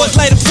is a sport,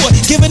 light a port.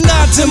 Give a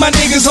nod to my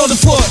niggas on the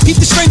fort. Keep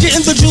the stranger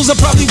in the jewels, I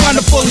probably wind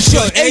up falling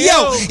short. Hey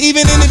yo,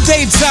 even in the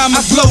daytime,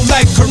 I flow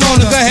like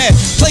Corona. Go ahead,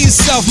 play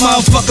yourself,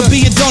 motherfucker.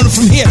 Be a donor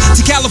from here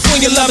to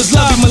California. Lovers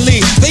love you,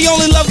 Malik. They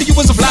only love you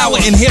as a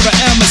flower, and here I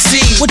am a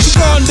seed. What you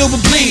gonna do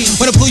but bleed?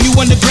 When I pull you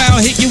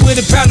underground, hit you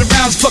with a pound of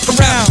rounds, fuck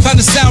around. Find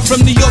a sound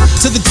from New York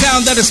to the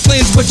town that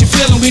explains what you're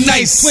feeling. We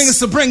nice. Swing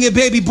us, so bring it,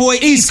 baby boy.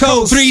 East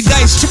Coast. 3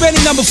 dice. Trip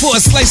any number for a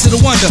slice of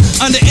the wonder.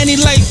 Under any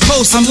light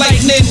post, I'm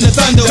lightning the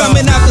thunder.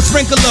 Coming out the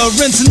sprinkler,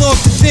 rinsing off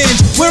the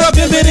tinge. We're up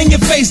and bit in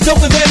your face, don't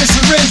prevent a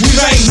syringe. We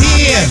right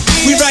here.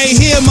 We right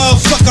here,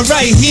 motherfucker,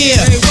 right here.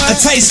 A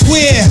tight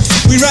square.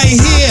 We right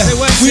here.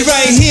 We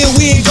right here.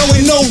 We ain't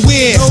going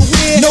nowhere.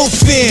 No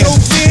fear,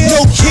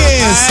 no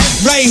cares.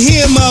 Right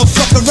here,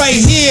 motherfucker, right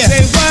here.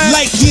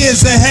 Light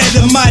years ahead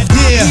of my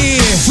dear.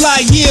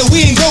 Fly year,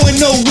 we ain't going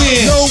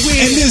nowhere.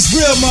 And this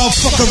real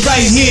motherfucker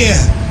right here.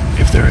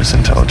 If there is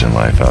intelligent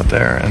life out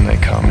there and they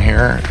come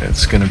here,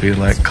 it's gonna be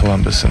like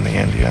Columbus and the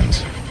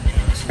Indians.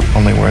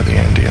 Only we're the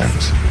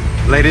Indians.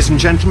 Ladies and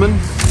gentlemen,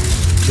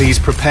 please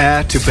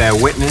prepare to bear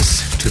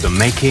witness to the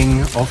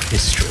making of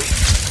history.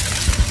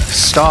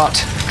 Start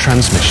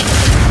transmission.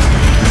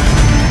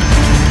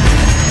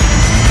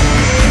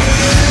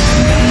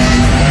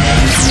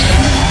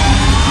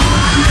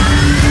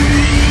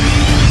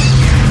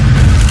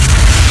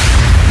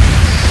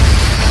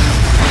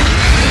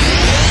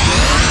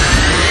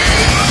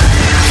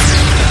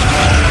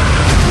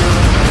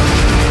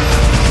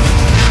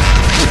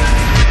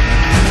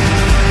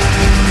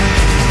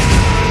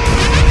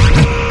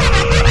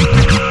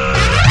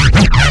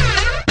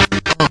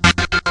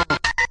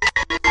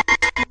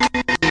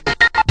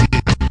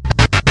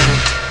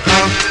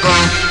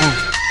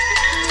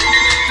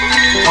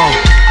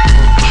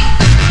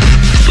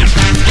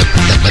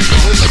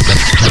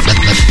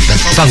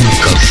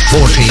 Funk of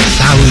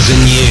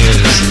 40,000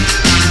 years.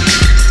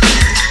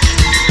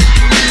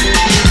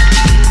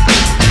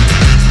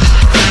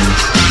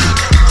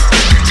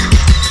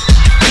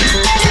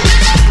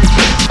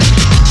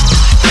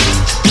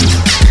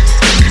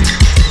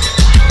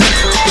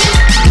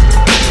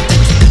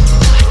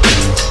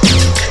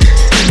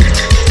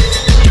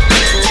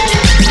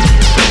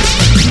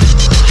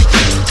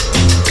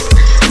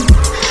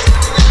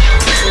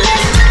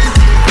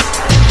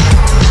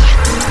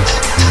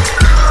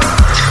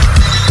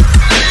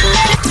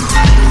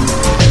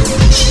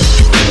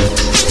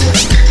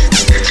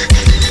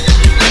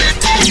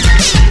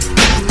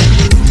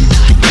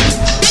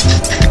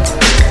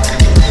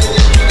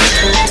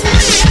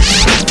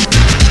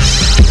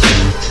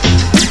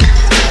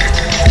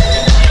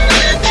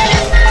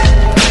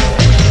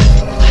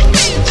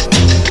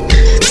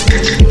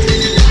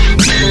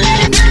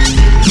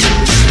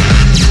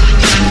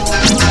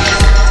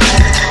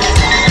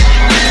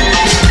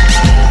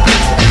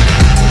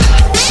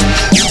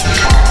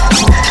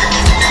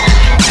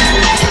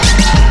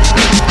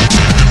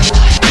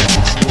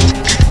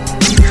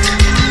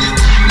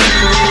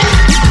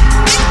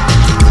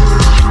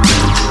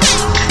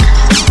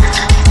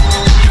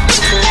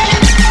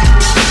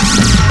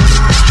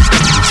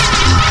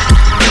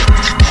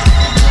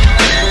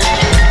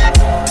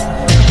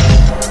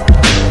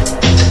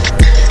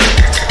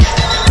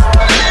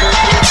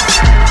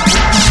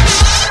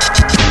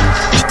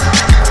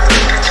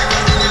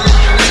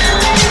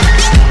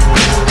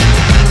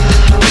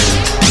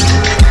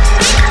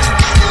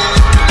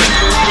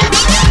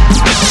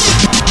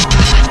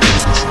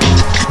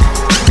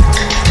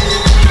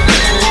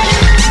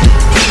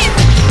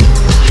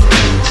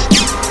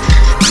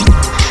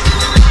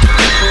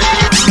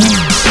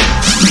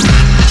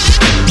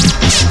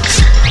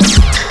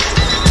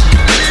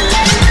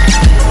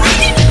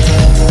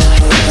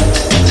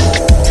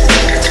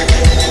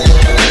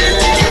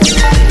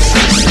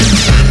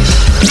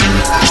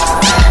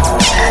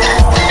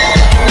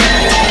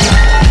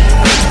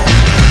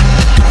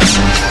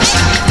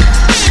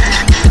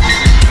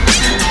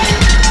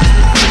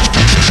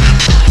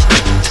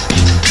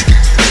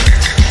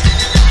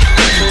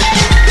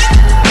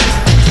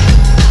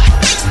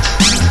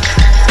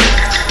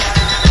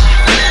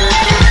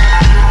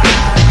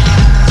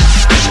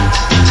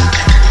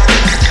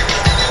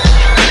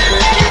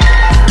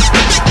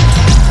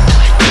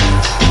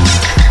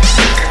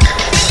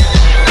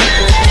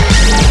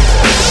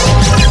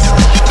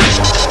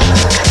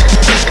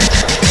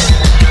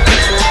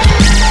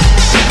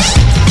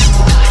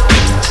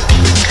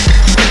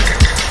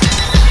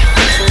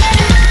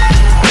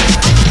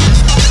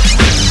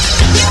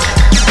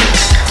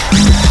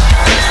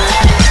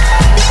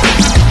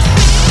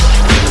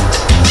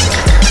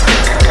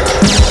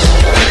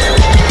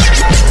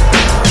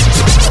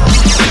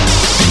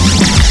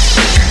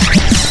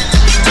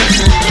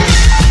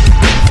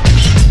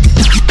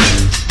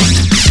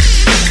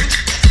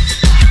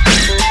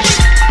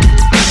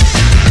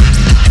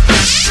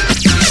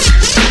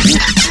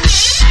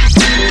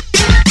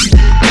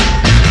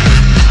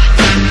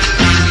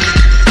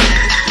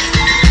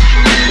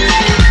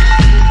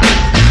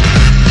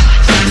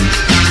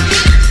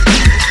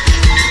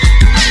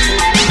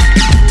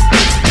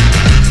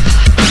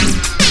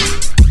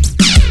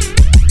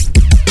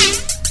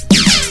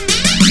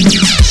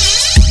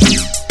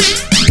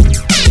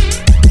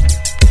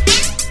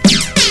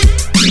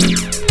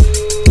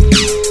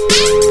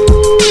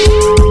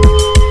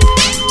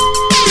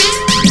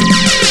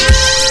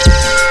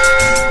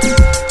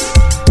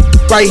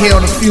 right here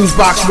on the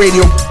FuseBox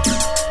Radio.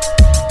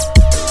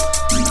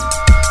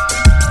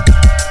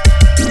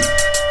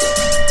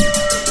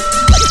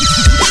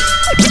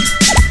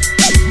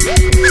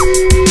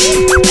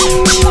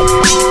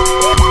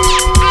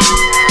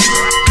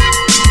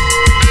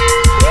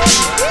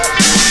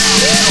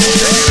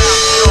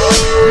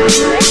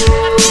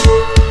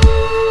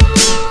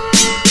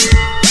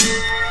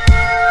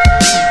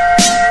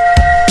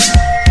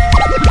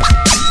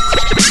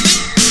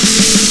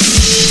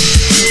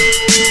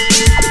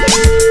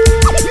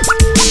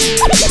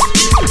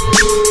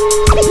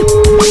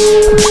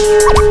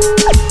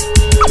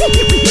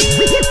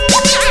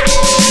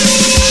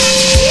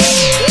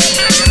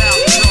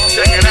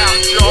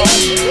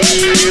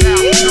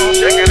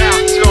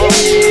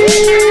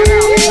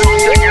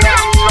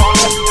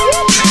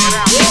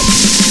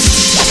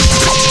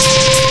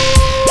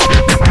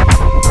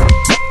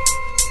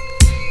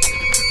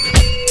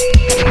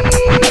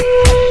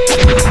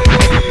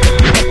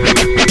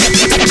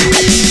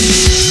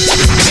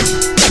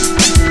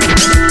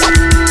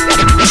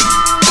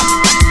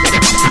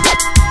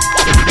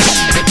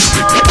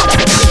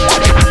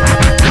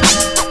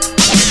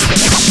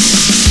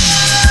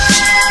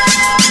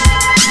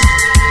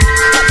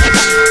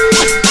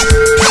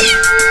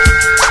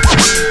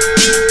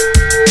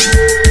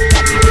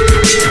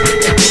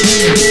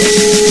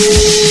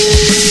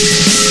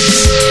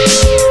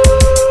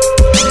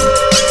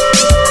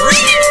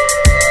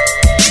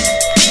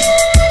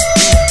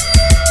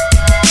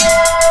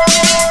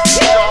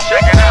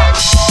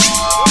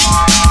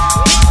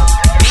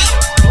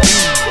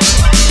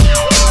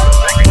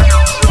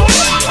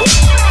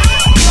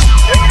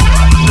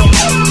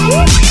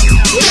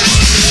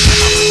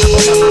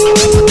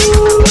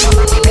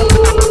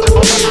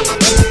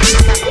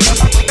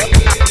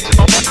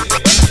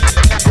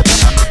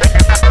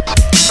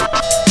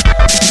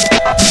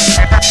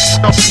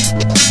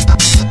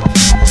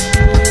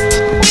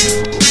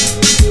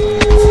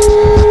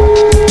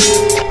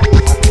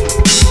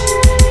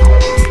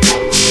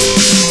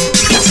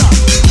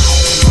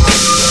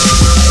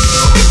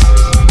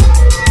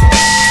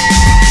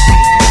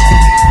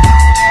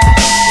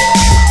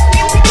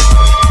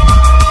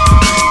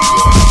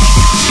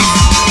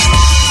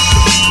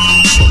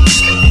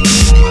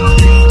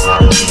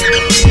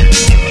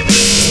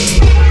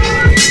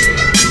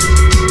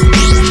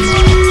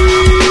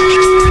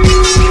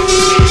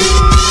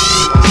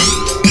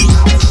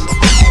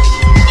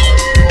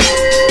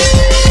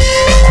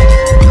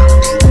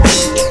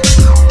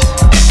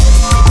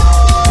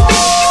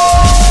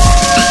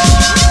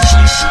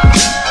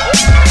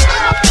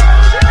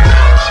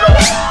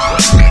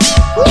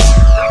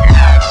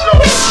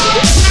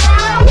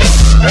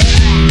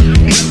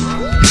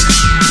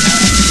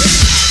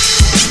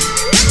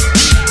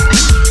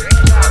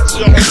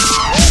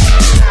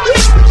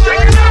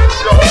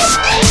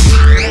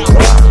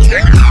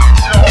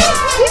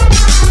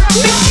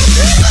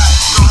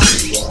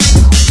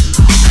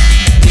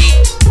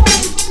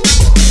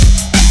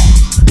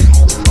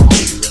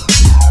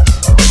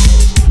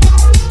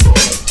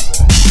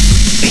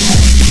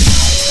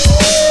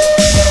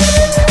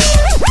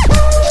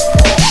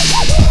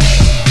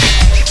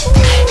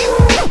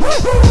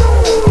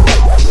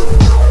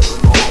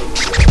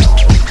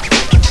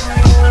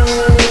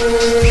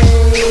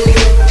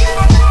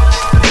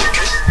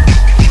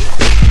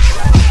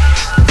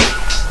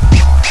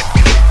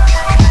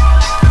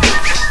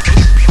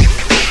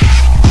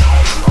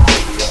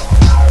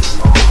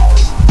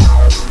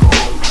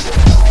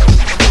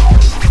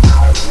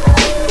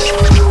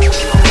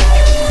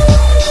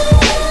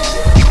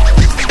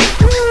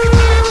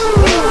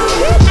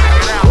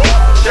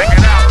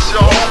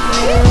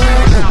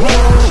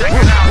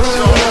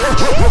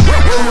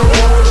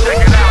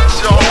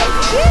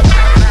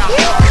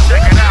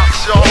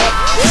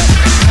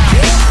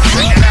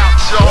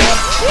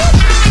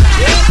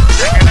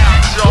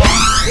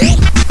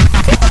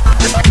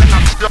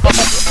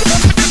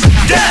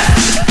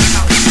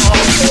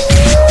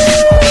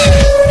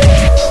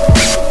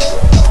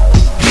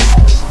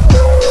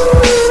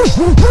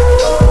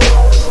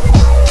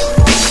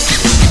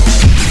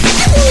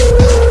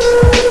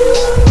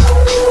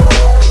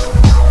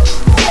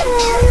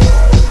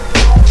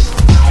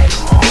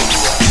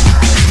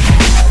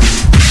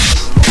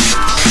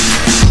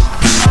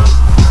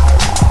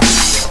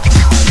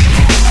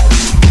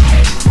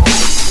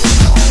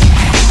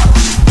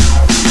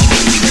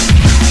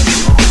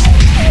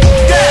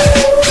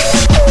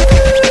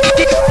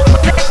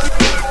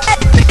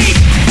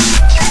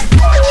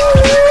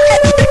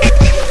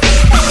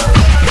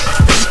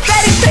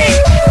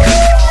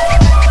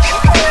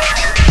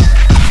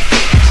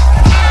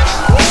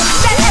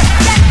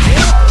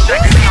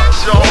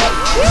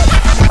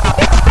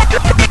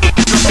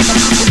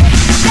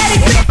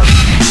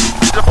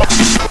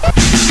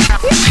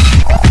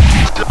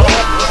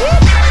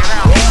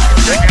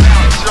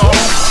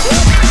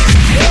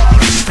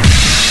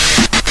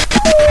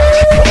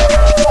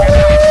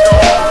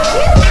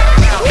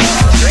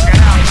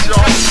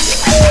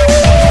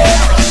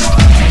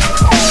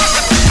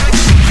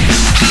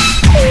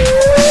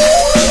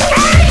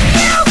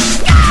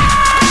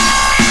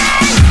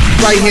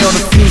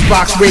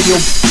 FuseBox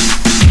Radio.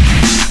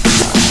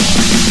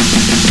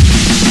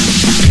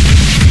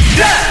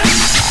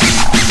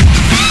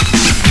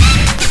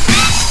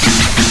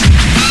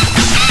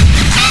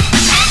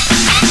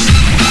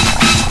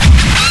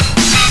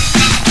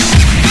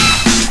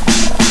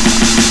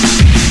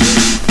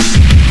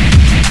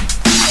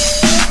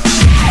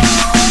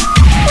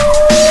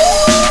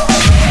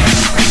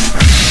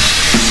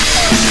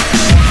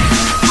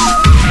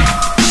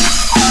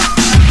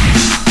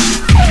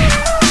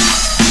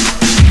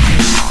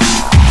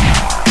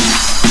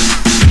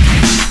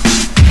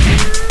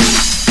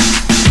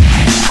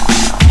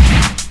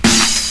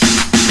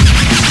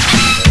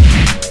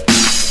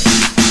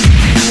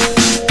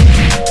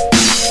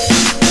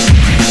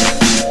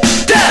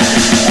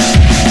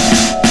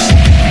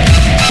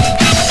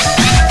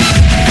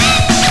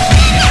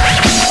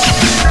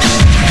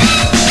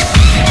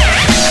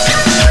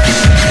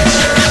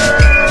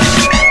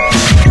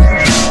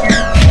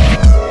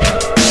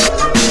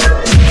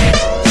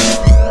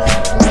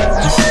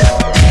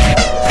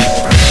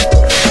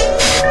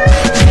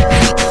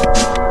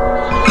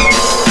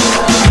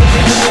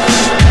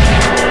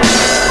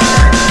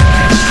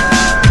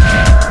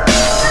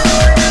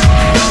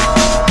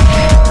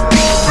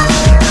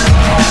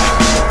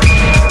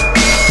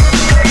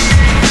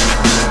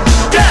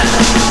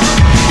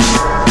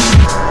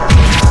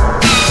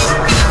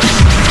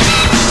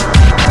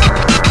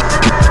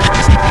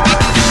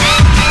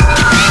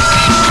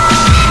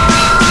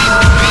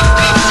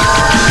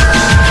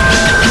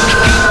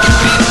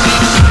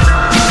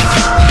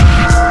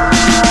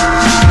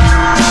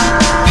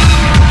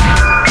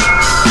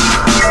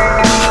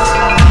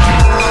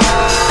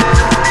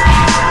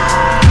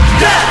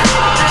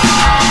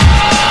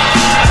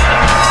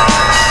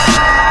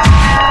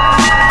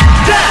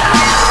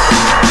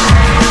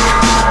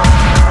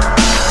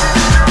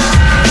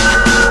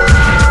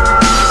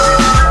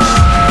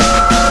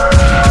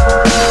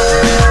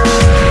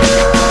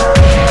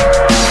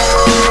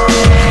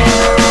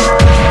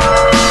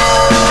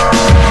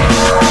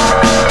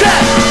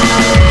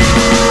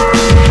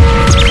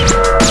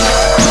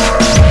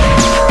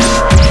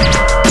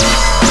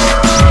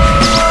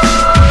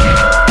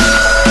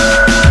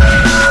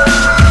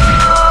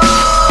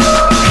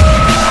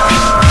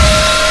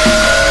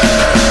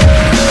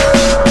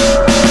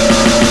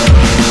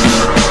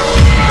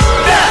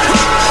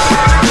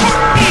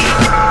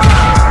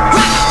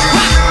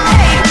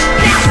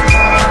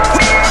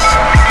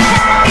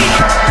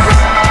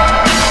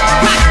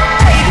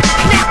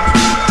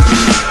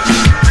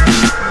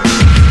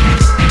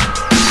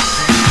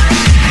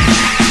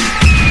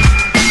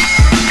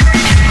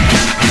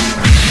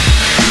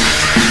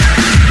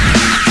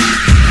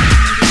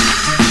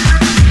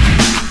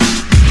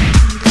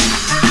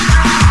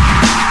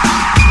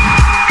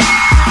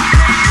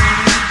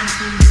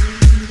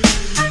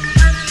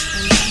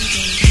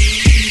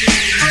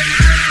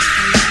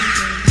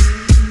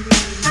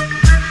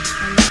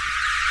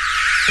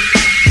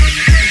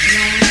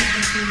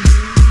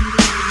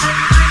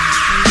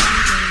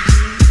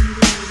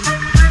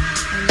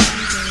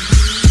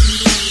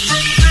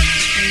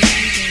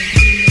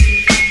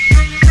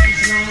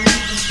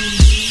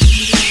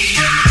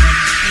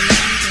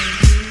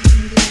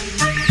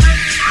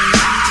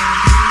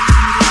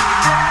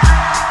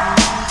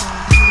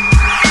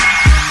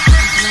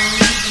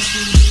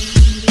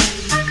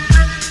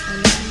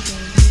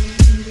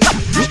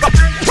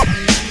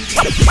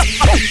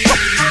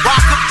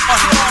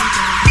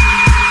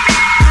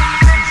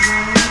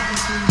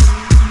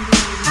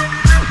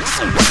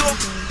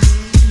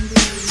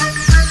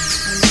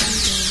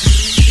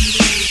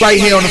 Right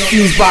here on the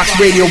FuseBox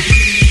Radio.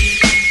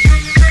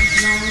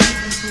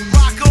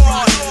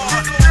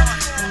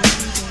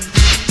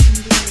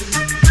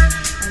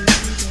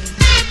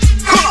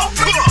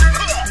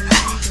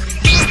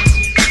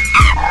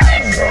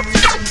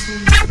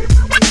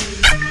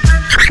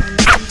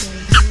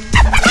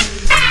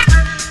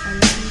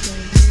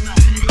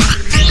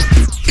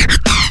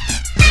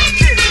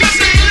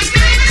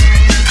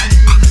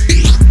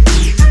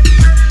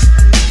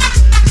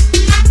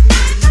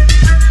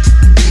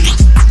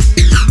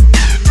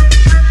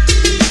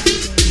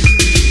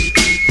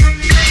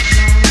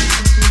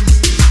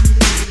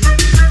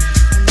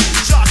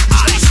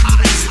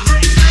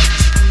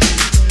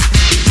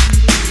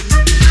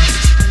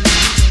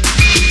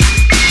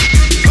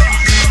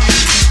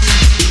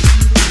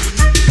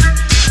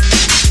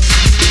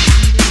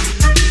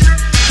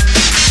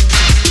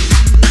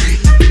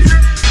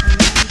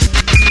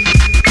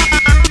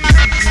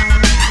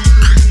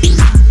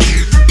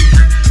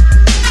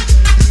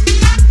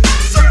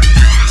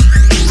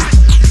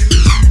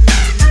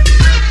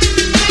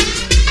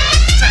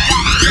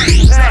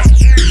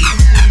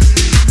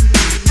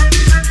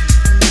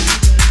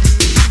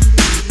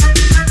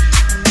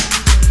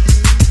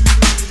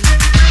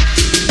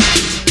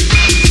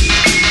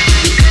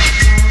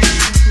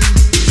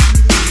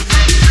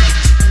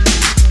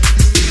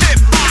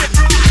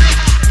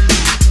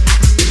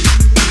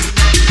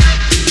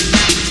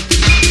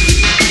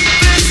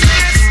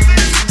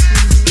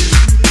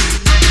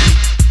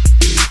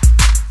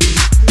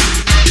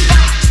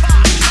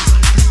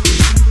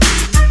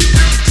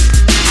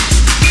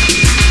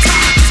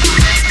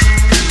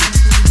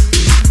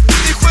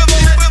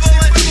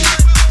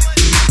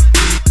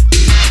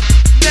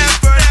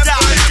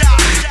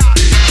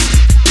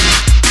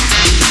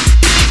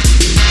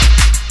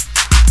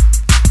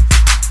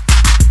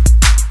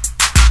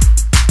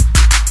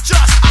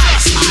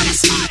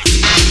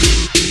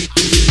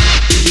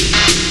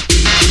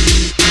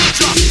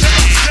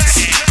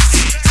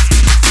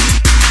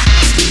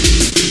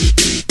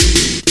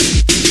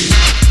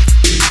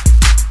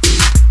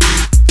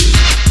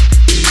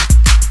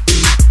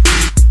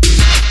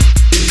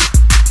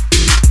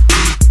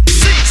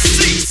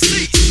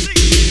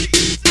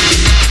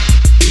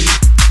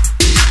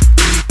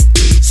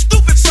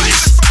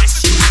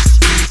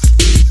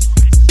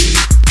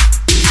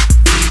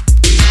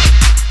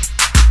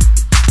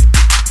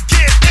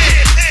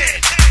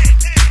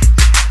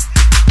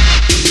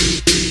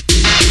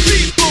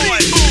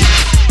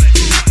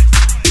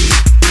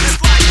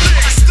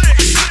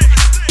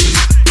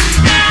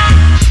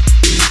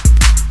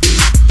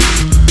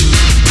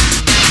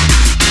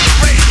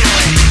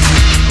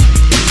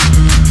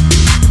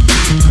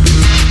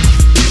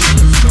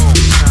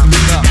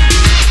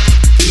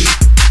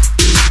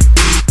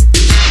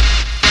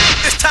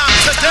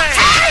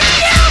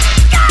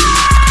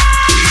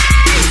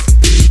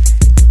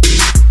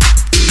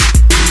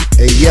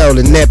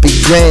 Epi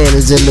Grand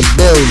is in the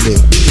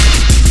building.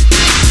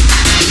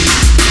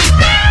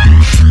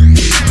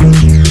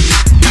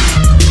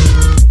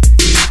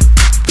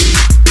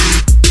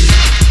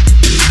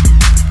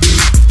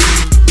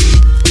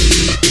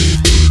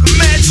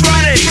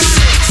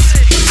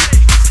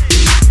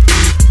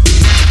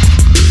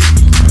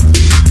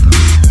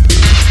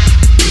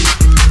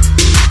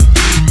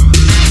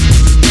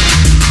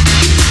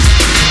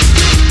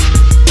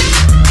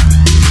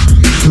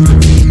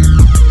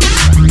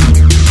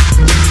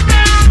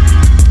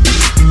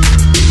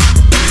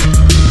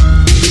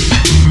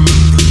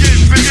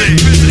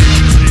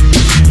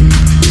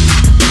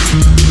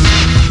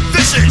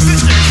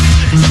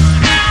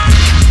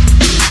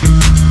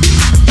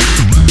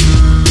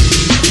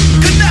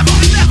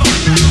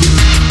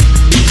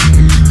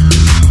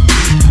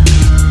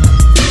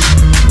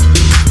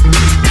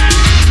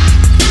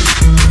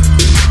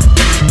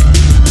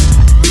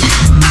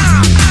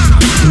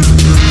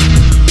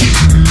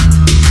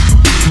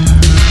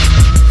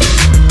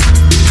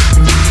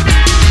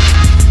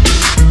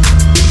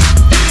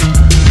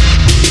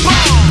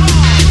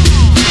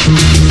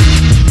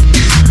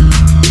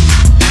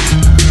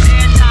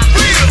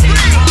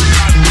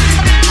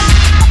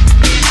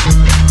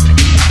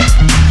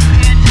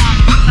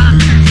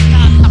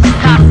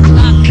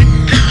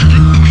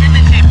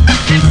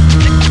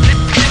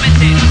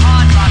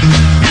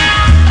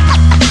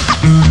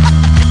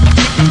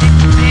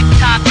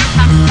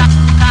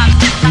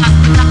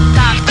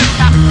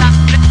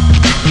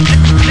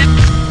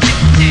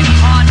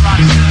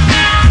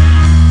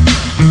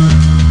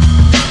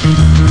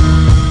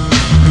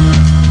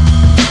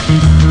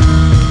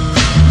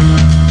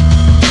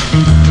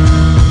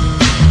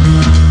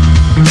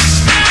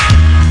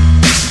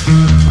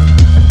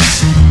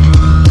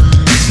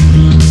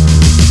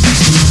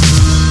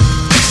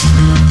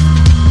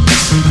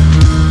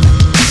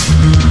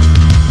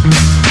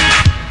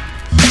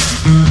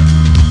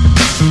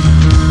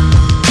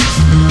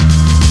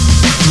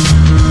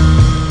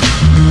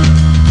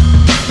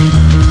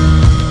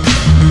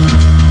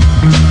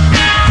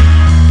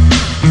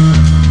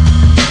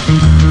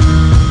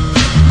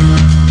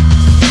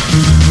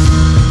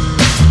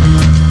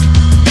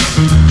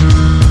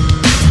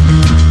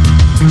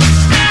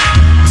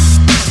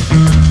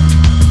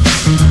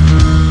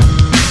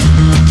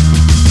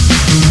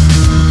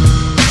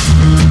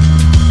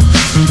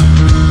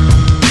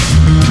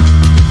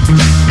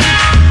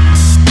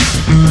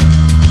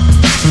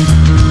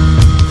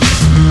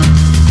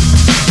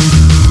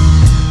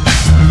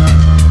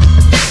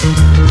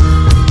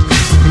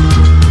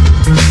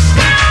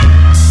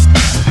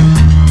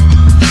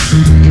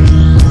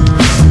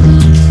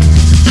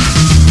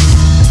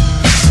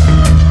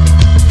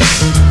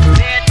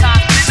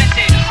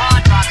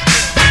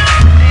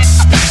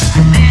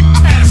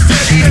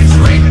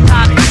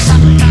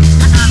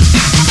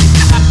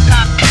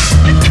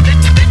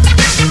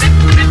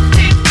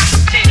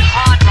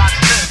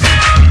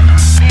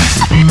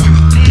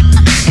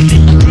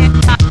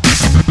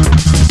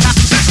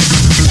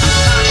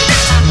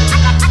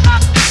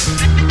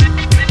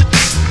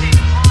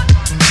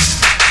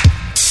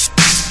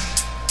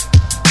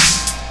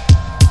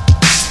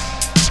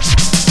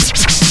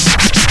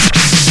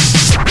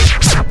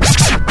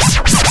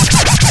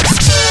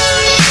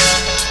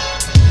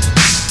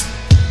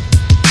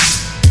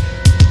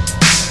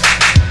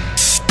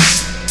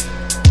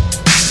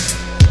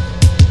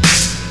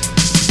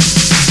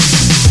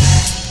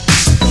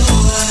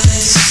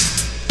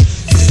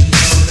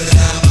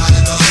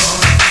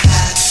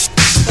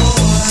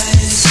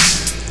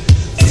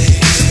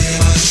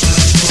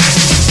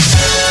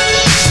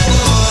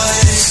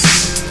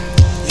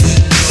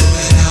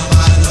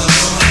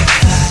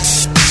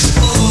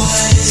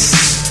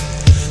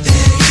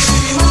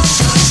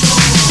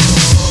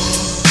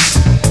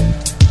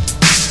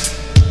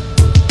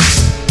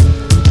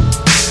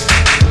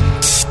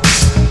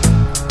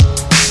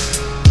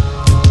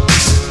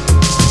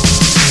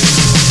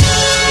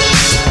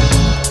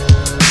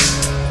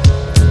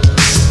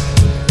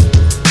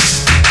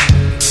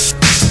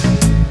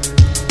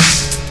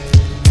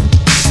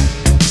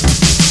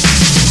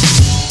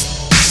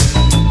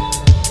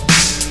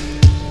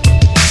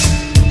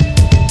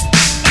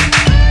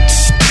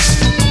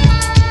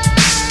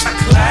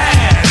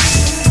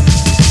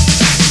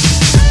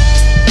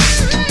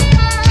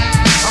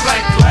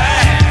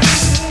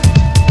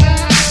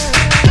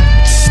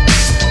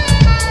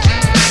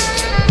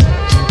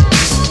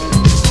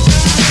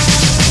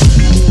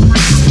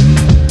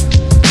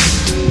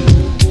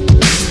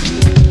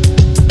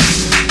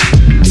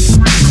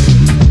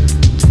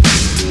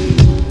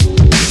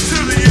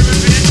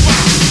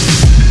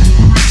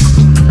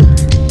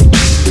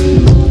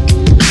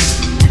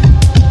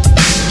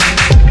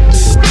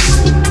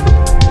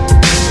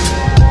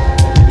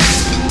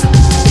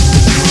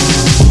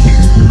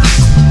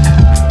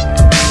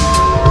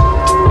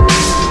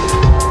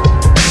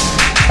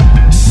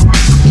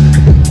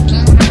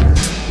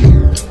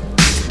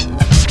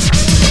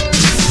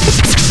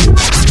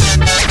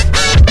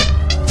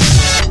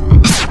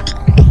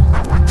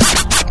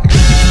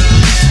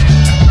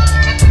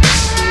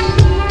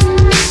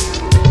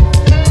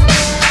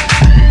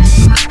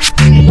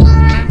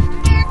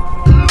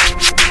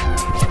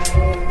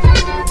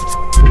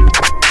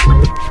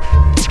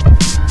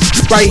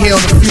 Right here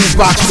on the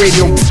FuseBox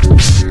Radio.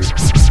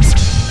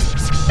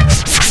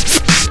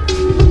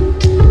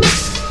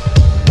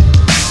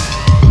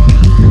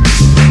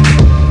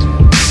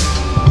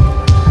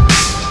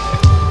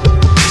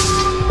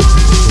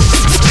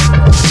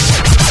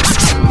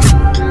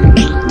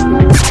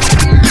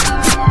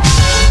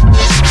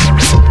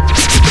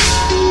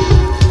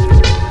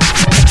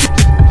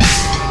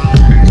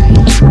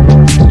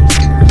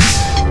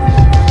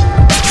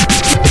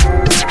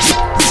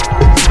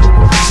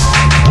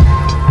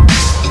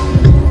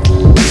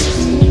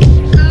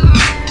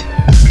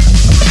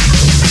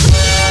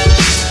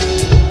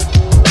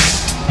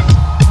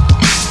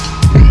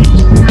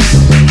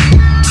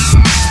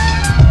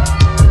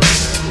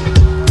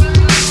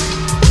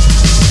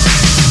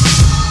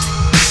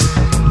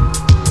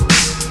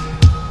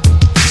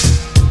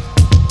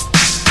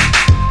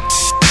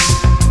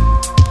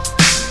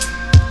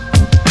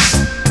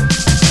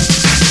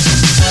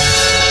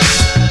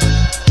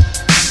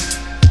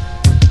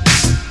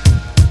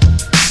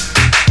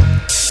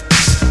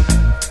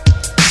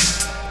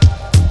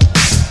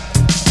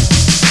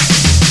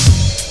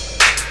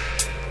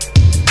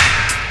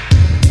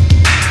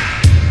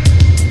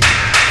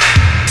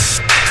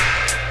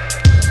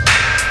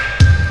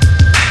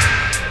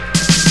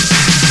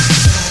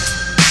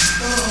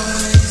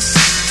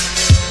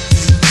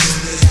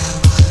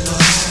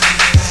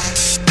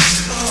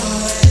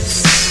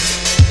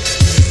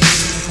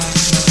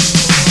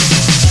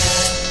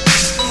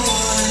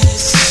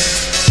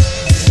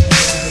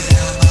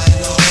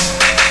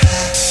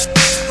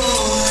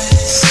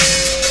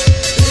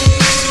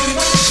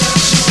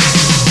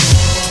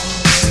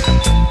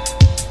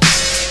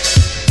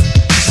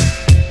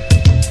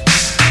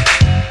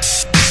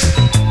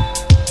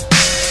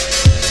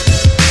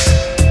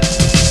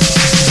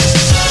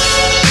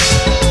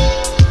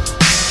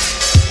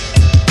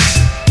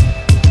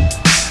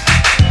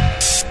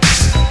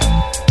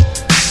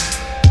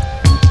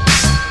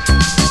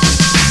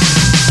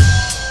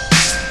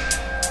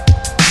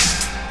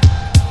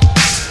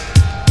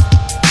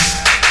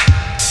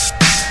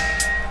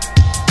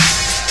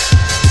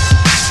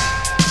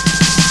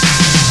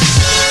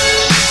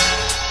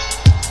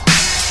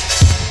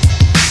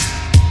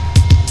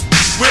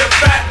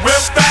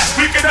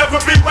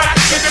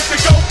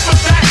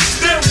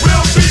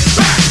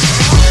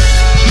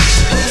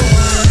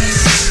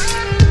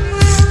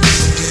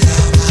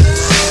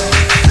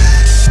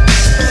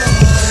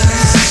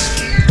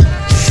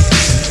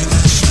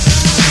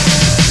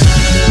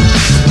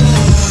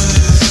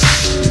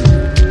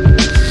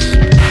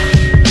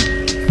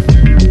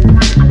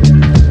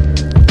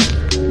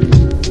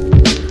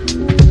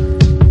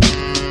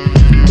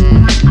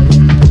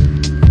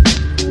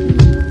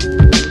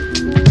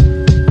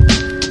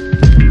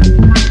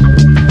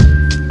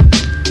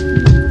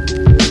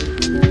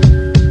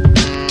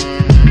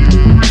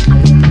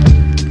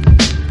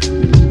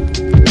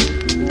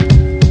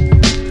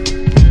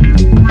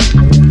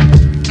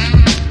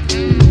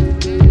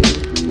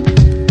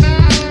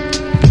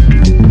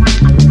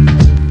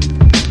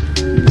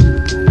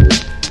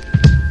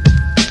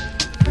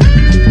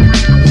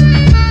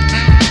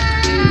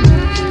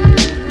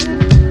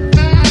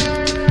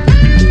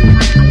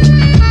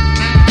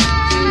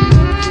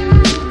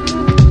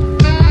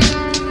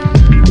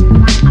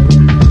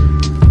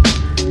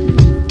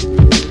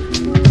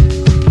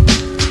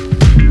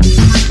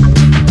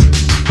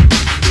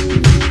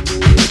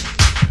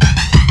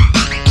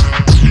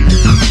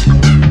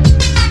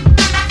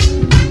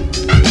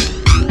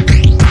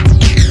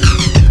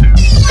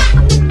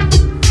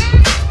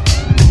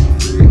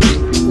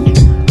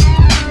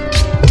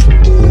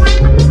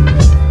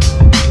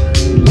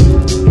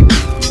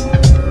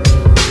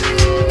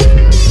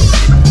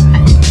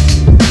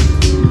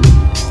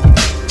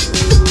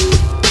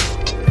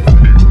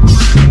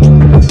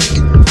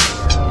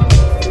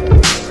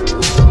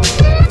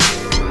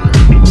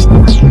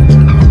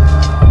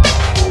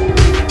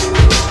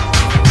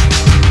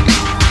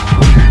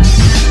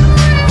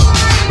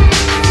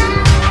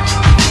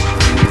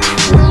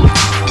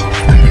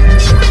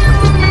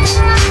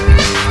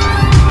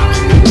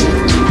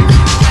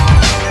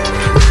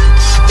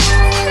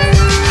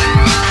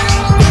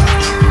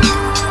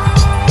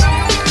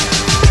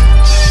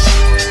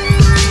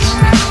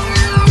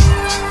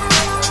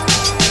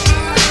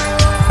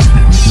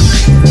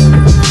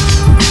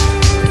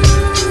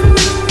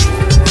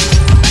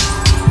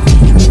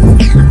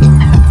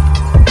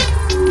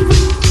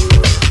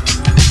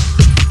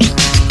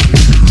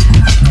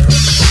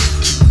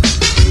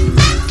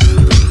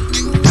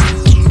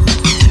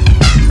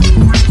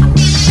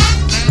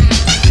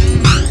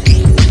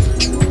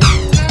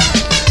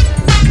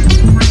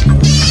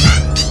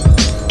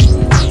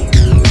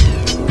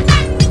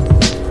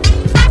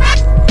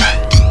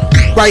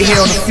 right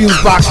here on the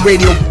FuseBox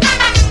Radio.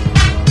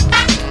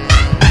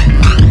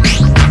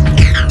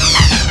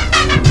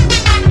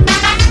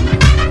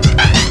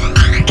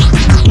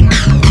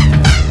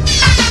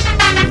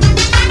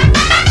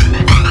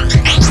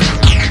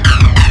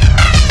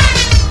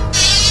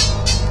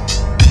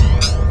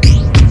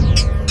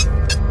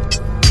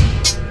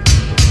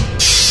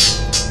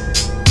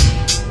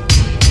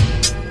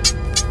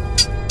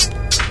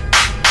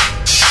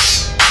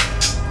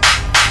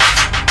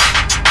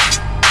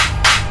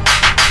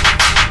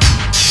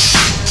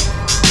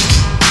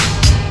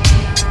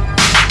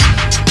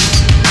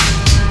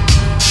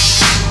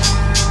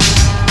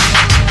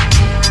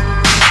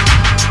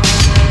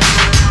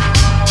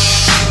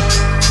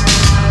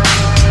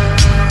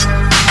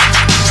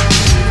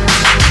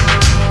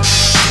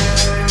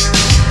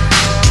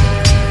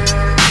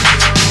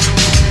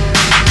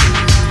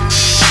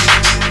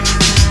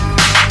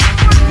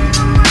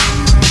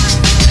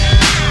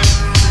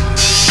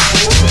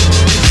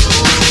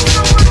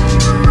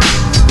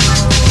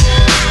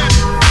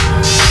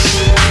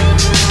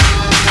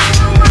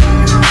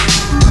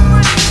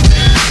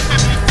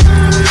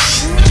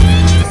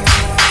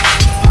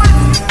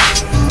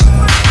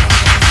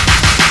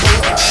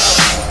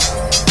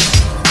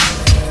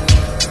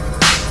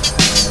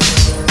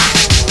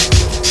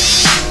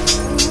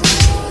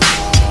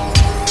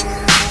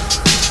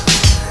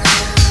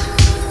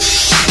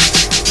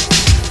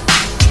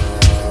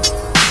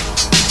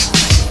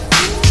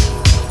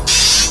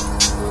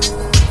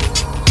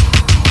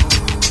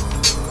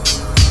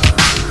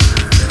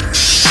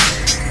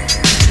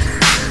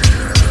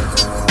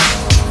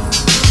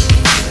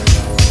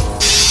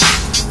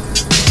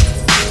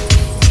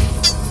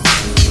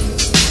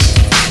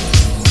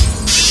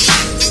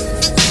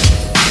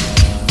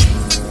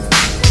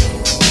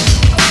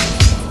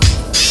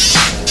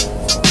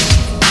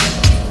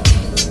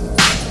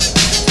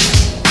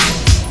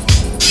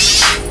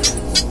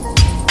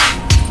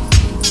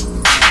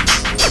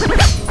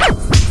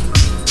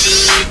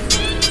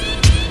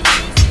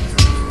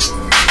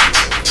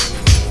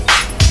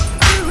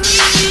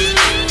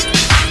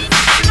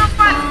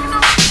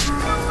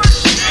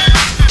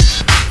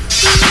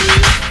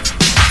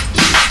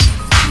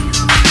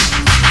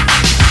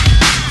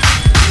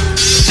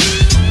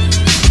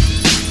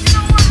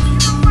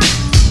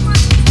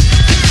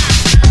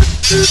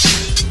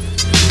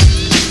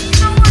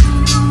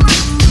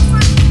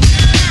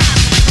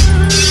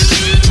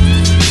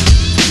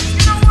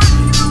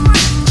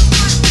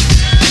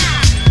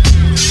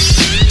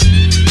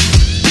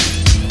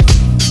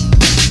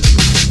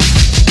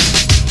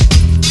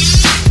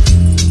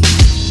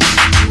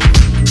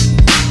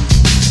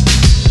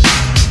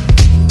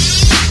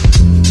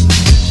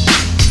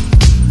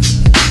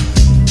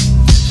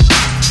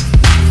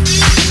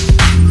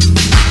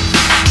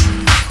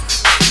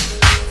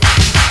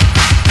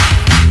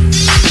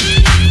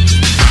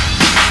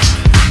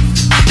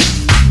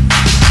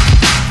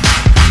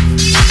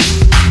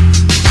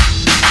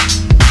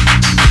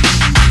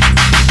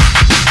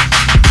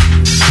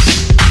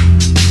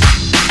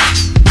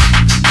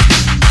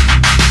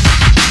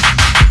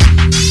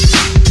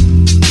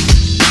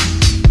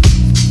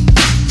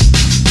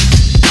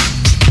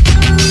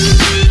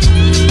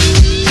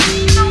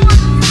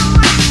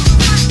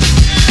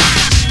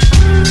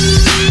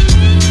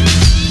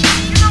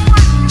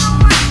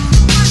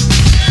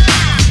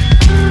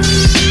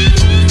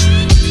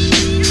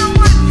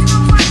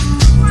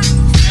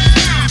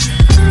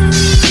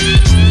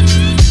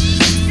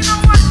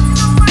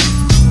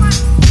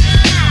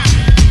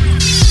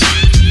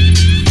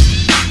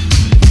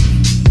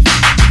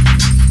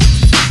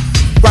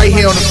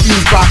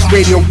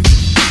 Radio.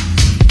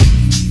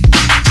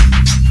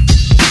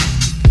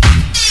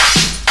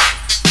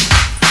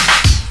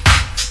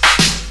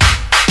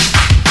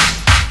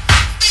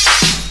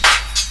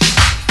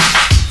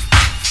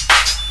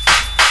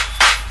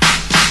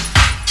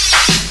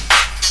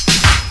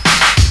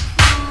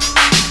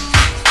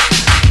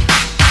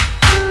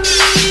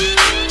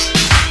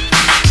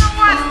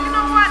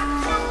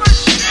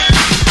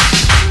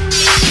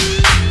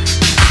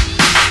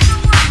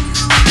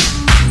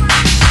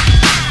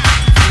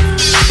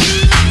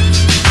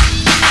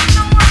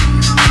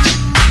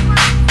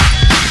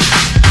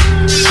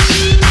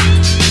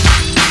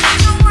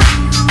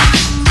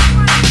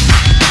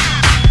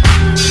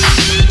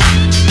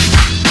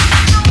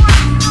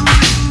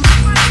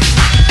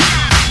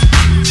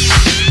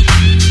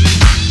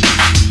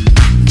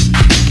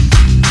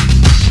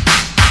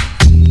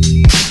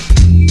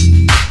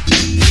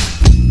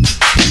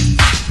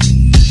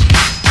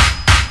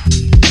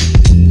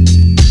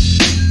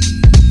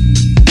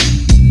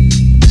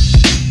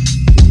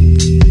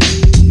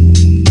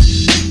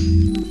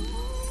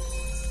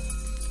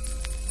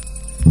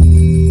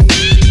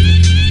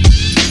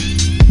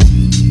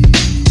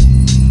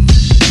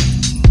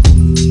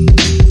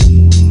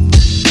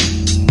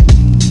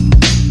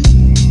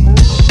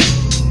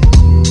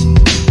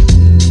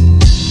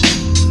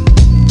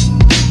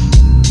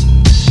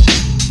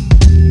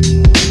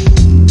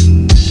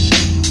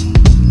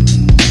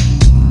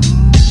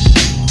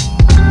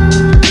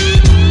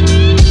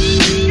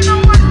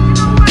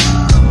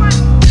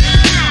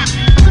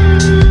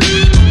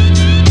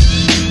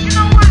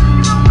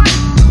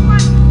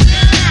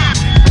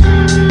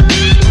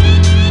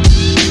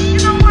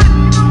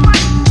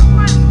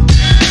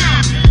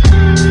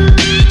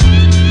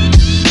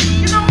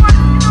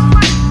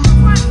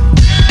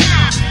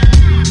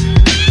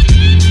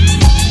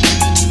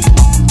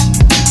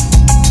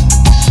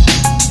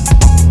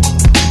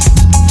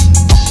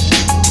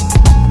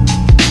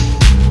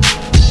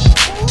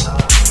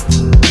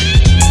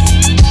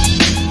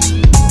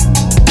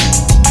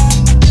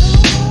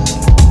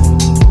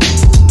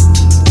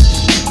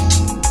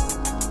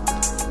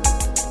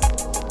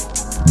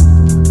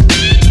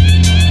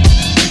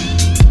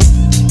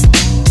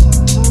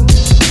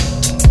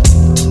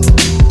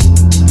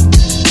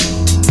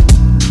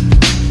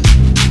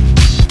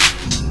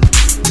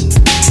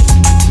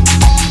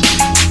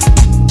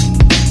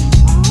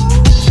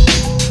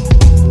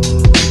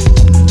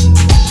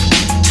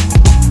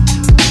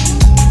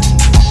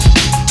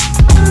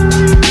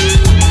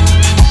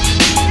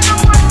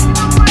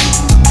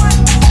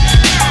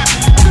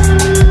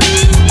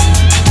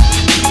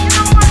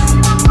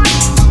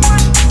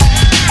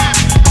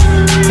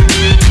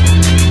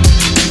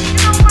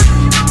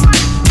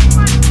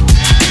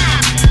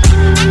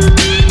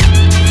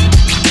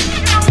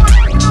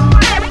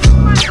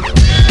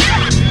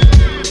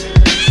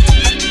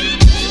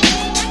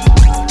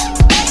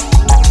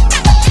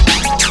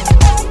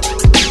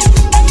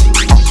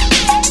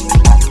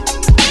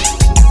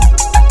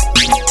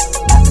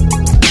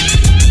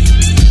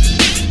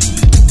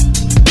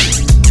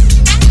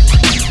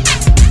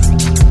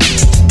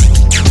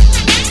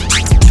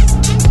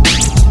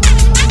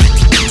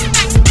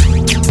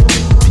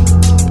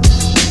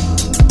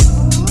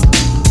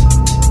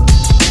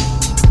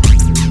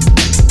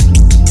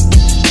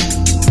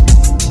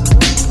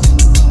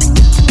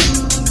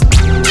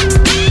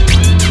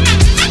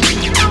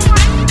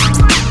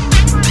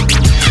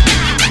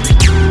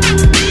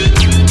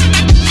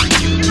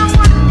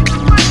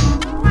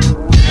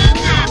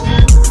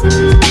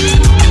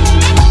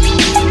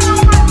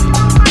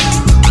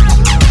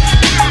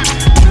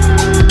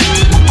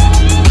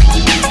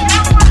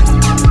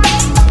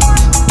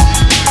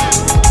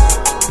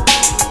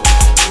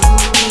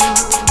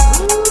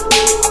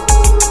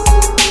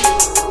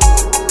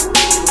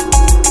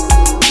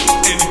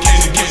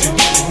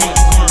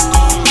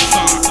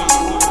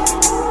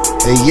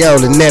 Hey yo,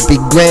 the Nappy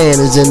Grand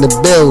is in the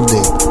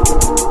building.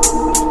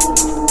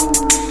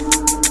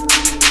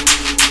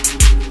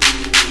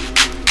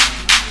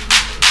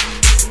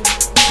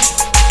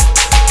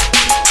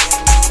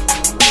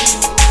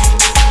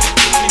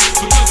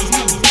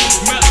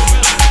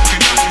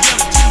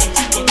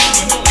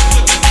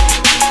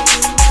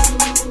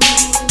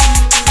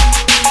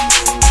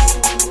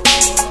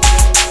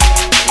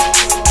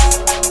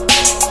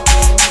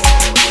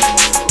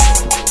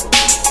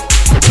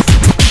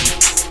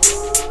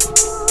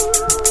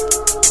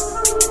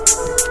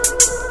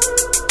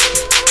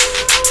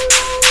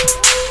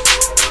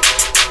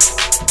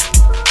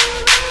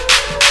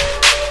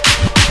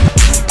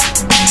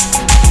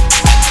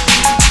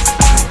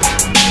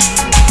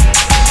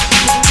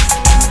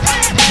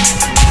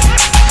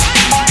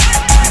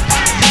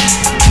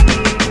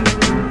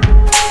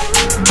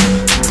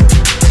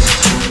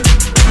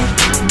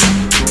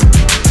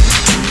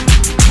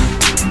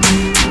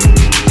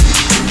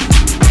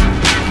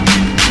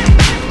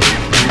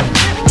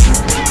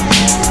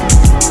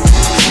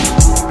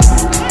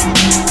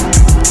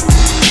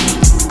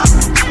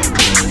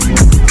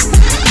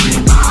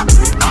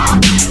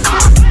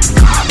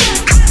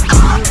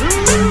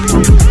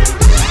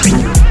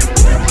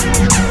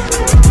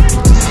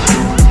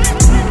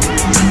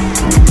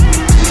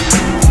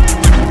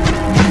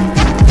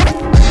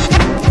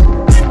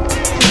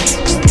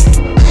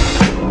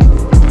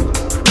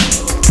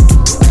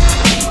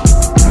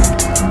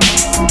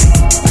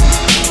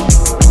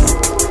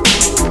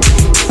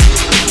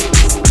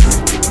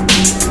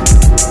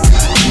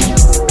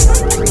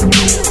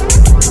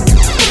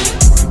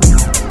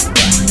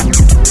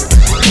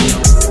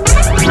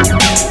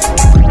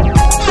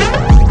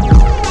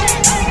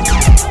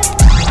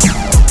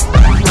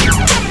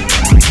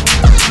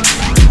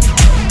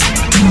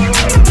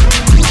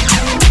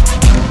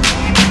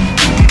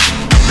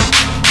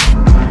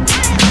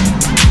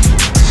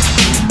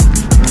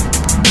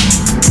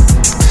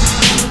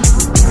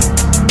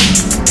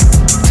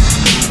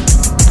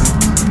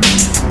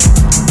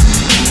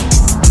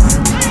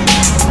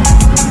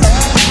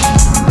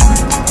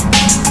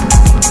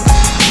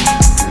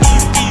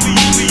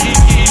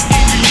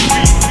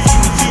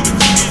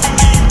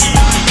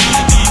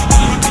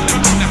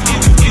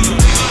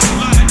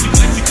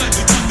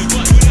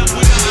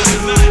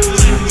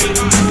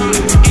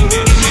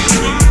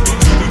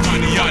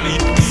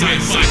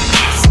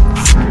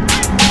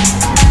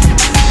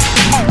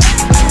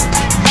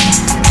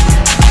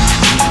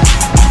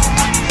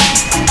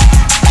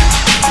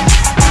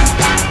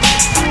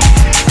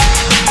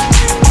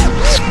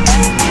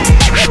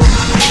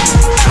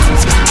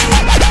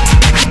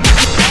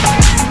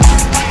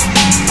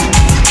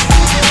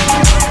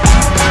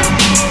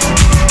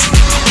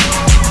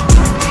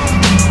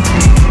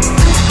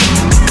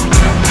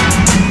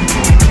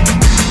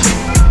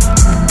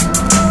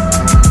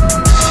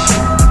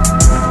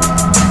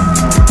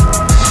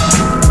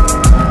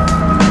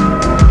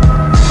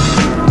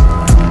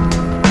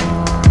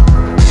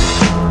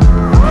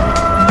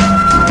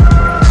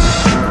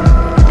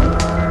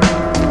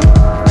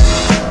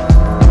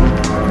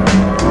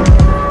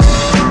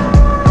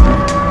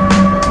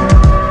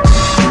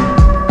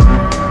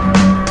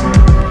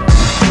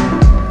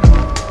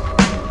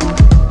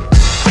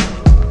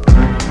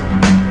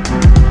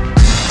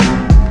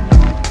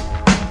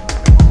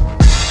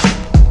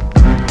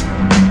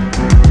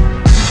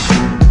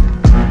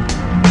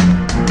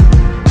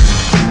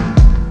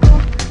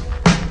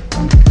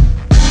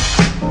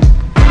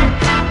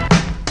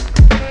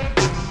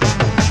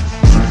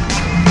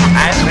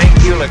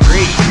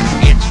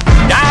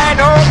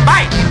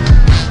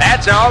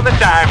 that's all the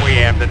time we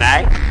have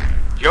tonight.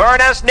 Join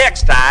us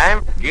next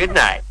time. Good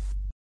night.